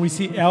cape. We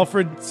see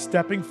Alfred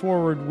stepping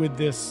forward with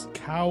this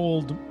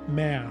cowled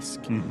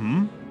mask.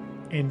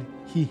 And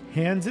he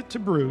hands it to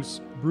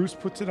Bruce. Bruce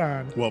puts it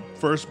on. Well,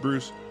 first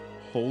Bruce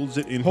holds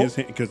it in his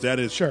hand, because that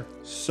is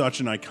such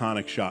an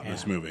iconic shot in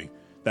this movie.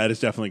 That is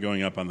definitely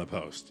going up on the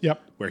post.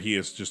 Yep. Where he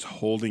is just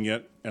holding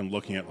it and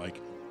looking at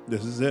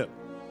this is it.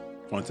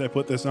 Once I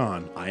put this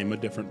on, I'm a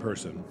different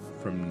person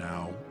from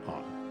now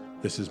on.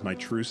 This is my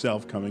true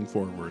self coming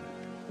forward.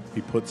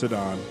 He puts it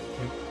on.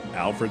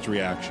 Alfred's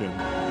reaction.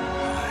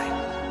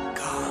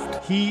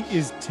 He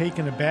is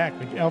taken aback.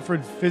 Like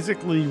Alfred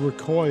physically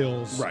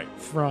recoils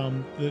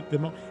from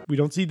the we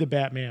don't see the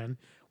Batman.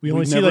 We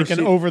only see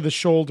an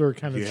over-the-shoulder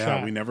kind of shot.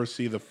 Yeah, we never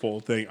see the full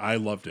thing. I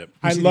loved it.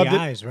 I loved the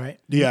eyes, right?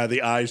 Yeah,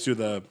 the eyes through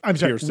the I'm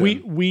sorry.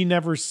 piercing. We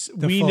never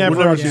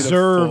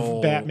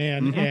observe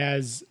Batman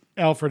as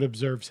Alfred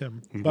observes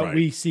him, but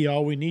we see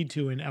all we need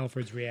to in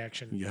Alfred's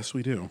reaction. Yes,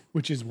 we do.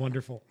 Which is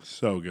wonderful.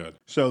 So good.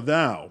 So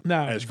now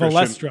as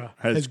Valestra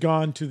has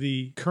gone to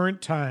the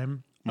current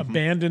time,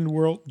 abandoned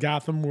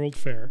Gotham World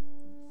Fair.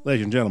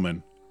 Ladies and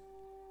gentlemen,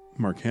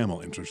 Mark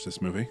Hamill enters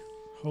this movie.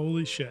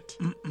 Holy shit.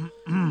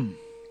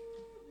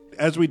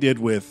 As we did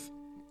with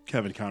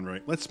Kevin Conroy,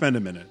 let's spend a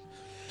minute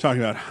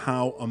talking about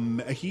how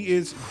he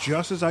is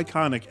just as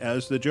iconic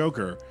as the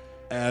Joker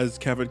as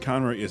Kevin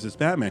Conroy is as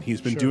Batman.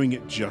 He's been doing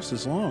it just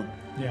as long.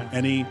 Yeah.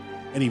 Any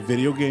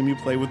video game you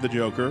play with the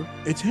Joker,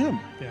 it's him.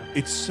 Yeah.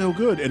 It's so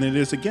good. And it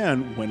is,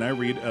 again, when I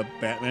read a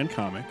Batman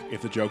comic,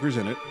 if the Joker's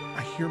in it,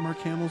 I hear Mark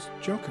Hamill's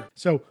Joker.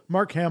 So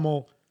Mark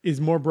Hamill is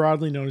more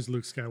broadly known as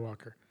Luke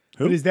Skywalker.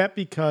 Who? But is that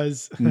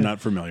because...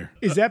 Not familiar.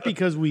 Is that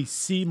because we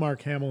see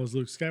Mark Hamill as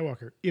Luke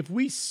Skywalker? If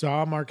we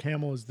saw Mark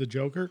Hamill as the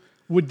Joker,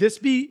 would this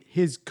be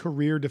his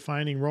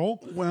career-defining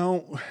role?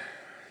 Well,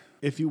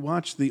 if you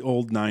watch the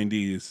old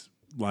 90s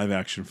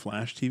live-action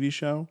Flash TV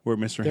show where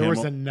Mr. There Hamill...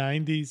 was a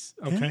 90s...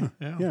 Okay.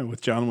 Yeah,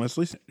 with John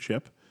Wesley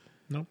Shipp.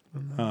 Nope.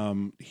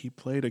 He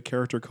played a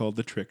character called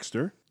the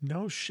Trickster.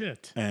 No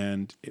shit.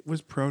 And it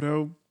was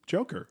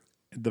proto-Joker.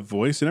 The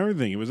voice and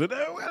everything. It was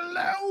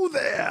hello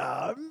there,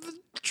 I'm the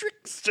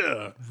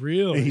Trickster.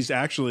 Really? And he's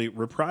actually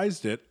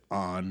reprised it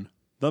on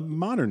the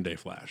modern-day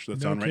Flash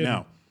that's on right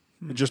now.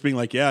 Just being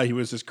like, he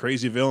was this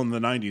crazy villain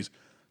in the 90s,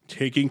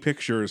 taking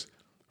pictures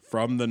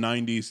from the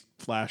 90s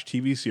Flash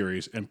TV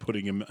series and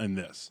putting him in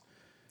this.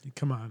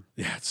 Come on.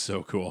 Yeah, it's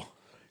so cool.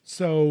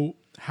 So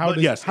how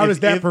does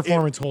that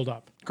performance hold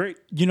up? Great.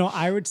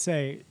 I would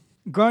say,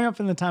 growing up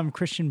in the time of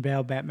Christian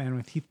Bale Batman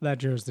with Heath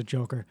Ledger as the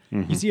Joker,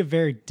 you see a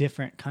very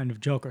different kind of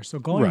Joker. So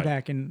going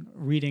back and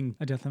reading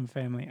A Death in the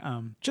Family,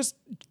 just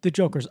the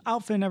Joker's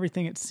outfit and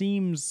everything, it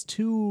seems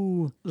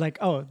too like,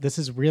 oh, this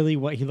is really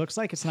what he looks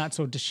like. It's not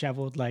so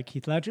disheveled like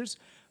Heath Ledger's.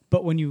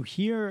 But when you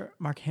hear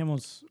Mark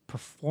Hamill's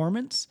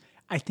performance,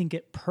 I think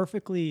it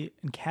perfectly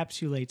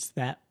encapsulates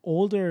that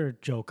older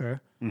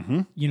Joker,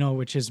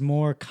 which is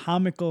more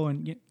comical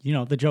and,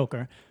 the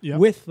Joker,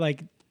 with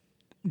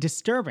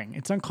disturbing.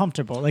 It's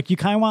uncomfortable. Like you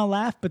kind of want to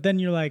laugh, but then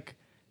you're like,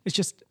 it's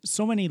just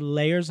so many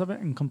layers of it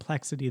and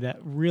complexity that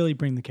really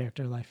bring the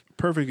character to life.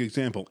 Perfect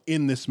example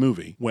in this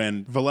movie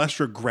when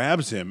Valestra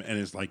grabs him and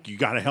is like, you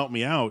got to help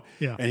me out.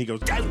 Yeah. And he goes,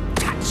 Don't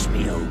touch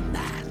me, old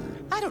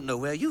man. I don't know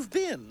where you've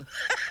been.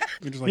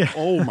 You're just like,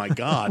 oh my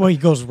God. Well, he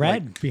goes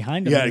red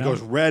behind him. Yeah, it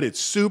goes red. It's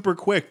super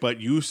quick, but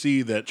you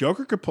see that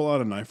Joker could pull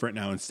out a knife right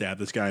now and stab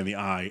this guy in the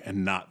eye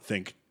and not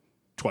think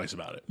twice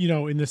about it.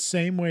 In the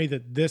same way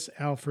that this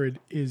Alfred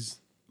is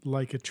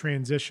like a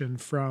transition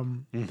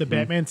from the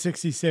Batman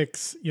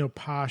 66,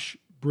 posh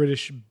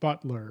British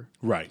butler.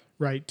 Right.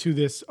 Right. To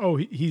this,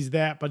 he's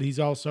that, but he's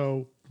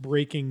also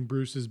breaking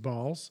Bruce's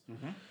balls.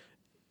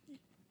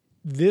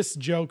 This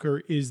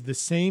Joker is the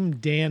same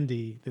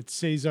dandy that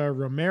Cesar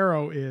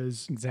Romero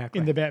is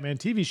in the Batman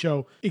TV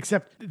show,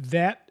 except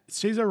that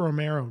Cesar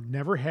Romero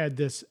never had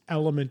this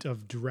element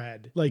of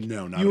dread. Like,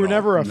 no, not you were at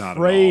never all. Not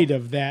afraid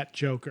of that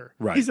Joker.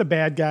 Right. He's a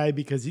bad guy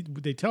because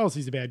they tell us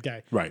he's a bad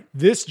guy. Right.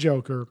 This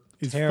Joker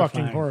is terrifying.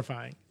 fucking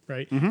horrifying.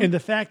 Right. And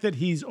the fact that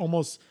he's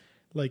almost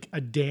like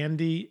a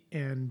dandy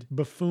and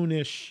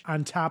buffoonish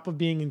on top of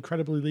being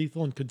incredibly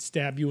lethal and could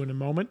stab you in a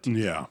moment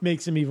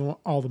makes him even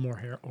all the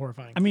more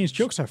horrifying. I mean, his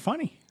jokes are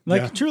funny.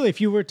 Truly,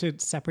 if you were to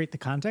separate the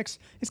context,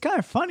 it's kind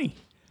of funny.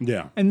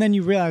 Yeah. And then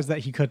you realize that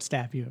he could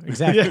stab you.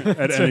 Exactly.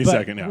 At any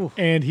second,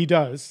 And he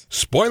does.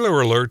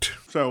 Spoiler alert.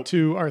 So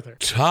to Arthur.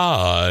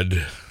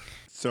 Todd.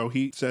 So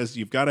he says,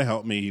 you've got to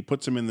help me. He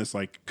puts him in this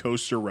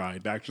coaster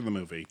ride back to the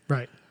movie.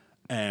 Right.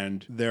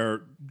 And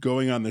they're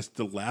going on this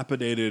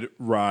dilapidated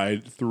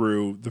ride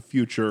through the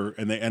future,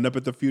 and they end up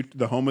at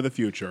the home of the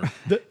future.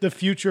 the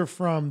future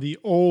from the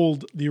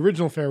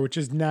original fair, which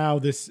is now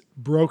this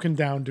broken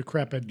down,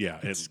 decrepit. Yeah,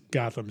 it's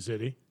Gotham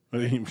City.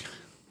 Right?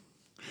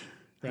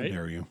 How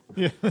dare you?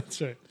 Yeah,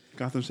 that's right.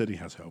 Gotham City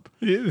has hope.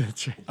 Yeah,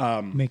 that's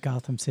right. Make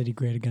Gotham City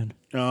great again.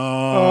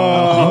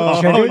 Oh,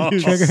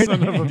 Triggered.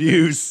 Son of a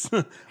abuse.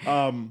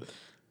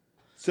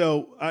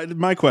 So,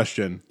 my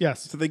question.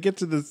 Yes. So they get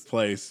to this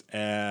place,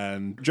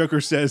 and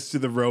Joker says to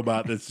the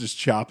robot that's just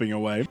chopping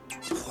away,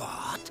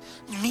 What?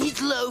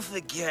 Meatloaf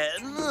again?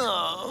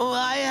 Oh,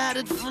 I had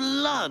it for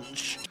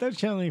lunch. That's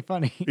generally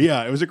funny.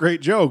 yeah, it was a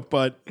great joke,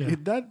 but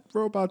that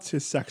robot's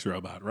his sex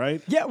robot,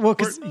 right? Yeah, well,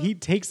 because he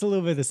takes a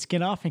little bit of the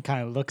skin off and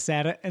kind of looks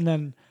at it and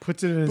then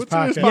puts it in his Puts it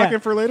in his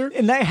pocket for later?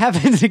 And that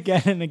happens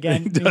again and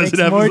again. He does makes it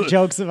more absolutely.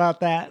 jokes about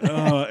that.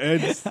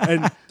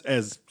 And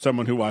as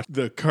someone who watched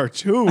the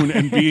cartoon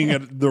and being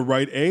at the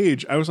right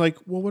age, I was like,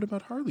 well, what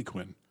about Harley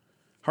Quinn?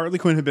 Harley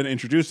Quinn had been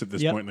introduced at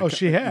this Yep. point. in Oh,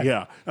 she had?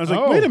 Yeah. I was like,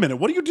 Oh. wait a minute,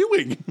 what are you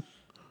doing?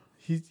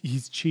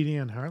 He's cheating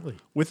on Harley.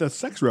 With a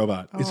sex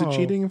robot. Is it Oh.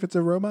 cheating if it's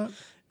a robot?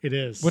 It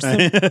is. What's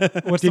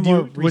the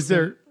more recent? Was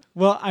there?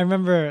 Well, I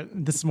remember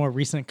this is a more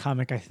recent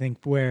comic, I think,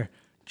 where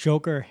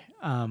Joker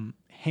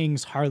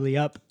hangs Harley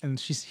up, and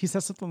he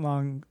says something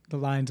along the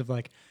lines of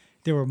like,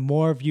 "There were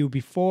more of you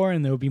before,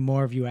 and there will be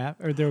more of you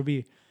after, or there will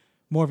be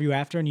more of you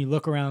after." And you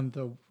look around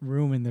the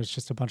room, and there's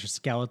just a bunch of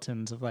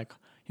skeletons of like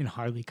in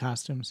Harley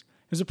costumes.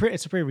 It's a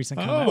pretty recent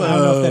comic. I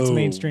don't know if that's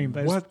mainstream,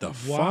 but what the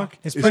fuck?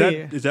 It's is pretty.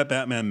 Is that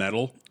Batman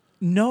metal?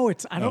 No,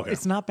 it's I don't. Okay.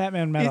 It's not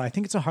Batman metal. I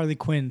think it's a Harley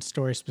Quinn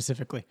story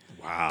specifically.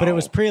 Wow. But it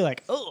was pretty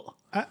like, oh.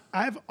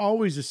 I've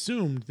always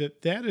assumed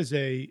that is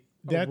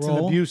that's an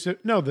role? abusive.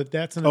 No,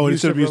 that's an Oh,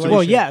 it's an abusive abusive. relationship.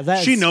 Well,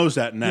 yeah, She knows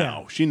that now.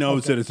 Yeah. She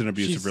knows Okay. that it's an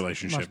abusive She's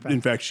relationship. much better.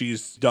 In fact,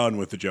 she's done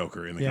with the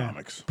Joker in the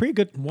comics. Pretty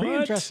good, What? pretty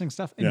interesting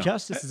stuff. Yeah.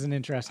 Injustice is an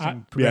interesting Yeah,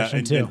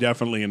 progression too. and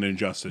definitely an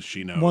injustice.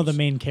 She knows. One of the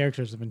main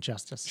characters of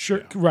Injustice.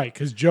 Sure, right?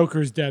 Because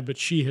Joker's dead, but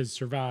she has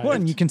survived. Well,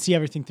 and you can see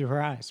everything through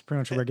her eyes.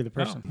 Pretty much a regular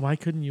person. Why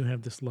couldn't you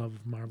have this love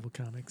of Marvel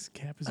Comics?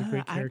 Cap is a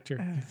great character.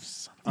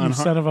 On You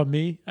son of a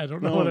me. I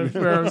don't know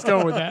where I was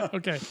going with that.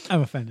 Okay,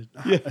 I'm offended.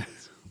 Yeah,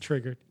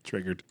 triggered.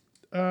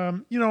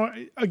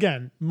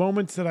 Again,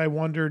 moments that I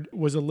wondered,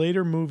 was a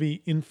later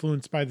movie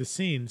influenced by the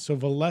scene? So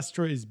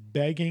Valestra is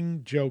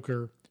begging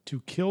Joker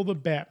to kill the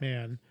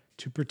Batman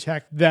to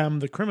protect them,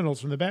 the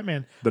criminals, from the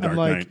Batman. The Dark I'm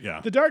like, Knight,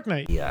 yeah. The Dark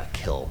Knight. Yeah,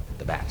 kill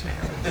the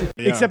Batman.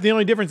 Yeah. Except the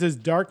only difference is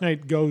Dark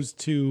Knight goes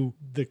to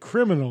the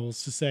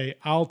criminals to say,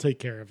 I'll take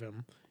care of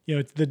him.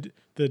 It's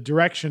the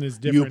direction is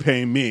different. You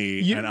pay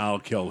me, and I'll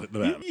kill the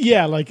Batman.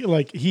 Yeah,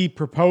 like he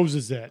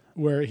proposes it,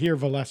 where here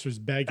Valestra's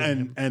begging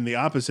him. And the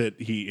opposite,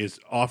 he is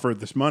offered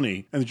this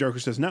money, and the Joker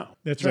says no.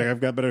 That's He's like, right.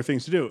 I've got better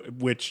things to do,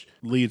 which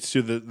leads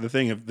to the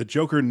thing of the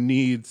Joker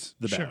needs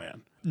the Sure.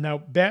 Batman. Now,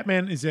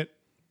 Batman is at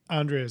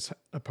Andrea's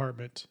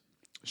apartment.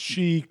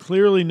 She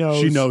clearly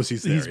knows. She knows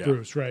he's there, He's yeah.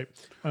 Bruce, right?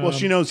 Well,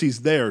 she knows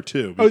he's there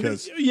too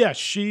because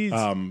she's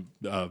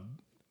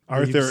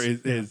Arthur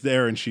is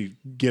there, and she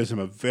gives him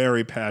a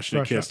very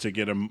passionate Rush kiss up. to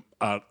get him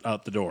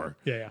out the door.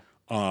 Yeah.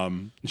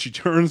 She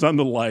turns on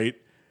the light,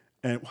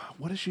 and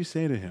what does she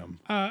say to him?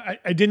 I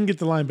didn't get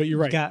the line, but you're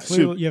right.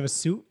 You have a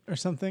suit or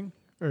something,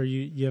 or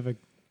you have a.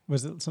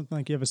 Was it something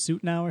like you have a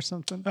suit now or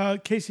something?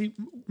 Casey,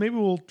 maybe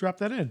we'll drop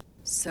that in.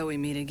 So we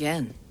meet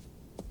again.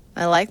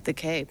 I like the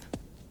cape.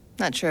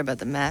 Not sure about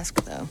the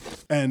mask, though.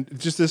 And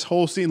just this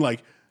whole scene,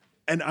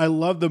 and I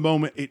love the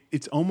moment.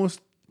 It's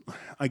almost,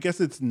 I guess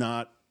it's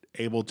not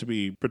able to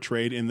be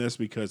portrayed in this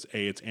because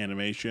it's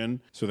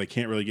animation, so they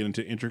can't really get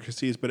into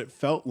intricacies, but it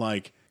felt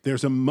like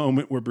there's a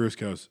moment where Bruce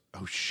goes,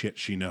 oh shit,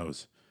 she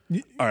knows. All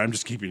right, I'm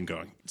just keeping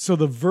going. So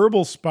the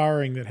verbal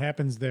sparring that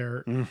happens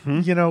there,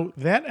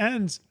 that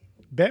ends.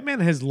 Batman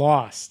has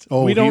lost.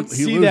 Oh, we don't he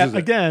see loses that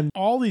again.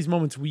 All these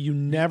moments you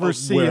never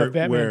see of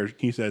Batman. Where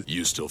he says,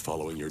 You still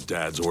following your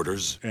dad's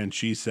orders? And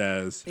she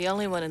says, The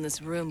only one in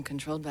this room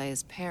controlled by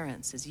his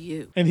parents is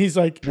you. And he's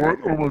like, What?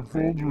 Oh, my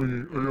phone's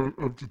ringing.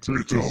 I have to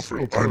take this.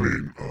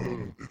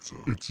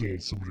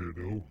 It's somebody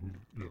I know.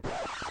 Yeah.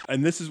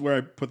 and this is where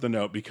I put the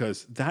note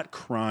because that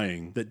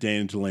crying that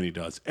Dana Delaney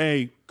does,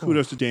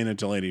 kudos to Dana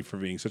Delaney for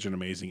being such an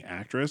amazing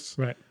actress.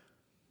 Right.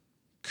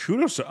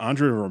 Kudos to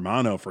Andrea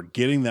Romano for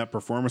getting that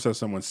performance of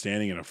someone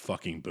standing in a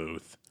fucking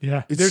booth.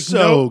 Yeah, It's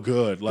so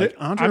good. Like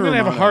I'm Andrea going to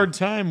have a Romano- hard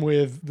time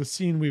with the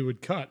scene we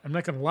would cut. I'm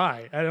not going to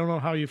lie. I don't know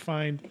how you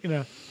find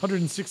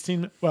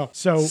 116. Well,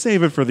 so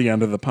Save it for the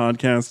end of the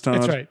podcast, Todd.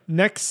 that's right.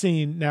 Next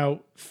scene.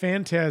 Now,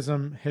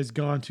 Phantasm has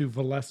gone to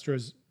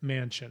Valestra's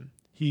mansion.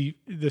 The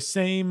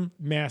same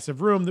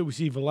massive room that we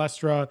see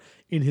Valestra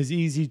in his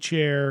easy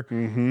chair,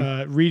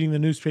 reading the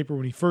newspaper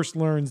when he first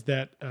learns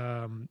that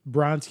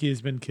Bronsky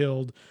has been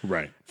killed.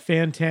 Right.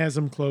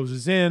 Phantasm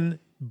closes in,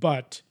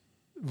 but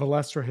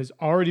Valestra has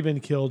already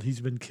been killed.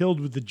 He's been killed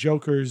with the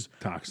Joker's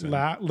toxin,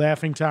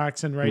 laughing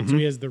toxin, right? So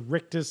he has the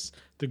rictus,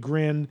 the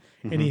grin,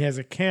 and he has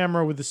a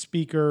camera with a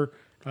speaker.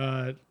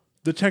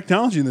 The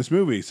technology in this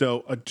movie.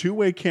 So a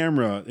two-way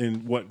camera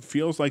in what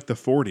feels like the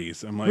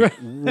 40s. I'm like,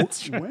 when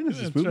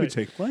does this movie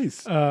take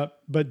place?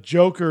 But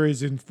Joker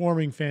is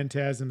informing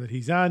Phantasm that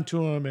he's on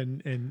to him.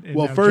 And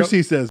well, now first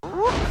he says,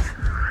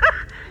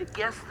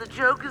 Guess the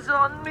joke is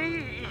on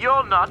me.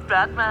 You're not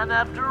Batman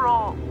after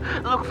all.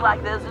 Looks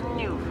like there's a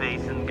new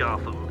face in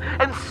Gotham,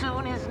 and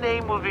soon his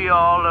name will be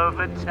all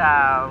over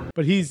town.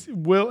 But he's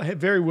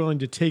very willing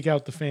to take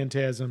out the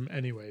Phantasm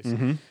anyways.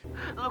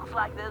 Looks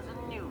like there's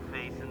a new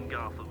face in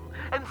Gotham,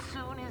 and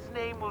soon his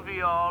name will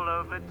be all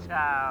over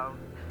town.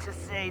 To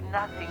say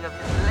nothing of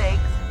his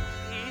legs,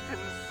 feet, and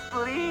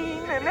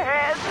spleen and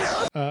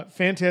head.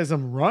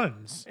 Phantasm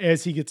runs.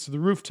 As he gets to the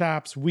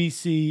rooftops, we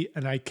see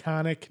an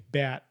iconic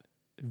bat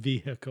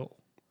vehicle.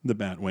 The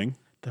Batwing.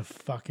 The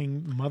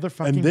fucking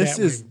motherfucking And this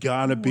Batwing. is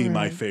gotta be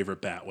my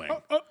favorite Batwing.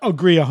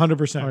 Agree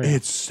 100%.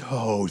 It's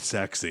so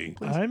sexy.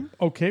 I'm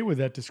okay with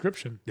that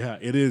description. Yeah,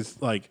 it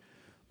is like,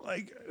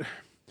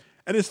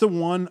 and it's the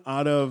one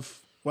out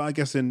of, well, I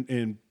guess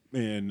in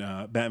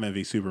Batman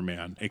v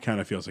Superman, it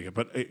kind of feels like it.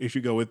 But if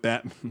you go with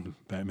Batman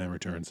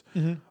Returns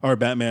or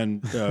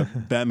Batman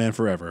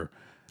Forever,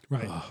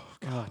 right? Oh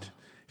God,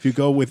 if you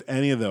go with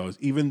any of those,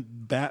 even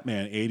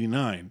Batman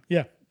 '89,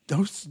 yeah,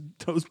 those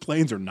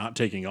planes are not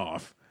taking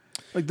off.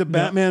 Like the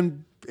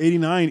Batman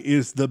 '89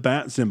 is the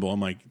bat symbol. I'm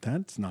like,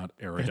 that's not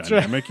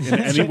aerodynamic in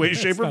any way,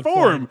 shape, or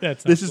form.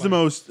 This is the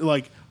most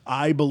like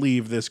I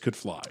believe this could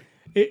fly.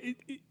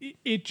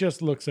 It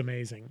just looks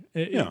amazing.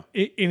 And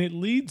it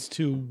leads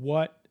to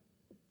what,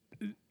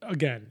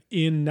 again,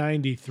 in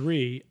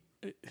 '93,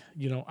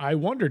 I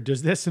wonder,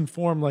 does this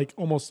inform like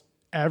almost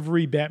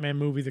every Batman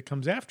movie that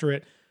comes after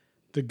it?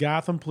 The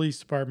Gotham Police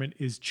Department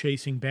is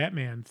chasing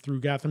Batman through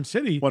Gotham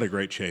City. What a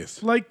great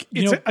chase. Like,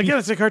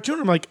 it's a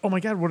cartoon. I'm like, oh my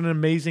God, what an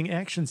amazing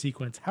action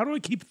sequence. How do I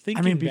keep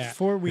thinking that?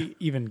 Before we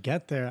even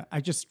get there, I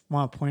just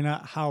want to point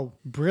out how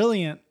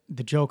brilliant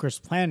the Joker's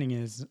planning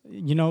is.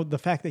 The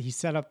fact that he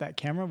set up that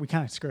camera, we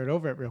kind of skirted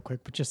over it real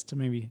quick, but just to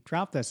maybe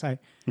drop this,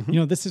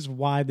 this is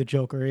why the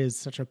Joker is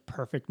such a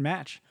perfect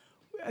match.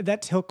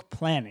 That took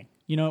planning.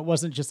 It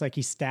wasn't just like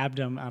he stabbed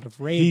him out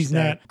of rage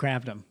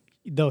grabbed him.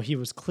 Though he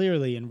was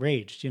clearly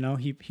enraged,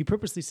 he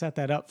purposely set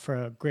that up for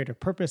a greater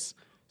purpose,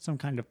 some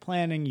kind of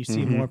planning. You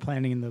see more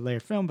planning in the later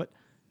film, but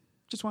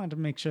just wanted to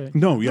make sure.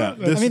 No, yeah,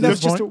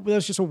 that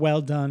was just a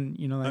well done.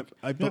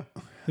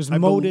 There's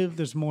motive.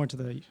 There's more to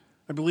the.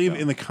 I believe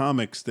in the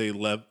comics they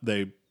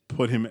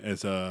put him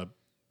as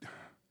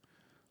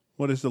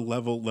what is the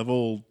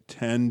level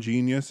 10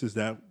 genius? Is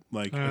that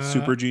like a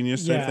super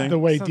genius type thing? The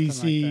way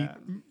DC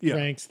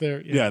ranks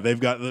their they've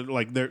got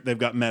they've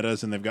got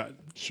metas and they've got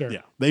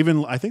they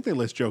even I think they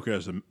list Joker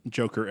as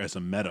a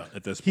meta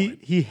at this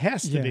point. He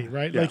has to be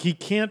right. Yeah. Like he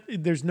can't.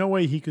 There's no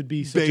way he could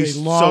be such based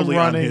a long solely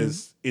running on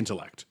his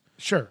intellect.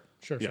 Sure.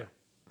 So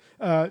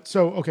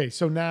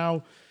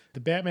now the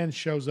Batman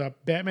shows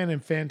up. Batman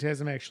and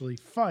Phantasm actually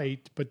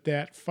fight, but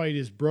that fight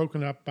is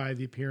broken up by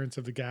the appearance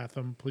of the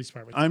Gotham Police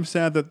Department. I'm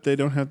sad that they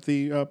don't have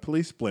the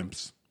police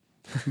blimps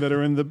that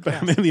are in the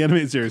Batman the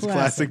Animated Series.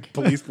 Classic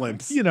police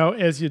blimps.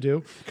 As you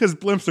do. Because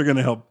blimps are going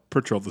to help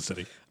patrol the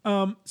city.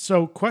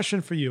 So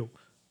question for you.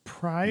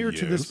 Prior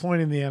to this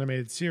point in the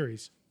animated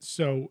series,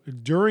 so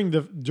during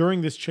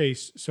this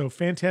chase, so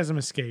Phantasm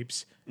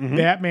escapes.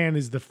 Batman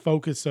is the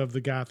focus of the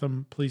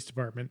Gotham Police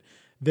Department.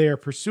 They are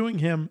pursuing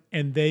him,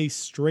 and they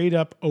straight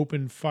up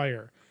open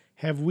fire.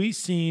 Have we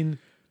seen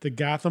the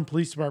Gotham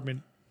Police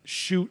Department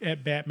shoot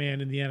at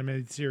Batman in the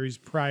animated series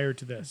prior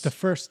to this? The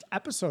first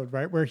episode,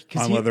 right? Where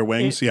on Leather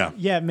Wings,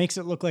 Yeah, it makes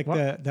it look like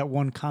that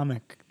one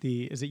comic.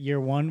 Is it Year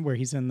One, where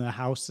he's in the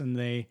house and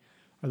they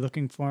are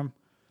looking for him?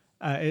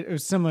 It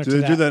was similar to that.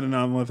 Did they do that in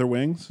On Leather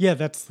Wings? Yeah,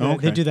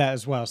 they do that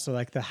as well. So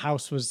like the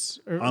house was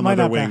on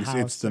Leather Wings.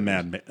 It's the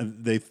Man.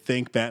 They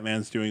think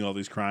Batman's doing all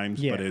these crimes,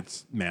 but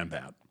it's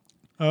Man-Bat.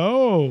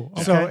 Oh,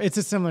 okay. So it's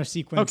a similar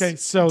sequence. Okay,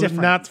 so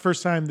not the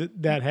first time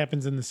that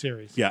happens in the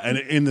series. Yeah, and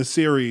in the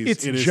series,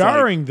 it's it is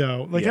jarring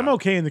though. Like I'm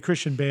okay in the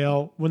Christian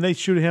Bale when they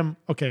shoot him.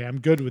 Okay,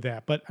 I'm good with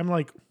that. But I'm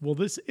like, well,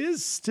 this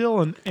is still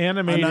an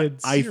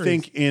animated series. I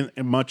think in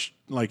much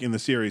like in the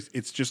series,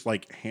 it's just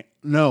like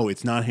no,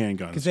 it's not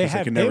handguns because they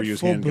can never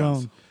use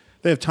handguns.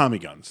 They have Tommy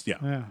guns, yeah.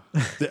 And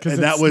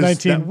that was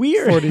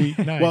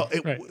 1949. Well,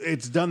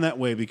 it's done that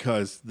way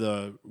because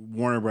the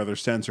Warner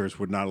Brothers censors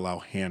would not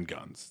allow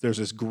handguns. There's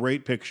this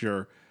great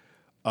picture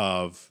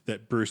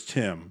that Bruce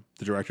Timm,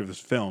 the director of this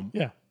film,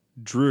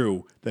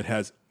 drew that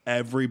has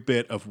every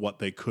bit of what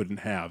they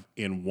couldn't have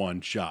in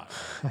one shot.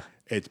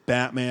 It's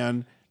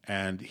Batman,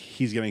 and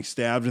he's getting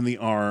stabbed in the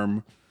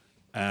arm.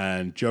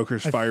 And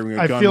Joker's firing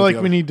a gun. I feel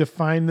like we need to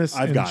find this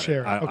and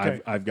share it.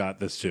 Okay. I've got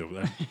this too.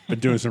 I've been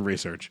doing some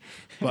research.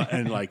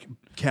 And like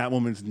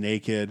Catwoman's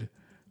naked.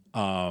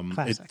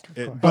 Classic.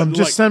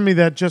 Just send me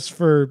that just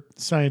for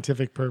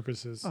scientific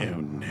purposes. Oh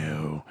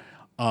no.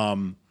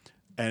 And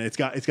it's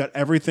got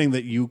everything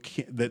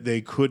that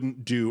they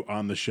couldn't do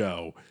on the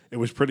show. It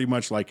was pretty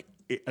much like,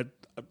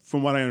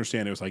 from what I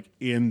understand, it was like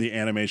in the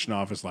animation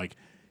office, like,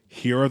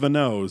 here are the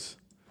no's.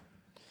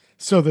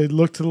 So they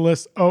look to the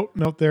list. Oh,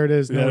 nope, there it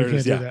is. No, we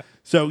can't do that.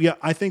 So yeah,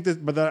 I think this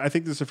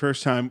is the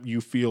first time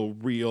you feel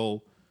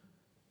real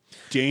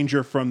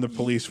danger from the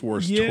police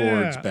force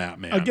towards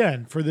Batman.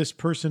 Again, for this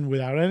person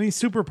without any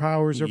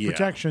superpowers or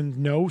protection,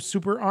 no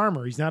super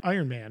armor. He's not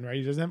Iron Man, right?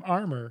 He doesn't have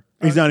armor.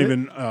 He's not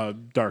even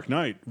Dark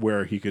Knight,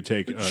 where he could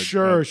take a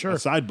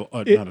side,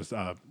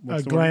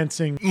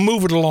 glancing.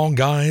 Move it along,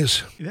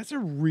 guys. That's a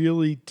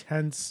really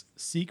tense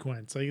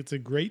sequence. Like it's a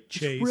great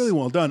chase. It's really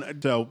well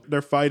done. So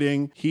they're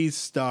fighting. He's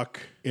stuck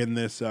in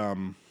this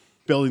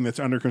building that's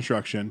under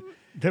construction.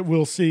 that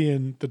we'll see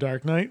in The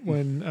Dark Knight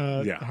when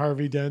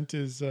Harvey Dent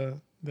is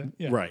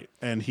right,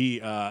 and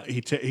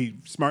he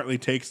smartly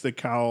takes the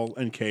cowl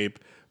and cape,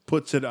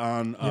 puts it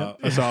on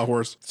a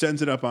sawhorse,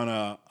 sends it up on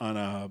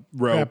a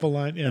rope, grapple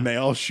line, and they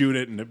all shoot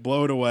it and it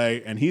blow it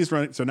away. And he's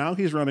running. So now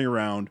he's running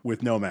around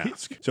with no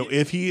mask. So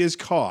if he is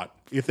caught,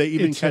 if they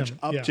even catch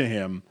up to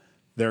him,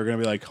 they're going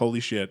to be like, "Holy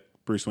shit,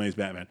 Bruce Wayne's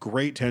Batman."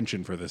 Great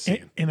tension for this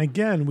scene. And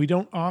again, we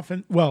don't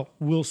often. Well,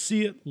 we'll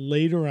see it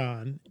later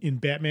on in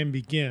Batman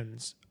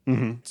Begins.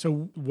 Mm-hmm.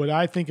 So what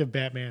I think of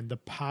Batman, the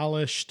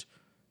polished,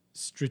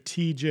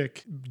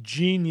 strategic,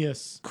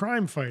 genius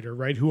crime fighter,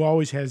 right? Who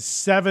always has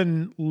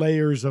 7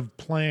 layers of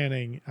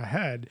planning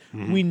ahead.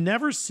 Mm-hmm. We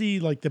never see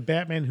like the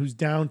Batman who's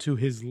down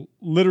to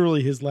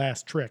literally his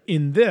last trick.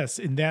 In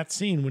that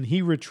scene, when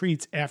he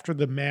retreats after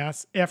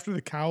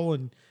the cowl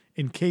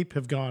and cape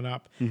have gone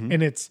up, Mm-hmm.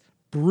 and it's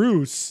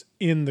Bruce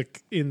in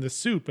the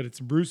suit, but it's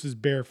Bruce's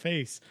bare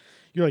face.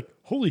 You're like,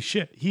 holy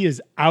shit, he is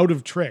out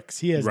of tricks.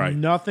 He has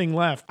nothing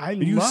left.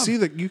 You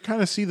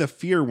kind of see the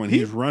fear when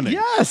he's running.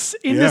 Yes,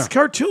 in this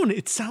cartoon.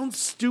 It sounds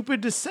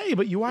stupid to say,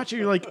 but you watch it,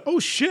 you're like, oh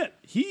shit,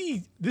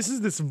 this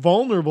is this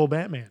vulnerable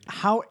Batman.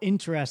 How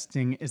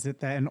interesting is it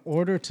that in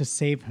order to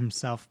save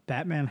himself,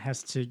 Batman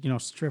has to,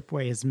 strip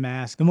away his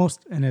mask,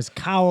 and his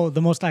cowl,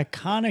 the most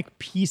iconic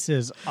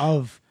pieces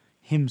of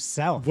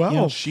himself.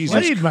 Well,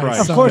 Jesus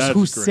Christ. Of course, That's who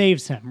great.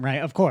 saves him, right?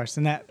 Of course,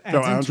 and that adds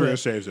into Andrea it.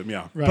 saves him,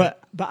 yeah. Right.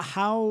 But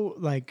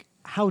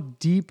how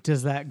deep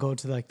does that go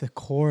to the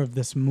core of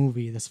this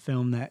movie, this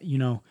film? That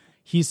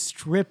he's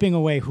stripping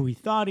away who he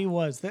thought he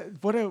was.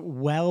 What a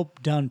well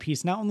done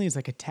piece. Not only is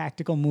like a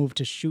tactical move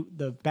to shoot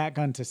the bat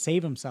gun to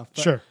save himself,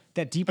 but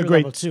that deeper a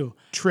great level too.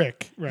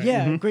 Trick, right?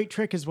 Yeah, a great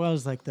trick as well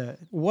as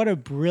what a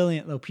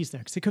brilliant little piece there.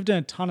 Because he could have done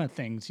a ton of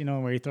things,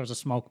 where he throws a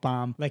smoke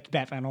bomb like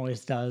Batman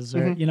always does,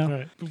 or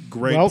Right.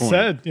 Great well point.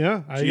 said.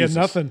 Yeah, I get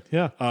nothing.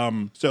 Yeah.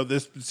 So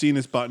this scene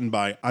is buttoned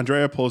by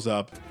Andrea pulls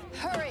up.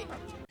 Hurry.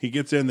 He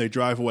gets in, they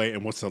drive away,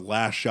 and what's the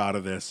last shot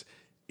of this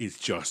is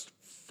just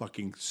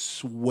fucking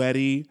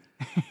sweaty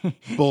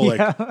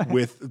Bullock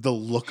with the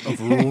look of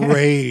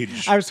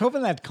rage. I was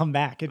hoping that'd come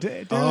back. It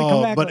didn't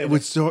come back. But later. it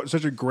was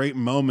such a great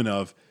moment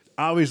of,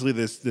 obviously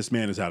this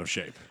man is out of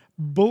shape.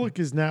 Bullock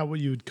is not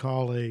what you would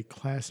call a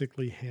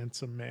classically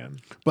handsome man.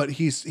 But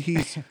he's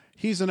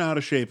an out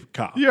of shape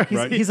cop. Yeah,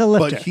 right? he's a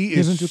lifter. But he He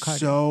doesn't is do cardio.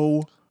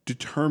 so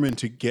determined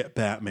to get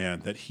Batman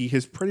that he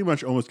has pretty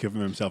much almost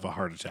given himself a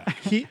heart attack.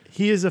 He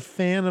is a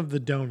fan of the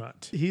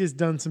donut. He has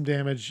done some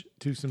damage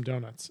to some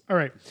donuts. All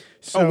right.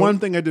 So one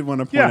thing I did want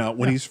to point out,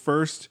 when he's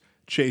first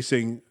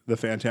chasing the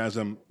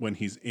Phantasm,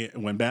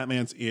 when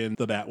Batman's in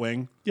the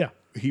Batwing,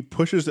 he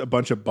pushes a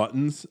bunch of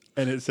buttons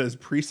and it says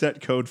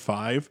preset code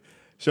 5.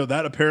 So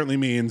that apparently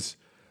means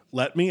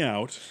let me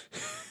out.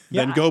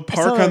 Then go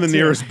park on the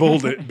nearest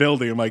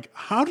building. I'm like,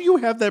 how do you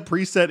have that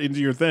preset into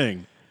your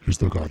thing? He's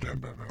the goddamn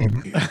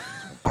Batman.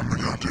 I'm the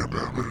goddamn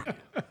Batman.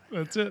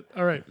 That's it.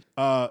 All right.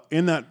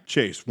 In that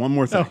chase, one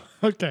more thing.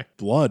 Oh, okay.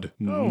 Blood.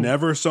 Oh.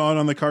 Never saw it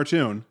on the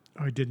cartoon.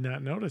 I did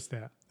not notice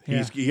that.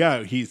 He's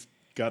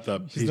got the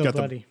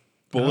bloody.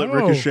 bullet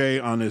ricochet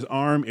on his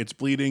arm. It's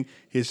bleeding.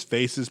 His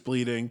face is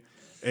bleeding.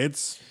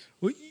 It's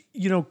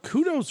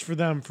kudos for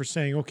them for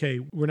saying, okay,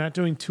 we're not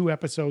doing 2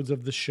 episodes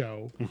of the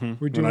show. Mm-hmm.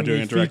 We're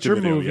doing a feature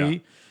video, movie. yeah.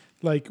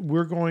 Like,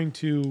 we're going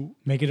to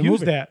make it a use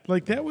movie. that.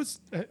 Like, that was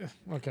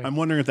okay. I'm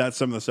wondering if that's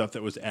some of the stuff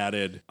that was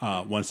added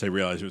once they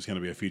realized it was going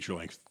to be a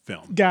feature-length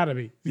film. Gotta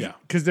be. Yeah.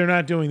 Because they're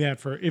not doing that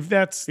if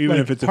that's Even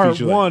like if it's a part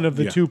feature-length. 1 of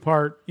the Yeah.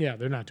 2-part,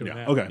 they're not doing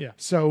that. Okay. Yeah.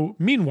 So,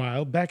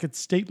 meanwhile, back at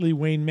stately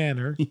Wayne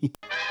Manor.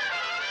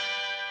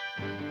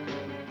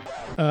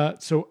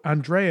 So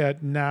Andrea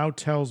now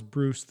tells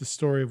Bruce the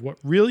story of what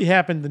really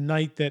happened the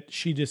night that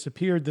she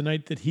disappeared, the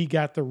night that he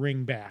got the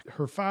ring back.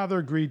 Her father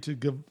agreed to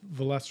give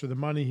Valestra the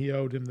money he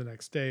owed him the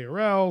next day or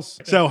else.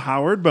 So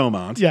Howard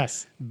Beaumont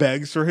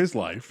begs for his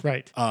life.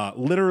 Right.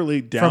 Literally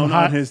down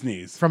on his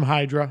knees. From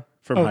Hydra.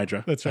 From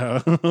Hydra. That's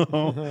right.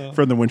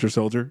 From the Winter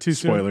Soldier. Too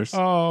soon. Spoilers.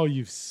 Oh,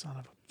 you son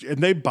of a...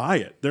 And they buy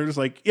it. They're just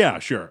like, yeah,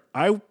 sure.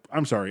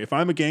 I'm sorry. If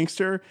I'm a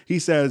gangster, he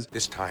says,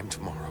 this time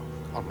tomorrow,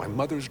 on my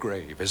mother's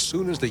grave, as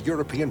soon as the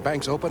European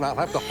banks open, I'll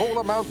have the whole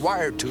amount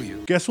wired to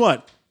you. guess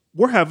what?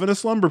 We're having a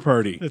slumber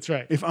party. That's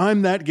right. If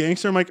I'm that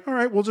gangster, I'm like, all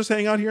right, we'll just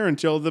hang out here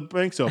until the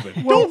bank's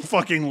open. Don't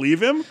fucking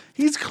leave him.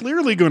 He's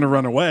clearly going to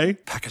run away.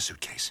 Pack a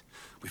suitcase.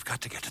 We've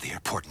got to get to the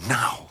airport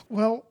now.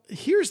 Well,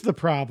 here's the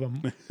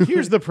problem.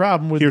 Here's the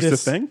problem with Here's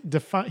this. the thing?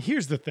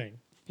 Here's the thing.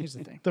 Here's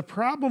the thing. The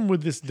problem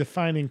with this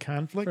defining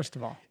conflict, First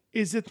of all,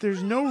 is that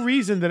there's no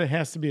reason that it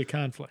has to be a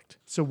conflict.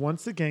 So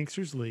once the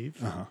gangsters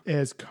leave,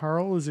 as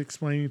Carl is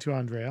explaining to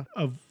Andrea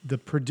of the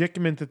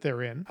predicament that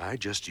they're in, I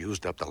just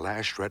used up the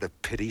last shred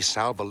of pity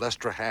Sal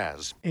Valestra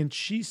has. and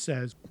she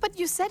says, But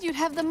you said you'd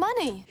have the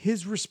money.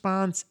 his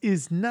response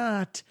is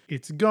not,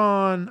 it's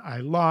gone, I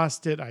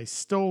lost it, I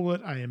stole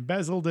it, I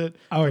embezzled it,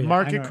 Oh, the yeah, I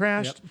market know.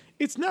 crashed. Yep.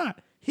 It's not.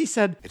 He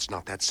said, It's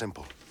not that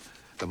simple.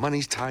 The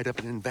money's tied up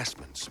in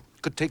investments.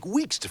 could take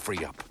weeks to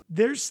free up.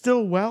 There's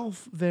still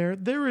wealth there.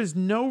 There is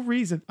no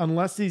reason,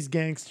 unless these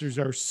gangsters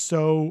are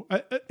so,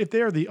 if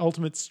they are the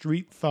ultimate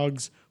street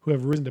thugs who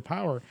have risen to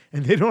power,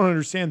 and they don't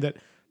understand that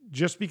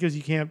just because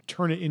you can't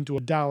turn it into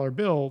a dollar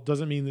bill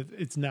doesn't mean that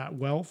it's not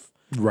wealth.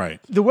 Right.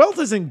 The wealth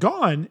isn't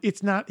gone.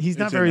 It's not. He's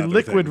not very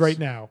liquid right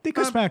now. They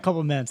could spend a couple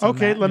of minutes. On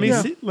Okay, that, let me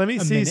maybe. see. Let me A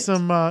see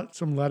minute.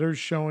 some letters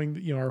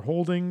showing our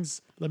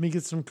holdings. Let me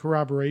get some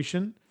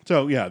corroboration.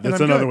 So yeah, And that's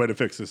I'm another good. way to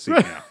fix this scene.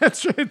 Yeah.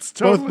 That's right. It's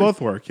totally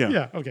both work. Yeah.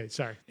 Yeah. Okay.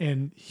 Sorry.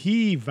 And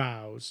he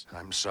vows.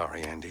 I'm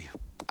sorry, Andy.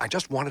 I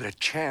just wanted a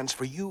chance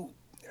for you.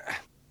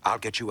 I'll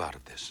get you out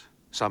of this.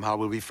 Somehow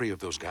we'll be free of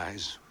those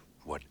guys,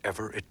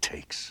 whatever it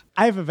takes.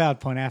 I have a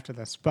valid point after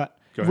this, but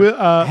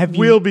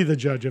We'll be the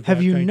judge of that.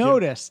 Have you Thank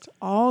noticed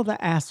all the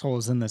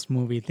assholes in this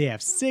movie? They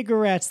have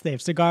cigarettes, they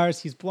have cigars.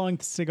 He's blowing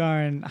the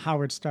cigar in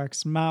Howard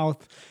Stark's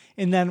mouth.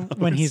 And then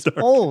when he's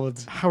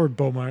old, Howard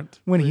Beaumont.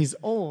 When he's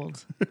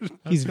old,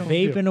 he's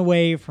vaping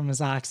away from his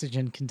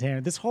oxygen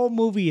container. This whole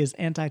movie is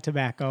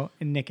anti-tobacco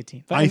and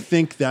nicotine. I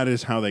think that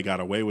is how they got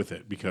away with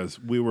it, because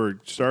we were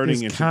starting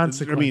There's into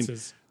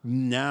consequences.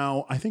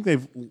 Now I think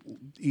they've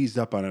eased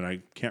up on it.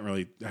 I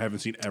haven't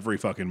seen every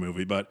fucking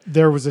movie, but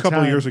There was a couple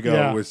time, years ago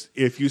yeah. it was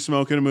if you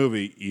smoke in a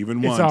movie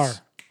even It's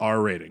once,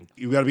 R rating.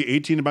 You got to be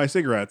 18 to buy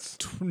cigarettes.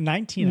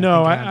 19.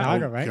 No, I think,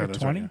 Chicago, right? God, Or that's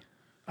 20. right,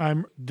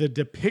 I'm the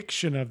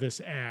depiction of this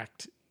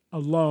act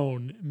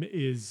alone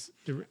is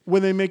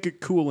when they make it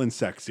cool and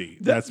sexy.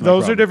 That's my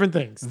those problem. are different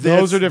things.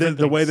 Those are different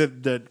The way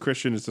things. that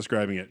Christian is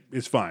describing it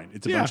is fine.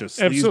 It's a Yeah, bunch of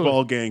absolutely.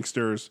 sleazeball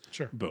gangsters.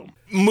 Sure. Boom.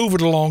 Move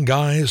it along,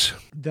 guys.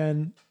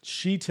 Then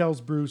she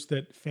tells Bruce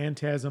that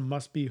Phantasm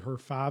must be her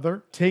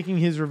father, taking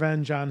his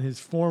revenge on his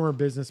former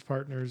business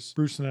partners.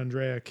 Bruce and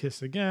Andrea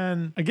kiss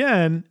again.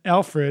 Again,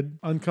 Alfred,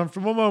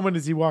 uncomfortable moment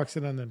as he walks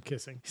in on them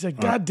kissing. He's like,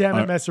 God damn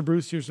it, Master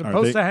Bruce, you're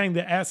supposed to hang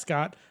the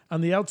ascot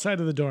on the outside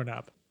of the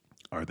doorknob.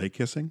 Are they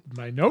kissing?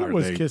 My note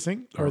was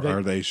kissing. Or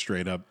are they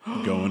straight up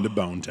going to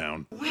Bone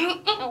Town?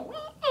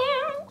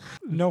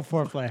 No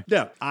foreplay.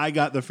 Yeah, I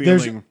got the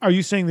feeling. Are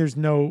you saying there's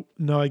no?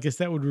 I guess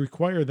that would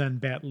require then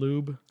bat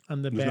lube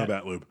on the There's bat. no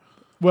bat lube.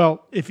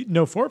 Well, if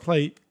no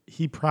foreplay,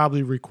 he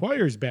probably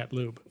requires bat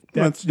lube.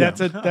 That's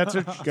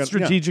a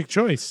strategic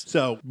choice.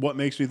 So what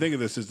makes me think of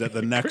this is that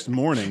the next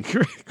morning,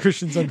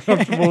 Christian's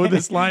uncomfortable with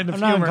this line of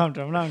I'm not humor.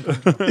 uncomfortable. I'm not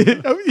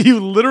uncomfortable. You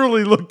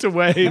literally looked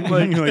away,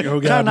 like, you're like,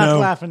 oh Try God, not to no.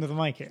 laugh into the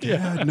mic here.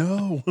 Yeah,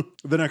 no.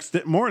 The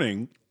next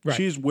morning, Right.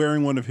 she's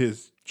wearing one of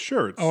his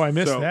shirts. Oh, I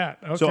missed that.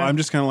 So Okay. I'm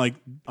just kind of like,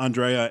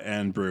 Andrea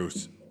and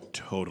Bruce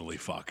totally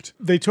fucked.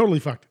 They totally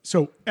fucked.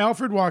 So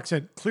Alfred walks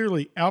in.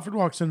 Clearly, Alfred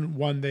walks in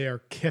when they are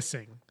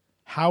kissing.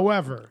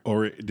 However,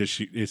 Or is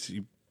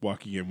she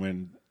walking in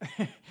when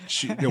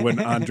when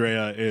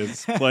Andrea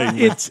is playing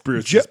with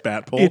Bruce's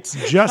bat pole? It's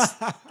just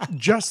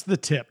the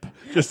tip.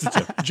 Just the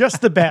tip.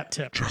 Just the bat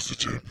tip. Just a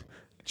tip.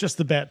 Just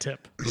the bat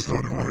tip. It's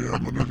not who I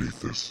am underneath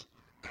this,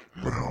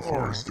 but how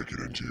far I stick it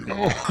into you.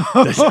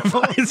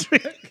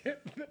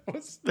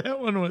 That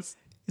one was.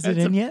 Is it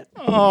in yet?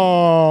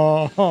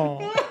 Oh.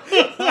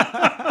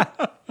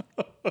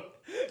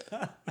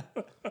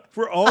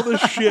 For all the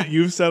shit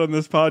you've said on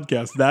this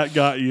podcast, that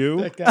got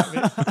you? That got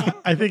me.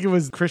 I think it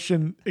was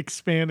Christian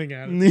expanding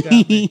on it. Got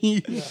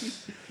me.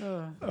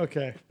 Yeah.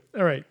 Okay.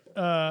 All right.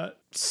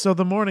 So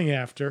the morning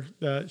after,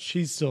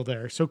 she's still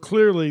there. So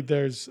clearly,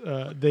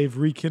 they've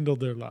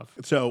rekindled their love.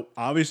 So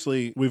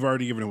obviously, we've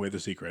already given away the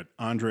secret.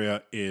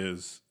 Andrea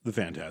is the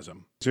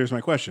Phantasm. So here's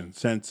my question.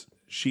 Since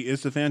she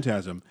is the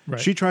Phantasm, Right.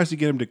 she tries to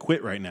get him to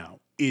quit right now.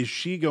 Is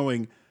she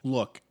going,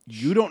 look,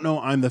 you don't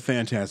know I'm the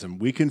Phantasm.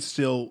 We can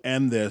still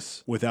end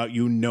this without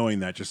you knowing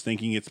that, just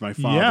thinking it's my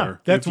father. Yeah,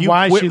 that's If you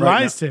why quit she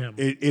right lies now-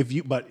 to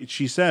him. But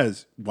she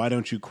says, why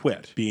don't you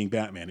quit being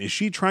Batman? Is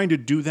she trying to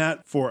do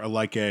that for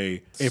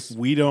if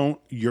we don't,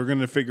 you're going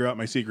to figure out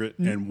my secret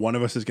and one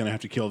of us is going to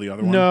have to kill the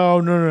other one? No.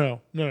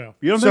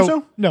 You don't think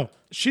so? No.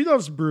 She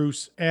loves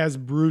Bruce as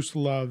Bruce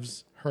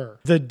loves her.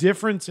 The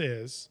difference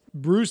is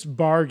Bruce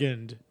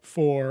bargained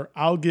for,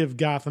 I'll give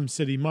Gotham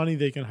City money.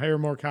 They can hire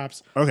more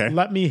cops. Okay.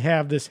 Let me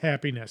have this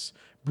happiness.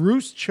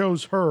 Bruce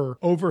chose her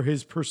over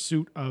his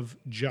pursuit of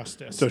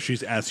justice. So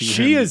she's asking him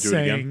She to is do it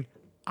again? saying,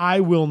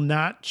 I will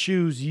not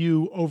choose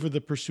you over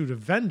the pursuit of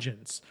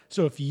vengeance.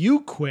 So if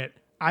you quit,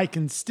 I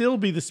can still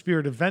be the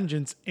spirit of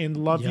vengeance and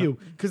love you.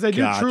 Because I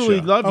do Gotcha.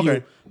 truly love you,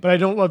 Okay. but I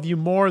don't love you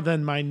more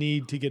than my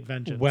need to get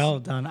vengeance. Well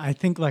done. I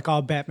think like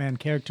all Batman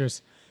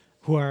characters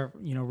who are,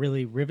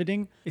 really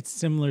riveting, it's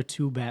similar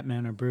to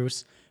Batman or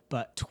Bruce,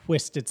 but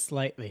twisted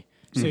slightly.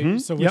 So,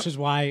 Mhm. which Yep. is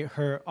why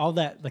all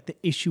that, like the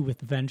issue with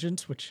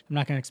vengeance, which I'm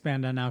not going to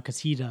expand on now because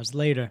he does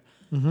later,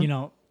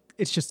 Mhm.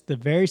 it's just the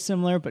very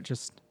similar, but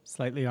just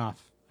slightly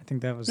off. I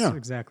think that was Yeah.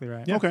 exactly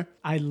right. Yeah. Okay.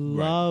 I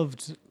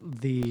loved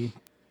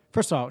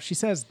first of all, she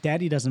says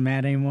daddy doesn't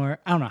matter anymore.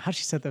 I don't know how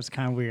she said that was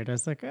kind of weird. I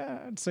was like,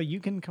 so you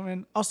can come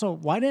in. Also,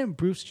 why didn't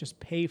Bruce just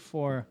pay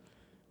for,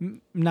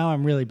 now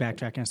I'm really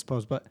backtracking, I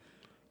suppose, but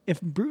if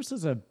Bruce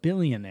is a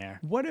billionaire,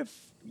 what if,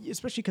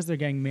 especially because they're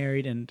getting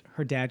married and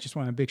her dad just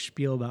wanted a big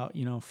spiel about,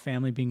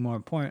 family being more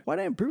important, why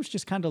didn't Bruce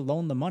just kind of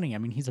loan the money? I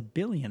mean, he's a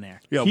billionaire.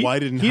 Yeah, why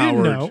didn't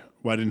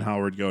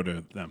Howard go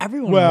to them?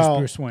 Everyone knows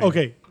Bruce Wayne.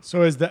 Okay,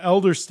 so as the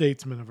elder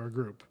statesman of our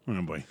group.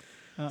 Oh, boy.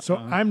 So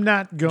I'm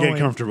not going... Get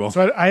comfortable.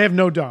 So I have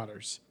no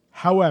daughters.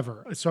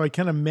 However, so I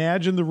can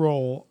imagine the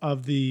role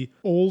of the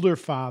older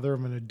father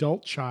of an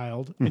adult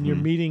child, and you're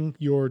meeting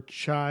your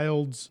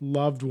child's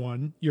loved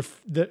one,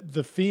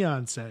 the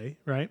fiance,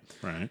 right?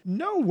 Right.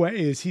 No way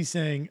is he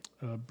saying,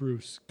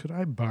 Bruce, could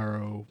I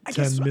borrow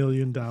 $10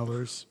 million?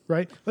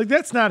 Right? Like,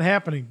 that's not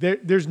happening.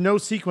 There's no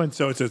sequence.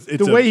 So it's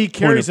the way he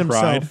carries point of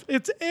pride? himself.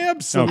 It's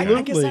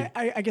absolutely.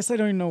 I guess I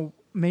don't know.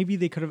 Maybe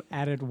they could have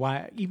added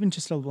even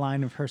just a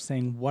line of her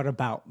saying, "What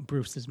about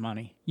Bruce's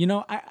money?"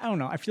 I don't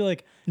know. I feel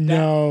like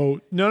No.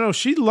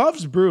 She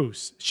loves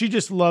Bruce. She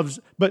just loves,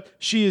 but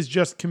she is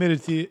just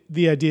committed to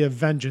the idea of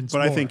vengeance. But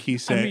more. I think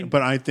he's saying,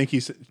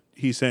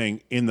 he's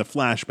saying in the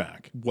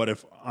flashback, what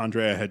if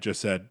Andrea had just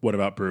said, "What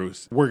about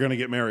Bruce? We're going to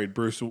get married.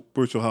 Bruce will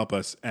help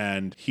us,"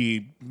 and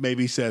he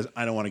maybe says,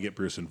 "I don't want to get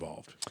Bruce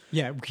involved."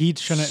 Yeah, he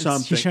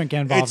shouldn't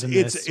get involved in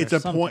this. It's a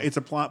point. It's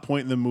a plot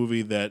point in the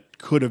movie that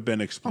could have been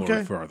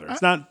explored further.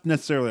 It's not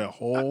necessarily a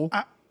whole.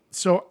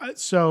 So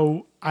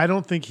I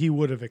don't think he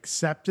would have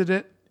accepted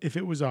it if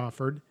it was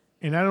offered,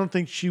 and I don't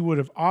think she would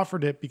have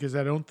offered it because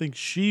I don't think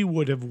she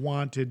would have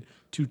wanted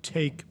to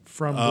take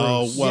from Bruce.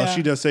 Oh, well,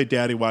 she does say,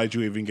 "Daddy, why did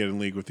you even get in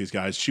league with these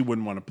guys?" She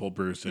wouldn't want to pull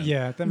Bruce in.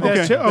 Yeah, that makes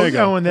sense. sense. There you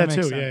go. And that makes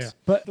too. sense. Yeah.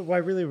 But what I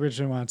really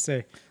originally wanted to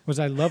say was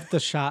I loved the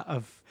shot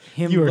of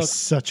him. You are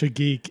such a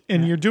geek,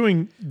 and you're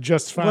doing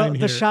just fine. Well, the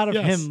here. shot of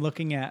Yes. him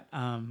looking at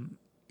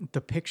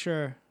the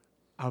picture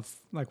of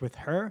with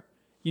her,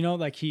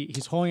 like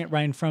he's holding it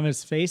right in front of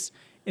his face,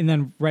 and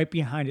then right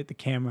behind it, the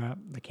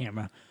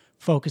camera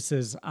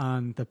focuses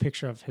on the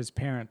picture of his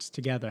parents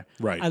together.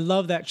 Right. I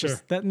love that.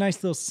 Just that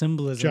nice little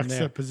symbolism there.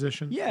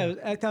 Juxtaposition. Yeah,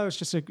 I thought it was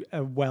just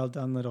a well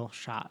done little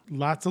shot.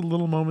 Lots of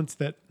little moments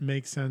that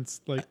make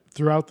sense, like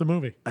throughout the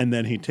movie. And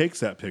then he takes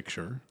that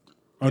picture.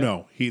 Oh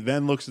no! He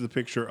then looks at the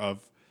picture of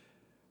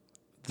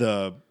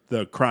the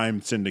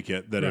crime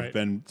syndicate that have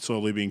been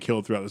slowly being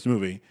killed throughout this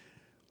movie.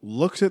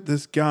 Looks at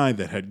this guy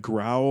that had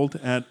growled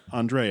at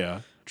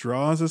Andrea,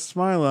 draws a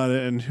smile at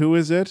it, and who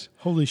is it?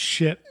 Holy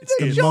shit! It's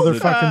the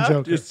motherfucking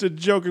Joker. It's a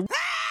Joker.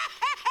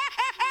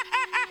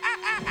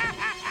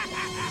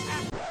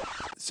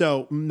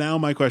 So now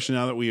my question,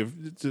 now that we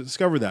have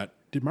discovered that,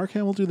 did Mark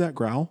Hamill do that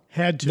growl?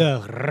 Had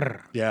to.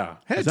 Yeah.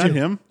 Had Is that to.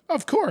 him?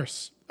 Of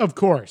course. Of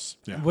course.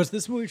 Yeah. Was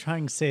this movie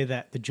trying to say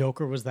that the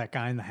Joker was that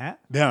guy in the hat?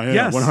 Yeah,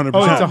 Yes. 100%.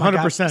 Oh, it's Oh my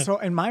 100%. God. So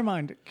in my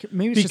mind,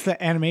 maybe it's just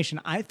the animation.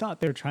 I thought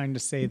they were trying to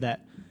say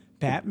that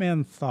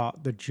Batman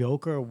thought the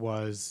Joker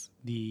was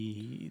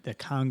the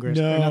Congress,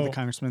 or not the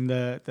congressman,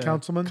 the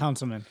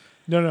councilman.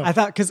 No. I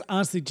thought, because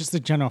honestly, just the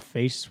general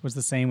face was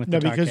the same with the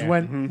dark because hair.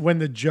 when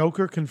the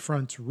Joker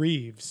confronts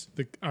Reeves,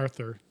 the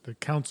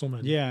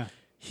councilman, Yeah.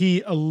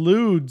 he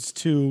alludes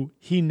to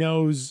he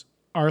knows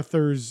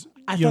Arthur's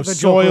I thought the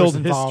Joker soiled was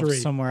involved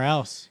history somewhere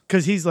else.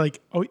 because he's like,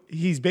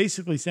 he's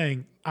basically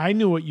saying, I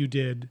knew what you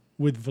did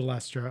with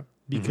Valestra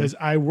because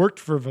I worked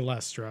for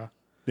Valestra.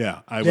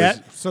 Yeah,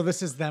 So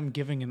this is them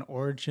giving an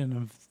origin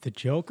of the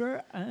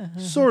Joker?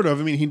 Sort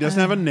of. I mean, he doesn't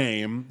have a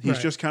name. He's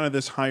just kind of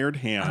this hired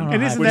hand,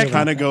 And isn't which that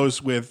kind of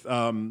goes with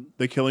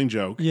the Killing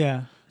Joke.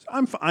 Yeah.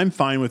 I'm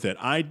fine with it.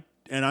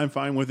 I'm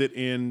fine with it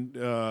in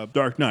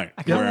Dark Knight.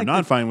 Where I'm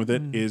not fine with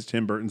it is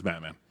Tim Burton's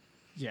Batman.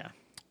 Yeah.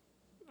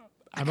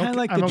 I'm I kind of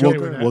like the okay Joker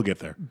with that. We'll get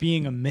there.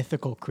 being a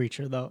mythical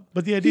creature, though.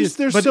 But the idea is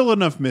There's still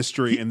enough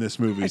mystery in this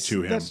movie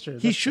to him. That's true.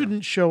 he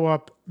shouldn't show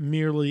up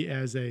merely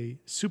as a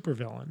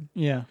supervillain.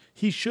 Yeah.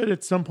 He should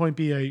at some point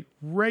be a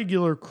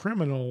regular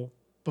criminal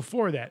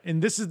before that.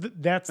 And this is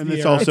that's And the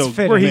it's era also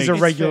where he's a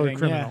makes- regular fitting,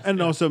 criminal. yeah. And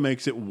it also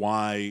makes it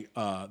why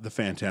the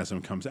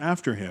Phantasm comes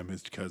after him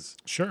is because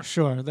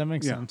Sure, that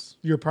makes sense.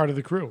 You're part of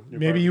the crew. part of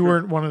Maybe the you crew.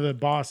 weren't one of the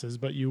bosses,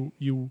 but you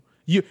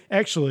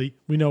actually,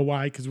 we know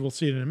why because we'll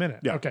see it in a minute.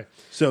 Yeah. Okay.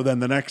 So then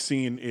the next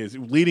scene is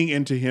leading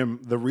into him,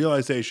 the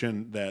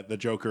realization that the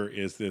Joker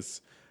is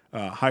this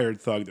hired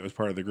thug that was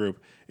part of the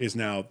group is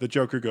now the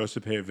Joker goes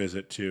to pay a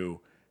visit to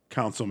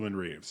Councilman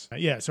Reeves.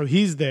 Yeah, so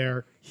he's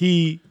there.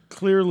 He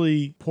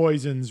clearly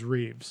poisons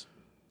Reeves.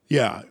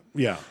 Yeah.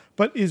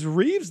 But is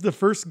Reeves the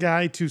first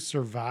guy to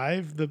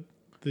survive the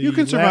You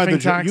can survive laughing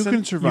the toxin? You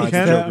can survive You the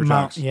can? Joker amount,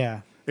 toxin.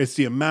 yeah. It's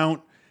the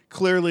amount.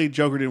 Clearly,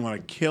 Joker didn't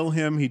want to kill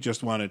him. He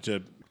just wanted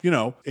to,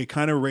 it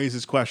kind of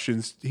raises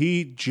questions.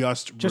 He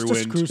just to ruined.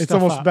 screw It's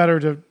stuff almost up. better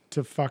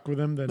to fuck with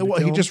him than to Well,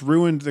 kill he him? just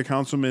ruined the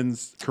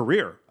councilman's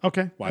career.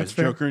 Okay, Why that's is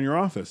fair. Joker in your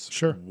office?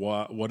 Sure.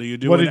 What are you What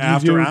doing did you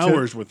after do to-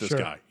 hours with this Sure.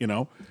 guy?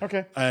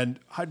 Okay. And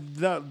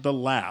the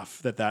laugh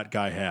that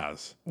guy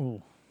has.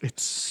 Ooh.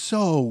 It's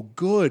so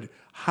good.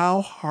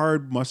 How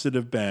hard must it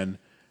have been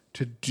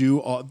to do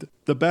all?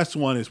 The best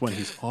one is when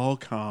he's all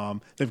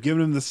calm. They've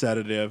given him the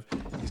sedative.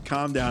 He's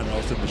calmed down, and all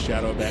of a sudden the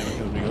shadow of Batman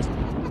comes and he goes.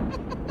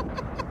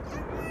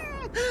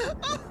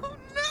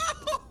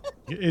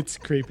 It's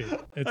creepy. It's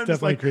I'm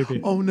just definitely like,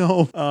 creepy. Oh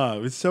no.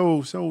 It's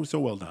so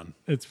well done.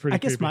 It's pretty I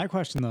guess creepy. my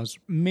question though is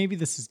maybe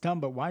this is dumb,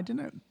 but why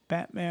didn't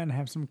Batman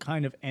have some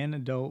kind of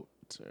antidote?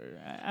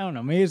 I don't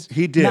know. Maybe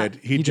He did.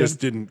 He just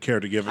didn't care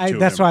to give it to him.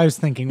 That's what I was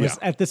thinking. Was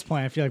Yeah. at this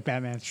point, I feel like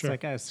Batman's just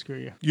like, screw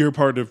you. You're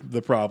part of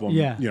the problem.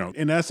 Yeah. You know,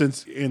 in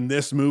essence, in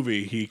this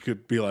movie, he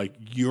could be like,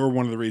 you're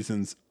one of the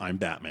reasons I'm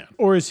Batman.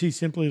 Or is he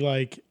simply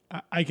like,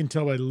 I can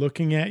tell by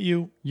looking at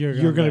you,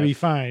 you're going to be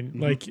fine.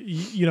 Like,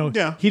 you know,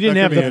 Yeah, he didn't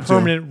that have could be the it, too.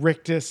 permanent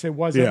rictus. It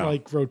wasn't Yeah.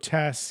 like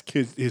grotesque.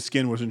 His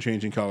skin wasn't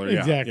changing color. Yeah,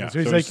 Exactly. Yeah. So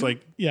he's it's like,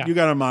 yeah, you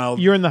got a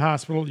mild. You're in the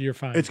hospital. You're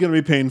fine. It's going to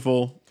be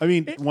painful. I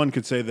mean, one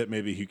could say that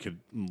maybe he could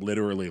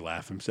literally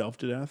laugh himself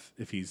to death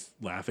if he's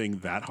laughing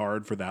that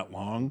hard for that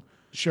long.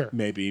 Sure.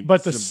 Maybe.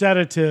 But the some-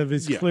 sedative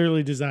is Yeah.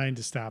 clearly designed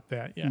to stop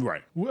that. Yeah.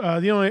 Right.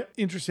 The only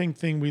interesting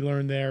thing we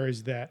learned there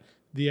is that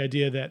the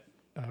idea that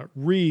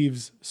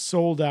Reeves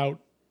sold out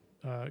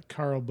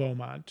Carl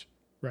Beaumont,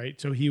 right?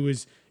 So he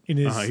was in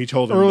his he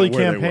told them early where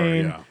they were,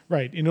 campaign, yeah.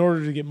 right? In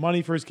order to get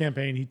money for his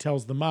campaign, he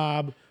tells the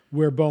mob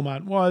where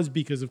Beaumont was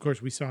because, of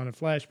course, we saw in a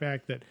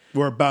flashback that.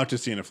 We're about to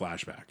see in a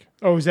flashback.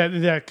 Oh, is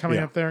that coming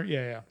Yeah. up there?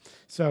 Yeah.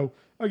 So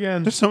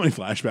again, There's so many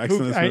flashbacks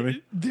in this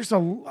movie. There's a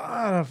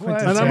lot of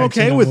flashbacks. And I'm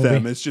okay in the with movie.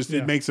 them. It's just, Yeah.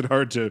 it makes it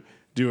hard to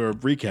do a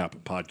recap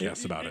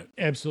podcast about it.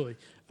 Absolutely.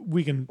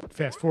 We can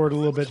fast forward a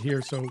little bit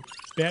here. So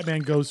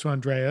Batman goes to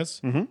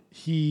Andreas.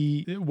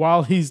 Mm-hmm.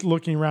 While he's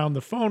looking around,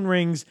 the phone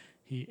rings.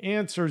 He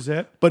answers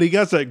it. But he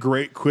gets that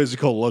great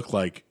quizzical look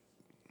like,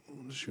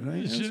 should I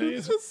answer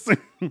this?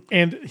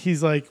 And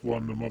he's like, Well,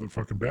 I'm the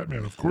motherfucking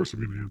Batman. Of course I'm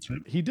going to answer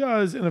it. he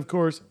does. And of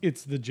course,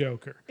 it's the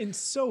Joker. And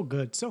so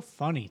good, so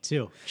funny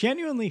too.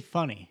 Genuinely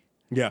funny.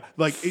 Yeah.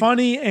 Like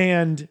Funny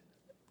and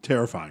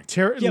terrifying.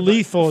 Yeah, but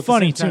lethal. At the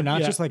funny same too, time. not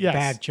Yeah, just like yes.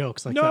 bad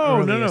jokes like No,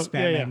 the no, earliest no.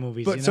 Yeah, Batman yeah.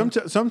 movies. But you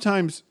know?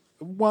 sometimes,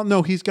 well,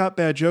 no, he's got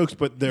bad jokes,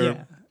 but they're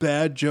Yeah.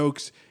 bad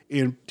jokes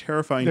in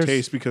terrifying There's-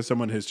 taste because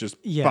someone has just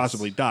Yes.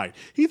 possibly died.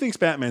 He thinks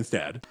Batman's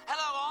dead.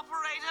 Hello,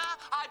 operator.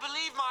 I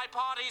believe my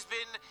party's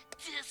been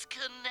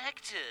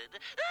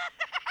disconnected.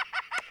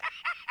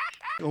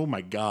 Oh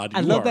my God! I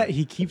you love are- that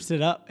he keeps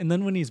it up, and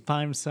then when he's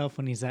by himself,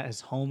 when he's at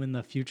his home in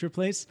the future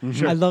place,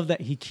 Mhm. I love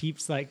that he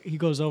keeps like he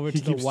goes over He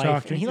to the keeps wife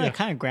talking, and he like yeah.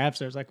 kind of grabs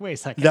her. It's like, wait a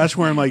second. That's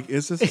where I'm like,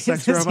 is this a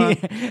sex Is this- robot?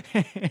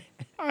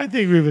 I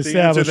think we've The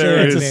established answer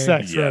there it's a is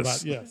sex yes.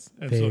 robot. Yes,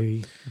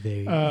 absolutely.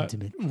 Very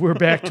intimate. We're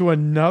back to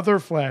another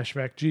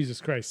flashback. Jesus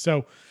Christ.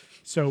 So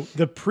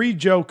the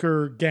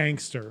pre-Joker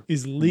gangster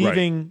is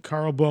leaving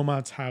Carl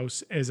Beaumont's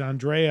house as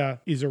Andrea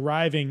is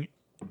arriving,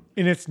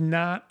 and it's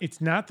not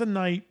the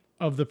night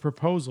of the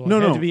proposal. It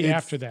had to be it's-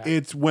 after that.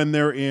 It's when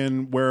they're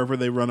in wherever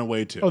they run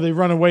away to. Oh, they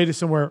run away to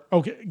somewhere.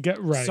 Okay,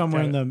 get right.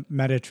 Somewhere got in it. the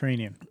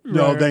Mediterranean.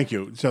 No, Right. thank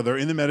you. So they're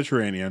in the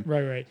Mediterranean.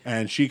 Right.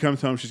 And she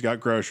comes home. She's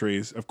got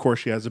groceries. Of course,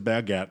 she has a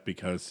baguette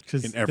because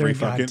 'Cause in every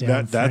they're fucking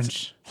goddamn that's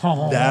French.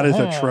 that is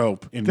a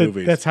trope in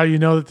movies. That's how you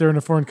know that they're in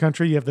a foreign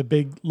country. You have the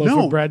big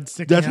loaf of bread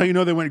sticking that's out. how you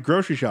know they went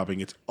grocery shopping.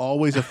 It's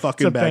always a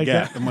fucking a baguette.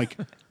 baguette. I'm like,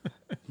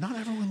 not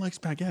everyone likes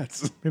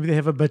baguettes. Maybe they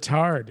have a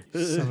batard.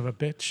 Son of a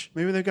bitch.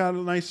 Maybe they got a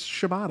nice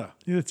ciabatta.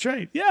 Yeah, that's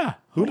right. Yeah.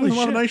 Who Holy doesn't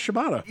want a shit.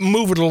 nice ciabatta?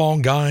 Move it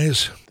along,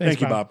 guys.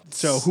 Thank you, Bob.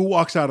 So who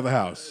walks out of the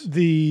house?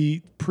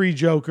 The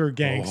pre-Joker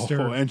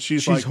gangster. Oh, and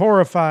she's like-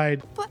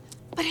 horrified.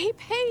 But he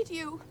paid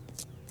you.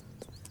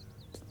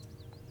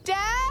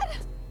 Dad?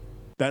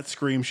 That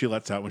scream she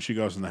lets out when she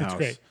goes in the That's house.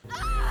 great.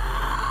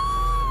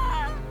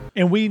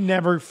 And we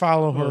never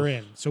follow her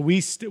in. So we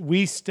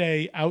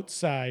stay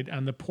outside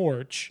on the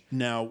porch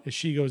Now, as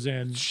she goes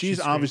in. she's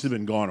She obviously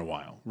been gone a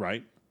while,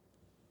 right?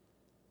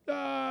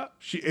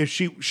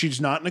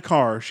 She's not in a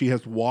car. She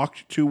has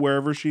walked to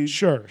wherever she's.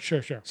 Sure.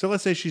 So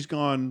let's say she's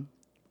gone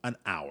an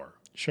hour.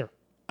 Sure.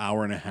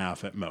 Hour and a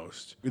half at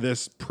most.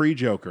 This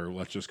pre-Joker,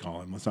 let's just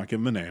call him. Let's not give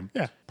him a name.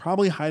 Yeah.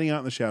 Probably hiding out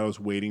in the shadows,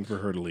 waiting for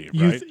her to leave.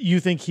 You right? you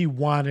think he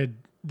wanted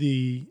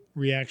the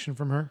reaction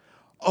from her?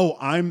 Oh,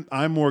 I'm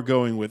more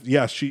going with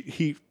yes.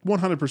 He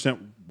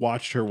 100%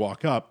 watched her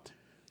walk up.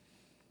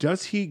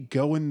 Does he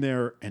go in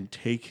there and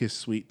take his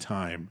sweet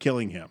time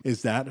killing him?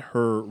 Is that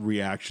her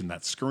reaction?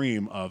 That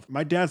scream of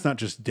my dad's not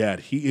just dead;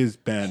 he is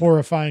been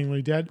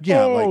Horrifyingly dead?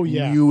 yeah, Oh, like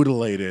yeah.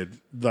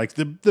 mutilated, like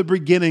the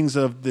beginnings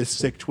of this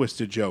sick,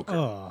 twisted Joker.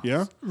 Oh.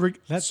 Yeah,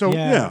 That's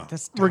dark.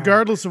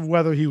 regardless of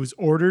whether he was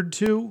ordered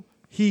to,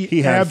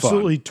 he had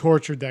absolutely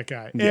tortured that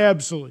guy. Yeah.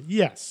 Absolutely.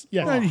 Yes.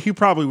 And he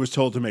probably was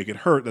told to make it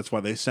hurt. That's why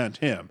they sent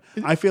him.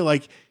 I feel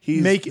like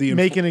he's Make the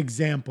an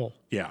example.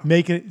 Yeah.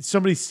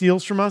 Somebody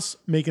steals from us,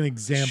 make an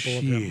example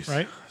of him, Jeez.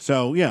 right?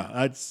 So yeah,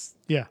 that's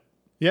Yeah.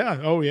 Yeah.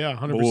 Oh yeah,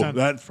 100%.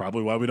 that's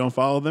probably why we don't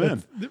follow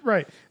them in.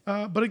 Right.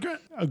 But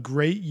a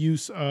great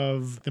use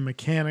of the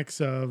mechanics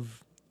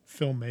of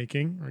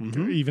filmmaking, or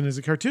Mm-hmm. even as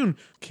a cartoon.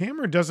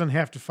 Camera doesn't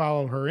have to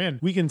follow her in.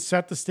 We can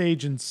set the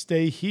stage and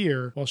stay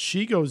here while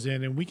she goes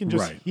in, and we can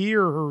just Right. hear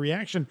her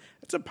reaction.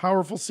 It's a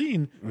powerful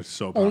scene. It's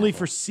so only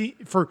powerful.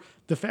 for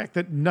the fact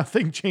that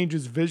nothing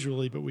changes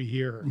visually, but we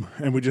hear her.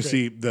 And we just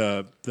Great. see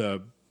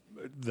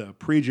the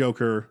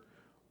pre-Joker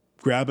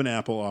grab an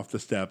apple off the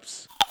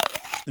steps,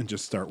 and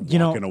just start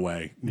walking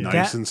away nice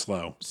that and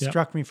slow.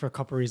 Struck me for a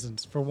couple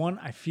reasons. For one,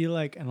 I feel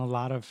like in a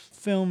lot of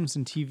films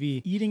and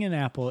TV, eating an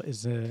apple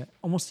is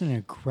almost an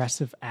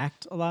aggressive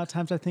act a lot of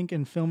times, I think,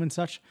 in film and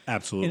such.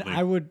 Absolutely. And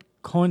I would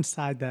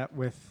coincide that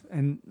with,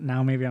 and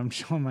now maybe I'm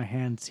showing my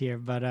hands here,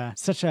 but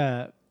such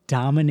a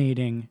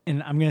dominating,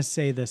 and I'm going to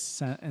say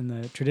this in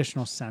the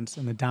traditional sense,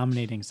 in the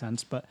dominating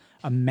sense, but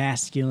a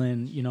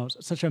masculine,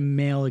 such a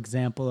male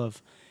example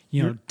of,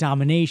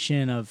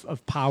 domination,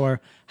 of power.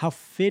 How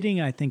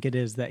fitting I think it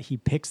is that he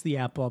picks the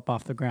apple up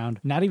off the ground,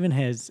 not even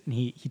his, and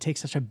he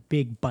takes such a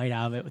big bite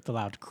out of it with the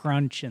loud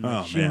crunch and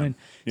the chewing. Man.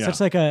 Yeah. Such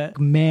like a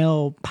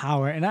male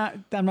power. And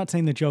I'm not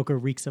saying the Joker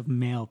reeks of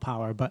male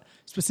power, but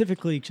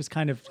specifically just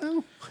kind of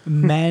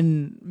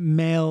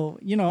male,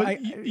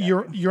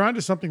 You're onto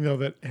something, though,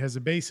 that has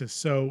a basis.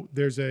 So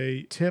there's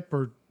a tip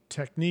or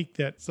technique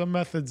that some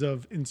methods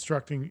of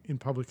instructing in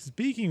public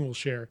speaking will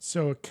share.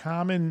 So a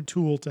common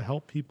tool to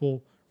help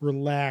people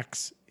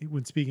relax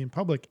when speaking in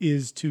public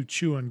is to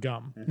chew on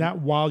gum, not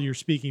while you're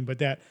speaking, but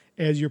that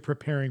as you're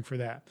preparing for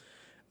that,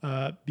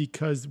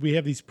 because we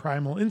have these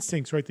primal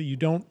instincts, right? That you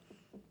don't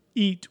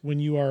eat when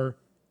you are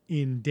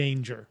in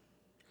danger.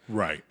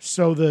 Right.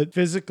 So the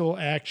physical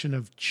action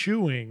of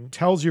chewing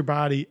tells your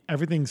body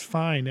everything's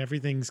fine,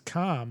 everything's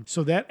calm.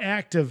 So that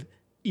act of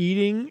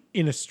eating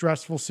in a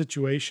stressful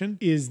situation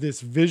is this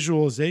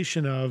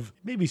visualization of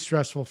maybe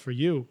stressful for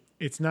you.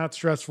 It's not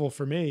stressful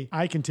for me.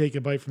 I can take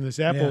a bite from this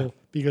apple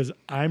because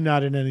I'm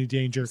not in any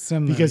danger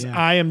because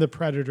I am the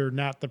predator,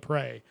 not the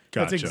prey.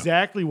 Gotcha. That's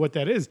exactly what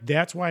that is.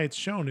 That's why it's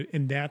shown,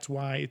 and that's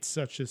why it's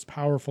such this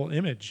powerful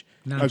image.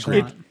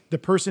 The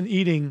person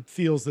eating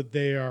feels that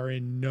they are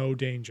in no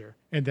danger,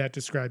 and that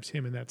describes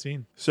him in that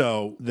scene.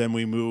 So then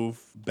we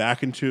move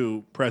back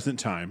into present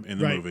time in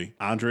the movie.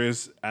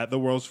 Andrea's at the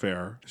World's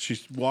Fair.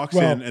 She walks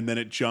in, and then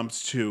it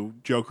jumps to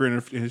Joker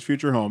in his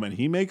future home, and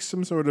he makes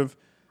some sort of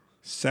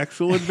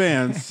sexual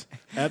advance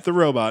at the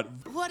robot.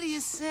 What do you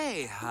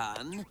say,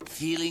 hon?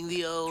 Feeling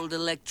the old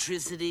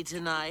electricity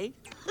tonight?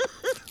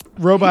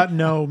 Robot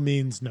no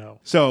means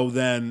no. So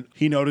then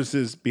he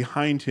notices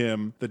behind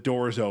him the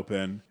doors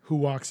open. Who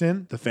walks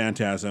in? The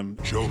Phantasm.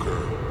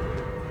 Joker,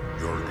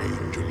 your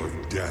angel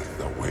of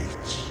death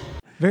awaits.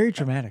 Very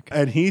dramatic.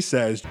 And he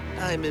says,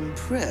 I'm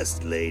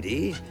impressed,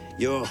 lady.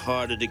 You're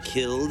harder to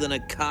kill than a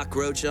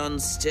cockroach on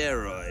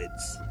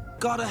steroids.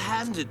 Gotta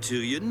hand it to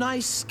you.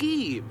 Nice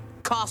scheme.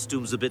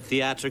 Costume's a bit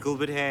theatrical,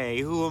 but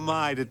hey, who am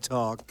I to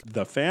talk?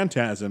 The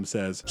Phantasm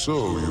says,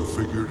 so you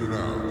figured it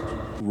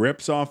out.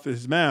 Rips off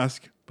his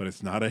mask, but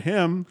it's not a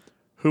him.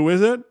 Who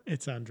is it?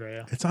 It's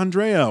Andrea. It's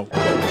Andrea.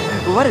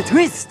 What a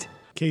twist!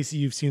 Casey,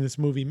 you've seen this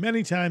movie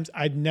many times.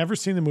 I'd never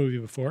seen the movie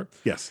before.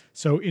 Yes.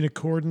 So in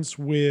accordance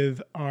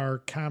with our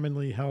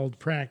commonly held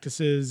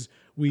practices,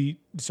 we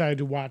decided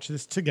to watch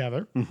this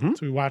together. So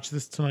we watched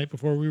this tonight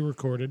before we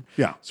recorded.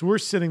 Yeah. So we're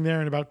sitting there,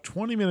 and about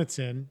 20 minutes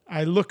in,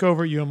 I look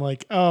over at you. I'm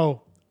like,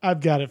 oh, I've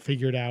got it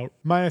figured out.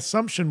 My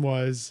assumption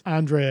was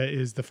Andrea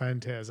is the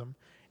Phantasm.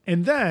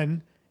 And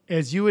then,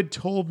 as you had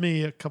told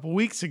me a couple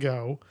weeks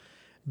ago,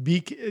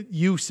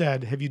 you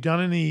said, have you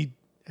done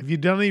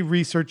any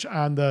research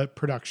on the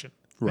production?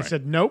 Right. I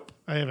said, nope,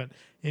 I haven't.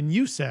 And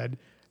you said,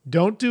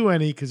 don't do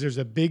any because there's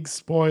a big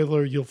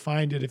spoiler. You'll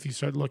find it if you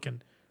start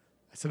looking.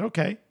 I said,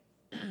 okay.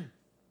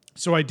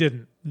 So I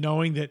didn't,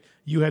 knowing that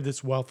you had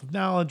this wealth of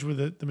knowledge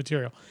with the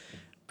material.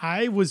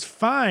 I was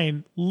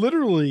fine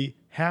literally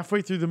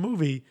halfway through the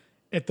movie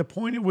at the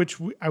point at which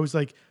I was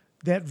like,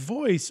 that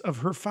voice of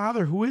her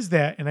father, who is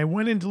that? And I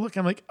went in to look.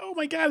 I'm like, oh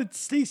my God, it's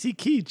Stacy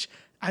Keach.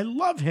 I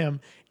love him.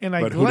 And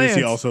I But glanced. who does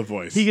he also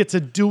voice? He gets a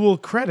dual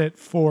credit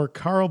for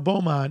Carl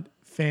Beaumont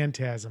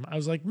Phantasm. I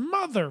was like,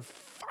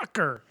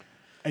 motherfucker.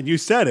 And you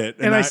said it.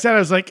 And I said, I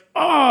was like,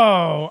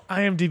 oh,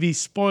 IMDb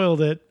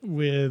spoiled it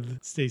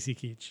with Stacy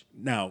Keach.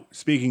 Now,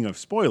 speaking of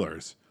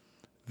spoilers,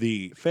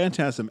 the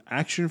Phantasm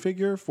action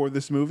figure for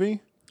this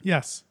movie.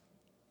 Yes.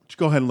 Just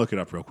go ahead and look it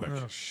up real quick.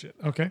 Oh, shit.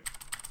 Okay.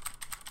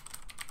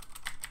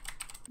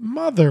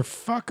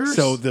 Motherfuckers.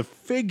 So the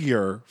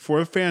figure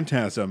for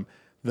Phantasm,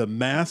 the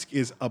mask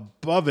is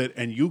above it,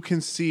 and you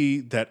can see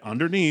that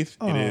underneath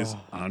it is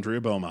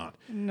Andrea Beaumont.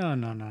 No.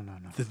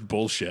 This is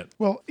bullshit.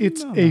 Well,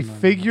 it's a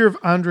figure of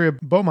Andrea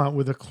Beaumont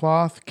with a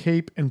cloth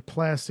cape and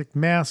plastic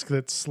mask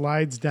that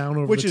slides down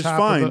over Which the is top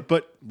fine, of the...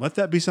 but let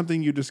that be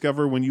something you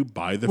discover when you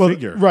buy the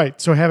figure. Right.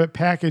 So have it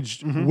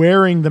packaged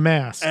wearing the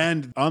mask.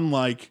 And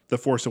unlike The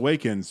Force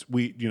Awakens,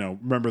 we,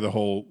 remember the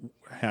whole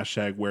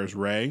hashtag where's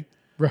Rey?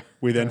 Right.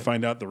 We then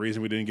find out the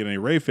reason we didn't get any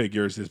Rey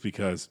figures is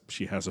because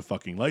she has a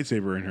fucking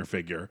lightsaber in her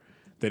figure.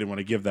 They didn't want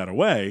to give that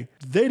away.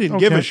 They didn't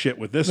give a shit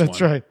with this one.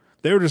 That's right.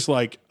 They were just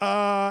like,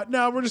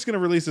 no, we're just going to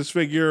release this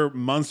figure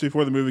months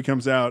before the movie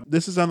comes out.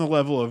 This is on the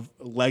level of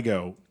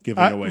Lego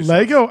giving away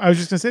Lego, stuff. I was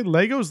just going to say,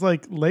 Lego's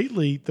like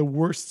lately the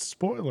worst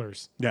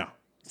spoilers. Yeah.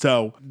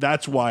 So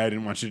that's why I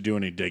didn't want you to do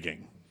any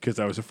digging, because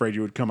I was afraid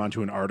you would come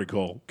onto an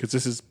article, because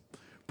this is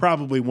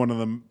probably one of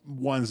the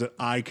ones that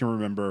I can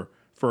remember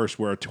first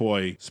where a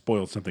toy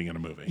spoiled something in a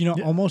movie.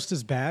 Almost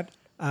as bad.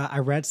 I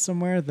read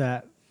somewhere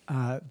that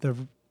the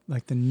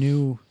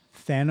new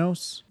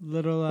Thanos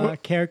little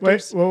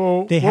characters.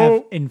 Whoa, they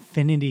have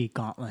infinity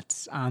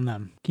gauntlets on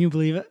them. Can you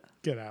believe it?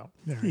 Get out.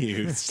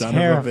 You son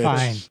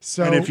terrifying. of a bitch.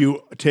 So, and if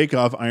you take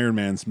off Iron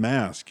Man's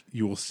mask,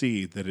 you will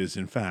see that it is,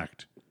 in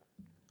fact,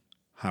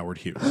 Howard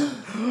Hughes.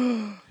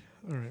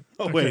 All right.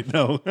 Oh, wait,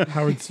 no.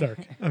 Howard Stark.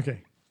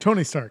 Okay.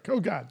 Tony Stark. Oh,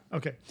 God.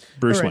 Okay.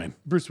 Bruce All right. Wayne.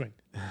 Bruce Wayne.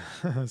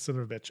 Son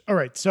of a bitch. All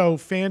right. So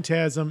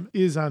Phantasm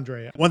is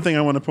Andrea. One thing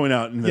I want to point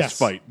out in this Yes.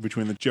 fight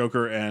between the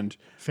Joker and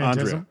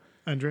Phantasm?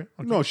 Andrea?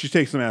 Okay. No, she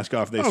takes the mask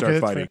off. They Okay, start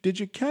that's fighting. fair. Did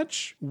you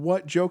catch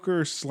what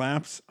Joker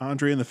slaps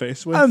Andrea in the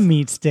face with? A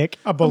meat stick.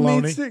 A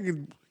bologna. meat stick?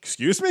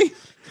 Excuse me?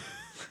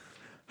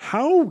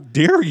 How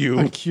dare you?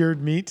 A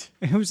cured meat.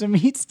 It was a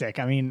meat stick.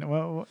 I mean,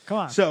 well, come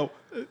on. So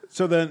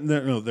then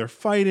they're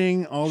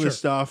fighting all Sure. this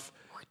stuff.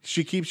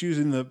 She keeps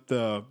using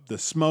the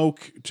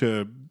smoke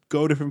to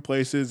go different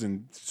places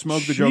and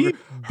smoke the She Joker.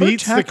 Her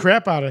beats the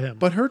crap out of him.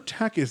 But her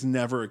tech is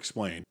never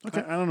explained.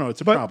 Okay, I don't know.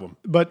 It's a But- problem.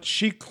 But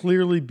she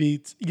clearly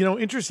beats,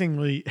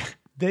 interestingly,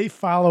 they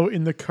follow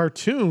in the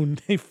cartoon,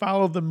 they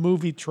follow the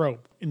movie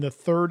trope in the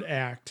third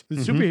act. The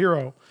Mm-hmm.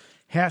 superhero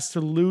has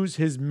to lose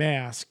his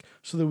mask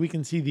so that we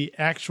can see the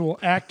actual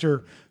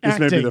actor This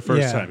acting. may be the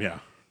first time, yeah.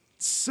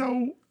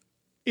 So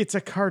it's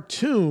a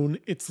cartoon.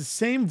 It's the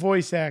same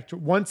voice actor.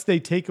 Once they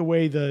take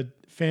away the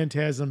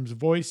Phantasm's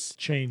voice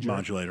changer.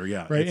 Modulator,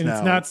 yeah. Right. It's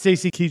not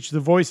Stacey Keach, the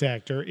voice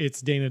actor.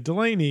 It's Dana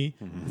Delaney,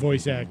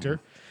 voice actor.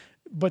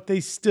 But they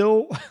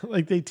still,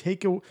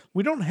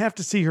 we don't have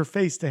to see her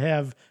face to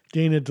have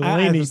Dana I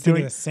Delaney was thinking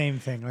doing the same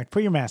thing. Like,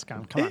 put your mask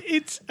on. Come on.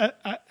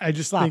 I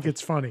just Stop think it.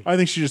 it's funny. I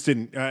think she just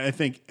didn't. I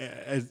think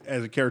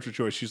as a character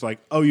choice, she's like,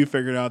 "Oh, you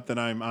figured out that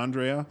I'm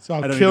Andrea, So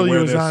I'll I don't kill need to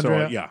you wear as this, so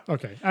Andrea. yeah,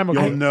 Okay, I'm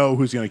okay. You'll know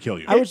who's going to kill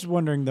you." I was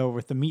wondering though,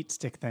 with the meat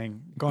stick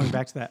thing, going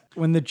back to that,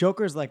 when the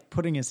Joker's like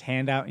putting his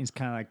hand out and he's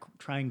kind of like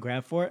trying to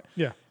grab for it.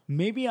 Yeah.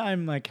 Maybe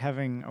I'm like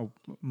having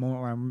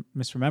I'm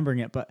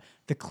misremembering it, but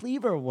the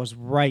cleaver was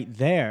right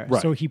there.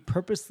 Right. So he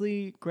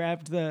purposely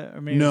grabbed the.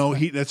 Or maybe No, it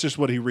was- that's just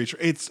what he reached.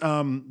 It's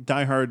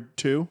Die Hard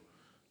 2,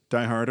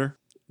 Die Harder.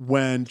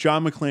 When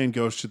John McClane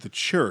goes to the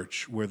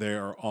church where they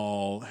are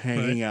all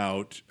hanging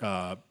out,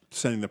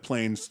 sending the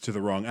planes to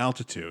the wrong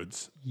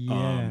altitudes.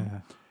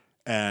 Yeah.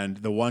 And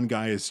the one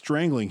guy is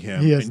strangling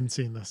him. He hasn't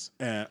seen this.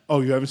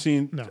 Oh, you haven't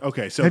seen? No.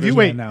 Okay, so have you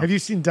there's- have you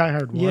seen Die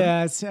Hard 1? Yeah,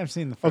 I've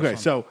seen the first Okay,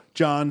 one. so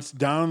John's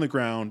down on the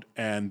ground,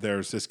 and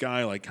there's this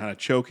guy like kind of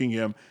choking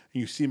him.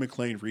 And you see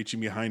McClane reaching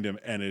behind him,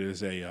 and it is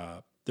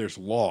there's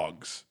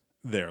logs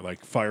there,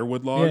 like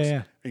firewood logs.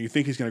 Yeah. And you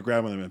think he's going to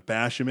grab one of them and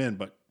bash him in,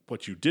 but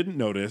what you didn't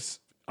notice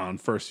on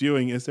first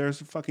viewing is there's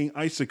a fucking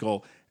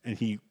icicle, and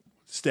he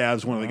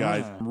stabs one of the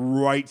guys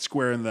right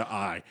square in the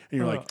eye, and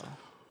you're like,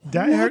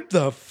 Die "What Hard-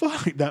 the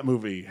fuck?" That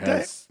movie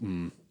has.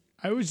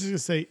 I was just gonna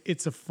say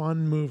it's a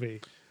fun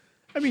movie.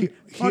 I mean,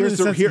 fun in here's the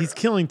the- sense here- he's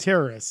killing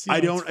terrorists. You I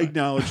know, don't it's fun.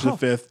 acknowledge the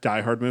fifth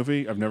Die Hard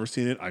movie. I've never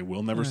seen it. I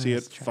will never see it.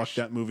 it's trash. Fuck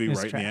that movie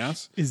It's right in the trash.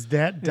 ass. Is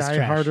that It's Die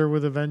trash. Harder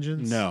with a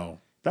Vengeance? No,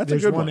 that's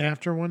There's a good one one.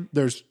 after one.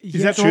 There's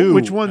Is that the one? two.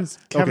 Which one's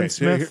Kevin okay,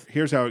 so Smith?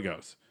 here's how it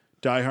goes: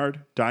 Die Hard,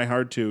 Die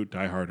Hard 2,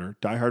 Die Harder,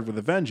 Die Hard with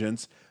a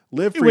Vengeance,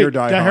 Live Free Wait, or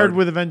Die Die Hard. Hard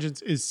with a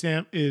Vengeance is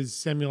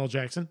Samuel L.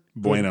 Jackson.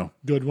 Bueno.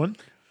 Good one.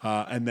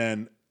 And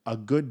then A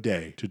Good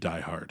Day to Die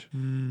Hard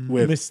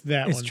with Missed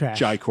that It's one. trash.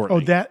 Jai Courtney. Oh,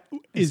 that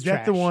is It's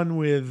that the trash. one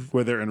with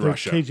Where they're in the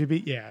Russia.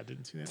 KGB? Yeah, I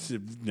didn't see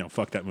that. No,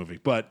 fuck that movie.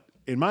 But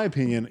in my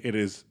opinion, it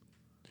is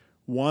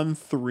 1,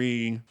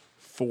 3,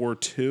 4,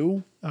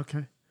 2.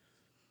 Okay,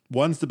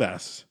 1's the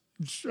best,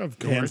 of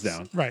course, hands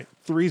down. Right.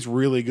 3's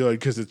really good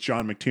because it's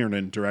John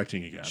McTiernan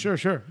directing again.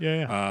 Sure.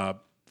 Yeah.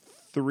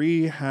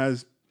 3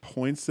 has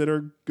points that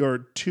are,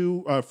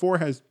 or 4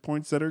 has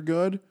points that are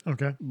good.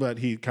 Okay. But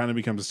he kind of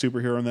becomes a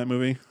superhero in that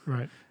movie.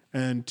 Right.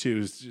 And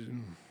 2's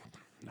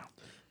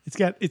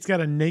It's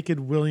got a naked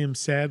William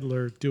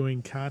Sadler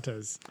doing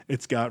katas.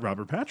 it's got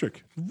Robert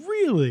Patrick.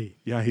 Really?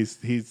 Yeah,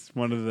 he's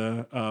one of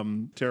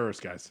the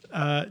terrorist guys.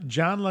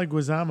 John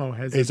Leguizamo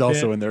has. He's a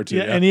also bit- in there too,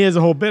 yeah. and he has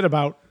a whole bit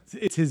about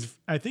it's his.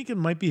 I think it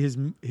might be his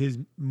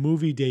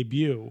movie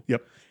debut.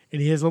 Yep.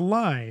 And he has a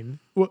line.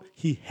 Well,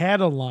 he had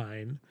a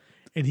line,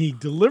 and he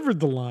delivered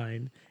the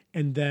line,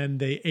 and then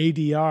they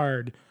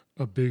ADR'd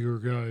a bigger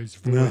guy's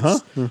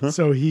voice.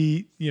 So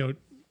he,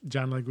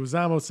 John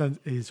Leguizamo sends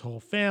his whole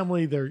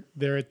family.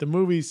 They're at the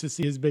movies to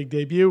see his big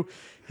debut.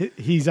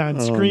 He's on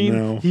screen.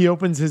 no. He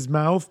opens his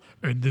mouth,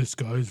 and this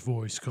guy's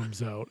voice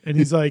comes out, and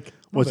he's like,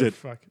 Was it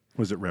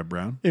Reb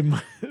Brown?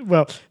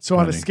 So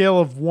on a Funny. scale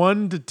of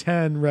 1 to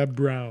 10 Reb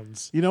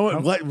Browns. You know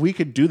what? We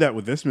could do that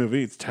with this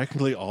movie. It's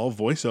technically all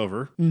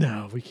voiceover.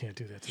 No, we can't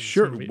do that to this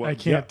Sure, movie. well, I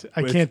can't. yeah, I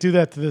it's- can't do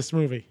that to this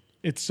movie.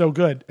 It's so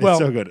good. It's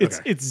so good. Okay.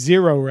 It's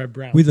 0 Reb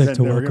Browns. We'd like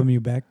to There we welcome go.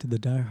 you back to the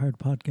Die Hard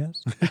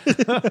podcast.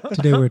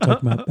 Today we're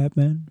talking about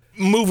Batman.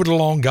 Move it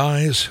along,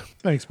 guys.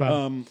 Thanks,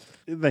 Bob.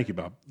 Thank you,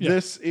 Bob. Yeah.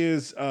 This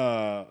is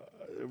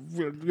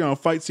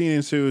fight scene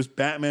ensues.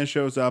 Batman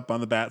shows up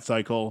on the bat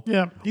cycle.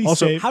 Yeah, he's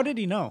Also, saved. How did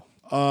he know?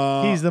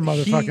 He's the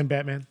motherfucking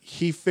Batman.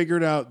 He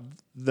figured out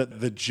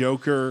that the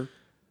Joker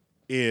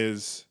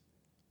is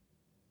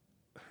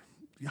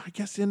I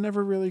guess they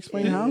never really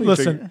explain how.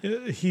 Listen,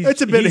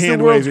 it's a bit he's the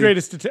hand world's wavy.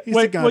 greatest detective.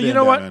 Well, you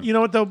know Batman. what? You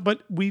know what though?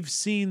 But we've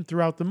seen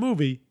throughout the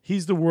movie,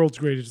 he's the world's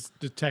greatest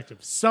detective.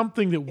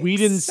 Something that we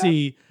didn't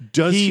see.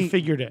 He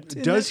figured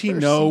it. Does he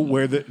know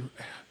where the?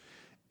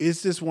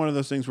 Is this one of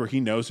those things where he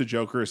knows the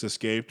Joker has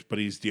escaped, but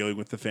he's dealing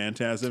with the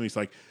Phantasm? He's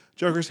like,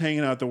 Joker's hanging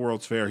out at the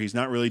World's Fair. He's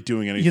not really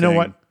doing anything. You know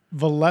what?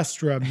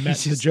 Valestra met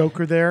the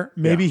Joker there.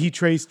 Maybe he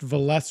traced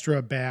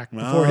Valestra back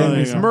before he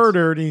was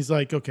murdered. And he's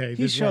like, okay,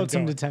 he this showed is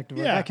some detective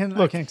work. Yeah, I can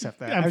accept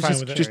that. I'm I was fine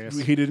just with curious.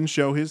 He didn't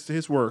show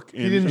his work.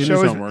 He didn't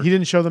show his homework. He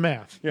didn't show the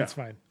math. Yeah. That's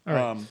fine. All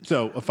right.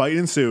 So a fight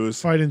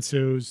ensues.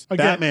 Again,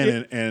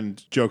 Batman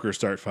and Joker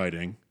start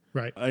fighting.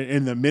 Right.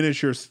 In the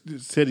miniature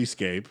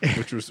cityscape,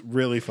 which was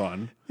really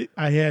fun.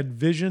 I had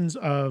visions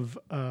of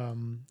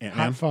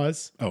Hot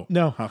Fuzz. Oh,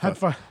 no, Hot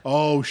Fuzz.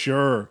 Oh,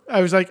 sure.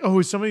 I was like, oh,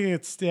 is somebody going to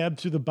get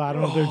stabbed through the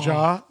bottom of their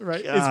jaw?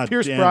 Right? God Is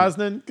Pierce damn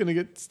Brosnan going to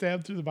get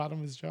stabbed through the bottom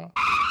of his jaw?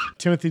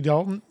 Timothy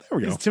Dalton. There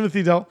we go. Is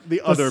Timothy Dalton The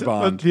other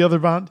Bond. The other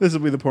Bond. This will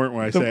be the point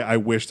where I say I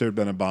wish there had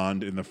been a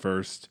Bond in the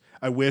first.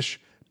 I wish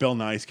Bill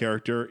Nye's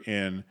character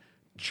in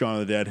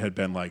Shaun of the Dead had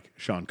been like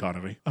Sean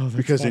Connery. Oh, that's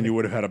because then funny. you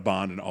would have had a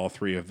Bond in all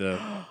three of the.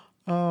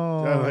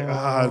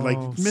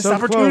 Missed so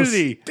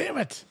opportunity. Close. Damn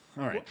it.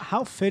 All right.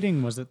 How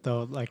fitting was it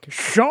though? Like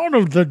Shaun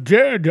of the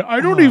Dead. I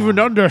don't even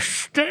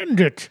understand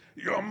it.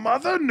 Your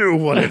mother knew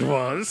what it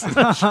was.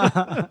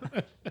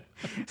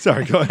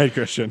 Sorry, go ahead,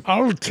 Christian.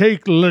 I'll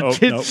take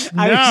Letits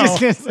now. I was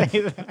just gonna say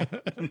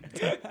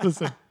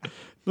that.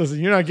 Listen.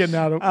 You're not getting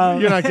out.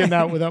 You're not getting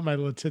out without my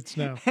Letits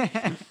now.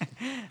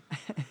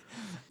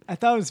 I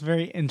thought it was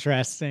very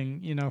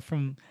interesting,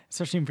 from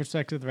especially in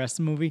perspective of the rest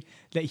of the movie,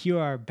 that here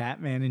are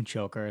Batman and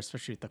Joker,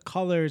 especially with the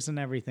colors and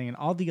everything, and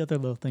all the other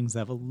little things that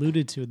have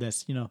alluded to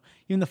this.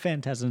 Even the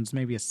Phantasms,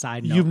 maybe a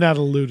side note. You've not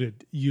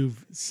alluded.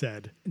 You've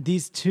said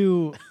These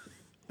two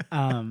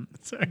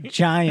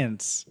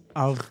giants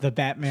of the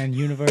Batman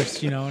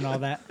universe, and all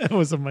that. That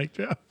was a mic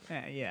drop.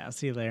 Yeah, I'll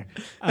see you later.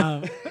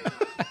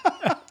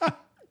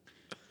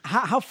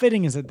 How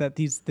fitting is it that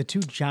the two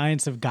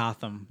giants of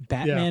Gotham,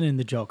 Batman and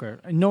the Joker,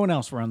 and no one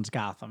else runs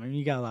Gotham. I mean,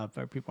 you got a lot of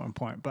other people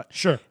important, but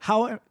sure.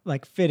 How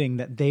fitting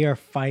that they are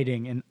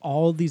fighting in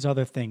all these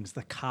other things,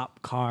 the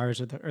cop cars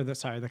or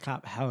the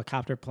cop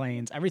helicopter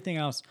planes, everything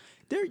else.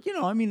 They're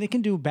they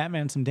can do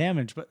Batman some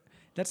damage, but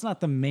that's not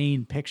the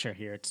main picture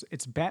here.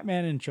 It's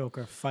Batman and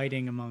Joker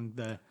fighting among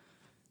the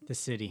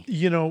city.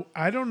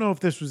 I don't know if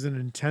this was an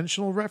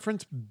intentional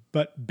reference,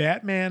 but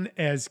Batman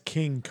as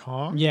King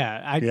Kong.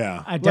 Yeah, I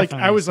definitely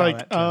I was saw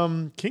like,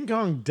 that King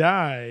Kong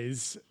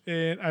dies,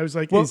 and I was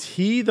like, Well, is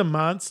he the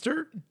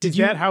monster? did Is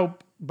you- that how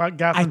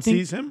Gotham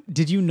sees him?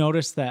 Did you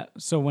notice that?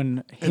 So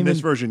when him In this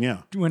and- version,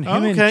 yeah. when Oh,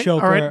 him okay. and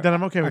Joker All right, then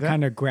I'm okay with are that.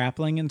 kind of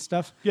grappling and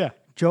stuff. Yeah.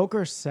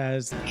 Joker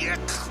says, You're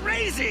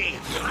crazy!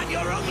 I'm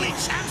your only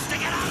chance to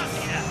get out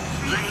of here!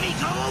 Let me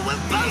go or we'll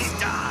both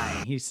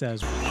die! he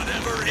says,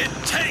 Whatever it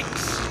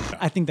takes!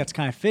 I think that's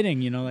kind of fitting,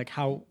 like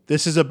how.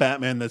 This is a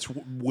Batman that's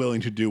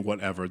willing to do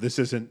whatever. This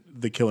isn't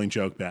the Killing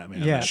Joke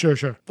Batman. Yeah. Sure.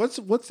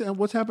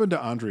 What's happened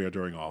to Andrea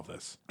during all of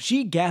this?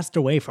 She gassed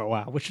away for a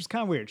while, which was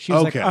kind of weird. She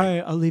was like, Okay. all right,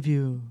 I'll leave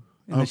you.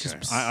 And then Okay,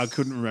 she's I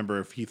couldn't remember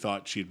if he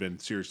thought she'd been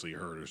seriously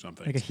hurt or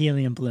something. like a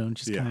helium balloon.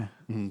 Just Yeah.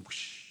 kind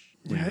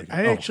of.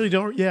 I actually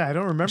don't. Yeah, I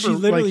don't remember. She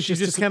literally she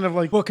just kind of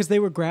like. Well, because they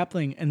were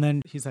grappling, and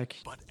then he's like,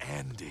 But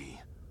Andy,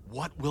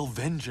 what will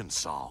vengeance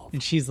solve?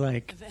 and she's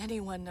like, If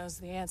anyone knows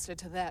the answer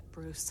to that,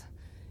 Bruce,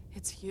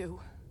 it's you.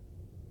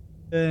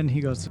 and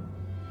he goes,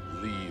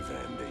 Leave,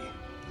 Andy.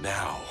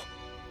 Now.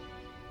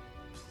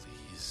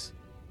 Please.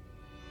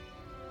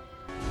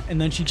 and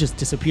then she just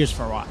disappears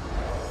for a while.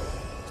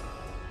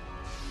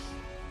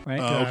 Right?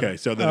 Okay,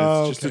 so then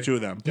it's just the two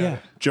of them. Yeah.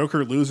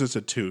 Joker loses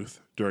a tooth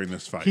during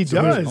this fight. He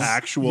so does. There's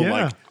actual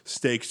Yeah.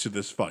 stakes to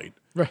this fight.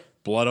 Right.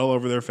 Blood all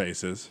over their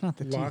faces. Not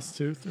the Lost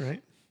tooth,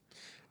 right?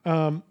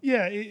 How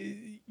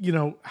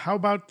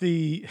about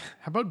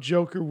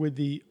Joker with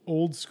the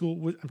old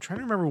school? I'm trying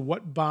to remember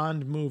what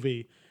Bond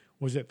movie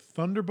was it.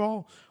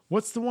 Thunderball?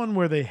 What's the one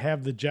where they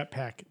have the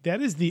jetpack?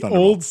 That is the Thunderball.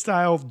 old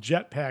style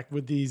jetpack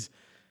with these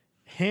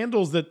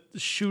handles that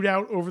shoot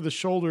out over the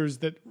shoulders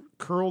that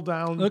curl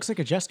down. It looks like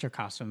a Jester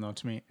costume, though,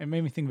 to me. It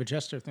made me think of a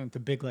Jester thing with the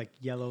big,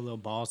 yellow little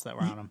balls that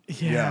were on him.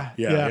 Yeah.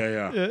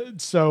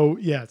 So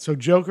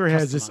Joker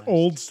has this Customized.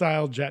 old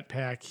style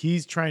jetpack.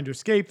 He's trying to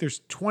escape.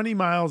 There's 20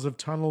 miles of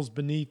tunnels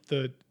beneath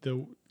the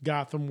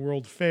Gotham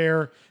World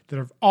Fair that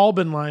have all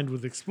been lined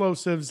with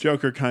explosives.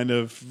 Joker kind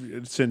of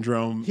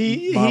syndrome.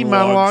 He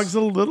monologues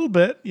a little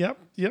bit. Yep,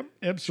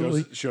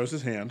 absolutely. Shows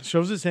his hand.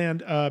 Shows his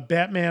hand.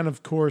 Batman,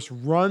 of course,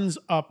 runs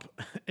up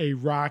a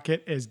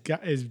rocket as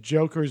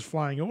Joker is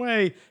flying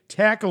away,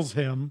 tackles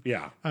him.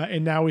 Yeah.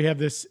 And now we have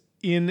this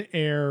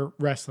in-air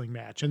wrestling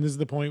match. And this is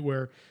the point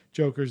where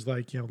Joker's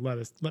like,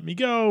 let me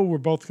go. We're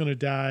both going to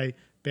die.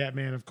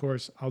 Batman, of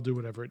course, I'll do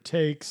whatever it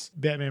takes.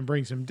 Batman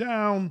brings him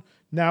down.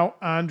 Now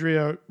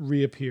Andrea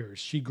reappears.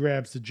 She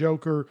grabs the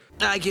Joker.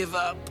 I give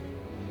up.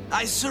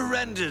 I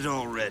surrendered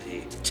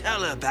already.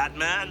 Tell her,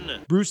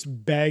 Batman. Bruce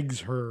begs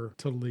her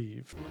to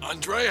leave.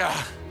 Andrea,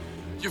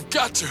 you've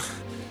got to.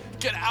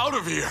 Get out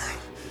of here!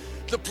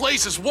 The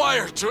place is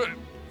wired to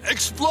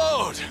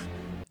explode!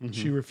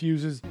 She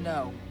refuses.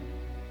 No.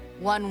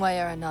 One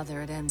way or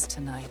another, it ends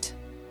tonight.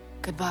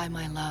 Goodbye,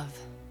 my love.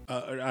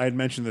 I had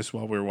mentioned this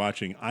while we were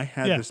watching. I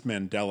had this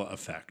Mandela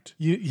effect.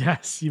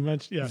 Yes, you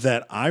mentioned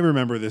that. I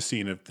remember this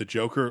scene of the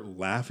Joker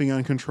laughing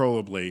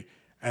uncontrollably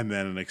and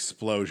then an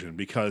explosion,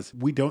 because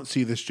we don't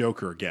see this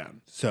Joker again.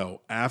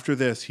 So after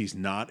this, he's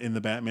not in the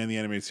Batman the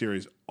Animated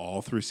Series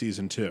all through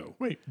season 2.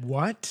 Wait,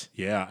 what?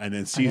 Yeah, and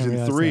then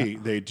season 3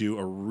 they do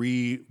a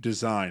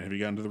redesign. Have you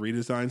gotten to the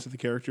redesigns of the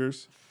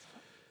characters?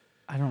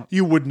 I don't.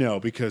 You would know,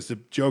 because the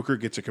Joker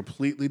gets a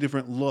completely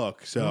different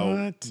look.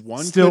 So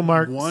What? Still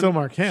Mark Hamill. Still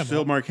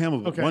Mark Hamill.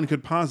 But Okay. one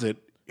could posit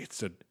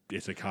it's a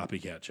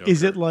copycat Joker.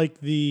 Is it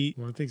like the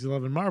one of the things I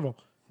love in Marvel,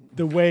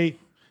 the way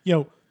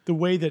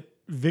that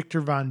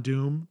Victor Von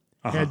Doom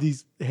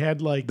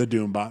had like the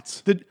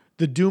Doombots,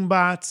 the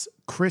Doombots,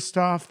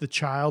 Christoph, the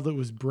child that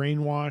was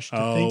brainwashed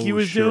to think he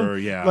was sure,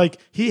 Doom. yeah. Like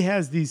he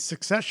has these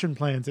succession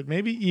plans that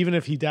maybe even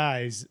if he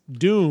dies,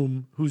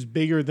 Doom, who's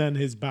bigger than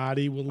his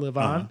body, will live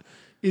on.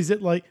 Is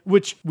it like,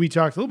 which we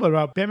talked a little bit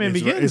about, Batman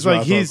Begins? It's Like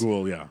Ra's he's al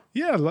Ghul,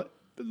 yeah,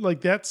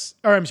 like that's.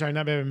 Or I'm sorry,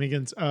 not Batman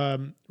Begins.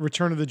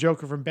 Return of the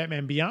Joker from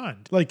Batman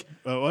Beyond. Like,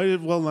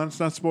 well, let's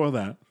not spoil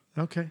that.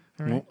 Okay,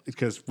 all right.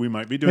 Because we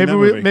might be doing that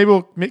movie. Maybe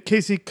we'll make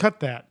Casey cut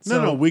that.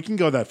 No, we can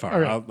go that far.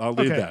 All right. I'll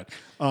leave Okay.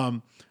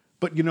 that.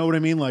 But you know what I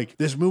mean? Like,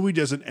 this movie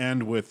doesn't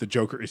end with the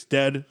Joker is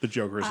dead, the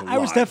Joker is alive. I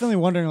was definitely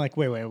wondering, like,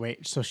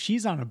 wait. So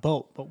she's on a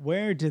boat, but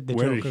where did the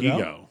Where Joker did he go?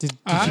 go? Did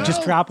she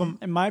just drop him?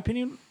 In my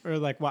opinion, or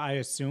like what I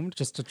assumed,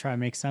 just to try and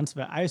make sense of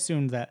it, I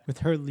assumed that with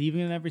her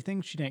leaving and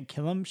everything, she didn't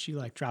kill him. She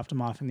like dropped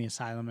him off in the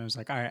asylum and was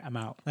like, all right, I'm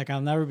out. Like,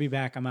 I'll never be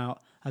back. I'm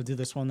out. I'll do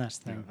this one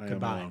last thing.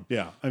 Goodbye.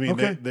 Yeah, I mean,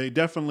 Okay. they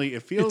definitely,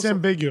 it feels... It's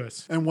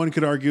ambiguous. And one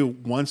could argue,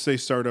 once they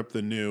start up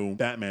the new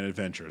Batman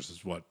Adventures,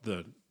 is what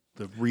the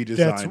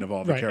redesign of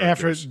all the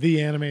characters. After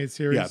the animated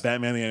series. Yeah,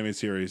 Batman the Animated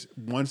Series.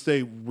 Once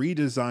they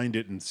redesigned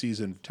it in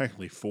season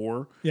technically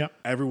 4,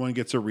 everyone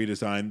gets a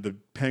redesign. The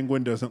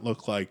Penguin doesn't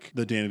look like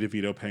the Danny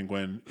DeVito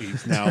Penguin.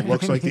 He's now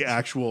looks like the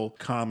actual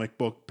comic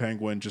book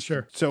Penguin.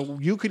 So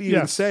you could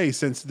even say,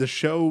 since the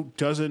show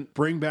doesn't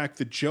bring back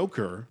the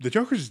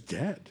Joker's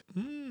dead.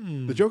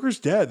 The Joker's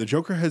dead. The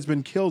Joker has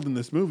been killed in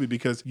this movie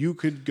because you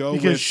could go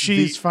because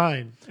she's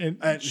fine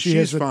and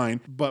she's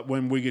fine. But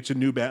when we get to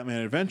New Batman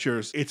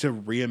Adventures, it's a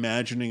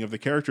reimagining of the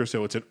character,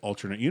 so it's an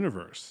alternate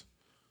universe.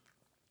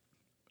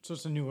 So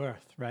it's a new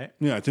Earth, right?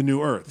 Yeah, it's a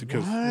new Earth.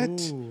 Because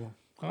Ooh.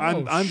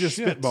 I'm just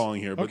spitballing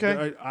here. But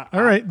okay.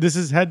 All right. This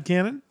is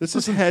headcanon. This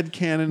is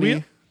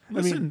headcanon-y.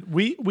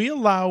 We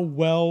allow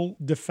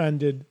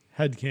well-defended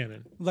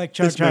headcanon. Like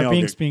Jar Jar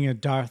Binks being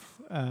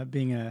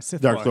a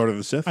Sith Dark Lord of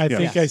the Sith. I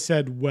think I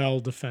said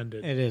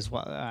well-defended. It is.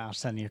 Well, I'll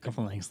send you a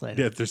couple links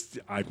later.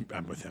 Yeah,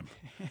 I'm with him.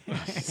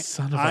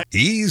 Son of a...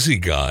 Easy,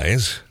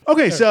 guys.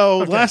 Okay, so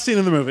last scene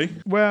in the movie.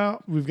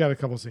 Well, we've got a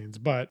couple scenes,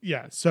 but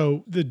yeah.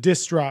 So the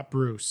distraught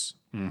Bruce.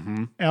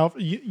 Mm-hmm.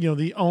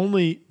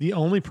 The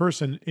only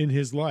person in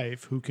his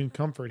life who can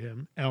comfort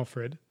him,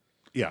 Alfred.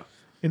 Yeah.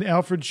 And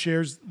Alfred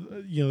shares,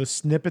 the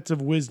snippets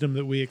of wisdom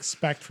that we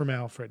expect from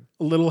Alfred.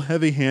 A little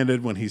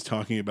heavy-handed when he's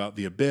talking about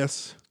the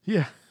abyss.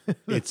 Yeah.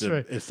 It's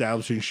an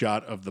establishing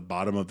shot of the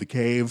bottom of the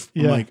cave.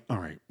 Yeah. I'm like, all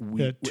right.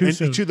 Too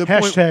soon. To the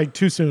Hashtag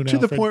too soon, To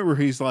the Alfred. point where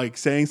he's like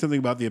saying something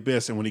about the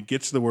abyss, and when he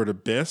gets to the word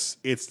abyss,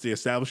 it's the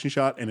establishing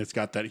shot, and it's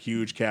got that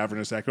huge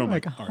cavernous echo. I'm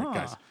like, all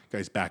right,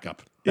 guys, back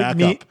up.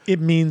 Back up.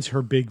 It means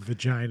her big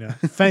vagina.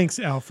 Thanks,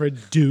 Alfred.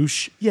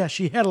 Douche. Yeah,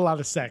 she had a lot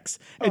of sex.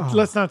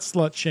 Let's not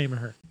slut shame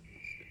her.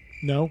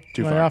 No?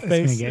 Too Am I far. off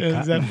base? It's gonna get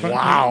Is that fun?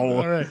 Wow.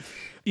 All right.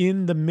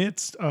 In the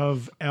midst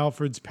of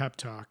Alfred's pep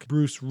talk,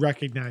 Bruce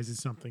recognizes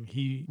something.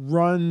 He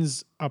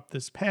runs up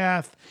this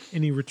path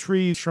and he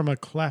retrieves from a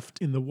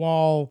cleft in the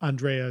wall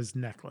Andrea's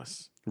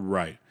necklace.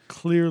 Right.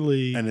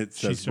 Clearly, and it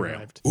says she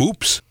survived.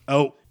 Oops.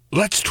 Oh.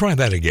 Let's try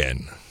that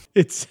again.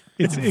 It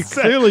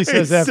clearly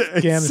says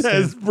Afghanistan. It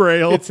says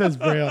Braille. It says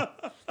Braille.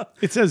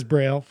 It says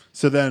Braille.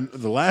 So then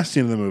the last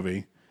scene of the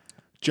movie,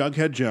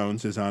 Jughead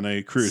Jones is on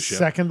a cruise ship.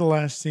 Second to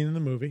last scene in the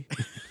movie.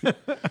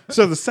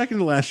 So the second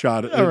to last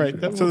shot. All right.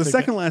 So the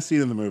second last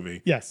scene in the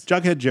movie. Yes.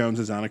 Jughead Jones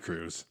is on a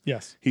cruise.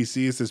 Yes. He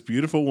sees this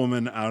beautiful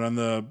woman out on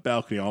the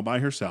balcony all by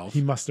herself.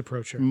 He must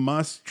approach her.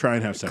 Must try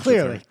and have sex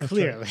Clearly. with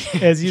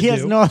her. As you he do.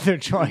 has no other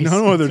choice.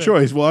 No other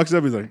choice. Walks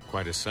up. He's like,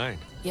 Quite a sight.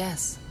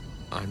 Yes,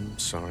 I'm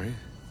sorry.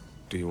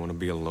 Do you want to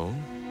be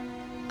alone?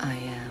 I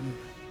am.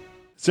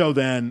 So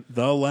then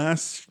the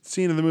last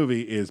scene of the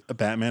movie is a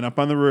Batman up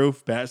on the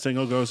roof. Bat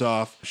signal goes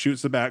off.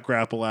 Shoots the bat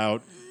grapple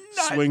out.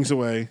 Swings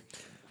away.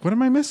 What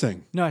am I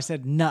missing? No, I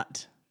said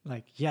nut.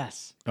 Like,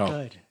 yes. Oh.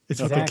 Good. It's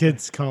what the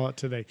kids call it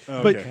today.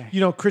 Okay.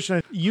 But,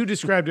 Christian, you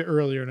described it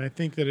earlier, and I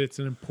think that it's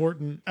an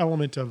important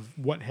element of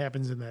what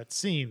happens in that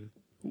scene.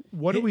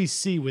 What do we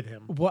see with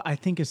him? What I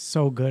think is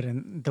so good,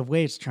 and the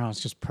way it's drawn is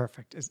just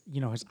perfect, is,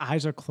 his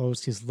eyes are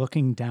closed. He's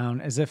looking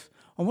down as if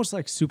almost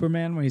like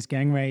Superman when he's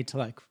getting ready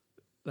to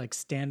like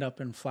stand up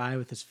and fly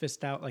with his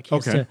fist out. Like he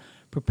has to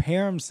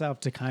prepare himself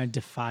to kind of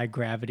defy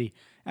gravity.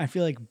 And I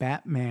feel like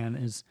Batman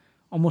is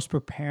almost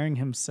preparing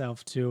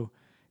himself to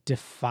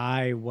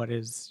defy what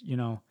is,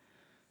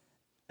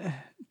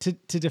 to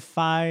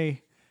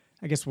defy,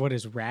 I guess, what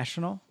is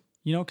rational,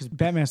 because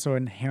Batman is so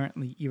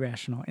inherently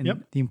irrational.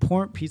 And the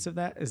important piece of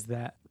that is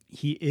that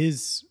he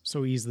is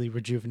so easily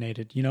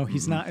rejuvenated.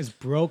 He's not as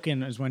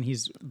broken as when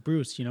he's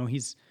Bruce.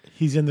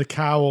 He's in the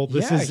cowl.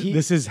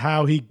 This is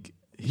how he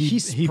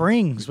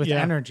springs with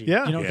energy.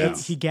 Yeah.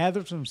 He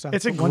gathers himself.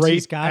 It's a Once great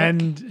he's got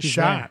end he's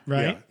shot,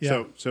 there. right?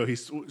 Yeah. So he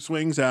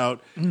swings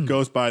out,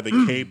 goes by,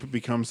 the cape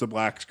becomes the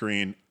black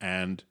screen,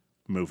 and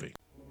movie.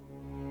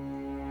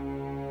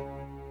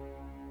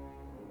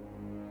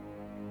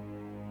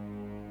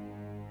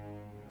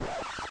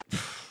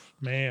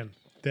 Man,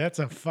 that's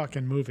a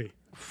fucking movie.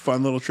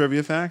 Fun little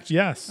trivia fact.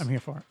 Yes. I'm here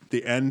for it.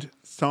 The end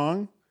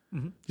song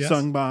Yes.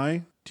 sung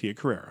by Tia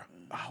Carrera.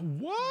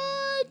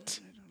 What?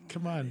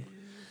 Come on.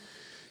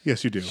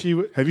 Yes, you do.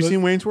 Have you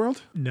seen Wayne's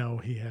World? No,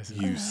 he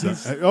hasn't. You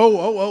suck.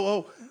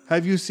 Oh.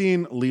 Have you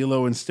seen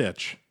Lilo and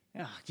Stitch?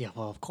 Yeah,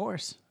 well, of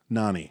course.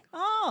 Nani.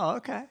 Oh,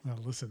 okay. Well,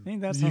 listen, I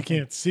think that's you something.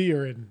 can't see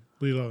her in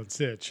Lilo and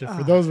Stitch.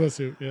 For those of us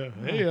who,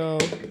 hey-o.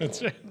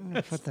 That's right.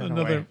 Put that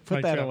away.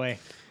 Put that away.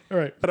 All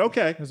right. But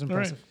okay. That was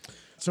impressive. All right.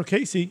 So,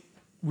 Casey,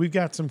 we've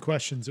got some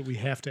questions that we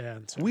have to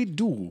answer. We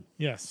do.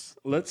 Yes.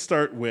 Let's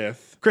start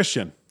with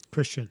Christian.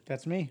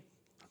 That's me.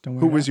 Don't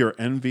worry. Who was your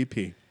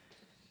MVP?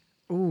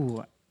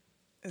 Ooh.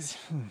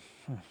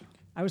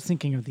 I was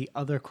thinking of the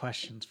other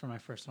questions for my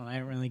first one. I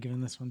haven't really given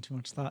this one too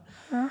much thought.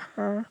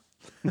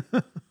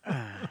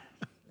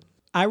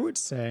 I would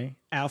say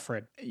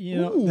Alfred.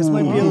 This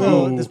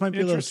might be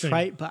a little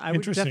trite, but I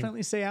would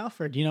definitely say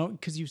Alfred.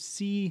 Because you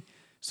see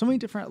so many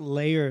different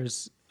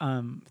layers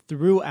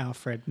through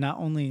Alfred. Not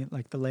only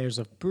like the layers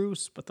of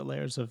Bruce, but the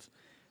layers of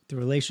the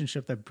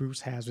relationship that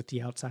Bruce has with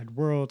the outside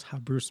world. How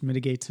Bruce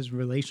mitigates his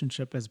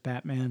relationship as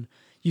Batman.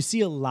 You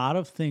see a lot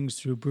of things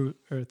through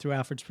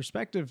Alfred's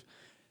perspective,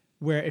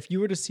 where if you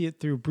were to see it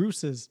through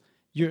Bruce's,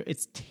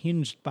 it's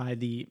tinged by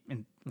the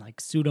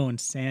pseudo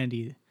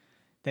insanity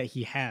that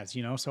he has,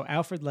 So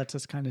Alfred lets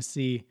us kind of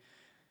see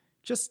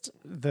just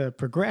the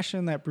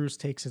progression that Bruce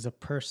takes as a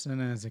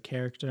person and as a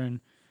character. And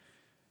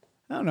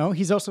I don't know,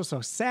 he's also so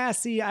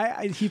sassy.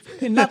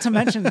 And not to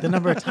mention the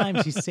number of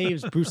times he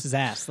saves Bruce's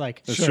ass.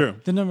 That's true.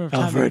 The number of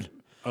Alfred. times.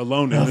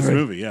 Alone in this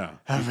movie, yeah.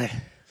 Alfred,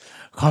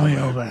 call me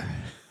over.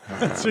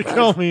 She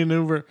called me an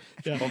Uber.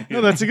 Yeah. No,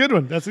 that's a good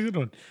one. That's a good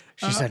one.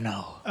 She said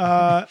no.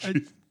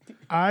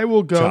 I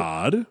will go.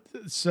 Todd.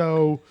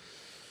 So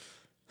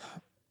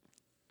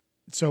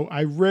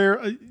I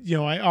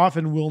I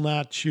often will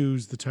not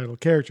choose the title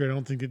character. I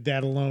don't think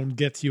that alone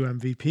gets you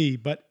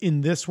MVP. But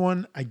in this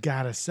one, I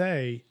gotta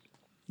say,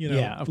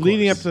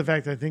 leading up to the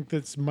fact that I think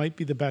this might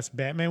be the best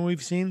Batman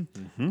we've seen,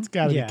 it's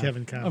got to be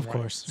Kevin Conroy. Of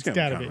course, it's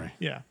got to be.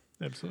 Yeah,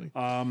 absolutely.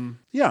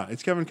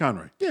 It's Kevin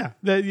Conroy. Yeah.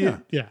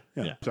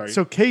 Sorry.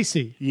 So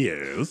Casey,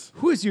 Yes.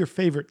 who is your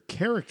favorite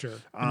character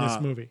in this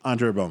movie?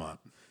 Andrea Beaumont.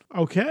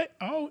 Okay.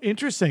 Oh,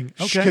 interesting.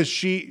 Okay. Because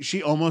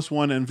she almost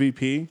won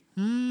MVP.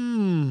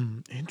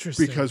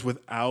 Interesting. Because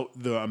without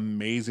the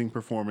amazing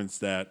performance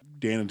that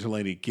Dana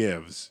Delaney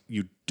gives,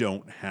 you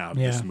don't have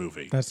this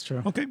movie. That's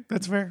true. Okay,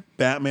 that's fair.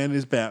 Batman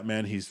is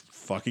Batman. He's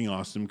fucking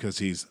awesome because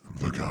he's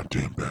The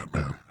goddamn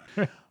Batman.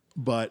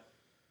 But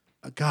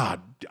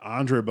God,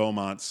 Andrea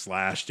Beaumont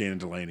 / Dana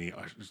Delaney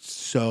are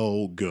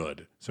so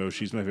good. So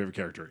she's my favorite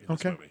character in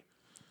this movie.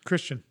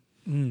 Christian.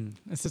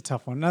 It's a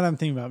tough one. Now that I'm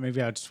thinking about it,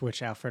 maybe I'd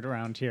switch Alfred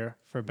around here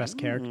for best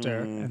character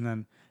and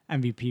then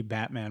MVP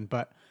Batman.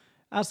 But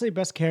I'll say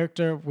best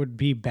character would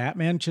be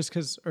Batman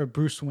or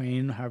Bruce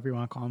Wayne, however you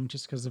want to call him,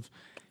 just because of,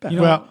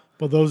 Well,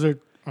 those are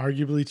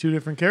arguably two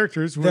different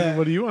characters.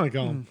 What do you want to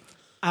call him?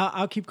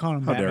 I'll keep calling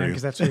him How Batman dare you.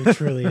 because that's what he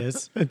truly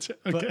is. Okay.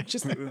 But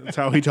just That's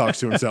how he talks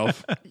to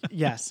himself.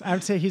 yes, I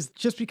would say he's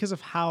just because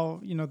of how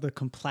the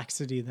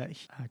complexity that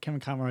Kevin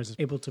Conroy is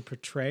able to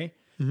portray.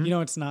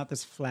 It's not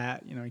this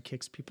flat. He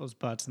kicks people's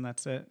butts and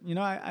that's it.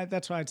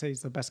 That's why I'd say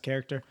he's the best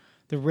character.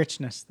 The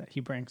richness that he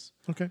brings.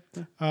 Okay.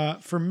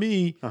 For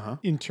me,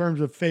 in terms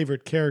of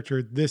favorite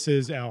character, this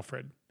is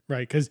Alfred,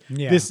 right? Because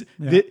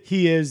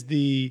he is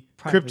the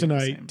Probably the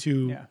kryptonite same.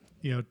 to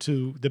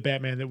to the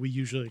Batman that we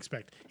usually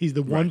expect. He's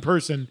the one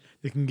person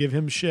that can give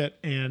him shit,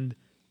 and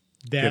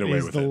that Get away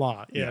is with the it.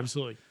 law. Yeah, Yeah.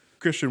 absolutely.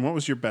 Christian, what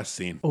was your best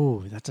scene?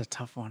 Oh, that's a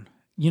tough one.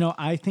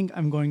 I think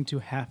I'm going to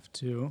have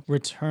to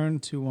return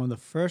to one of the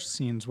first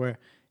scenes where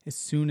as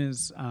soon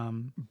as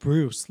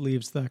Bruce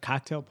leaves the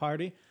cocktail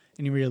party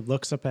and he really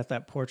looks up at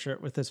that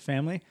portrait with his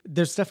family.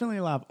 There's definitely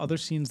a lot of other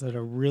scenes that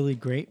are really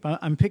great, but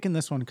I'm picking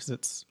this one because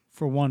it's,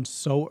 for one,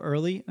 so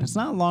early. And it's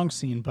not a long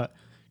scene, but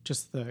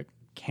just the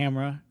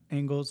camera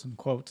angles and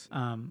quotes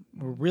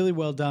were really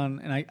well done.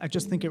 And I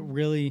just think it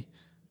really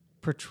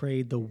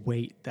portrayed the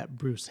weight that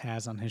Bruce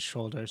has on his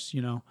shoulders,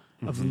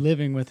 of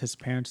living with his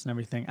parents and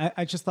everything.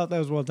 I just thought that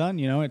was well done.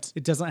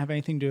 It doesn't have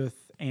anything to do with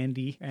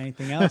Andy or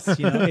anything else.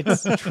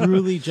 It's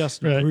truly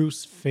just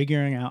Bruce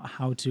figuring out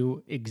how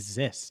to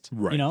exist.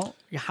 Right.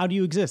 How do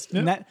you exist?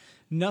 And that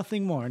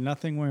nothing more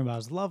about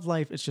his love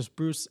life. It's just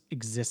Bruce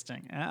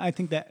existing. And I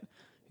think that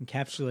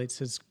encapsulates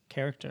his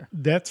character.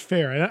 That's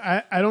fair.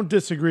 And I don't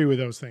disagree with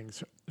those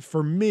things.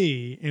 For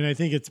me, and I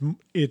think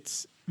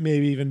it's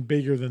maybe even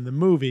bigger than the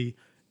movie,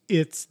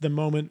 it's the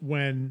moment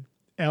when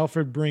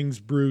Alfred brings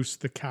Bruce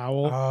the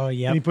cowl. Oh,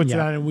 yeah. And he puts it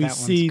on, and we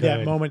see that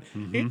good. moment.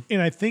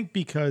 And I think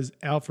because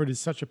Alfred is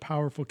such a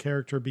powerful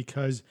character,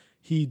 because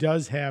he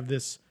does have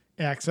this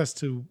access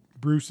to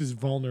Bruce's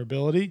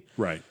vulnerability.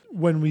 Right.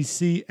 When we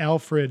see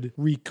Alfred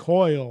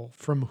recoil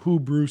from who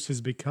Bruce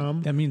has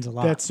become, That means a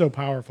lot. That's so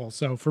powerful.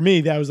 So for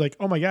me, that was like,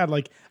 oh my God,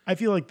 like I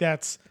feel like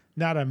that's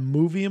not a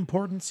movie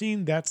important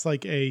scene. That's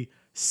like a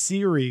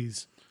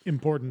series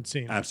important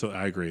scene.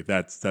 Absolutely. I agree.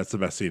 That's the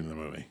best scene in the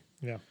movie.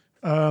 Yeah.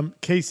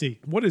 Casey,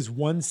 what is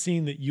one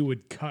scene that you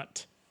would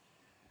cut?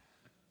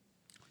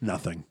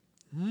 Nothing.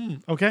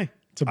 Okay.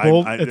 It's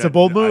a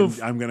bold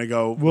move. I'm going to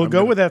go. We'll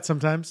go with that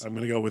sometimes. I'm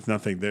going to go with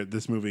nothing.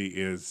 This movie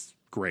is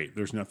great.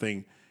 There's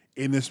nothing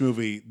in this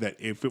movie that,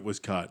 if it was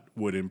cut,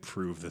 would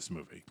improve this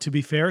movie. To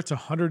be fair, it's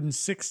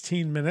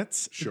 116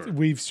 minutes. Sure.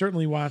 We've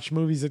certainly watched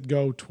movies that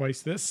go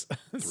twice this.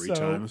 Three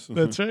times.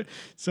 That's right.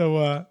 So,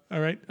 all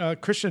right.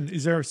 Christian,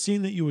 is there a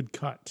scene that you would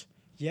cut?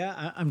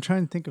 Yeah, I'm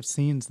trying to think of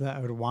scenes that I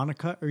would want to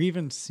cut, or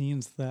even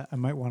scenes that I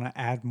might want to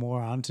add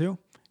more onto.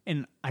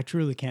 And I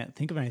truly can't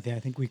think of anything. I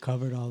think we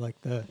covered all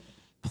like the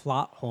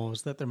plot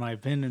holes that there might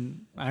have been,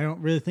 and I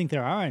don't really think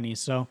there are any.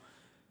 So,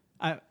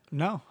 I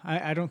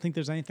don't think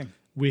there's anything.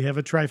 We have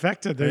a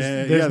trifecta.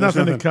 There's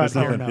nothing to cut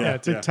here. Nothing. Yeah,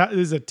 this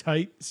is a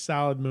tight,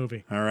 solid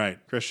movie. All right,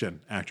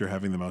 Christian, actor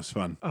having the most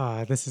fun.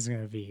 This is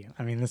going to be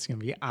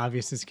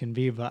obvious as can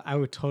be, but I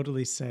would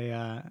totally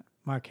say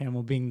Mark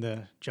Hamill being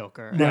the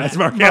Joker. Yeah, it's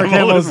Mark Hamill.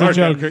 Hamill's the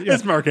Joker. Yeah.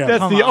 It's Mark Hamill.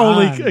 That's the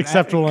only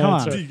acceptable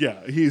answer.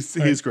 Yeah,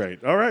 he's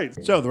great. All right.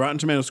 So the Rotten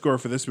Tomato score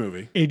for this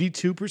movie,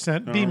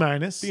 82%, B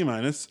minus. B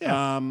minus.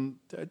 Yeah.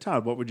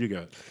 Todd, what would you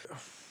go?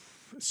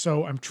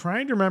 So I'm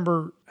trying to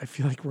remember. I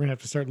feel like we're going to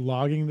have to start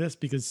logging this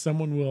because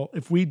someone will.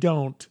 If we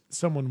don't,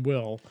 someone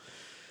will.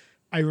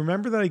 I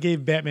remember that I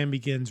gave Batman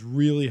Begins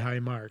really high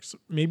marks,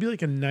 maybe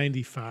like a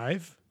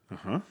 95.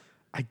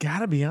 I got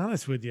to be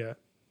honest with you.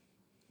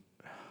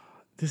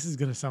 This is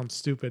going to sound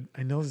stupid.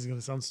 I know this is going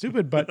to sound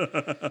stupid,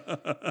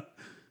 but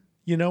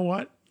you know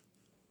what?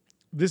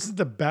 This is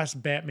the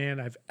best Batman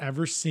I've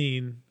ever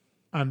seen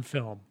on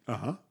film.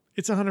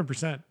 It's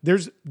 100%.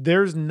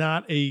 There's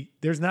not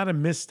a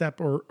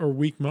misstep or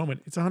weak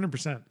moment. It's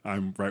 100%.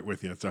 I'm right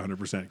with you. It's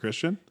 100%.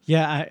 Christian?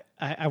 Yeah,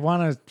 I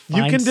want to.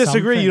 You can disagree.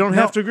 Something. You don't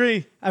have to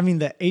agree. I mean,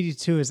 the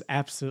 82 is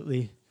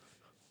absolutely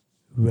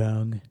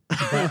wrong.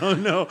 Oh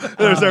no!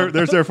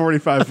 There's our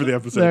 45 for the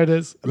episode. There it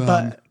is.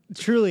 But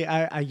truly,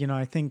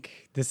 I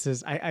think this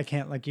is. I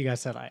can't, like you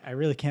guys said. I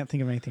really can't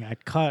think of anything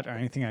I'd cut or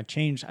anything I'd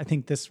change. I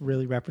think this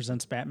really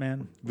represents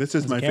Batman. This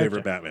is my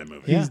favorite Batman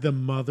movie. He's the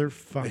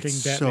motherfucking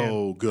it's Batman.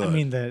 So good. I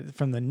mean,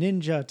 from the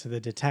ninja to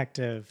the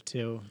detective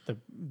to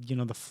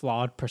the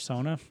flawed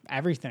persona,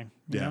 everything.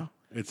 You know?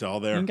 It's all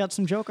there. And got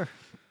some Joker.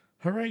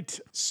 All right.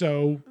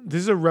 So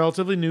this is a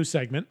relatively new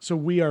segment. So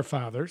we are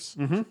fathers,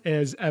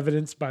 as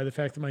evidenced by the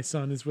fact that my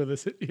son is with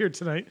us here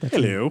tonight.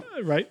 Hello.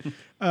 Right.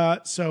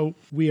 So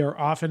we are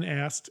often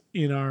asked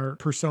in our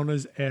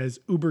personas as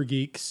uber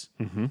geeks,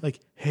 like,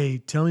 hey,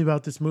 tell me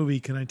about this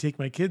movie. Can I take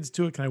my kids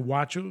to it? Can I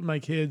watch it with my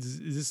kids?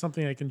 Is this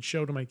something I can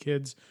show to my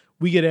kids?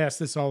 We get asked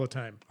this all the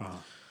time.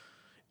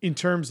 In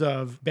terms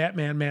of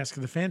Batman Mask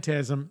of the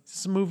Phantasm,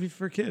 it's a movie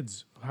for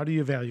kids. How do you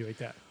evaluate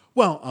that?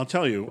 Well, I'll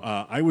tell you,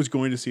 I was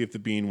going to see if the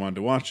Bean wanted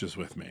to watch this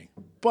with me.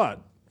 But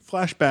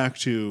flashback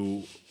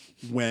to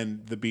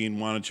when the Bean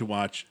wanted to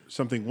watch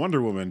something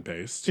Wonder Woman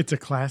based. It's a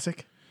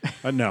classic?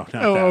 No, not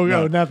that.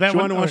 No, not that She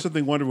one. wanted to watch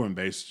something Wonder Woman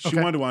based. She Okay.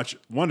 wanted to watch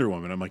Wonder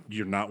Woman. I'm like,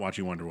 you're not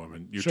watching Wonder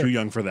Woman. You're too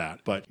young for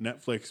that. But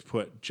Netflix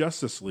put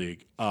Justice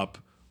League up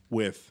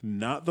with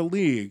not the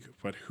League,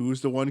 but who's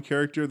the one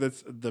character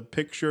that's the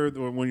picture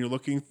when you're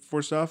looking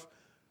for stuff?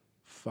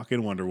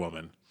 Fucking Wonder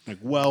Woman. Like,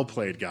 well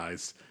played,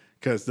 guys.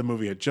 Because the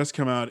movie had just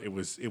come out.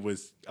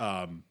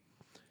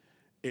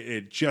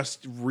 It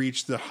just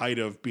reached the height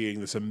of being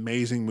this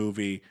amazing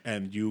movie.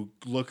 And you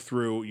look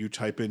through, you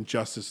type in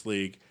Justice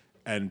League,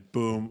 and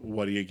boom,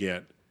 what do you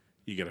get?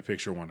 You get a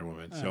picture of Wonder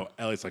Woman. So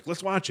Ellie's like,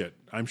 let's watch it.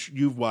 I'm sure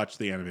you've watched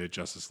the animated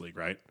Justice League,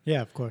 right?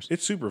 Yeah, of course.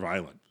 It's super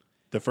violent.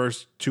 The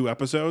first 2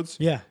 episodes?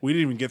 Yeah. We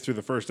didn't even get through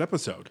the first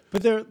episode.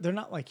 But they're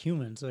not like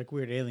humans, they're like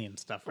weird alien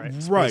stuff, right?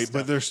 Right,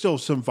 but there's still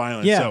some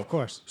violence. Yeah, so, of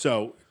course.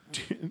 So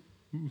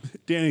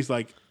Danny's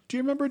like, do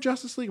you remember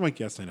Justice League? I'm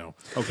like, yes, I know.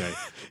 Okay.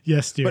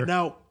 Yes, dear. But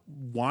now,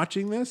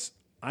 watching this,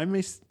 I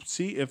may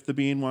see if the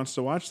Bean wants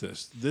to watch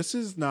this. This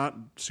is not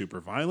super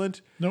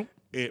violent. Nope.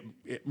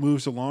 It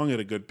moves along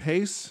at a good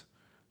pace.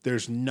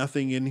 There's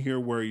nothing in here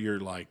where you're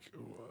like,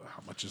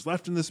 how much is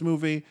left in this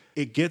movie?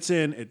 It gets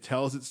in, it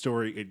tells its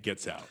story, it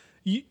gets out.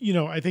 You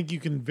know, I think you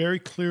can very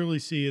clearly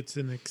see it's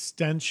an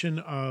extension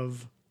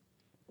of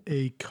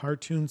a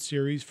cartoon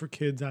series for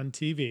kids on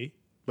TV.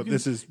 But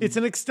it's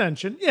an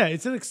extension. Yeah,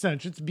 it's an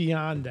extension. It's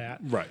beyond that.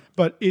 Right.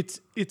 But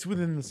it's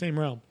within the same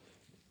realm.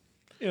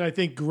 And I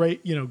think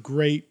great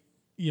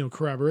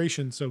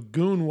corroboration. So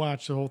Goon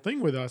watched the whole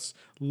thing with us,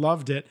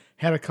 loved it,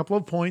 had a couple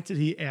of points that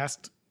he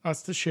asked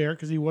us to share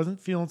because he wasn't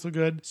feeling so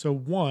good. So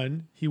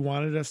one, he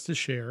wanted us to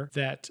share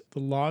that the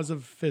laws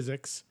of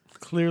physics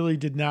clearly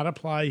did not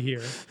apply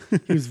here.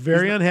 He was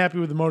very unhappy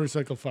with the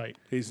motorcycle fight.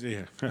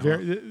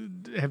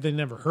 Have they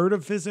never heard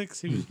of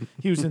physics?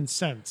 He was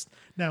incensed.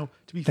 Now,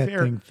 to be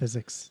fair,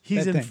 physics.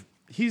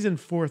 He's in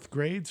fourth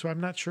grade, so I'm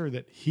not sure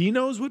that he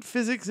knows what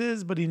physics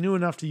is, but he knew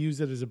enough to use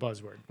it as a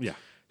buzzword. Yeah.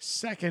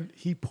 Second,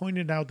 he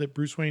pointed out that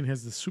Bruce Wayne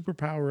has the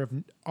superpower of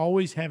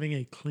always having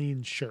a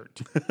clean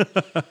shirt,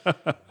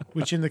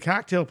 which in the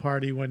cocktail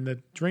party, when the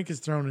drink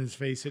is thrown in his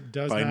face, it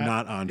does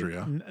not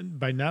Andrea.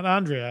 By not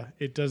Andrea,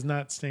 it does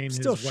not stain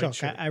Still his white shook.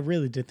 shirt. I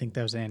really did think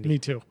that was Andy. Me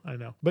too. I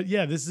know. But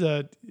yeah, this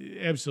is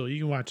absolutely,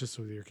 you can watch this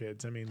with your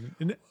kids. I mean,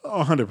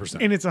 100%.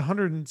 And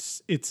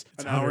it's it's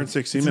an hour and 16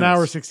 minutes. minutes. An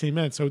hour 16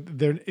 minutes. So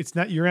it's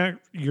not you're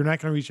not going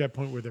to reach that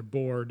point where they're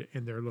bored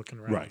and they're looking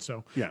around. Right.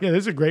 So yeah,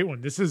 this is a great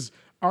one. This is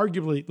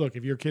arguably, look,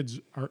 if your kids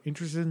are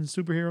interested in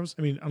superheroes,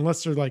 I mean,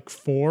 unless they're like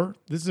 4,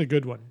 this is a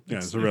good one.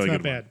 It's a really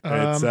good bad. One.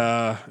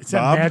 It's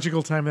that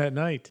magical time of that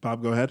night.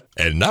 Bob, go ahead.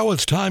 And now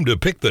it's time to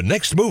pick the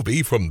next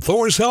movie from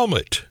Thor's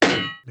helmet.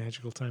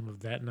 Magical time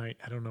of that night.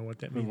 I don't know what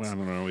that means. I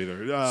don't know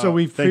either. So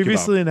we've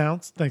previously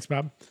announced, thanks,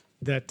 Bob,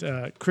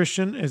 that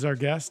Christian, as our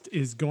guest,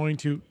 is going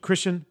to...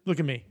 Christian, look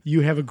at me.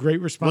 You have a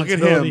great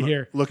responsibility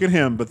here. Look at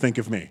him, but think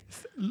of me.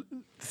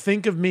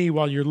 Think of me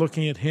while you're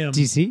looking at him.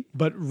 DC?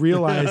 But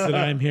realize that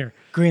I'm here.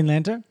 Green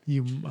Lantern?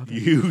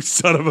 You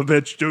son of a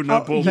bitch. Do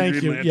not pull thank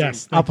Green you. Lantern.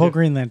 Yes, I'll pull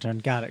Green Lantern.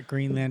 Got it.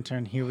 Green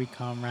Lantern. Here we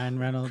come. Ryan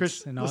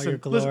Reynolds in all your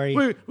glory.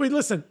 Wait,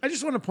 listen. I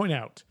just want to point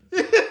out.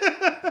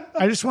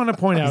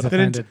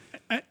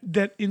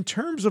 That in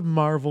terms of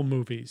Marvel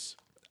movies,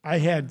 I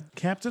had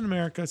Captain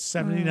America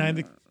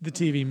 79, the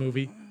TV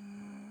movie,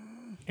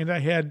 and I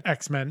had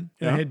X-Men,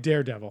 and I had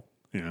Daredevil.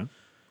 Yeah.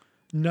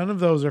 None of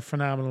those are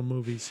phenomenal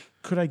movies.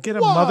 Could I get a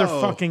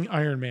motherfucking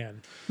Iron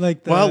Man?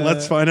 Well,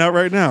 let's find out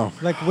right now.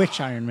 Like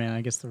which Iron Man? I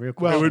guess the real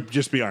question. Well, it would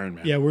just be Iron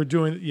Man. Yeah, we're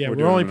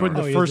only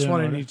putting the first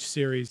one in each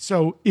series.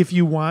 So if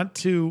you want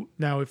to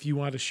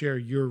share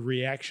your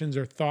reactions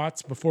or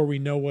thoughts before we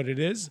know what it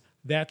is,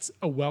 that's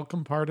a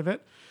welcome part of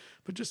it.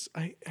 But just,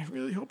 I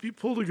really hope you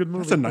pulled a good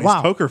movie. That's a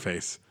nice poker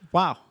face.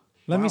 Wow.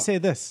 Let me say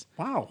this.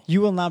 Wow.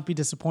 You will not be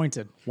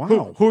disappointed.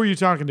 Wow. Who are you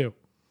talking to?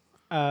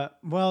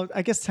 Well,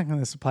 I guess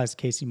technically this applies to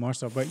Casey more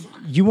so, but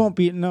you won't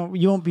be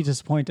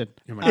disappointed.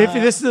 If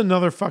this is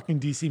another fucking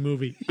DC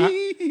movie. All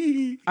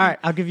right,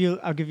 I'll give you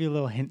a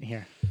little hint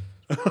here.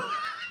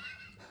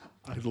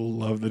 I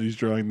love that he's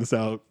drawing this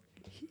out.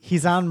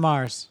 He's on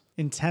Mars.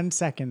 In 10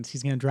 seconds,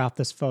 he's going to drop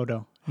this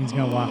photo. He's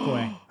going to walk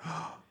away.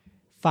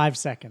 5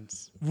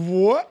 seconds.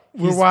 What?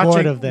 He's We're watching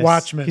bored of this.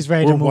 Watchmen. He's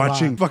ready to move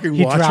watching on. fucking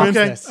He Watchmen? dropped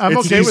Okay, this. I'm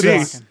It's okay with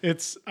DC.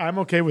 this. I'm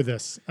okay with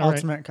this. All right.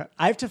 Ultimate cut.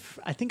 I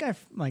think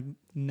I've like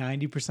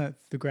 90%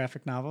 the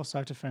graphic novel, so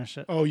I have to finish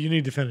it. Oh, you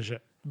need to finish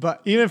it.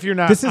 But even if you're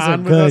not this is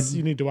on with us,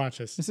 you need to watch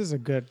this. This is a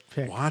good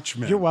pick.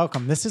 Watchmen. You're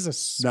welcome. This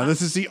is Now,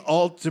 this is the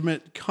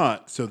ultimate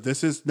cut. So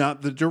this is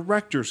not the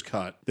director's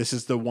cut. This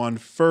is the one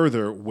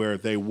further where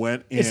they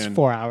went in. It's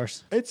 4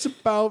 hours. It's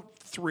about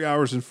 3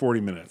 hours and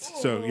 40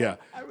 minutes. So, yeah.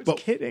 I was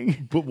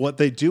kidding. But what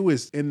they do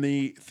is in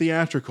the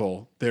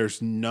theatrical,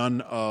 there's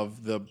none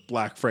of the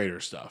Black Freighter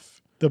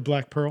stuff. The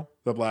Black Pearl?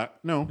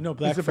 No,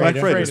 Black It's a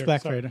Freighter. Freighter. It's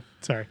Black Freighter.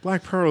 Sorry.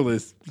 Black Pearl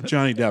is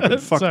Johnny Depp.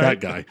 And fuck Sorry. that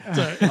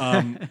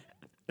guy.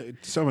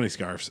 So many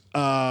scarves.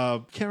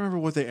 Can't remember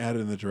what they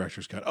added in the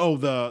director's cut. Oh,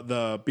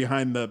 the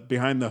behind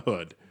the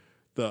hood,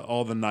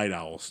 all the Night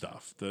Owl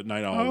stuff. The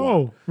Night Owl. Oh,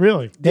 one.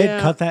 really? They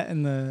cut that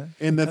in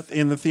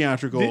the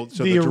theatrical.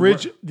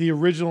 The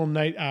original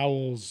Night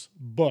Owl's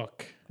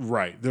book.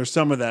 Right. There's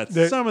some of that.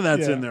 Some of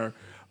that's in there.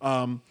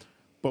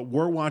 But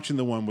we're watching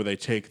the one where they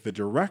take the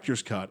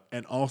director's cut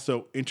and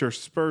also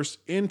intersperse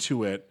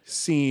into it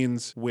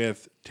scenes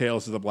with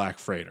Tales of the Black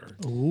Freighter.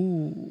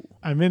 Ooh,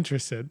 I'm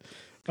interested.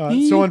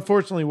 So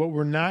unfortunately, what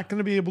we're not going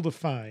to be able to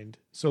find,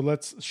 so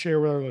let's share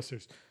with our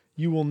listeners,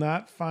 you will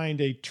not find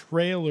a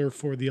trailer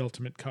for the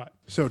ultimate cut.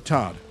 So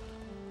Todd.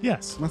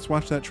 Yes. Let's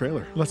watch that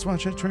trailer. Let's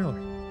watch that trailer.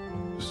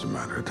 Just a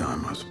matter of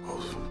time, I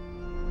suppose.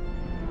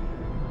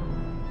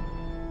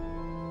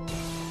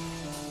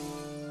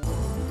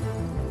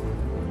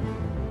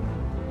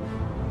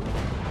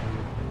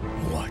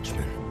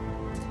 Watchman,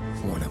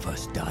 one of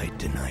us died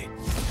tonight.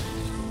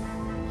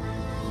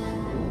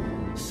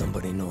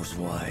 Somebody knows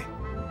why.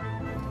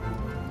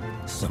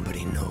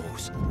 Somebody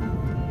knows.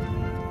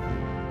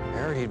 I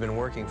heard he'd been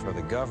working for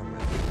the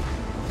government.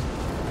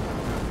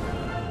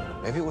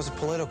 Maybe it was a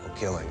political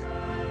killing.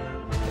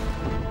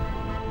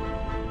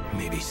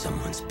 Maybe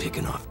someone's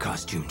picking off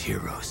costumed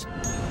heroes.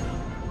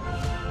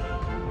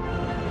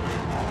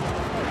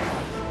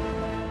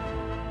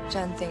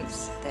 John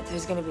thinks that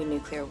there's going to be a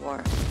nuclear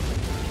war.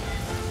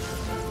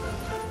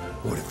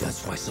 What if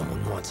that's why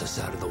someone wants us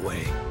out of the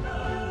way?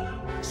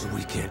 So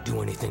we can't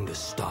do anything to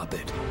stop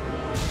it.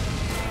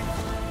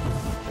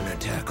 An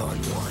attack on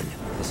one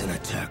is an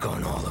attack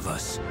on all of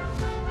us.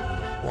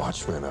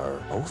 Watchmen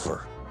are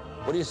over.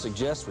 What do you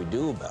suggest we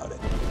do about it?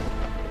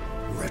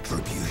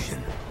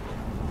 Retribution.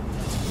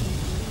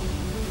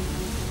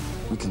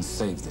 We can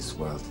save this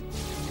world.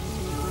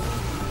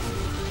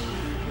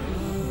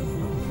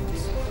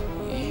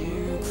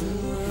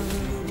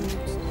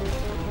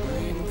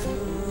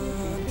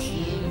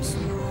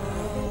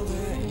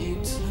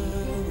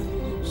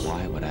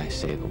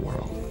 save the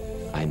world,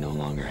 I no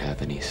longer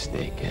have any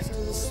stake in.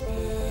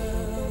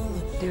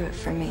 Do it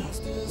for me.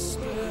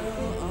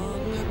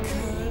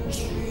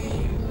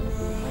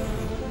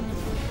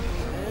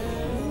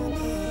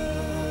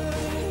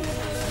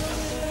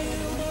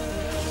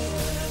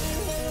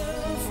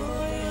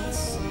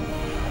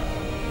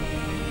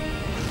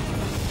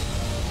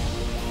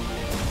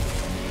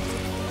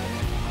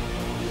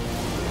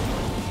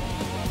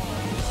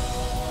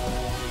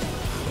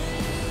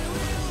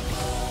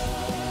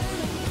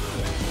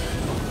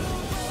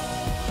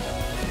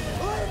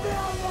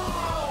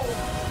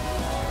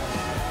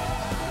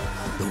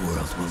 The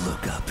world will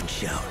look up and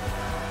shout,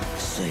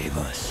 "Save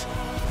us."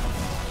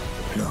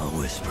 And I'll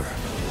whisper,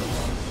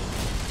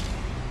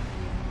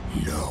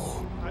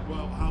 "No."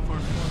 Well, how far?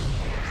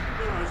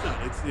 No, it's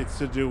not. It's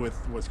to do with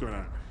what's going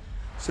on.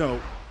 So,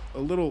 a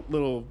little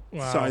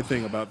Wow. side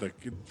thing about the.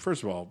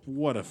 First of all,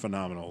 what a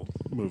phenomenal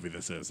movie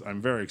this is.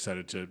 I'm very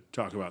excited to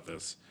talk about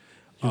this.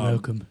 You're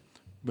welcome.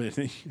 But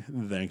thank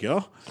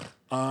you.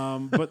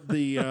 But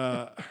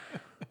the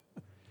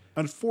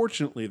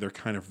unfortunately, they're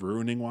kind of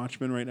ruining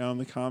Watchmen right now in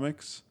the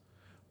comics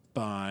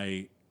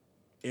by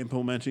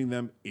implementing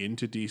them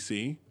into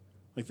DC.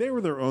 Like, they were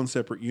their own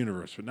separate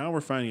universe, but now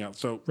we're finding out.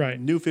 So,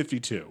 New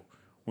 52,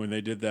 when they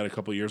did that a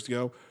couple years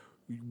ago,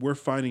 we're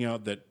finding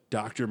out that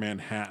Dr.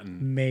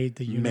 Manhattan Made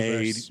the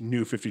universe. made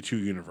New 52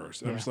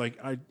 universe. Yeah. I'm just like,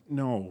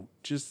 no,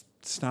 just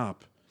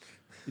stop.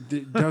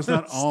 It does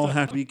not all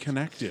have to be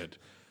connected.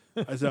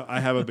 So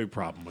I have a big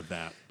problem with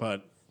that.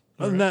 But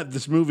other than that,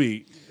 this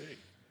movie.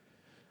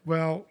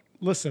 Well,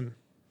 listen.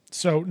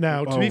 So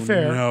now, to be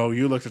fair. No,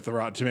 you looked at the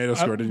Rotten Tomatoes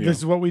score, didn't you? This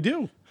is what we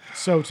do.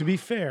 So to be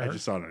fair. I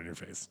just saw it on your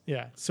face.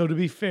 Yeah. So to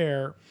be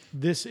fair,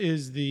 this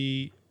is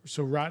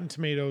so Rotten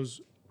Tomatoes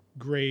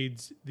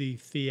grades the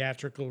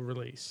theatrical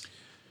release.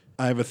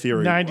 I have a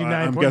theory.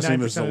 99.9% I'm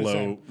guessing this is a of the low.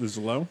 same. This is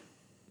low?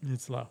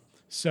 It's low.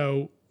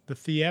 So the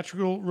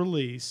theatrical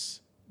release,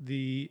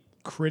 the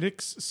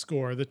critics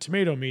score, the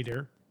tomato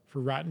meter for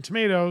Rotten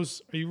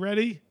Tomatoes. Are you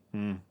ready?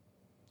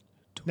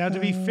 Now, to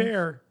be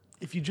fair,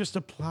 if you just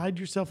applied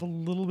yourself a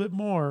little bit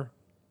more,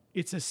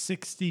 it's a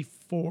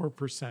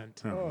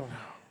 64%. Oh.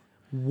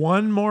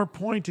 One more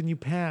point and you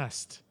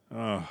passed.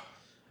 Oh.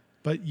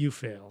 But you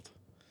failed.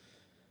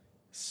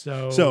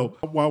 So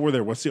while we're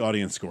there, what's the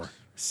audience score?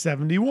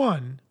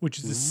 71, which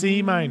is a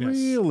C minus.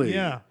 Really?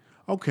 Yeah.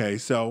 Okay,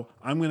 so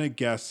I'm going to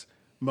guess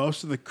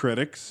most of the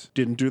critics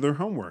didn't do their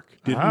homework.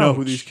 Didn't know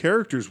who Ouch. these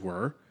characters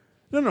were.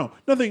 No,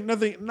 nothing,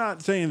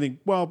 not saying anything.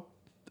 Well,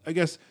 I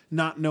guess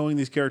not knowing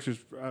these characters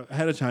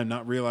ahead of time,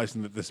 not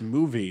realizing that this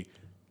movie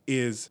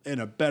is, in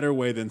a better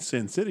way than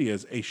Sin City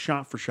is, a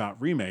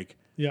shot-for-shot remake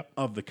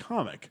of the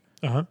comic.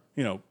 Uh-huh.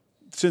 You know,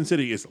 Sin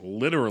City is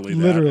literally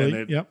that,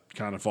 and it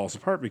kind of falls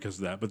apart because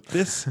of that. But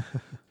this,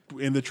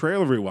 in the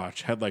trailer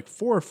rewatch, had like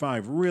 4 or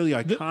 5 really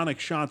iconic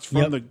shots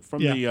from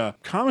the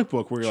comic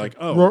book where you're like,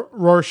 oh,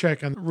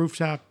 Rorschach on the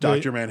rooftop,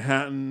 Dr.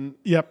 Manhattan.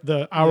 Yep,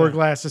 the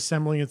hourglass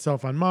assembling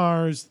itself on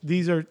Mars.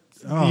 These are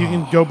you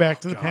can go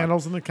back to the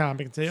panels in the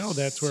comic and say, oh,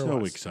 that's where it was.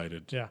 So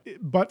excited. Yeah,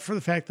 but for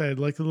the fact that I'd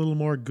like a little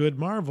more good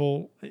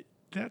Marvel,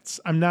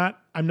 I'm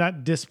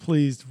not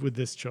displeased with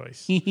this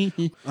choice.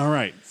 All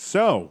right,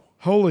 so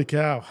holy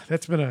cow,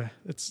 it's been an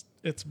evening.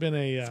 It's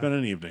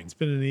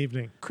been an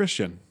evening.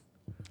 Christian,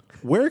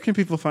 where can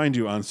people find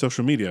you on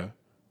social media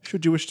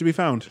should you wish to be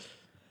found?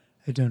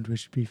 I don't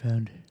wish to be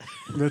found.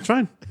 That's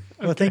fine.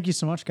 Well, thank you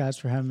so much, guys,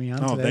 for having me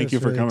on today. Thank you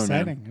for coming,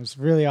 exciting. man. It was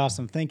really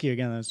awesome. Thank you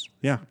again. That was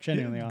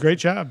genuinely awesome. Great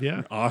job.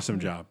 Yeah. Awesome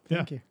job.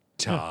 Thank you.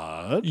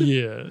 Todd?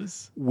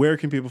 Yes. Where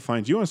can people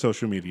find you on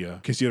social media?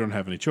 Because you don't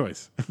have any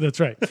choice. That's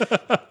right.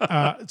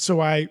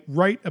 So I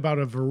write about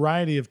a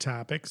variety of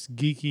topics,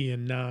 geeky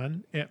and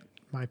non, at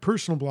my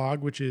personal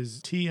blog, which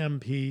is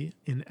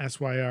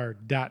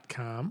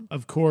tmpinsyr.com.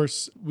 Of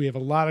course, we have a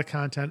lot of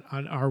content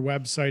on our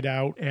website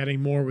out,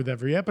 adding more with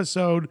every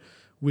episode,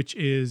 which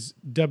is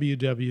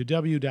www.tsphc.com,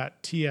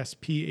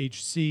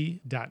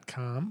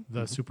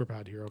 the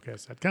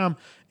superpodherocast.com,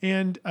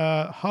 and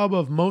hub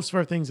of most of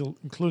our things,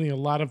 including a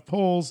lot of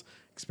polls.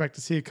 Expect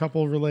to see a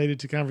couple related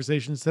to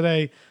conversations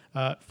today.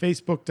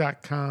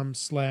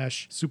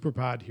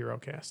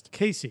 Facebook.com/SuperPodHeroCast.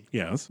 Casey.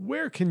 Yes.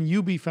 Where can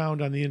you be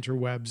found on the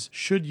interwebs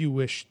should you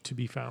wish to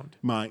be found?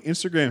 My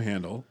Instagram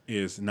handle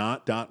is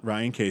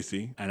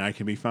not.RyanCasey, and I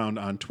can be found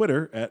on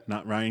Twitter at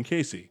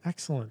notryancasey.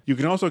 Excellent. You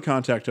can also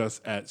contact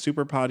us at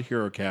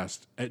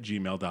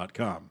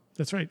superpodherocast@gmail.com.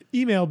 That's right.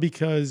 Email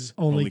because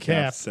only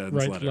Cap sends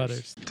writes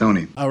letters.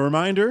 Tony. A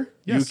reminder,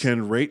 Yes. you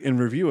can rate and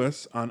review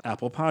us on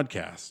Apple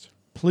Podcast.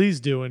 Please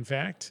do, in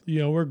fact.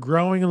 We're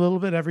growing a little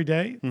bit every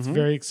day. It's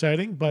very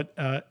exciting, but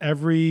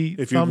every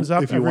thumbs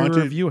up, every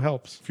review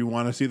helps. If you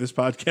want to see this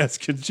podcast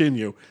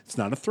continue, it's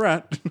not a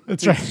threat.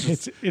 That's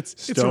right.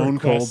 It's stone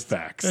cold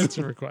facts. It's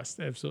a request,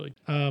 absolutely.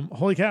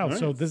 Holy cow. Right.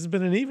 So this has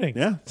been an evening.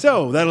 Yeah.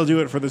 So that'll do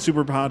it for the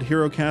Superpod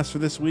HeroCast for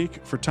this week.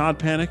 For Todd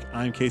Panic,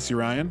 I'm Casey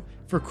Ryan.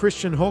 For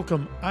Christian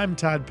Holcomb, I'm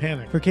Todd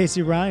Panic. For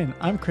Casey Ryan,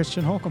 I'm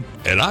Christian Holcomb.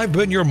 And I've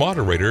been your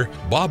moderator,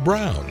 Bob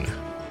Brown.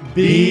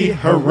 Be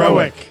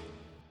heroic.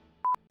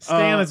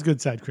 Stay on his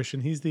good side,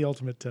 Christian. He's the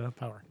ultimate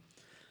power.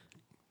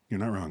 You're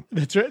not wrong.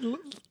 That's right.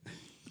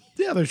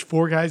 Yeah, there's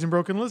 4 guys in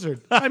Broken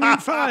Lizard. I mean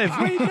 5.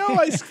 Wait, no,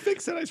 I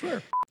fixed it, I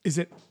swear. Is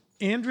it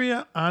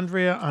Andrea?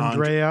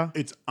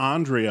 It's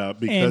Andrea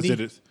because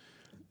Andy.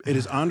 it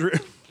is Andrea.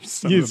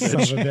 Son You of a son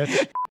bitch. of a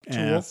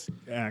bitch.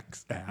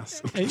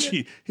 Ass. Hey,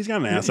 Gee, he's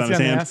got an ass he's on his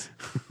got an hand. ass.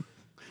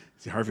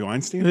 Is he Harvey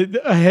Weinstein?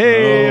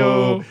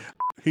 Hey-o.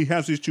 He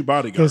has these 2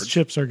 bodyguards. Those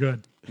chips are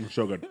good. They're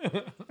so good.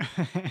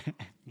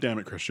 Damn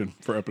it, Christian,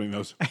 for opening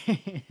those.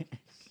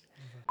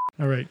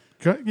 All right.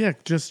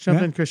 Just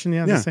jump in, Christian.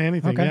 Yeah, just say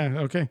anything. Okay. Yeah,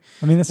 okay.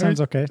 I mean, this All sounds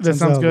right. okay. It That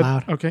sounds a good. little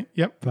loud. Okay,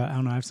 yep. But I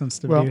don't know. I have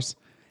sensitive Well- ears.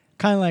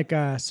 Kind of like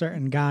a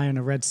certain guy in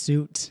a red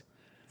suit.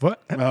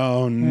 What?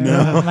 Oh,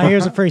 no. My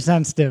ears are pretty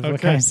sensitive.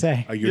 What can I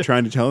say? Are you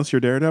trying to tell us you're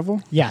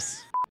Daredevil?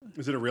 Yes.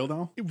 Is it a real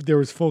doll? There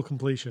was full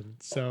completion,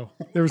 so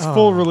there was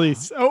full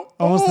release.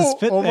 Almost the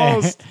spit there.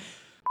 almost.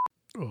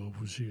 Oh,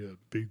 was he a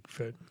big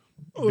fat?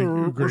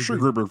 Was she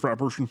a big fat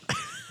person?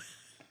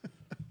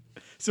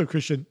 So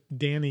Christian,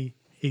 Danny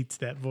hates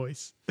that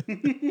voice.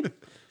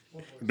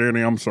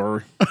 Danny, I'm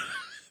sorry.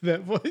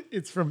 That voice.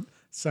 It's from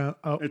Sound.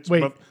 Oh, It's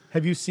wait. about-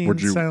 Have you seen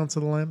Would you- Silence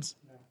of the Lambs?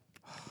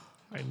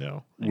 I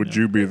know. Would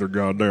you be the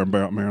goddamn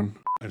Batman?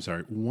 I'm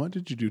sorry. What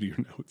did you do to your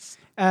notes?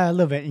 A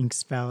little bit ink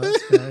spells.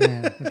 But,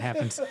 it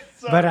happens.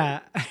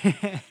 But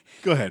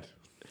Go ahead.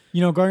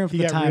 you know, growing up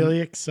He at the got time, really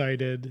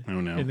excited.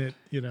 Oh, no. And it,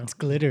 it's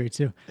glittery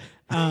too.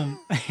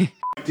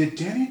 Did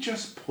Danny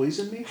just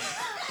poison me?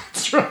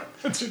 That's right.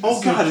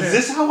 Oh, God. Is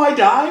this how I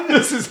die?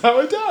 This is how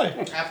I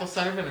die. Apple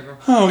cider vinegar.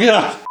 Oh,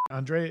 God.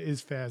 Andrea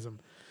is Phasm.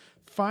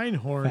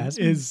 Feinhorn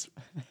Phasm? is.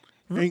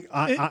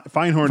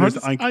 Feinhorn is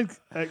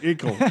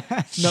Inkle.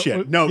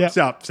 Shit. No, yeah.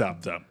 stop.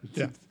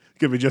 Yeah.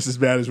 Could be just as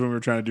bad as when we were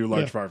trying to do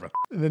large Farva.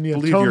 And then you have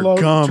Believe Tone your Loc.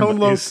 gum Tone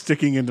Loc. is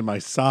sticking into my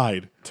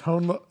side.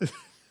 Tone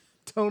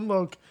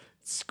Loc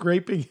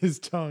scraping his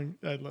tongue.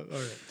 All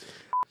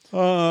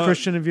right.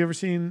 Christian, have you ever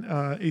seen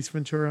Ace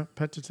Ventura: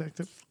 Pet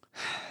Detective?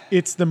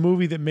 It's the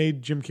movie that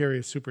made Jim Carrey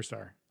a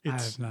superstar. I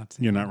have not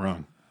seen You're not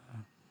wrong.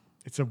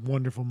 It's a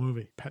wonderful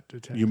movie, Pet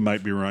Detective. You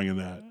might be wrong in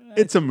that.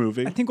 It's a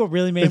movie. I think what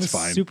really made him a It's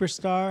fine.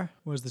 superstar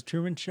was the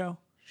Truman Show.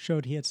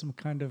 Showed he had some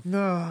kind of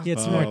No. he had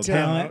some more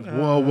talent.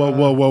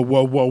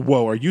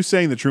 Whoa. Are you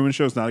saying The Truman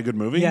Show is not a good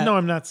movie? Yeah. No,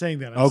 I'm not saying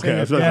that. I'm Okay, saying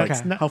I was that like,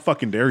 it's not- how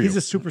fucking dare you? He's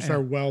a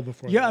superstar well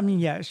before Yeah, that. I mean,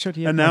 yeah, it showed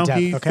he had And more now depth,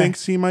 he okay?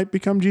 thinks he might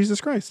become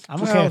Jesus Christ.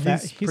 I'm Well, okay with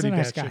that. he's He's a pretty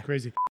nice batshit guy.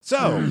 crazy.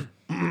 So,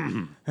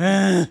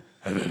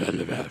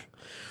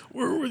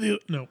 Where were the...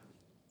 No.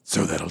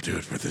 so that'll do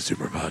it for the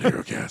Superpod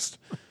Hero Cast.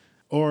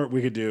 Or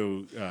we could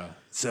do,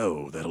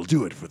 so that'll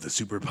do it for the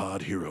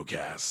Superpod Hero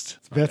Cast.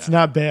 That's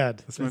not bad.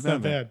 That's not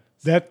not bad.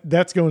 bad.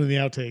 That's going in the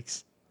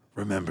outtakes.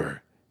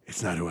 Remember,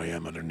 it's not who I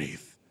am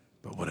underneath,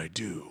 but what I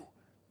do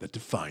that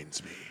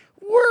defines me.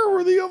 Where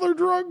were the other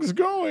drugs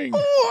going?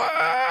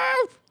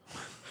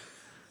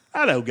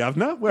 Hello,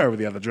 Governor. Where were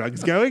the other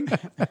drugs going?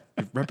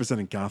 You're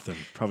representing Gotham.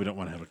 Probably don't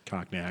want to have a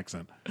Cockney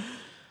accent.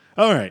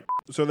 All right.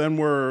 So then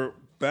we're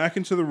back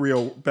into the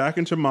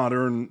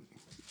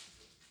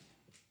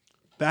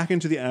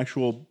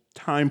actual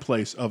time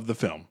place of the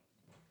film.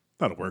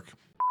 That'll work.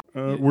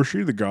 Was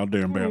she the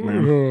goddamn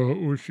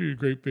Batman? Was she a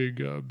great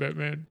big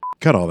Batman?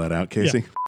 Cut all that out, Casey.